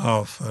کنم.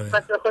 آفرین.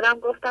 پس به خودم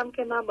گفتم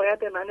که من باید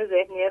به من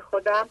ذهنی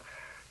خودم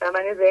و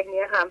من ذهنی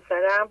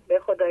همسرم، به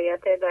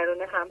خداییت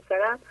درون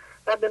همسرم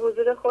و به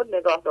حضور خود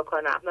نگاه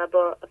بکنم و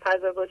با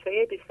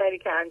فضاگشایی بیشتری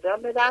که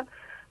انجام بدم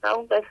و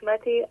اون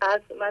قسمتی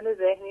از من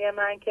ذهنی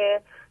من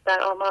که در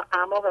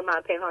اعماق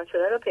من پنهان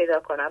شده رو پیدا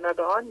کنم و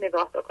به آن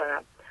نگاه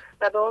بکنم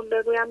و به اون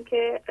بگویم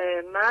که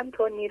من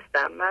تو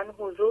نیستم، من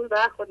حضور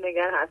و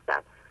خودنگر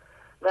هستم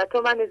و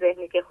تو من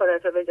ذهنی که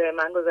خودت رو به جای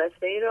من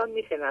گذاشته ای رو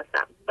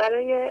میشناسم.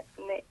 برای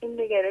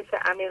این نگرش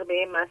عمیق به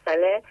این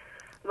مسئله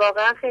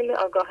واقعا خیلی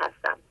آگاه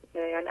هستم،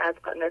 یعنی از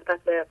نسبت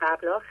به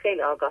قبلا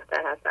خیلی آگاه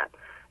تر هستم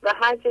و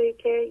هر جایی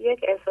که یک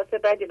احساس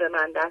بدی به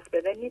من دست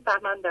بده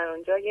میفهمم در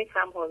اونجا یک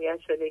هم هویت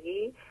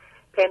شدگی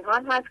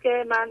پنهان هست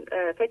که من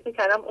فکر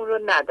میکردم اون رو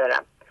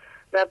ندارم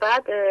و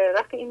بعد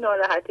وقتی این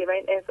ناراحتی و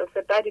این احساس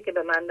بدی که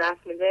به من دست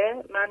میده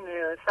من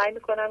سعی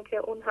میکنم که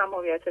اون هم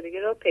هویت شدگی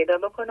رو پیدا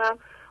بکنم،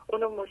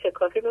 اونو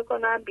موشکافی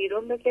بکنم،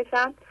 بیرون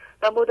بکشم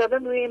و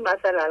مداوم روی این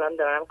مسئله الان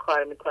دارم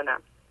کار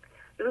میکنم.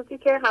 روزی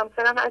که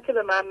همسرم هرچی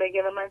به من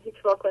بگه و من هیچ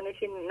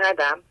واکنشی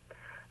ندم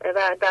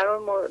و در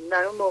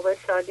اون موقع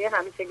شادی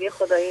همیشگی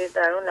خدایی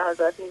در اون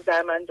لحظات نیز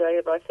در من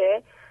جای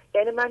باشه،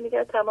 یعنی من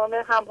دیگه تمام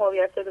هم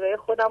هویت شدگی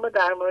خودم رو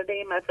در مورد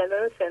این مسئله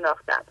رو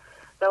شناختم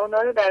و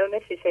اونا رو درون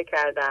شیشه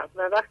کردم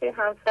و وقتی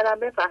همسرم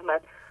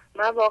بفهمد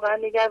من واقعا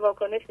دیگر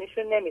واکنش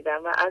نشون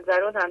نمیدم و از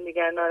درون هم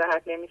دیگر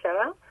ناراحت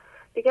نمیشم،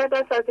 دیگر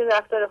دست از این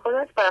رفتار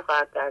خودش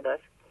برخواهد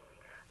برداشت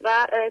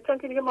و چون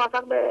که دیگه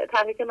موافق به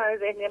تحریک من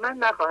ذهنی من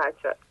نخواهد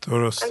شد.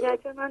 درست.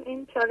 اگرچه من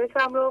این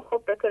چالشم رو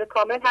خب به طور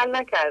کامل حل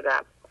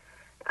نکردم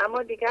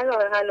اما دیگر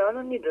راه حل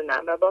رو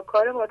میدونم و با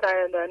کار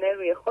متعهدانه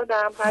روی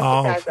خودم هر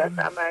چی از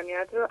دستم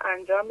برمیاد رو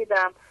انجام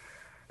میدم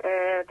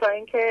تا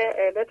اینکه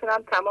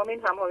بتونم تمام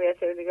این هم هویت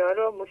شدگی‌ها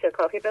رو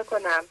موشکافی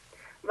بکنم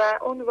و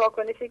اون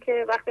واکنشی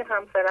که وقتی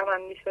همسرم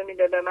من نشون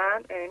میده به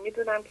من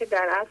میدونم که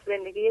در اصل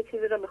زندگی یه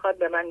چیزی رو میخواد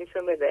به من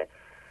نشون بده،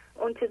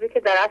 اون چیزی که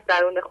در اصل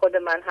درون خود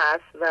من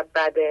هست و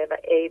بده و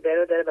عیبه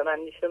رو داره به من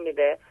نشون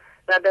میده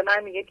و به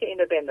من میگه که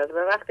اینو بنداز و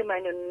وقتی من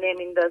اینو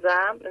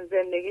نمیندازم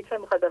زندگی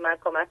چون میخواد به من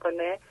کمک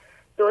کنه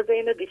دوز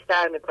اینو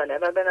بیشتر میکنه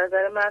و به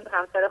نظر من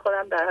همسر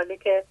خودم در حالی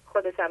که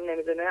خودش هم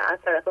نمیدونه از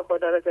طرف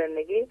خدا رو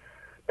زندگی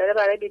داره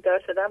برای بیدار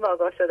شدن و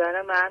آگاه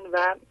شدن من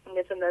و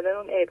نشون دادن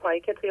اون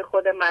عیب‌هایی که توی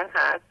خود من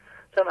هست،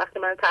 چون وقتی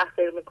من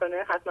تحقیر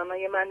میکنه حتما من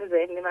یه من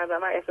ذهنی من و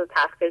من احساس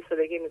تحقیر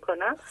شدگی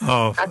میکنم،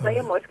 حتما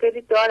یه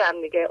مشکلی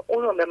دارم دیگه،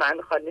 اونو به من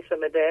میخواد نشون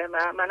بده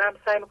و منم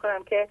سعی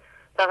میکنم که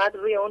فقط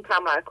روی اون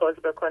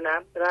تمرکز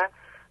بکنم و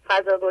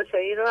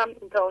فضاگشایی رو هم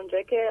تا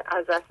اونجایی که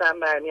از دستم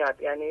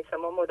برمیاد، یعنی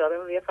شما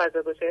مداوم روی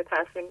فضاگشایی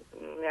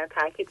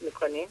تاکید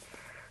میکنین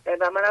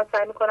و منم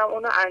سعی میکنم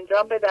اونو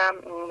انجام بدم.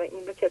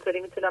 این رو چطوری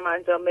میتونم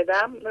انجام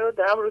بدم رو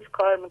دارم روش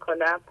کار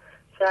میکنم،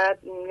 شاید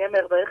یه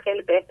مقدار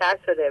خیلی بهتر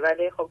شده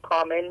ولی خب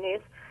کامل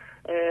نیست،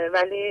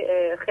 ولی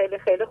خیلی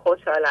خیلی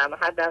خوشحالم،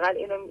 حداقل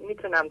اینو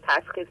میتونم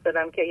تشخیص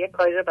بدم که یه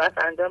کاری رو باید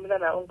انجام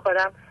بدم و اون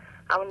کارم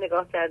همون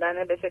نگاه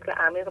کردن به شکل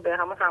عمیق به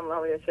همون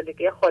همراهی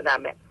شدگی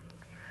خودمه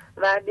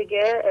و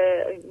دیگه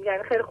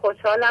یعنی خیلی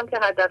خوشحالم که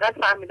حداقل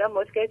فهمیدم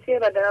مشکل چیه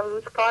و دارم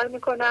روش کار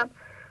میکنم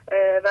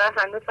و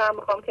هنوز هم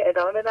میخوام که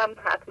ادامه بدم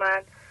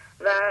حتما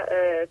و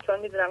چون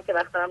میدونم که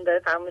وقتم داره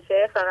تموم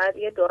میشه فقط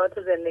یه دعا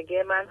تو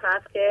زندگی من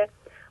هست که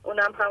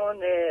اونم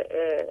همون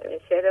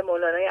شعر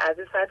مولانای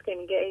عزیز هست که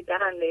میگه ای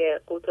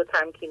دهنده قوت و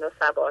تمکین و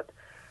ثبات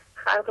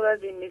خلق را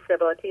زین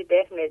بی‌ثباتی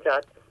ده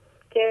نجات،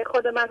 که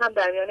خود من هم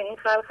در میان این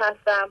خلق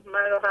هستم،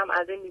 من رو هم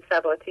از این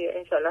بی‌ثباتی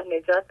انشالله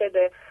نجات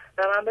بده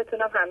و من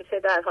بتونم همیشه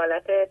در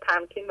حالت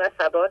تمکین و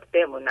ثبات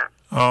بمونم.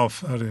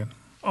 آفرین،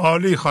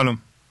 عالی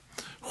خانم،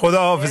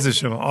 خدا حافظ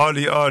شما،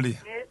 عالی عالی.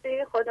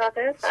 مرسی، خدا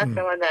حافظ، از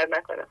شما در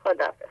نکنه،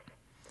 خدا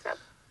حافظ.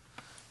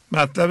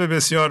 مطلب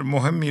بسیار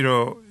مهمی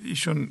رو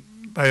ایشون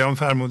بیان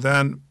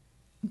فرمودن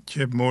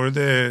که مورد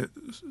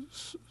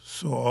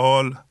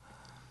سوال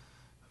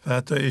و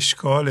حتی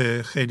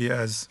اشکال خیلی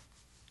از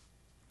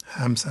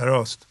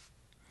همسراست.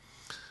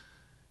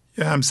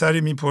 یه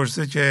همسری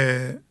میپرسه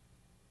که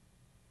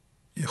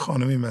یه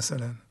خانمی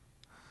مثلا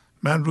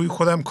من روی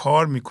خودم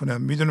کار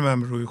میکنم، میدونم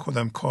من روی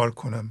خودم کار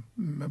کنم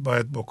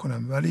باید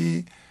بکنم،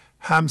 ولی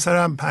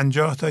همسرم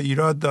 50 تا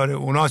ایراد داره،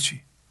 اونا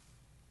چی؟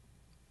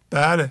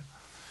 بله،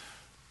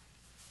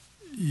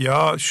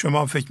 یا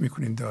شما فکر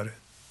میکنین داره،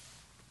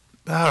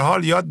 به هر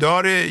حال یا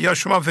داره یا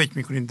شما فکر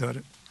میکنین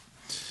داره.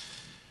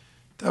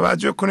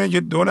 توجه کنید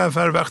که دو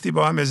نفر وقتی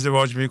با هم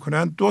ازدواج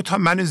میکنن دو تا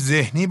من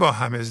ذهنی با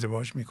هم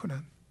ازدواج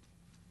میکنن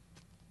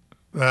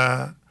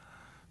و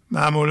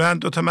معمولا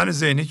دو تا من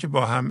ذهنی که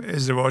با هم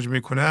ازدواج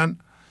میکنن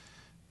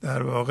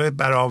در واقع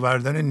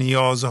برآوردن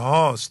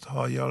نیازهاست،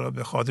 یا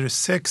به خاطر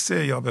سکس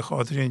یا به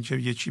خاطر اینکه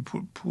یکی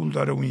پول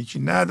داره اون یکی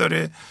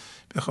نداره،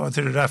 به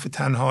خاطر رفع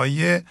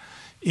تنهایی.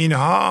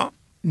 اینها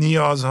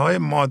نیازهای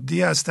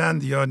مادی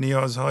هستند یا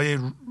نیازهای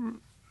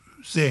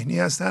ذهنی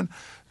هستند،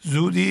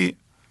 زودی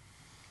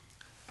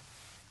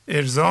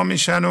ارضا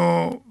میشن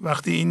و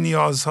وقتی این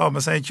نیازها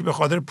مثلا یکی به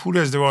خاطر پول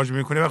ازدواج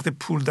میکنه، وقتی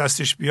پول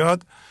دستش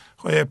بیاد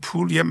خب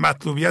پول یه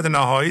مطلوبیت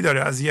نهایی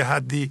داره، از یه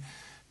حدی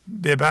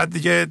به بعد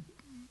دیگه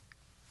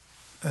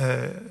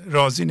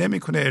راضی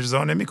نمیکنه،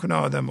 ارضا نمیکنه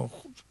آدم و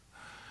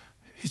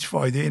هیچ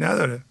فایده ای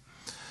نداره.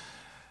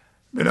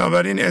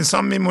 بنابراین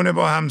انسان میمونه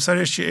با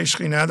همسرش که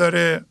عشقی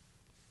نداره،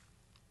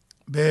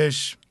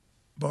 بهش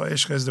با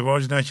عشق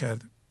ازدواج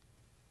نکرده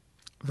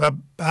و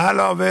به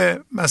علاوه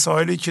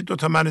مسائلی که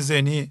دوتا من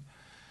ذهنی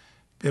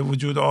به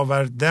وجود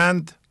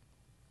آوردند،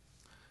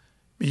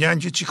 میگن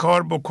که چی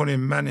کار بکنیم.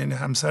 من این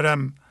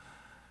همسرم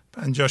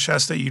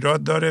 50-60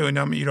 ایراد داره و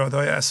اینا هم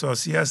ایرادهای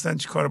اساسی هستن،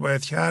 چی کار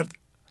باید کرد؟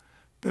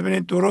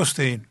 ببینید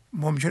درسته، این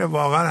ممکنه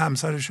واقعا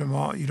همسر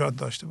شما ایراد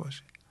داشته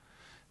باشه،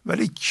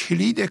 ولی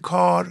کلید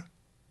کار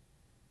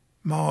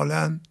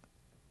معمولاً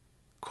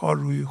کار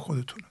روی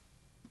خودتونه.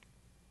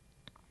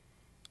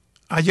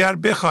 اگر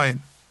بخواین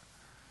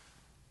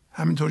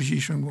همینطور که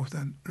ایشون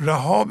گفتن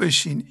رها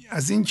بشین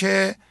از این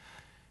که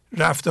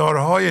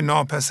رفتارهای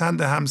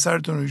ناپسند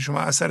همسرتون روی شما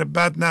اثر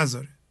بد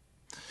نذاره،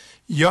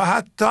 یا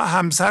حتی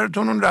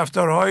همسرتون اون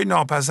رفتارهای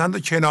ناپسند رو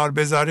کنار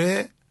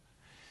بذاره،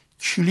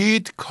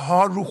 کلید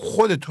کار رو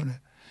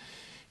خودتونه.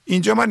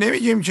 اینجا ما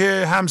نمیگیم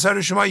که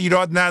همسر شما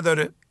ایراد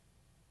نداره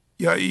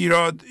یا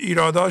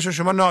ایراداشو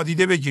شما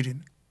نادیده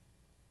بگیرین.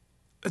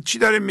 چی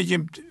داریم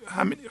میگیم؟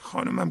 همین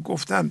خانم هم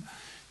گفتن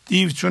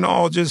دیو چون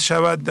عاجز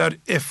شود در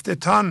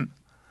افتتان،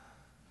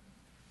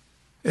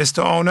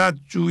 استعانت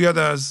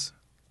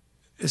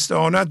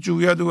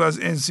جوید او از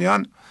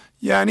انسان.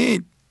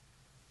 یعنی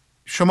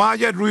شما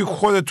اگر روی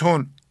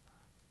خودتون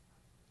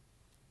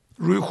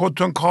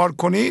کار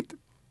کنید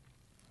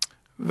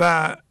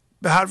و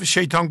به حرف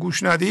شیطان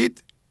گوش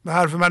ندید، به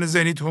حرف من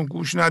ذهنیتون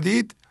گوش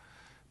ندید،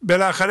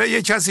 بالاخره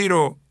یک کسی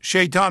رو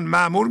شیطان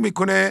مأمور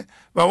میکنه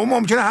و اون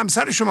ممکنه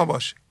همسر شما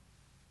باشه.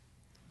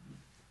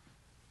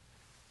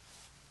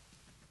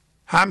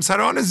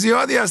 همسران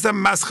زیادی هستن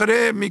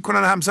مسخره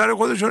میکنن همسر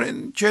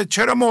خودشون که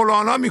چرا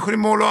مولانا میکنی،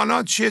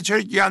 مولانا چیه،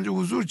 چرا گنج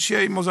حضور چیه،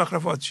 این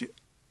مزخرفات چیه.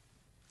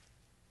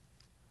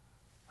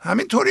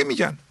 همین طوری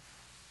میگن،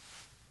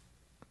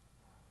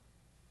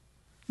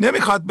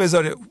 نمیخواد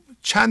بذاره.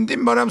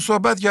 چندین بارم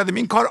صحبت کردیم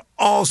این کار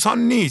آسان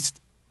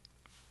نیست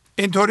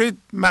اینطوری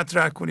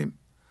مطرح کنیم.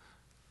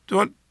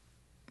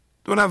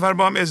 دو نفر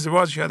با هم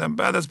ازدواج کردن،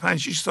 بعد از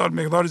 5-6 سال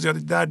مقدار زیادی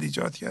درد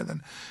ایجاد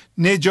کردن.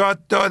 نجات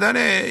دادن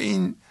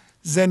این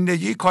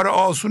زندگی کار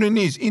آسونی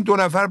نیست. این دو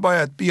نفر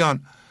باید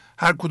بیان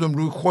هر کدوم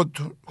روی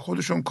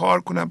خودشون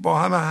کار کنن،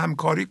 با هم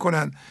همکاری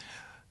کنن،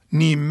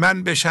 نیم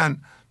من بشن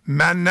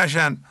من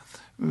نشن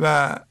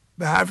و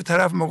به حرف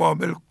طرف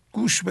مقابل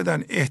گوش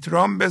بدن،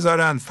 احترام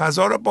بذارن،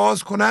 فضا رو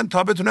باز کنن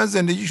تا بتونن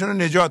زندگیشون رو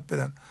نجات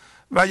بدن.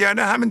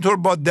 وگرنه همینطور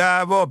با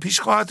دعوا پیش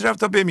خواهد رفت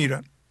تا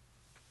بمیرن.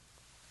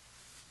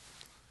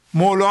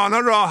 مولانا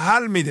راه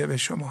حل میده به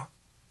شما.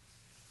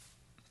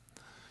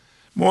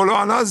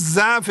 مولانا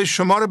ضعف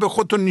شما رو به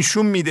خودتون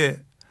نشون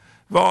میده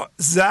و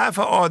ضعف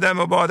آدم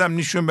رو به آدم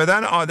نشون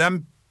بدن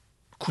آدم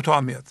کوتاه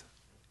میاد.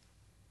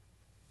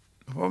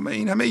 من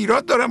این همه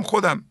ایراد دارم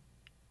خودم.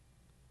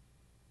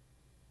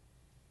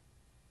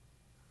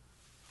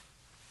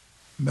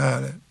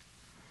 بله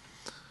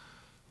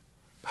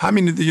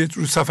همین دیگه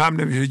رو صفحه هم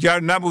نمیشه. گر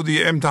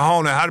نبودی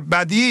امتحان هر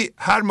بدی،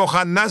 هر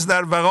مخنث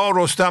در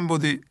وغا رستم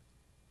بودی.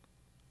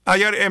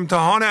 اگر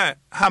امتحان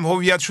هم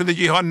هویت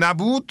شدگی ها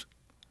نبود،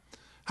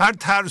 هر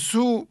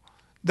ترسو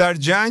در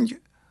جنگ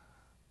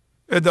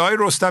ادعای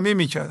رستمی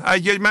میکرد.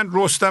 اگر من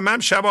رستمم،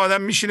 شب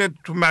آدم میشینه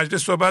تو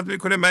مجلس صحبت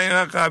میکنه من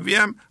اینقدر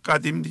قویم،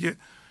 قدیم دیگه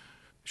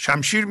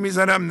شمشیر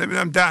میزنم،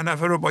 نمیدونم 10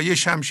 نفر رو با یه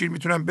شمشیر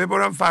میتونم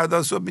ببرم،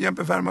 فردا صبح میگم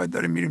بفرمایید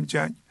داریم میریم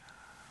جنگ.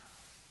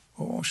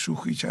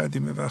 شوخی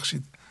کردیم،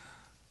 ببخشید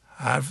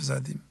حرف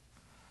زدیم.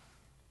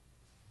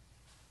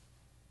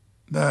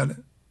 بله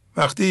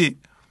وقتی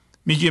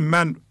میگیم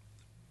من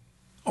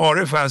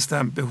عارف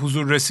هستم به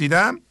حضور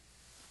رسیدم،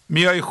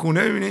 میای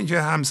خونه ببینین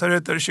که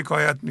همسرت داره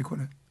شکایت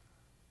میکنه.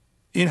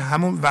 این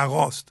همون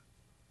وغاست.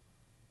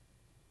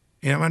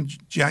 این همون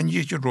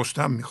جنگیه که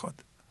رستم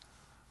میخواد.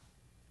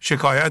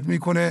 شکایت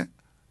میکنه،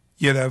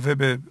 یه دفعه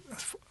به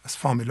از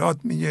فامیلات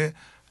میگه،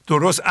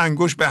 درست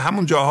انگوش به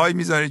همون جاهایی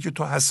میذاره که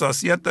تو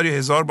حساسیت داری،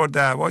 1000 بار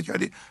دعوا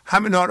کردی،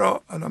 همینا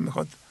رو الان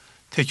میخواد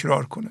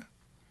تکرار کنه.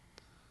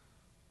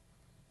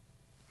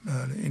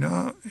 بله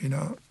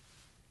اینا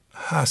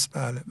هست.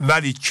 بله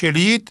ولی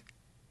کلید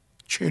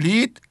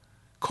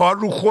کار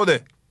رو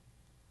خوده.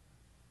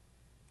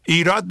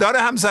 ایراد داره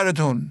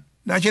همسرتون،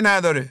 نه که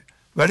نداره،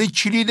 ولی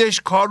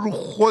کلیدش کار رو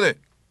خوده.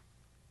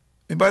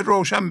 این باید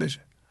روشن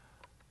بشه.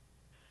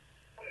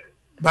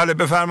 بله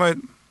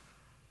بفرمایید.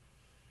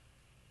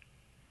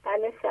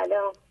 بله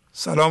سلام.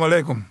 سلام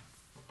علیکم.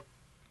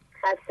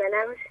 خسته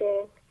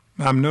نباشین.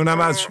 ممنونم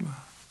از شما.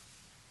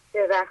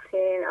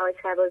 ببخشین آقای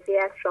شهبازی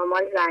از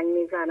شمال زنگ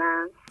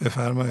میزنم.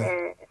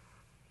 بفرمایید.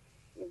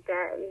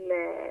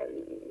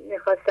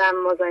 میخواستم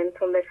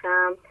مزاحمتون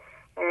بشم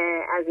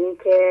از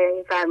اینکه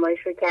این فرمایش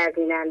رو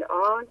کردین.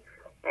 الان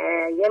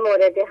یه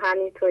مورد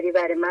همینطوری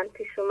برای من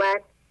پیش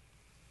اومد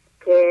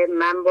که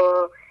من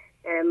با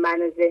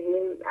من ذهنی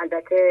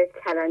البته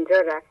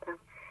کلنجار رفتم.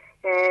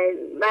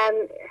 من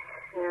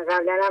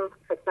قبلا هم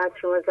خدمت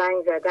شما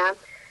زنگ زدم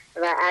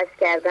و عرض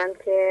کردم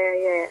که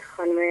یه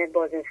خانم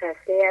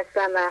بازنشسته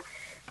هستم و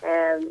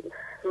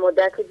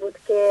مدتی بود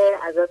که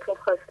ازتون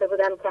خواسته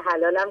بودم که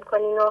حلالم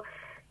کنین و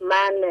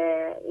من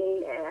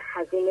این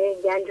هزینه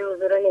گنج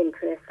حضور رو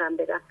نمیتونستم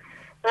بدم.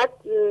 بعد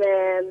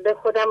به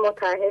خودم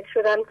متعهد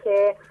شدم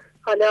که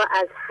حالا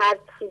از هر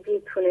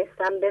چیزی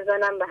تونستم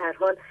بزنم به هر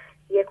حال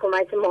یه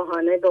کمک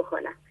ماهانه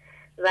بکنم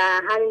و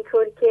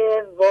همینطور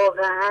که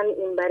واقعا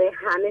این برای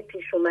همه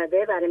پیش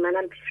اومده، برای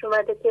منم پیش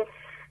اومده که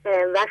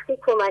وقتی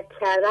کمک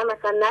کردم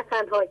مثلا نه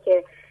تنها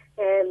که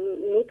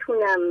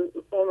میتونم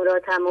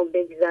عمراتم رو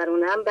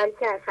بگذرونم،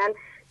 بلکه اصلا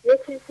یه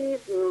چیزی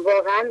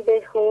واقعا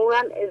به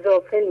حقوقم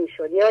اضافه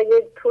میشد یا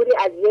یه طوری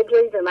از یه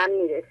جایی به من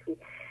میرسید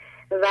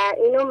و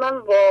اینو من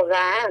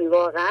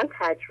واقعا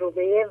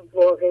تجربه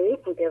واقعی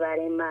بوده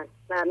برای من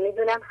و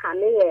میدونم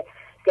همه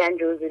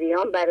گنج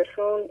حضوریان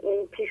براشون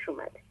این پیش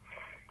اومده.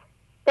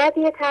 بعد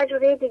یه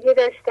تجربه دیگه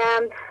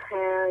داشتم،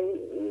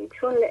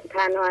 چون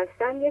تنها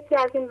هستم، یکی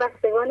از این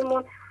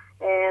بستگانمون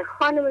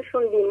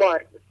خانمشون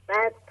بیمار بود.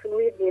 بعد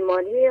توی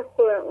بیماری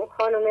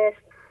خانمش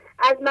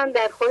از من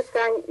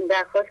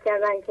درخواست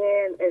کردن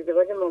که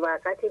ازدواج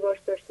موقتی باش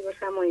داشته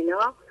باشم و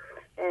اینا،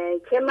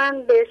 که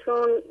من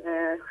بهشون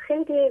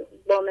خیلی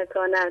با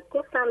متانت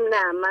گفتم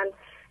نه، من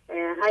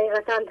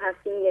حقیقتا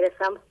تصمیم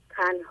گرفتم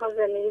تنها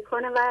زندگی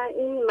کنم و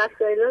این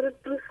مسائل رو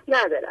دوست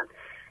ندارم.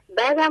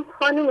 بعدم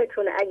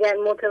خانومتون اگر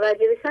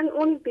متوجه بشن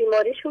اون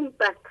بیماریشون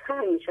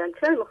بدتر میشن،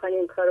 چرا میخوان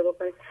این کارو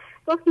بکنید؟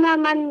 گفت نه،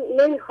 من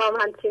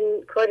نمیخوام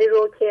همچین کاری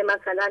رو که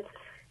مثلا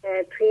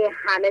توی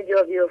همه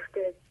جا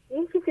بیفته،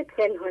 این چیزی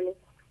پنهانی.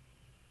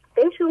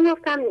 بهشون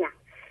گفتم نه.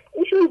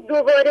 ایشون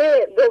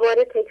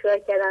دوباره تکرار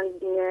کردن،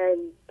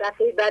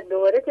 دفعه بعد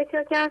دوباره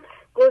تکرار کردن،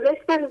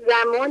 گذاشتن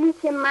زمانی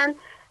که من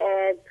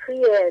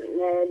توی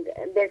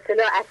به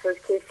اصطلاح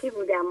اساس کسی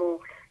بودم و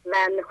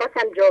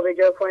میخواستم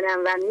جابجا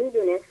کنم و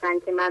میدونستن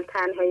که من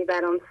تنهایی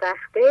برام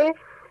سخته،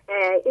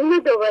 اینو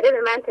دوباره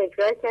به من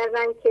تکرار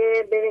کردن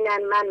که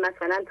ببینن من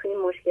مثلا توی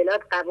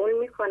مشکلات قبول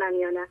میکنم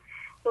یا نه.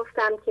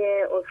 گفتم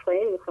که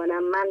عذرخواهی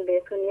میکنم، من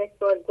بهتون یک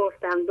بار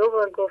گفتم، 2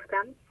 بار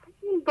گفتم،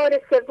 این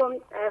بار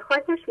سوم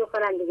خواهش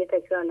میکنم دیگه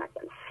تکرار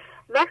نکنم.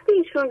 وقتی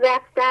ایشون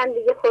رفتن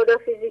دیگه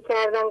خداحافظی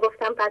کردن،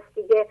 گفتم پس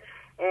دیگه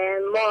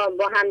ما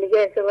با هم دیگه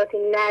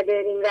ارتباطی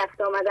نداریم،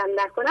 رفت آمدن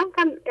نکنم،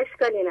 کم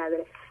اشکالی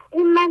نداره.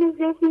 این من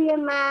ذهنی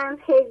من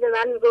هی به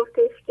من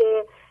میگفتش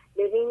که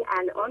ببین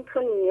الان تو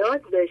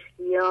نیاز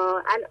داشتی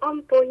یا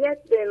الان باید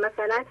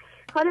مثلا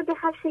حالا به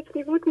هر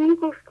شکلی بود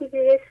میگفتی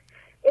بهش،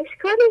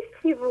 اشکالش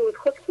چی بود؟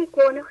 خب که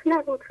گناه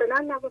نبود،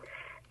 فلان نبود.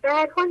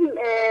 در حال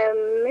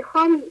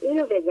میخوام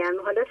اینو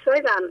بگم، حالا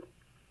شایدم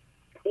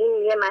این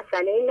یه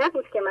مسئله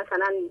نبود که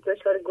مثلا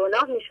دچار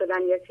گناه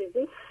میشدن یا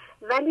چیزی،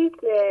 ولی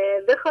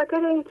به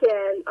خاطر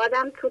اینکه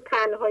آدم تو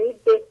تنهایی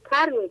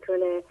بهتر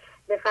میتونه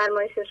به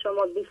فرمایش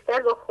شما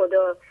بیشتر با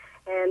خدا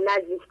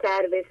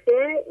نزدیکتر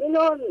بشه،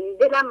 اینو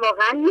دلم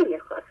واقعا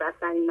نمیخواست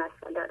اصلا این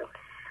مسئله رو.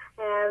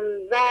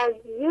 و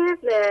یه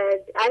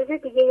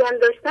عرض دیگه هم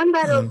داشتم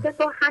در رابطه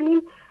با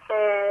همین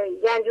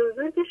گنج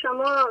حضور که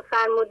شما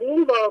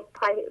فرمودین با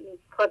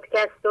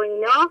پادکست و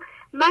اینا.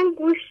 من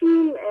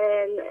گوشیم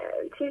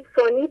چیز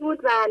سونی بود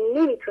و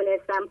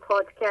نمیتونستم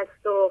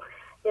پادکست رو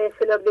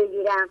اصلا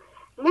بگیرم.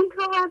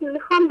 منطقه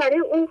میخوام برای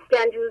اون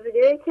گنج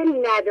حضوری که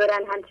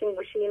ندارن همچین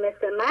گوشی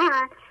مثل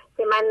من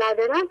که من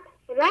ندارم،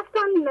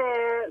 رفتم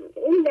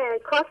این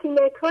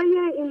کافینت های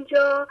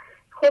اینجا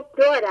خب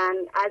دارن،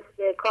 از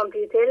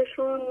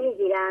کامپیوترشون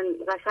میگیرن،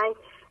 قشنگ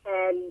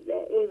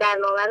این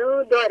برنامه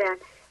رو دارن.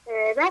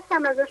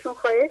 رفتم ازشون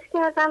خواهش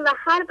کردم و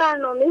هر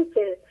برنامه‌ای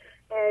که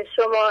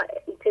شما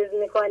چیز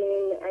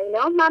میکنین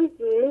اینا من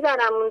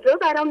میبرم اونجا،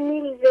 برام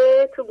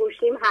میریزه تو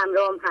گوشیم،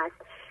 همراهم هست.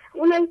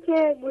 اونایی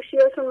که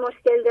گوشیاشون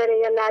مشکل داره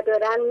یا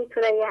ندارن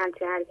میتونن یه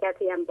همچین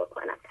حرکتی هم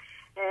بکنن.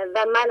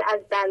 و من از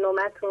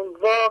برنامه‌تون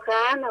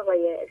واقعا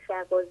آقای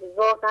شهبازی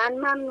واقعا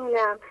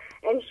ممنونم.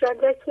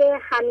 انشالله که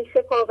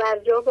همیشه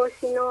پاورجا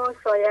باشین و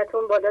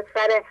سایتون بالا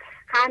سر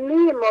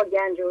همه ما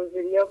گنج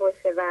حضوریا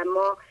باشه و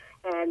ما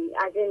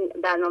از این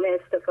برنامه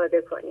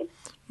استفاده کنیم.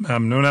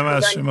 ممنونم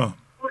از شما.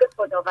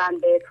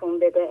 خداوند بهتون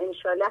بده.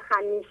 انشالله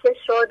همیشه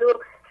شاد و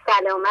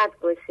سلامت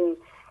باشین.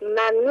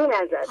 ممنون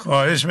ازت.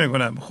 خواهش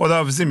میکنم.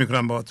 خداحافظی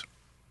میکنم باهاتون.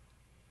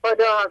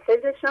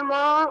 خداحافظ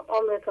شما،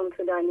 عمرتون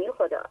طولانی.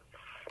 خدا.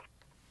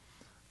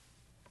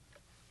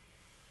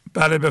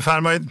 بله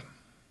بفرمایید.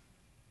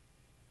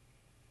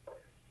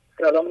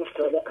 سلام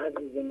استاد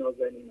عزیز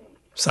نازنین.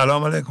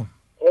 سلام علیکم.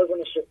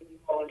 قربون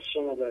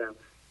شما برم.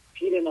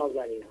 پیر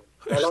نازنینم.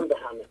 سلام به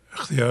همه.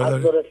 اختیار از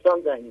دارید.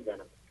 گورستان زنگ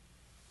میزنم.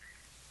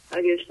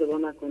 اگه اشتباه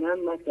نکنم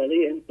مسئله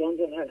انسان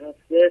رو هر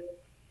هفته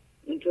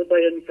اینطور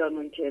بیان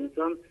می‌فرماییم که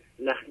انسان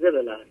لحظه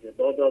به لحظه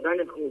با دادن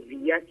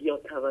هویت یا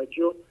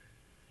توجه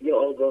یا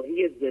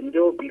آگاهی زنده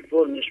و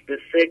بی‌فرمش به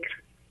فکر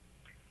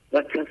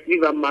و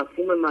تصویر و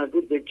مفهوم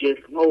مربوط به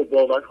جسم‌ها و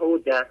باورها و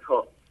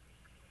دردها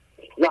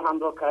و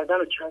همراه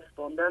کردن و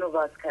چسباندن و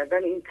وضع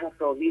کردن این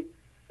تصاویر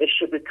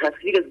به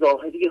تصویر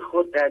ظاهری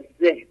خود در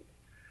ذهن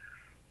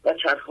و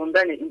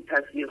چرخاندن این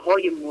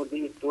تصویرهای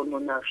مرده فرم و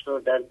نقشدار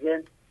در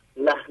ذهن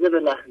لحظه به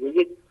لحظه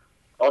یک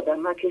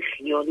آدمک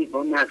خیالی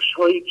با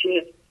نقش‌هایی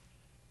که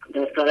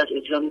در سرش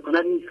اجرا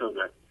می‌کند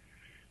می‌سازد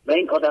و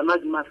این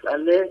آدمک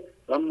مسئله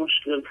و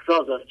مشکل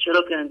ساز است،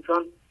 چرا که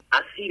انسان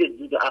اسیر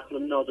دود عقل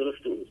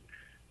نادرست اوست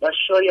و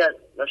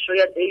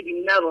شاید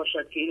عیبی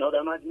نباشد که این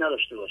آدمک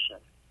نداشته باشد.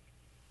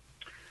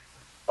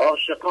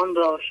 عاشقان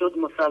را شد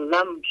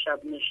مسلم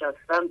شب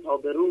نشستن تا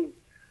به روز،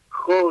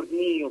 خورد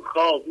نی و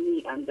خواب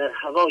نی اندر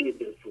هوای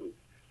دلفروز.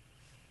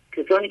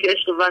 کسانی که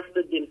عشق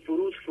وصل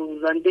دلفروز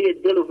فروزنده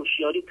دل و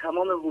هوشیاری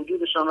تمام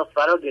وجودشان را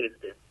فرا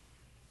گرفته،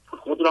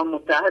 خود را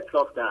متحد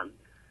ساختند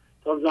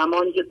تا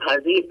زمانی که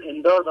پرده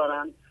پندار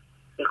دارند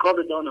به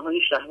خواب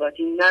دانه‌های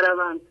شهوتی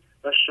نروند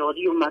و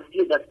شادی و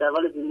مستی دست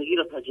اول زندگی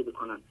را تجربه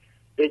کنند،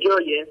 به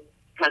جای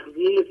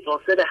تغذیه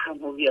فاسد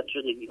هم‌هویت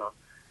شدگی‌ها.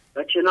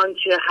 و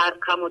چنانچه هر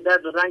غم و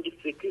درد و رنج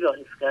فکری را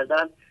حس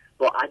کردند،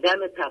 با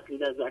عدم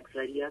تقلید از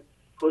اکثریت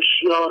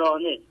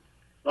هوشیارانه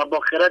و با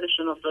خرد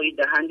شناسایی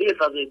دهنده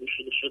فضای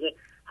گشوده شده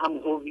هم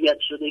هویت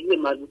شدگی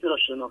مربوطه را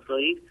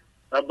شناسایی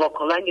و با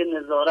کلنگ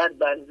نظارت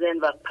بر ذهن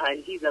و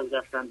پرهیز از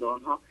رفتن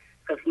آنها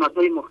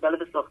قسمت‌های مختلف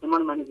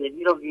ساختمان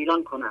منزلی را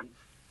ویران کنند.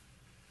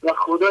 و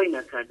خدای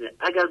نکرده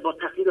اگر با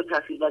تقلید و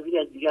تاثیرپذیری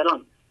از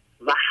دیگران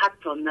و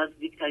حتی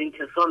نزدیکترین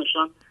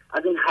کسانشان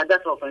از این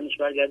هدف آفرینش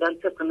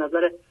برگردند، طبق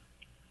نظر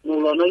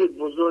مولانای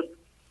بزرگ،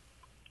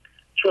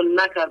 چون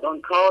نکرد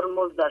آن کار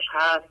مزدش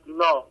هست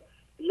لا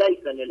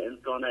لیس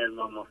للانسان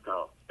الا ما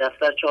سعی.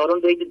 دفتر 4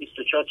 بیت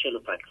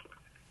 24-45.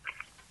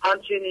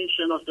 همچنین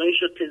شناسایی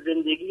شد که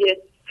زندگی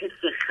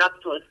حس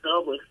خبط و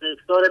اضطراب و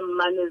استحضار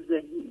من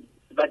ذهنی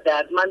و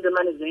دردمند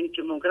من ذهنی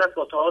که ممکن است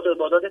با طاعات و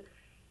عبادات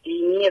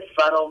دینی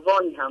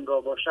فراوانی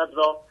همراه باشد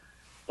را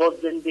با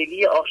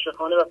زندگی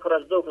عاشقانه و پر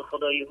از ذوق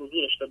خدای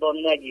حضور اشتباه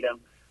نگیرم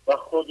و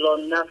خود را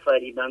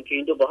نفریبم که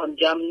این دو با هم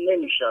جمع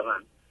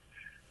نمیشوند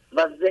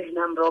و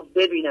ذهنم را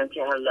ببینم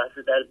که هر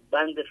لحظه در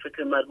بند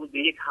فکر مربوط به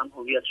یک هم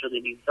هویت شده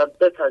بیستد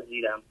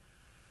بپذیرم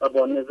و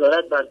با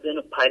نظارت بر ذهن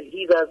و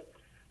پرهیز از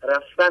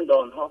رفتن به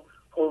آنها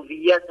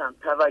هویتم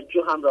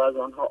توجهم را از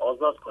آنها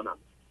آزاد کنم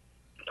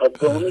تا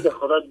به امید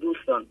خدا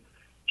دوستان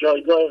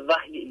جایگاه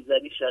وحی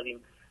ایزدی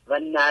شویم و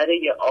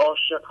نعره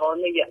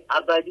عاشقانه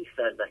ابدی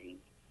سر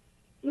دهیم.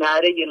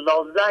 نعره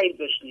لازعی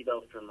بشنید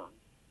آسمان،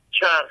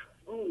 چرخ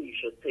گویی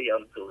شد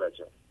پیام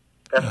صورجا.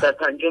 دفتر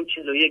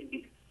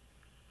 5-41-20.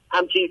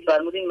 همچنین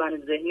فرمودین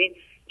من ذهنی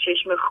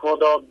چشم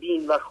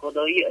خدابین و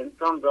خدایی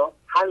انسان را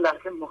هر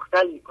لحظه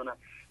مختل می کند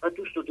و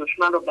دوست و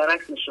دشمن را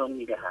برعکس نشان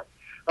می دهد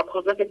و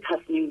قدرت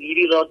تصمیم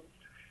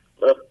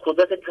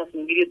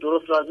گیری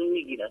درست را از اون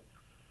می گیرد.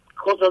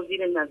 خود را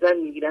زیر نظر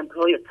می گیرند که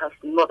آیا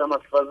تصمیمات هم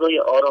از فضای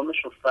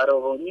آرامش و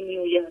فراوانی می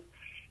آید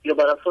یا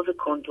بر اساس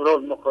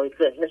کنترل،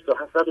 مقایسه، حس و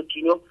حسد و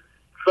کینه و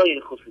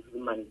سایر خصوصیات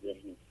من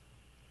ذهنی.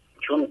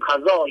 چون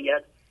قضا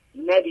آید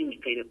نبینی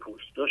غیر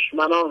پوست،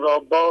 دشمنان را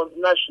باز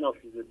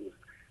نشناسی ز دوست.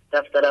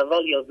 دفتر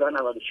اول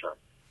 11-94.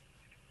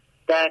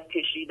 درد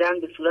کشیدن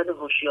به صورت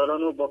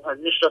هوشیارانه و با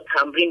پذیرش را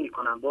تمرین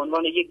میکنم به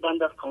عنوان یک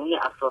بند از قانون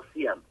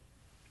اساسی ام.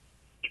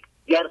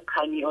 گر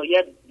غمی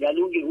آید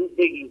گلوی او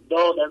بگیر،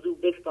 داد از او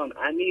بستان،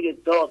 امیر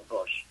داد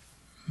باش.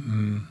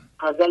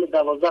 غزل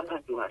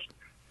 12-58.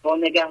 با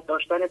نگه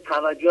داشتن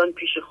توجه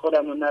پیش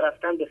خودم و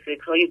نرفتن به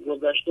فکرهای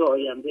گذشته و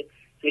آینده،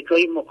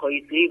 فکرهای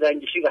مقایسه‌ای،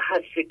 رنجشی و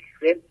هر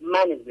فکر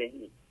من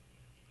ذهنی،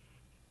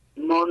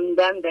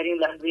 ماندن در این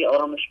لحظه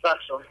آرامش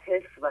بخش را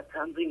حس و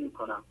تمرین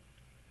میکنم.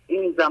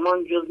 این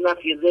زمان جز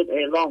نفی ضد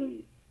اعلام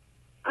نیست،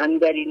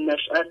 اندر این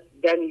نشأت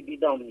دمی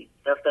بیدام نیست.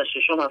 دفتر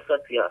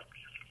 6-737.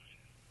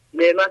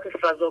 نعمت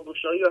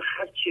فضاگشایی و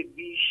هرچه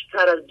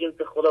بیشتر از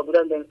جنس خدا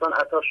بودن به انسان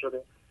عطا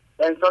شده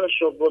و انسان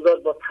شکرگزار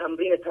با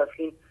تمرین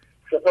تسلیم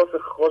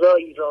سپاس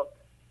خدایی را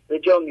به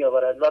جا می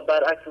آورد و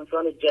برعکس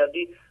انسان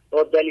جبری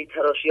با دلیل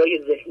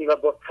تراشی‌های ذهنی و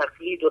با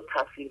تقلید و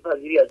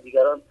تاثیرپذیری از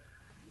دیگران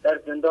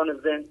در زندان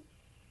ذهن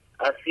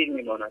اسیر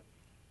میماند.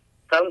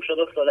 تمام شد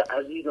استاد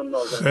عزیز و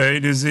نازنین.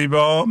 خیلی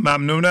زیبا،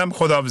 ممنونم.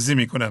 خداحافظی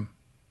میکنم.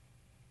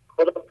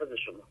 خداحافظ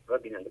شما و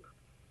بینندگان.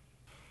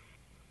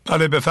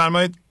 بله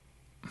بفرمایید.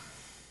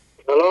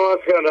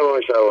 سلام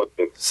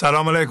علیکم.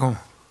 سلام علیکم.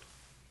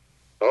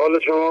 حال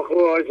شما خوب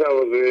آقای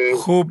شهبازی؟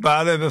 خوب،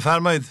 بله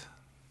بفرمایید.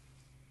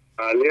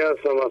 علی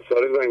هستم از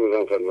تاریخ زنگ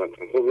میزنم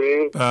خدمتتون.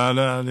 خوبین؟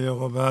 بله علی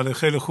آقا، بله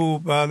خیلی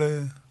خوب، بله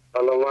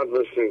سلامت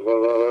باشین،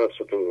 خدا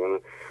راستتون کنه.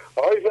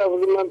 آقای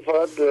شهبازی من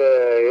فقط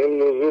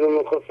این موضوع رو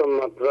میخواستم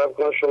مطرح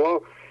کنم.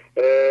 شما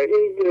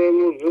این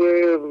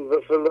موضوع به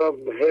اصطلاح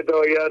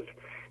هدایت،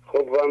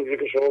 خب همونجوری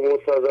که شما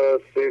مستحضر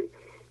هستید،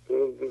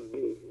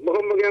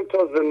 میخوام بگم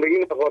تا زندگی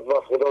نخواد و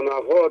خدا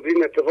نخواد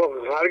این اتفاق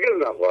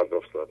هرگز نخواهد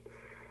افتاد.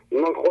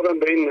 من خودم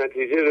به این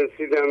نتیجه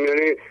رسیدم.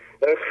 یعنی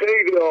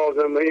خیلی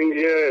آدم، این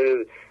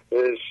یه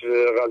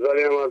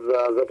غزلی هم از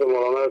حضرت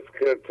مولانا است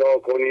که تا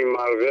کنی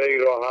مرغی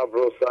را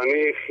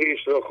حبرستنی،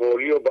 خیش را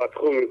خوری و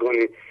بدخو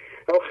میکنی.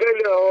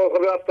 خیلی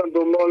رفتن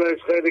دنبالش،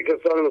 خیلی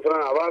کسان مثلا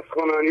عوض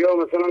کنن یا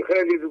مثلا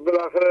خیلی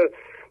بالاخره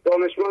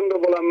دانشمند و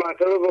بلند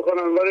مرتبه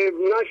بکنن، ولی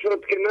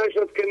نشد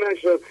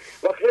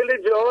و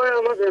خیلی جاهای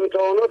هم از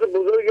امتحانات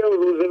بزرگی هم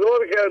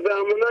روزگار کرده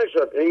اما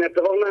نشد، این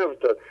اتفاق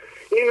نیفتاد.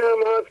 این هم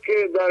هست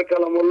که در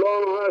کلام الله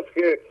هم هست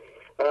که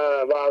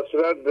به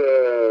صورت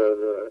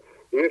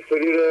یک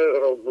سری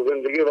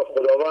زندگی و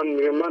خداوند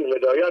میگه من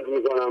هدایت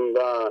میکنم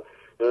و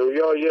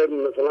یا یه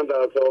مثلا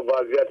در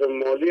وضعیت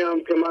مالی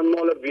هم که من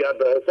مال بیاد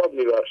به حساب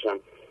میبخشم.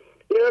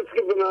 این است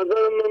که به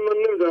نظر من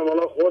نمیدونم،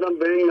 حالا خودم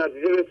به این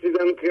نتیجه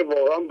رسیدم که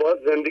واقعا باید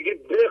زندگی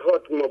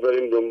بخواد ما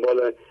بریم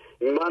دنبال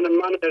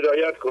من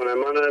هدایت کنه،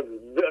 من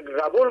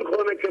قبول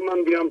کنه که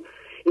من بیام.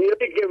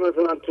 اینایی که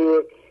مثلا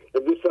تو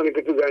دوستانی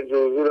که تو گنج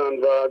حضورن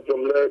و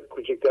جمله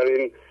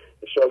کوچکترین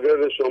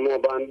شاگرد شما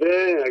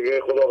بنده،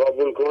 اگه خدا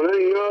قبول کنه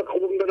اینا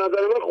خوب، به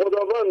نظر من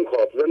خداوند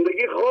میخواد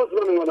زندگی خاص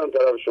من اومدم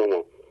طرف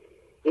شما.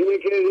 اینه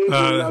که این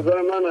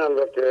نظر من.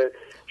 البته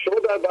شما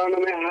در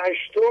برنامه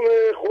 8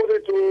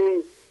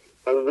 خودتون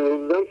از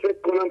روزدن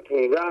فکر کنم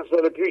 15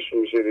 سال پیش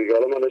میشه دیگه،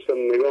 حالا من داشتم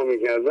نگاه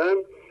میکردم،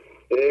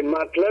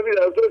 مطلبی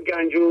در تو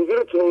گنج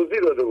حضور توضیح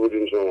داده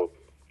بودین شما.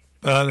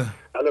 بله.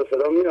 الان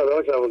صدا میاد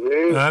آقا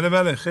شمازی؟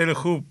 بله خیلی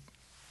خوب.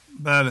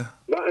 بله.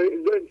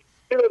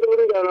 داده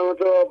بودین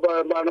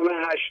برنامه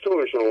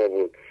 8 شما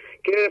بود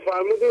که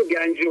فرمودین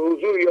گنج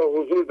حضور یا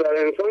حضور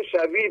در انسان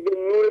شبیه به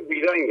نور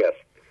بیرنگ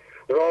است.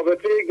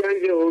 رابطه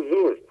گنج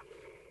حضور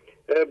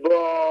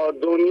با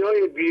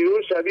دنیای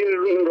بیرون شبیه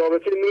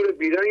رابطه نور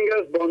بیرنگ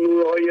است با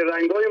نورهای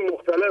رنگ‌های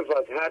مختلف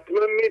است.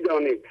 حتما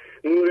می‌دانید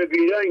نور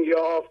بیرنگ یا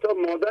آفتاب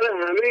مادر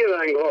همه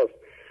رنگ هاست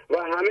و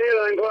همه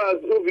رنگ ها از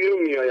او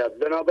بیرون می‌آید.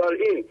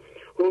 بنابراین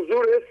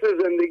حضور حس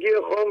زندگی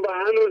خام و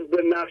هنوز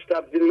به نقش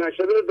تبدیل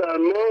نشده در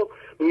ما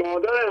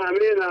مادر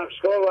همه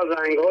نقش‌ها و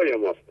رنگ‌های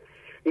ماست.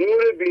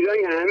 نور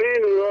بیرنگ همه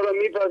نورها را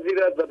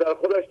می‌پذیرد و در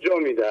خودش جا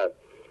می‌دهد.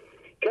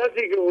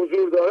 کسی که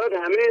حضور دارد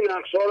همه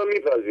نقش‌ها را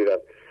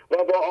می‌پذیرد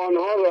و با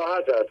آنها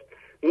راحت است.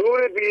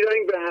 نور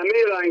بیرنگ به همه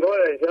رنگ‌ها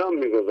احترام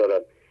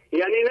می‌گذارد،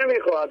 یعنی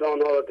نمی‌خواهد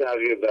آنها را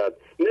تغییر دهد،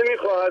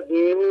 نمی‌خواهد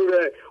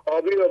نور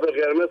آبی را به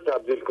قرمز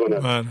تبدیل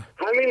کند.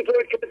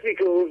 همینطور کسی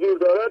که حضور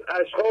دارد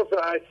اشخاص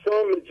و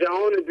اجسام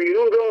جهان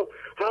بیرون را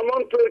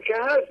همانطور که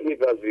هست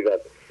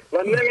می‌پذیرد و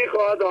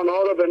نمی‌خواهد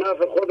آنها را به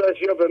نفع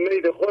خودش یا به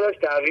میل خودش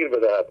تغییر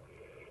بدهد،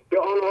 که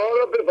آنها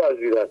را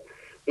بپذیرد.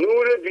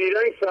 نور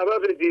بیرنگ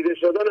سبب دیده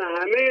شدن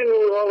همه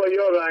نورها و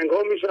یا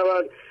رنگ‌ها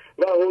می‌شود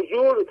و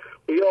حضور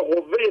یا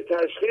قوه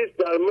تشخیص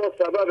در ما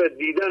سبب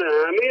دیدن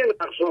همه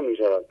نقش‌ها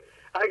می‌شود.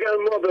 اگر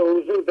ما به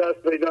حضور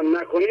دست پیدا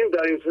نکنیم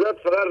در این صورت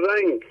فقط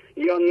رنگ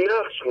یا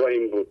نقش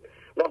خواهیم بود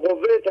و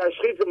قوه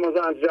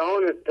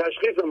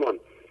تشخیصمان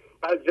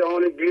از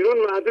جهان بیرون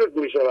محدود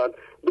می‌شود.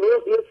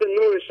 درست مثل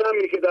نور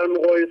شمعی که در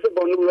مقایسه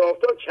با نور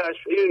آفتاب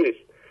چشمگیر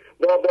نیست.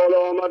 با بالا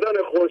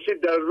آمدن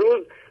خورشید در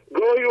روز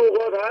گاهی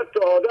اوقات حتی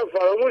آدم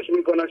فراموش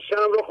می‌کند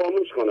شمع را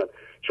خاموش کند،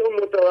 چون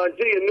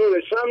متوجه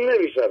نور شمع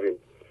نمی‌شویم.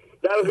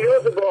 در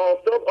قیاس با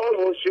آفتاب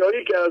آن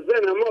هوشیاری که از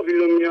ذهن ما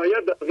بیرون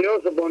میآید در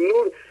قیاس با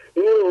نور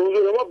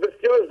حضور ما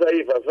بسیار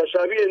ضعیف است و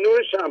شبیه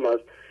نور شمع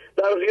است.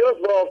 در قیاس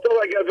با آفتاب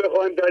اگر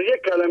بخوایم در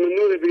یک کلمه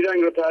نور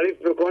بیرنگ را تعریف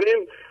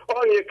بکنیم،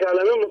 آن یک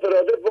کلمه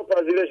مترادف با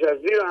پذیرش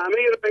است، زیرا همه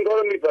رنگ‌ها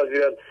را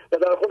میپذیرد و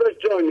در خودش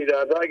جای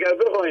میدهد. و اگر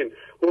بخوایم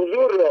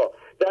حضور را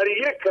در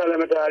یک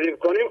کلمه تعریف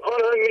کنیم،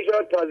 آن هم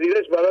میشود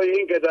پذیرش برای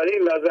اینکه در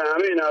این لحظه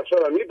همه نقش‌ها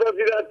را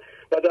میپذیرد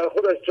و در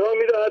خودش جا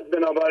میدهد.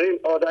 بنابراین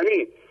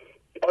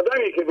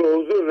آدمی که به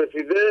حضور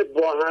رسیده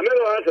با همه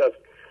راحت است،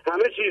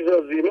 همه چیز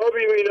را زیبا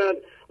ببیند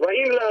و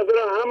این لحظه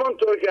را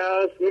همانطور که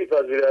هست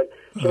میپذیرد.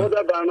 شما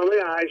در برنامه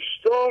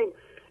 8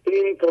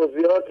 این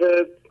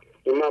توضیحات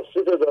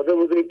مبسوط داده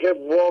بودین که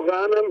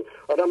واقعا هم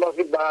آدم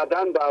وقتی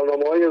بعداً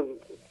برنامه‌های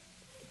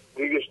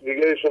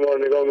دیگه شما رو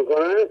نگاه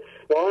میکنه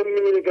واقعا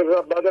میبینه که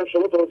بعداً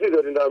شما توضیح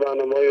دادین در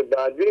برنامه‌های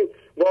بعدی.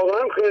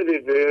 واقعا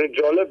خیلی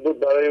جالب بود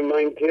برای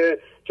من که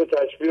چه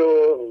تشبیه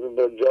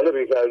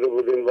جالبی کرده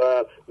بودین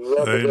و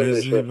خیلی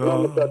زیبا.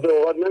 من مصدق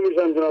اوقات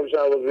نمیشم جناب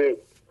شهبازی.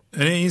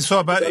 یعنی این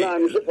صحبت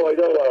همیشه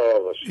پایدار برقرار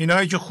باشه.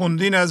 اینایی که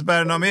خوندین از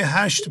برنامه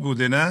 8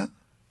 بوده نه؟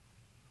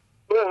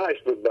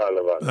 8 بود.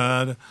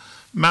 بله.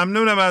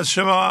 ممنونم از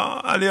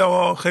شما علی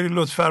آقا، خیلی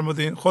لطف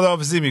فرمودین.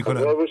 خداحافظی میکنم.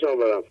 خدا شما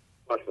برم.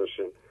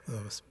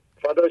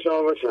 فدای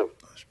شما باشم.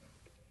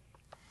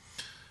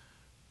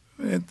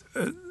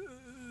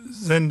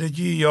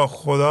 زندگی یا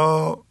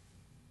خدا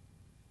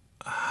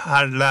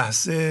هر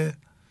لحظه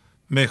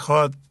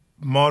میخواد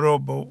ما رو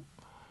با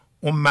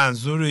اون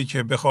منظوری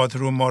که به خاطر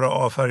ما رو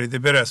آفریده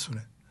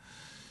برسونه.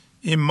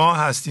 این ما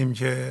هستیم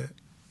که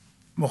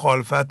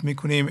مخالفت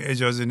میکنیم،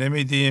 اجازه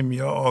نمیدیم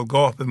یا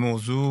آگاه به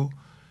موضوع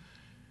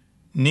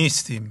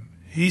نیستیم.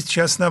 هیچ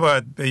کس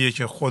نباید بگه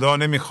که خدا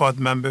نمیخواد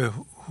من به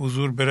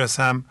حضور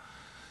برسم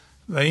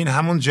و این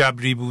همون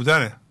جبری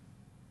بودنه.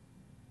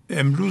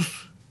 امروز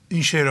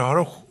این شعرها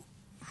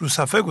رو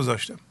صفحه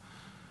گذاشتم.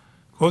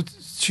 گفت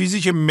چیزی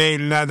که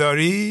میل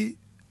نداری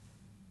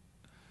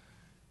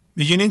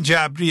میگین این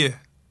جبریه.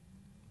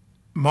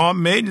 ما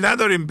میل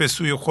نداریم به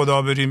سوی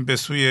خدا بریم، به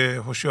سوی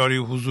هوشیاری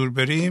و حضور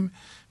بریم،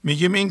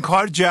 میگیم این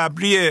کار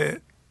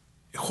جبریه،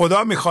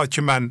 خدا میخواد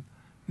که من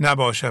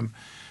نباشم.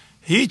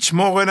 هیچ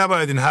موقع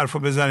نباید این حرف رو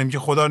بزنیم که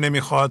خدا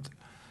نمیخواد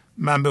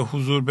من به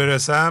حضور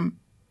برسم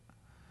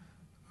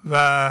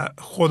و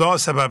خدا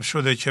سبب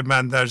شده که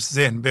من در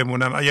ذهن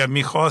بمونم، اگر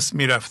میخواست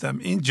میرفتم.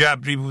 این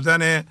جبری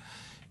بودن،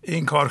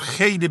 این کار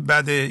خیلی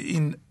بده،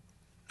 این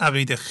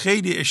عقیده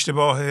خیلی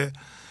اشتباهه.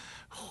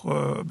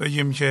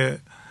 بگیم که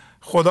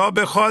خدا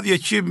بخواد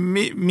یکی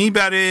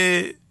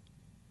میبره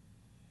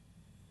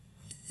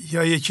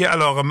یا یکی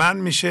علاقمند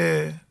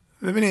میشه.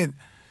 ببینید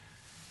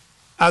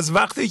از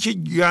وقتی که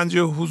گنج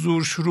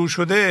حضور شروع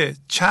شده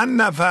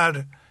چند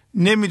نفر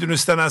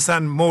نمیدونستن اصلا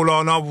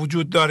مولانا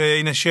وجود داره،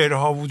 این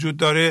شعرها وجود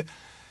داره،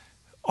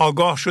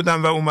 آگاه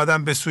شدن و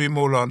اومدن به سوی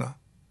مولانا.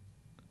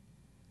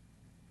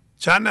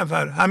 چند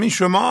نفر؟ همین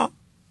شما،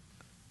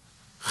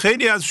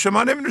 خیلی از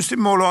شما نمیدونستید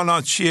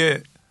مولانا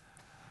چیه،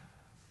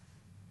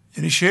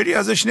 یعنی شعری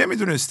ازش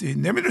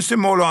نمیدونستید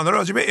مولانا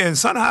راجع به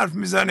انسان حرف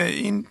میزنه.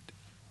 این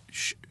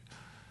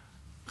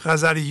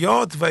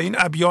غزلیات و این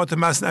ابیات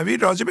مثنوی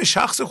راجع به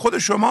شخص خود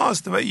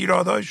شماست و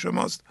ایرادهای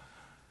شماست.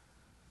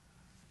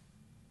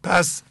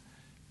 پس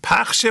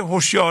پخش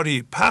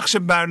هوشیاری، پخش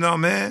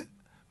برنامه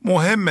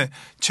مهمه.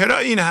 چرا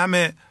این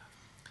همه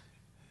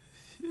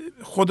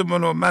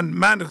خودمونو،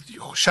 من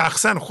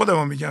شخصا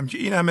خودمو میگم که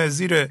این همه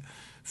زیر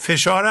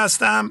فشار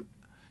هستم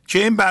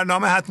که این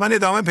برنامه حتما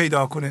ادامه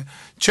پیدا کنه.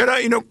 چرا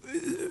اینو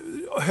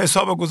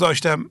حساب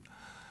گذاشتم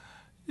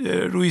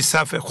روی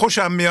صفحه؟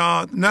 خوشم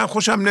میاد؟ نه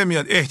خوشم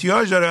نمیاد.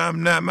 احتیاج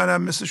دارم؟ نه،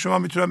 منم مثل شما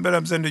میتونم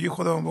برم زندگی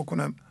خودمو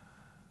بکنم،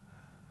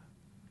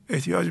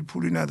 احتیاج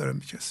پولی ندارم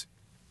به کسی.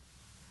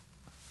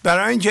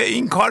 برای اینکه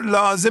این کار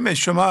لازمه.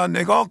 شما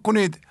نگاه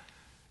کنید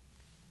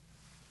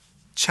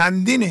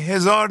چندین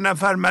هزار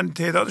نفر، من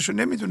تعدادشو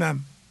نمیدونم،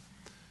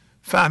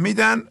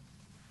 فهمیدن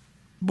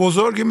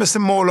بزرگی مثل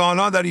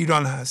مولانا در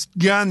ایران هست،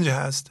 گنج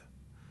هست.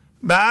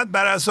 بعد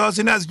بر اساس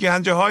این از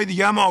گنجه های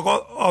دیگه هم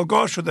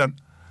آگاه شدن،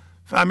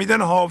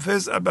 فهمیدن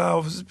حافظ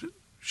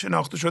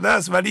شناخته شده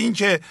است. ولی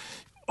اینکه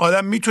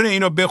آدم میتونه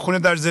اینو بخونه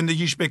در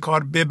زندگیش به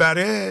کار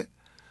ببره،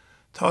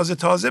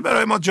 تازه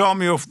برای ما جا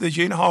میفته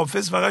که این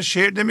حافظ فقط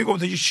شعر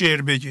نمیگفته که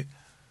شعر بگه،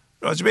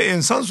 راجع به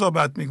انسان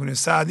صحبت میکنه.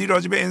 سعدی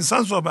راجع به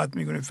انسان صحبت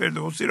میکنه.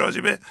 فردوسی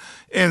راجع به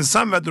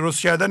انسان و درست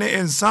کردن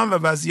انسان و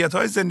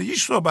وضعیت‌های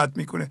زندگیش صحبت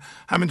میکنه.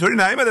 همینطوری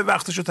نیامده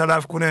وقتشو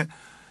تلف کنه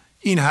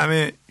این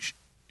همه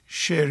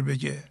شعر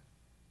بگه.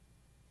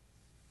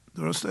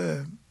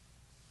 درسته؟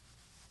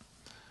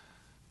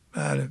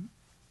 بله.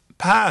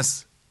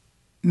 پس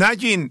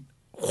نگین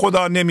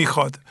خدا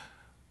نمیخواد.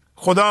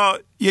 خدا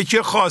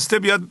یکی خواسته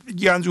بیاد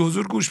گنج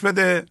حضور گوش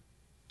بده،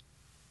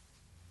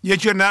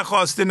 یکی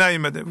نخواسته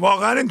نیامده.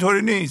 واقعا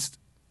اینطوری نیست.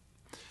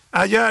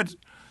 اگر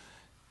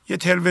یه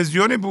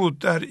تلویزیونی بود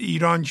در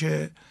ایران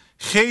که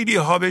خیلی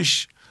ها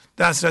بهش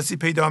دسترسی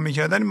پیدا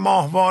میکردن،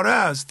 ماهواره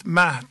است،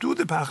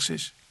 محدود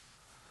پخشش.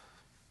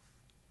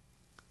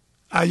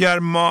 اگر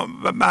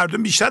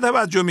مردم بیشتر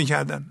توجه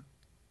میکردن.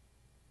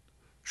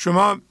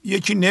 شما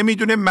یکی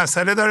نمیدونه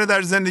مسئله داره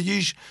در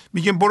زندگیش،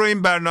 میگیم برو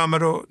این برنامه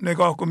رو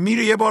نگاه کن،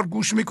 میره یه بار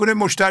گوش میکنه،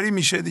 مشتری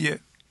میشه دیگه،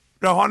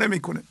 رها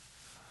نمیکنه.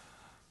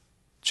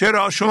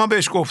 چرا؟ شما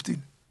بهش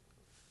گفتین.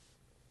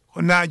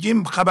 خب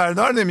نگیم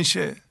خبردار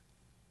نمیشه.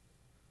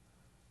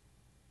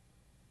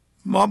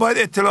 ما باید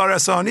اطلاع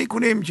رسانی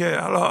کنیم که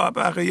حالا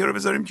بقیه رو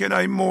بذاریم که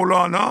این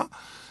مولانا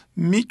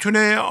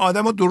میتونه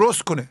آدم رو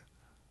درست کنه.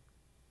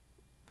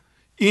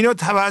 اینو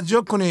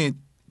توجه کنید.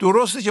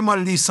 درسته که ما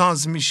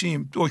لیسانس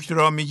میشیم،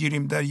 دکترا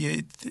میگیریم در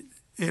یه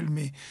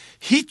علمی،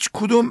 هیچ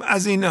کدوم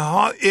از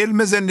اینها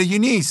علم زندگی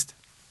نیست.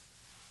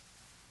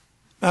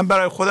 من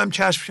برای خودم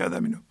کشف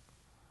کردم اینو،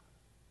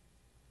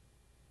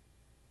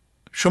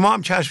 شما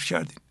هم کشف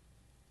کردین.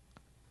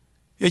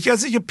 یکی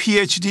از این که پی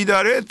اچ دی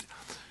داره،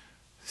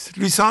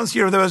 لیسانس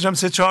گرفته، باشم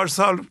 3-4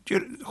 سال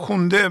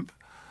خونده،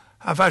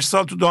 7-8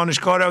 سال تو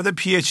دانشگاه رفته،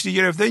 پی اچ دی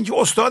گرفته. این که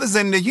استاد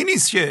زندگی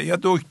نیست که، یا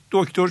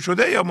دکتر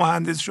شده یا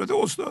مهندس شده،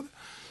 استاد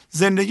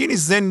زندگی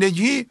نیست.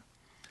 زندگی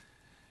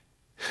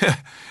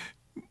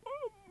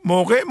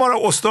موقع ما رو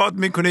استاد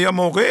میکنه یا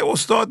موقع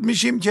استاد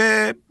میشیم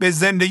که به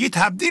زندگی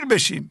تبدیل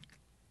بشیم،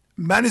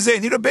 من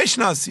ذهنی رو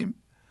بشناسیم،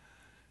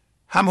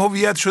 هم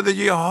هویت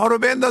شدگی ها رو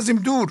بندازیم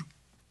دور،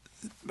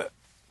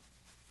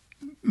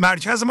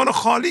 مرکز ما رو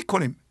خالی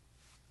کنیم.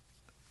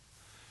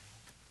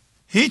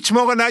 هیچ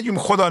موقع نگیم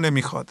خدا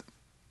نمیخواد.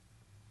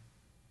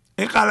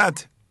 این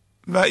غلط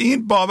و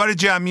این باور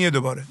جمعیه.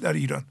 دوباره در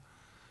ایران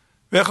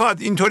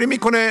بخواد اینطوری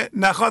میکنه،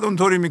 نخواد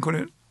اونطوری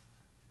میکنه.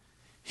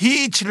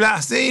 هیچ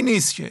لحظه ای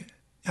نیست که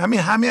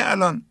همین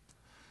الان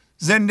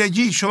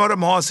زندگی شما رو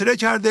محاصره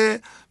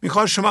کرده،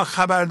 میخواد شما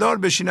خبردار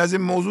بشین از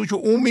این موضوع که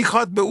اون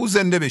میخواد به او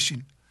زنده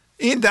بشین.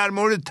 این در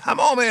مورد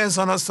تمام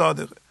انسان ها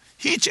صادقه.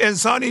 هیچ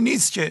انسانی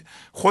نیست که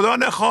خدا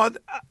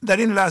نخواد در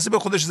این لحظه به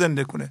خودش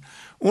زنده کنه.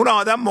 اون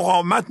آدم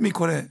مقاومت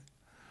میکنه،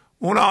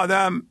 اون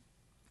آدم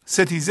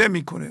ستیزه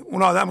میکنه،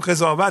 اون آدم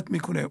قضاوت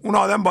میکنه، اون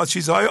آدم با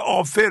چیزهای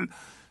آفل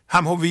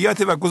هم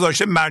هویت و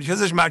گذاشته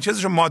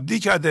مرکزش رو مادی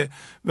کرده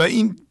و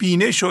این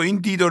بینش و این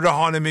دید و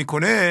رهانه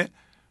میکنه.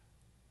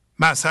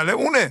 مسئله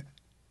اونه.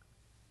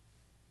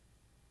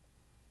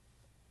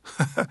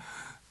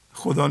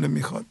 خدا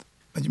نمیخواد.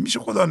 مگه میشه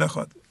خدا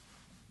نخواد؟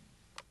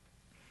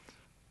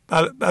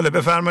 بله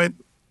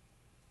بفرمایید.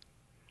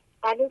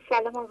 بله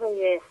سلام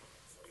آقای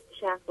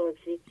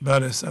شهبازی.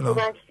 بله سلام.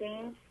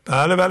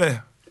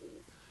 بله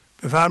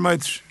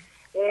بفرمایید.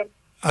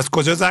 از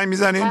کجا زنگ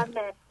میزنین؟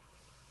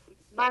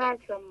 من از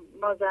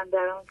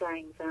مازندران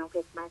زنگ میزنم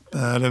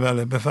خدمت.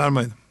 بله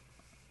بفرمایید.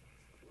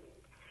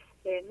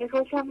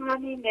 میخواستم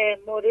همین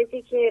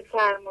موردی که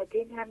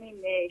فرمودین، همین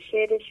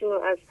شعرشو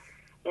از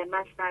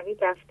مثنوی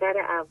دفتر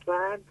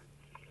اول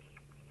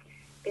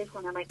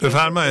بخونم.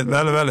 بفرمایید.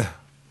 بله بله.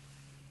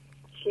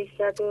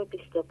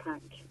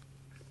 625.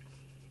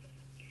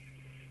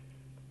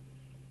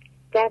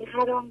 در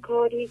هر آن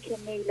کاری که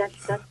میل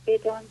است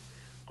بدان،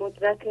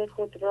 قدرت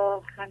خود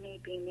را همی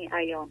بینی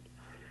عیان.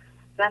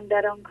 و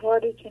در آن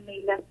کاری که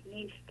میلت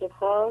نیست و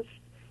خواست،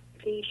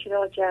 خویش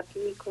را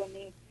جبری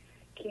کنی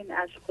که این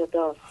از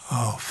خداست.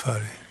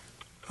 آفرین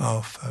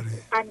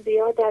آفرین.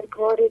 انبیا در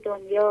کار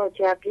دنیا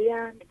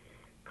جبری‌اند،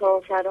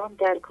 کافران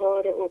در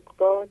کار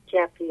عقبی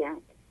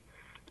جبری‌اند.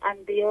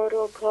 انبیا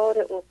را کار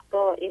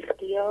عقبی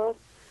اختیار،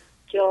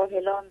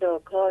 جاهلان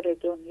را کار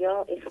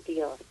دنیا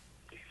اختیار.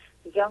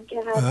 زان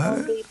که هر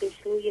مردی به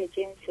سوی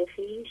جنس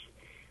خویش،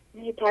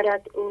 می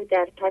پرد او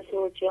در پس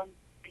و جان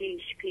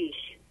پیش پیش.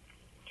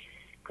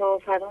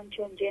 کافران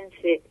چون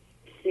جنس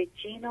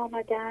سجین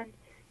آمدند،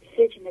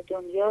 سجن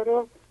دنیا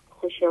را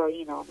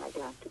خوشایین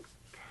آمدند.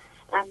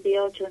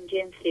 انبیا چون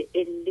جنس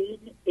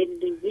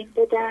علیین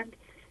بودند،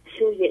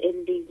 سوی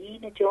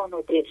علیین جان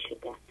و دل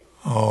شدند.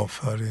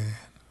 آفرین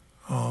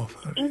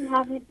آفرین. این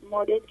همین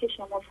مورد که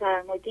شما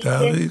فرمودید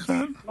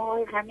دقیقاً.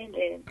 ما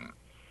همین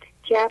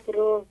جبر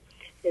رو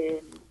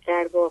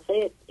در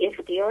واقع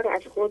اختیار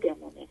از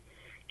خودمونه،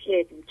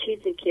 که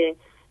چیزی که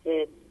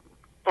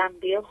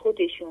انبیا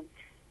خودشون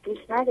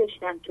دوست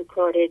نداشتن، تو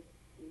کار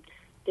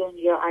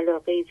دنیا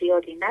علاقه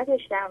زیادی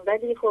نداشتن،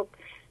 ولی خب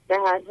به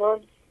هر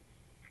حال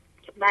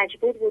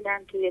مجبور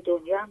بودن توی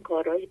دنیا هم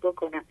کارهایی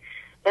بکنن،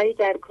 ولی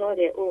در کار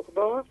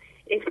عقبی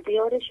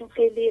اختیارشون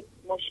خیلی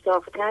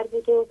مشتاقتر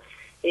بود و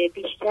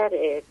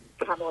بیشتر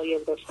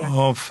تمایل داشتن.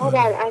 ما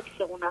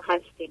برعکس اونا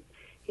هستیم،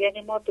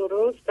 یعنی ما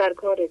درست در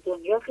کار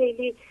دنیا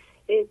خیلی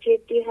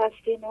جدی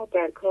هستیم و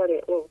در کار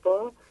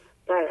عقبی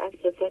برعکس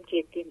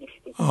جدی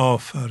نیستیم.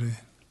 آفرین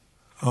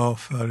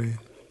آفرین.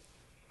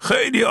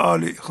 خیلی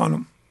عالی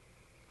خانم.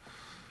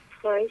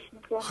 خواهش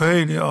میکنم.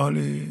 خیلی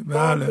عالی.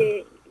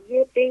 بله.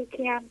 یه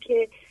بیتی هم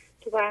که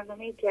تو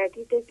برنامه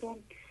جدیدتون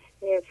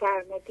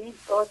فرمودین،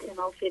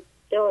 آتناف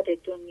دار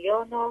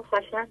دنیا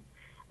ناخشن،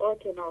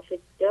 آتناف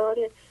دار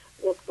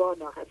عقبا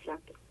ناخشن.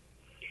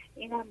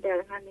 این هم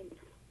در همین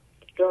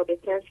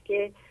رابطه است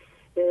که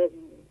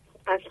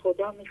از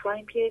خدا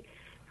میخوایم که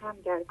هم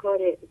در کار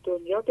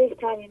دنیا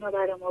بهترینا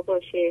برای ما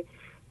باشه،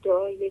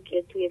 دعایی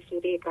که توی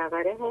سوره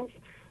بقره هست،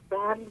 و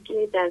هم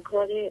که در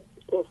کار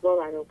عقبا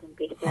برامون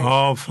بهتر.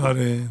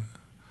 آفرین.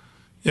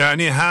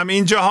 یعنی هم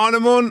این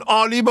جهانمون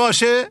عالی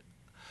باشه،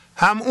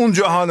 هم اون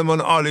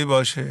جهانمون عالی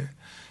باشه،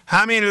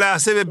 همین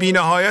لحظه به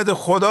بی‌نهایت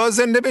خدا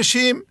زنده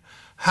بشیم،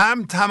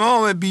 هم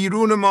تمام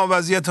بیرون ما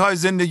وضعیت‌های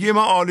زندگی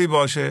ما عالی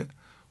باشه،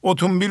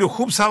 اتومبیل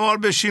خوب سوار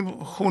بشیم،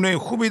 خونه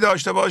خوبی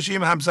داشته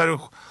باشیم، همسر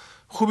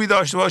خوبی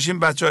داشته باشیم،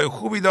 بچه‌های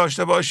خوبی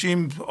داشته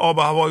باشیم، آب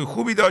و هوای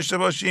خوبی داشته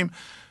باشیم.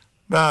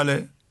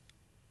 بله.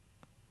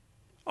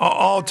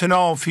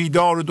 آتنا فی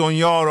دار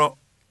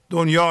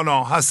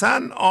دنیانا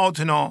حسن،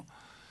 آتنا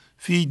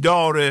فی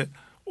دار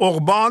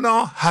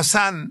عقبانا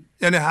حسن.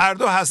 یعنی هر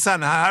دو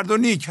حسن، هر دو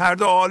نیک، هر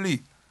دو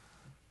عالی.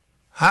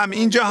 هم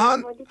این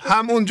جهان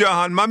هم اون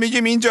جهان. ما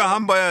میگیم این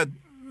جهان باید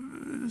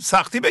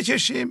سختی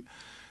بکشیم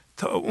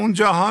تا اون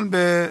جهان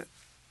به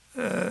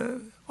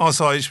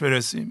آسایش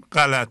برسیم.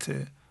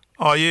 غلطه.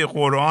 آیه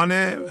قرآن،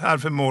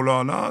 حرف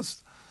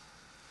مولاناست.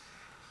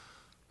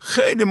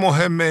 خیلی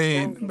مهمه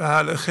این.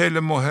 بله خیلی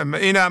مهمه.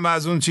 این هم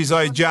از اون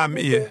چیزهای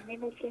جمعیه.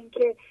 نمی‌تونیم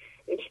که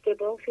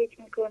اشتباه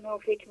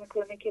فکر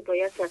میکنه که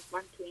باید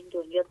حتما تو این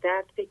دنیا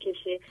درد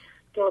بکشه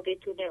تا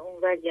بتونه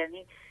اونور،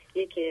 یعنی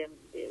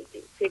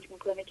فکر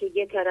میکنه که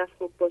یه طرف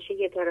خوب باشه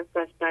یه طرف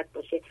بد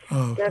باشه،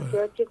 در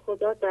صورتی که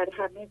خدا در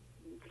همه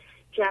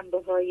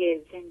جنبه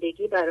های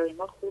زندگی برای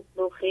ما خوب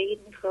و خیر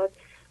میخواد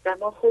و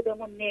ما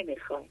خودمون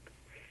نمیخوایم.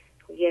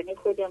 یعنی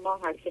خود ما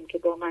هستیم که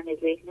با من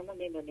ذهنمون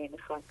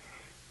نمیخوایم،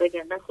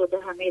 وگرنه خدا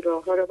همه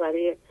راه ها رو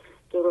برای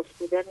درست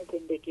بودن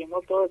زندگی ما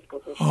باز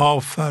گذاشته.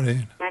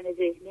 آفرین. من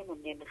ذهنمون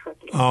نمیخواد.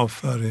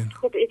 آفرین.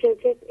 خب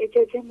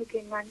اجازه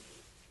میدین من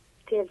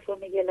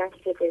تلفن یه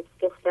لحظه به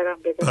دخترم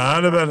بدم؟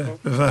 بله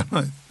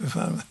بفرمایید.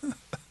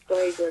 با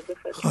اجازه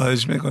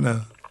خواهش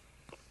میکنم.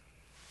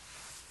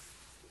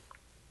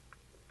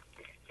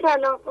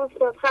 سلام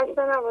استاد،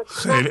 خسته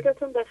نباشید.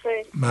 وقتتون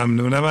بخیر.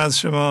 ممنونم از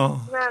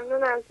شما.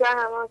 ممنون از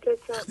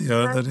زحماتتون.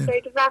 من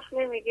خیلی وقت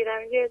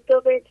نمیگیرم. یه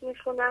 2 بیت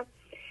میخونم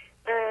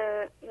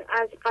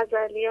از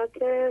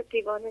غزلیات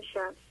دیوان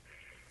شمس.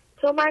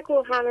 تو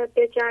مگو همه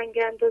به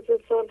جنگند و ز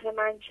صلح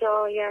من چه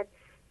آید،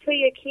 تو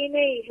یکی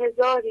نیی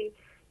هزاری،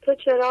 تو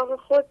چراغ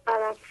خود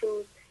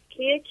برافروز،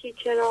 که یکی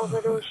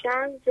چراغ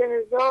روشن ز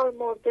 1000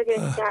 مرده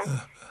بهتر،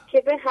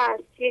 که به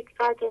هست یک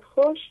قد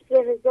خوش ز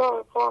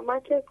 1000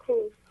 قامت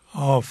کوز.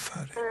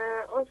 آفرین.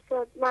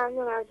 استاد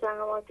ممنون از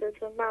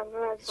زحماتتون.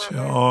 ممنون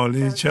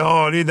از چه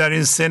عالی در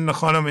این سن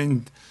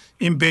خانم.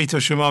 این بیت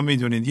شما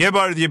میدونید. یه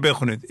بار دیگه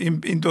بخونید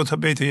این 2 تا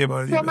بیت یه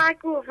بار دیگه.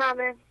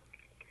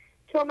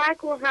 تو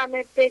مگو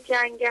همه به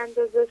جنگند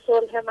و ز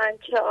صلح من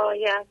چه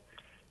آید،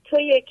 تو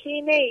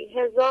یکی نیی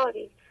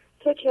هزاری،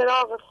 تو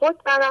چراغ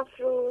خود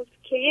برافروز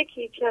که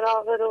یکی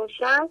چراغ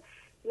روشن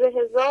ز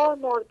 1000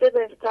 مرده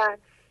بهتر،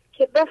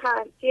 که به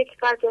هست یک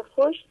قد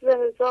خوش ز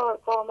 1000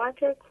 قامت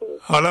کوه.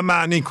 حالا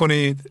معنی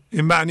کنید،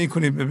 این معنی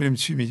کنید ببینیم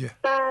چی میگه.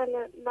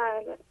 بله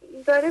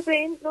داره به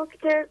این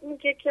نکته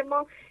میگه که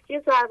ما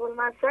یه ضرب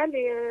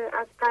المثلی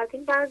از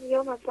قدیم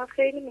بعضیا مثلا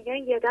خیلی میگن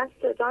یه دست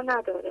صدا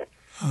نداره.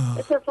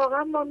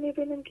 اتفاقا ما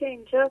میبینیم که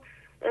اینجا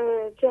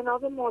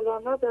جناب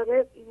مولانا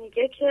داره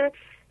میگه که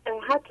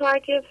حتی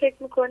اگه فکر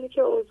میکنی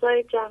که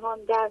اوضاع جهان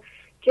در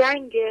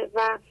جنگ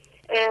و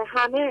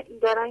همه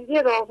دارن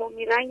یه راهو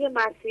میرن، یه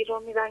مسیر رو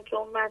میرن که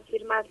اون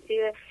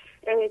مسیر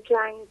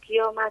جنگ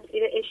یا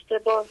مسیر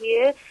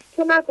اشتباهیه،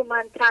 تو نگو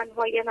من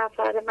تنها یه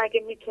نفره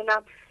مگه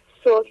میتونم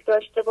صلح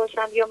داشته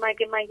باشم، یا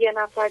مگه من یه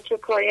نفر چه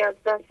کاری از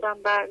دستم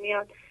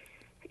برمیاد.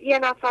 یه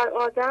نفر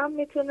آدم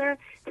میتونه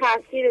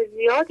تأثیر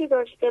زیادی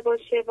داشته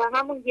باشه و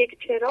همون یک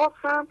چراغ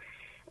هم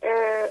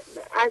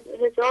از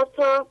 1000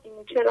 تا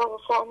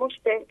چراغ خاموش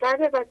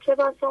بهتره و چه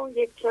بسا اون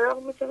یک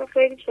چراغ میتونه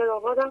خیلی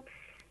چراغا رو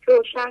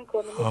روشن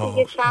کنه. مثل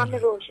یه شمع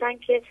روشن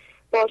که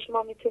باش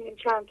ما میتونیم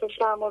چند تا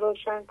شمع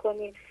روشن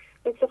کنیم.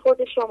 مثل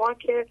خود شما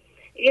که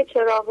یه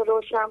چراغ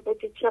روشن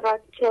بودید، چقدر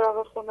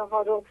چراغ خونه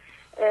ها رو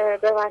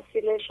به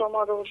وسیله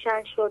شما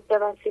روشن شد، به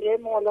وسیله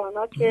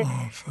مولانا که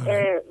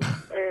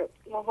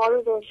ماها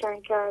رو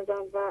روشن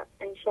کردن و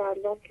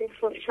انشاءالله که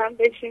روشن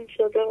بشیم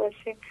شده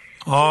باشیم.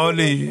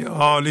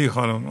 عالی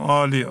خانم،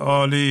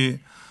 عالی.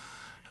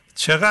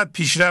 چقدر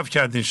پیشرفت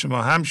کردین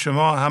شما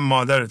هم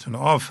مادرتون.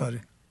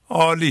 آفرین،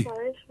 عالی.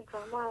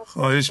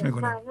 خواهش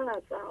میکنم.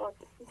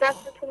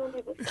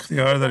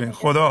 اختیار دارین.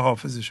 خدا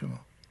حافظ شما.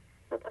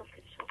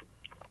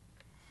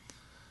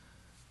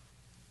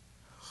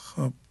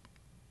 خب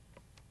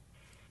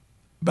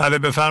بله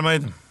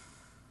بفرمایید.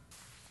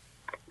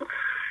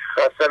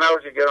 خسته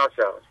نباشید جناب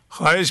شهبازی.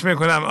 خواهش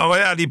میکنم.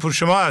 آقای علیپور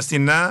شما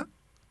هستین نه؟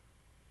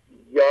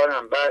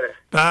 یارم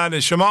بله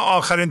شما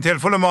آخرین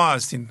تلفن ما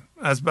هستین.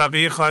 از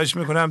بقیه خواهش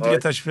میکنم دیگه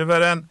تشریف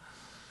ببرن.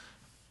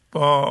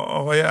 با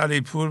آقای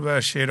علیپور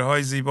و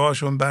شعرهای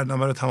زیباشون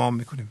برنامه رو تمام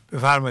میکنیم.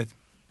 بفرمایید.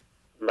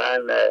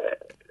 من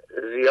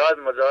زیاد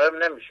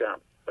مزاحم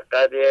نمیشم،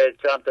 فقط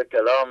چند تا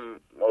کلام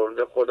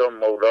مورد خودم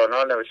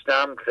مولانا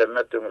نوشتم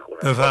خدمتتون میخونم.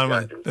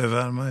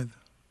 بفرمایید.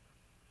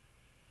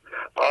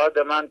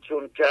 آدمن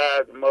چون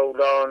کرد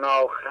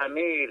مولانا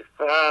خمیر،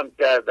 فهم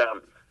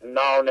کردم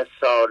نان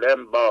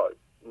سالم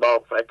با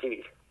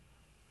فطیر.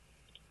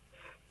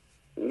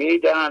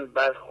 میدن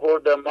بر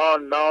خورد ما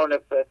نان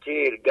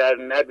فطیر، گر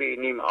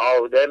نبینیم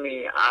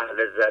آدمی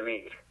اهل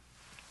ضمیر.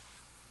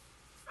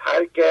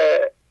 هر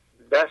که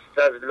دست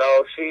از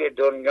لاشه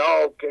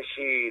دنیا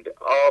کشید،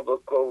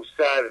 آب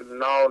کوثر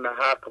نان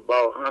حق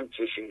با هم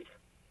چشید.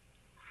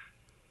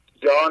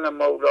 جان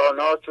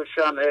مولانا چو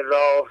شمع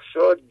راه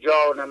شد،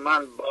 جان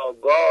من با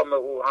گام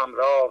او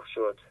همراه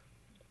شد.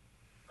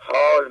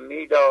 حال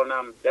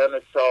میدانم دم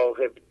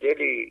صاحب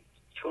دلی،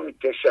 چون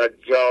کشد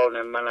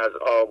جان من از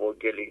آب و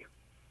گلی.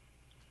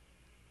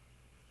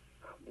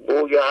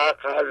 بوی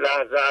حق هر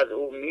لحظه از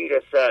او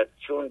میرسد،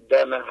 چون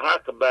دم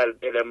حق بر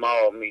دل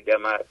ما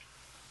میدمد.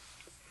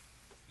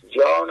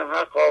 جان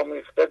حق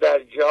آمیخته در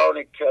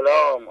جان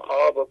کلام،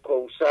 آب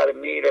کوثر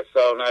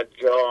میرساند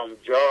جام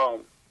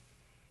جام.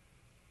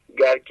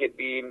 گر که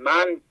بی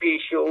من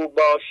پیش او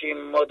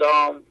باشیم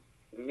مدام،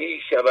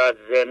 میشود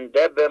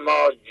زنده به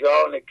ما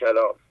جان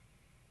کلام.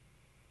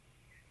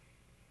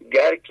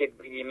 گر که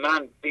بی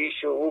من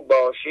پیش او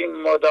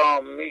باشیم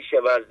مدام،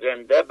 میشود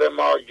زنده به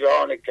ما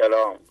جان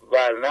کلام.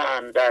 ورنه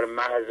اندر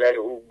محضر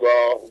او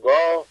گاه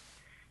گاه،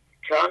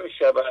 کم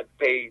شود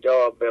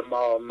پیدا به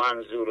ما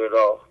منظور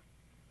راه.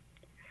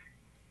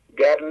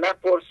 گر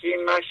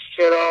نپرسیمش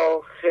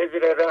چرا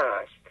خضر ره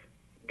است،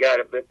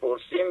 گر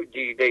بپرسیم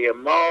دیده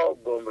ما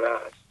گمره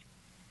است.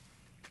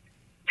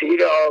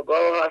 پیر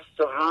آگاه است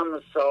و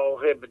هم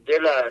صاحب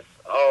دل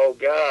است،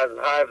 آگه از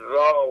هر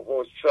راه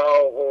و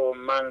چاه و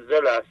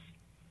منزل است.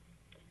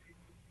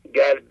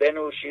 گر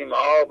بنوشیم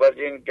آب از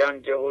این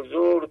گنج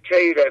حضور،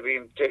 کی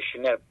رویم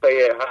تشنه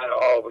پی هر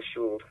آب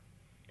شور.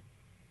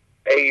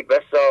 ای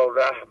بسا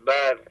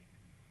رهبر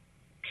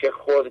که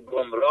خود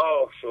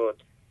گمراه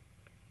شد،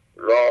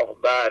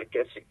 راهبر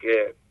کسی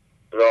که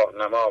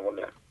راهنما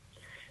مونه.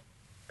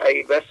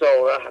 ای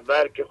بسا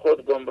رهبر که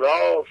خود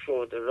گمراه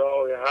شد،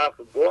 راه حق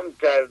گم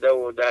کرده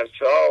و در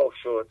چاه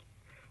شد.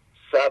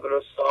 صبر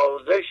و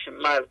سازش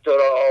مر تو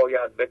را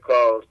آید به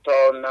کار،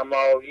 تا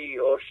نمایی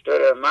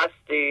اشتر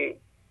مستی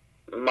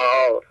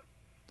مار.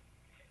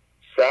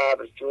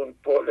 صبر چون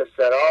پل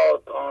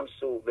صراط آن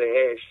سو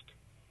بهشت،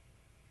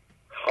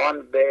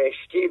 آن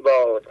بهشتی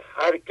باد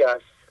هر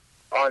کس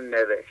آن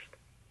نوشت.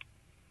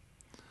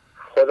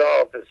 خدا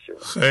حافظ شما.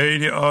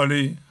 خیلی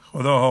عالی.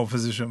 خدا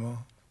حافظ شما.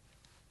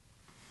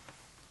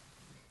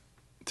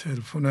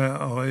 تلفن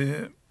آقای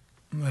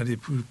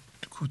علیپور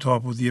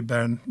کوتاه بود، یه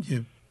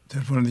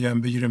تلفن دیگه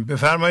هم بگیریم.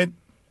 بفرمایید.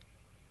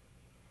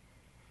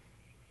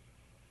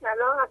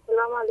 سلام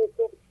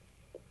علیکم.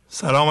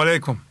 سلام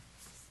علیکم.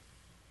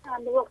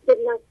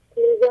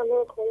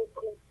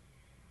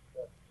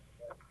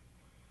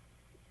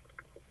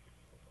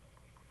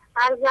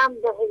 عرضم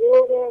به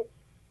حضور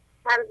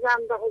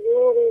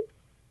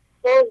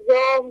باز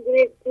جام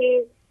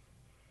گرفتی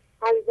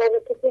از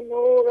برکت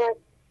نورت،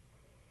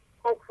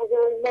 از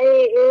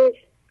خزانه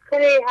عشق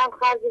خیلی هم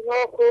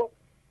خزناکو،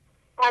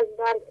 از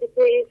برکت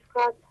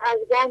عشقت، از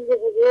گنج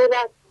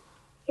حضورت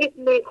هیچ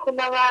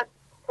میخونمت،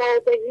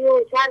 سادگی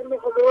و شرم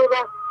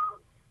حضورت.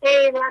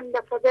 ای من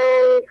به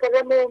فدای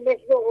کرم و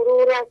مهر و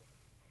غرورت،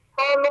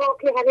 حالا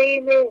که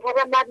حریم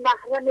حرمت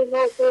محرم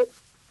ما شد،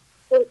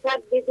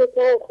 فرصت دیده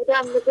تا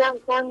خودم بجم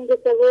سنگ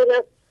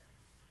صبورت.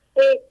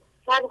 ای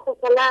چرخ و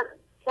فلک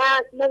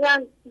شاید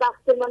مزن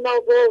بخت من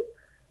آبود،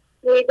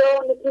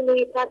 میدانی که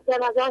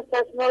میترسم از آن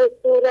چشمای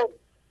صورت.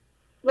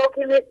 ما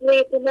که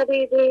مثلی تو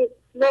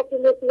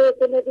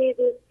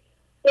ندیدی،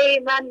 ای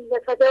من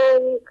به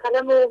فدای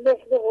کرم و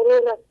مهر و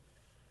غرورت.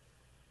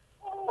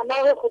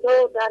 پناه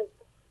خدا در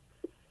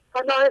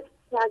پناه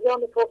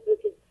نجام پاک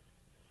بگید.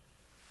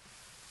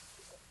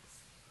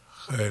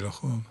 خیلی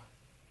خوب.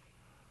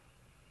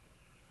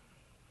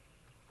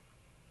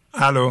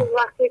 الو.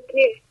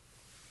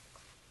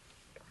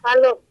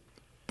 الو.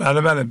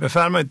 بله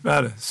بفرمایید.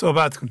 بله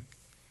صحبت کن.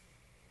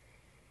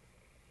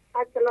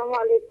 السلام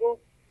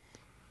علیکم.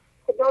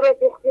 خدا را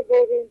بخیر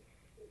بودیم.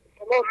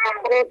 شما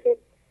سفرات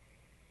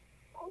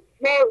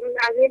ما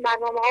از این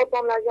برنامه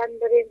هاتون لازم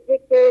داریم.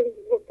 یک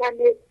گفتن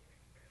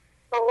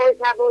آقای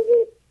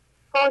شهبازی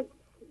آن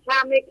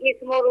شمعی که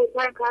شما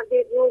روشن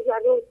کردید روز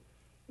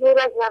نور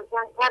از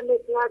روشن‌تر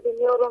می‌شود،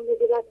 دنیا را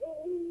می‌گیرد.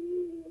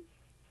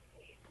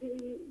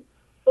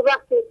 تو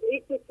وقتی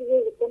هیچ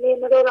چیزی کنی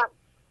ندارم،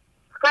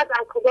 فقط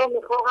از خدا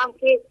میخواهم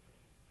که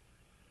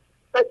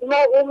و شما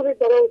عمر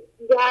دراز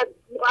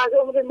از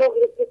عمر ما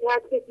گرفته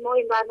که شما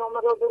این برنامه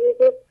را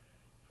برید،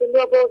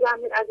 دنیا باز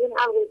از این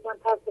هم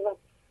روشن‌تر شود.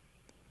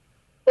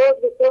 باز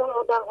بسیار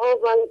آدم‌ها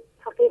و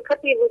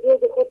حقیقتی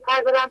وجود خود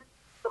پی برند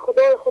و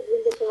خدای خود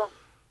زنده شود.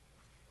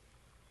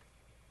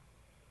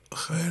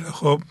 خیلی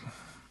خوب.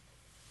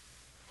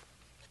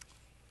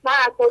 من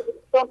از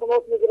تاجیکستان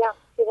تماس میگیرم.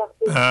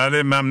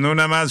 بله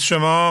ممنونم از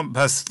شما.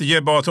 پس دیگه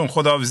باهاتون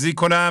خداحافظی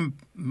کنم.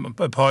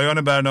 به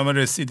پایان برنامه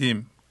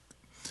رسیدیم.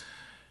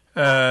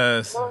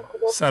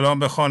 سلام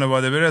به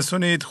خانواده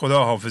برسونید.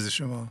 خدا حافظ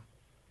شما.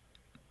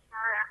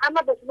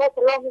 همه به شما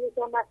سلام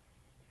میرسونم.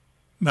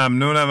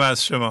 ممنونم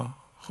از شما.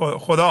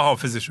 خدا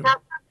حافظ شما.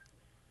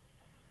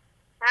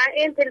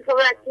 این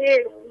تلفنی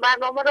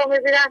برنامه رو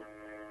میبینن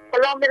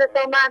سلام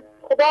میرسونم.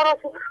 خدا را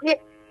شکر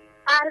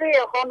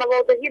اهل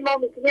خانوادگی ما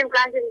میتونیم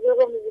گنج حضور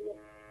رو میبینیم.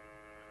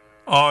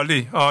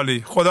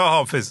 عالی. خدا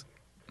حافظ.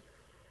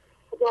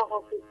 خدا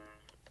حافظ.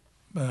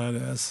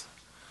 بله از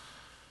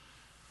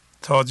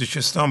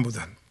تاجیکستان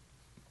بودن.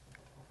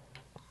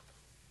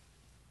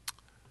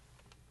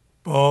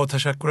 با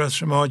تشکر از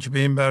شما که به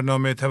این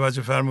برنامه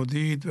توجه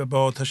فرمودید و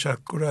با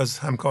تشکر از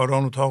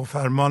همکاران اتاق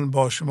فرمان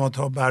با شما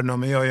تا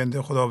برنامه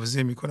آینده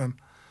خداحافظی میکنم.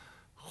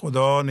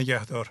 خدا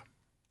نگهدار.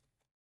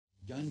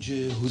 گنج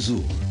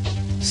حضور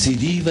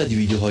CD و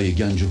دیویدیوهای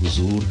گنج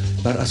حضور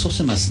بر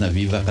اساس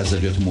مثنوی و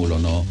غزلیات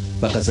مولانا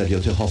و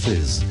غزلیات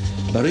حافظ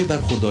برای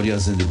برخورداری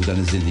از زنده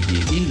بودن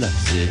زندگی این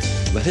لحظه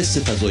و حس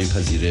فضای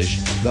پذیرش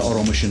و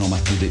آرامش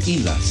نامحدود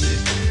این لحظه،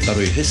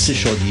 برای حس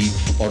شادی،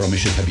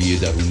 آرامش طبیعی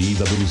درونی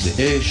و بروز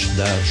عشق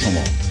در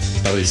شما،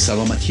 برای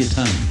سلامتی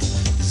تن،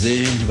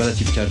 ذهن و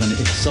لطیف کردن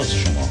احساس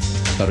شما،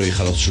 برای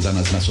خلاص شدن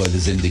از مسائل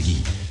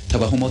زندگی،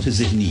 توهمات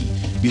ذهنی،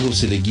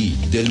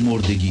 بی‌حوصلگی،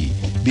 دلمردگی،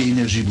 بی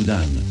انرژی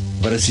بودن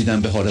و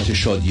رسیدن به حالت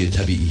شادی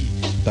طبیعی،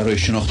 برای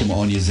شناخت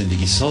معانی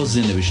زندگی ساز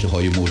نوشته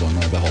های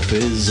مولانا و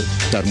حافظ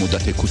در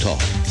مدت کوتاه.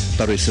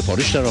 برای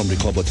سفارش در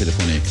آمریکا با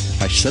تلفن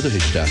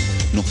 818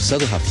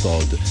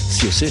 970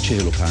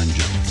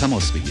 3345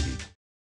 تماس بگیرید.